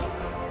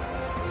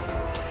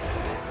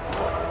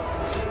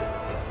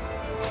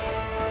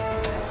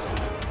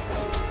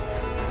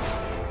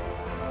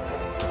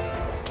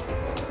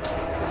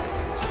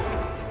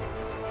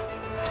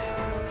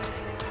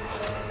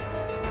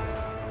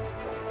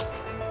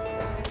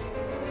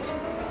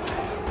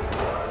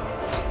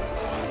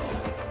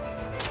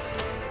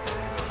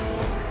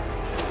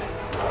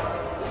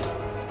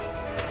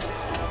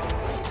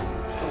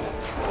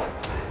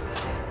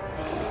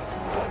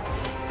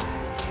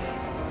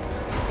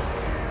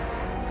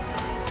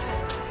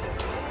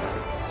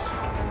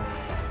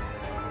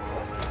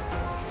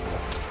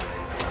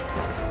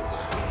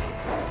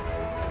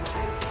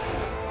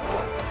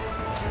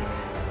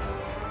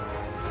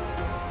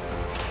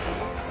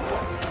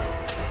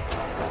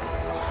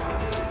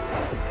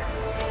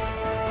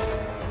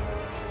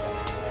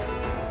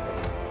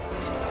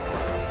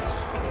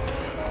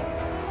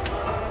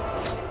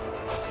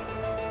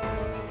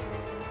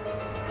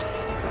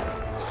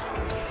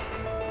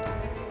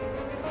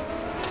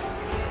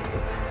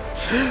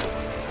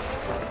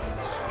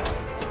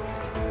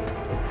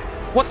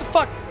 What the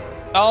fuck?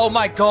 Oh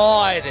my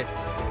god!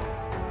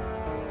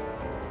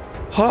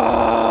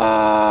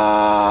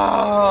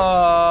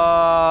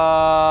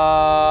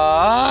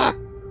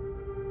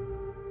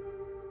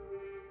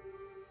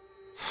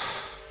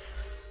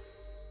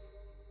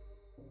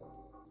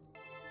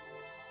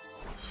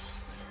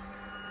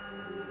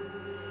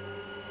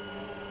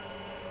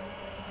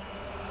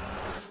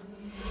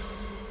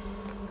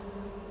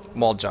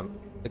 Wall jump.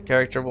 The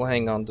character will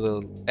hang on to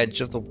the edge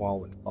of the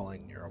wall when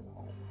falling near a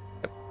wall.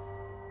 Yep.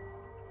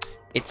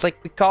 It's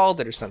like we called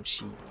it or some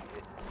shit.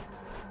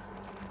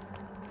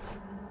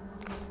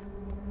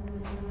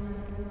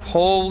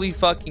 Holy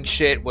fucking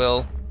shit,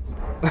 Will.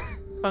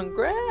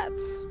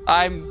 Congrats.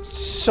 I'm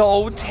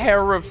so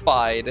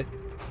terrified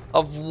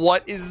of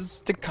what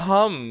is to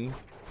come.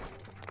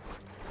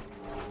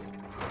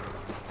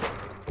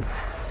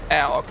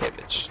 Ow, okay,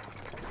 bitch.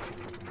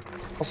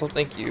 Also,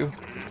 thank you.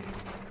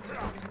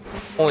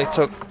 Only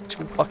took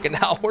 2 fucking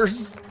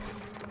hours.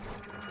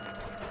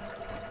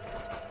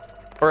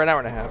 Or an hour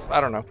and a half.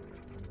 I don't know.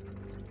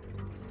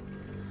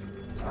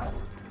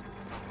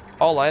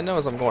 All I know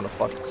is I'm going to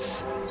fucking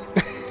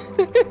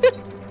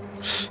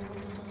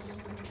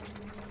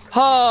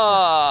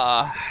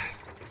ha!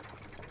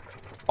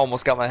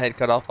 Almost got my head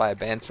cut off by a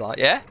bandsaw.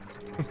 Yeah?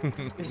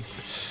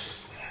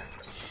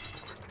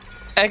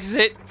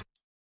 Exit.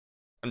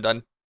 I'm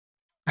done.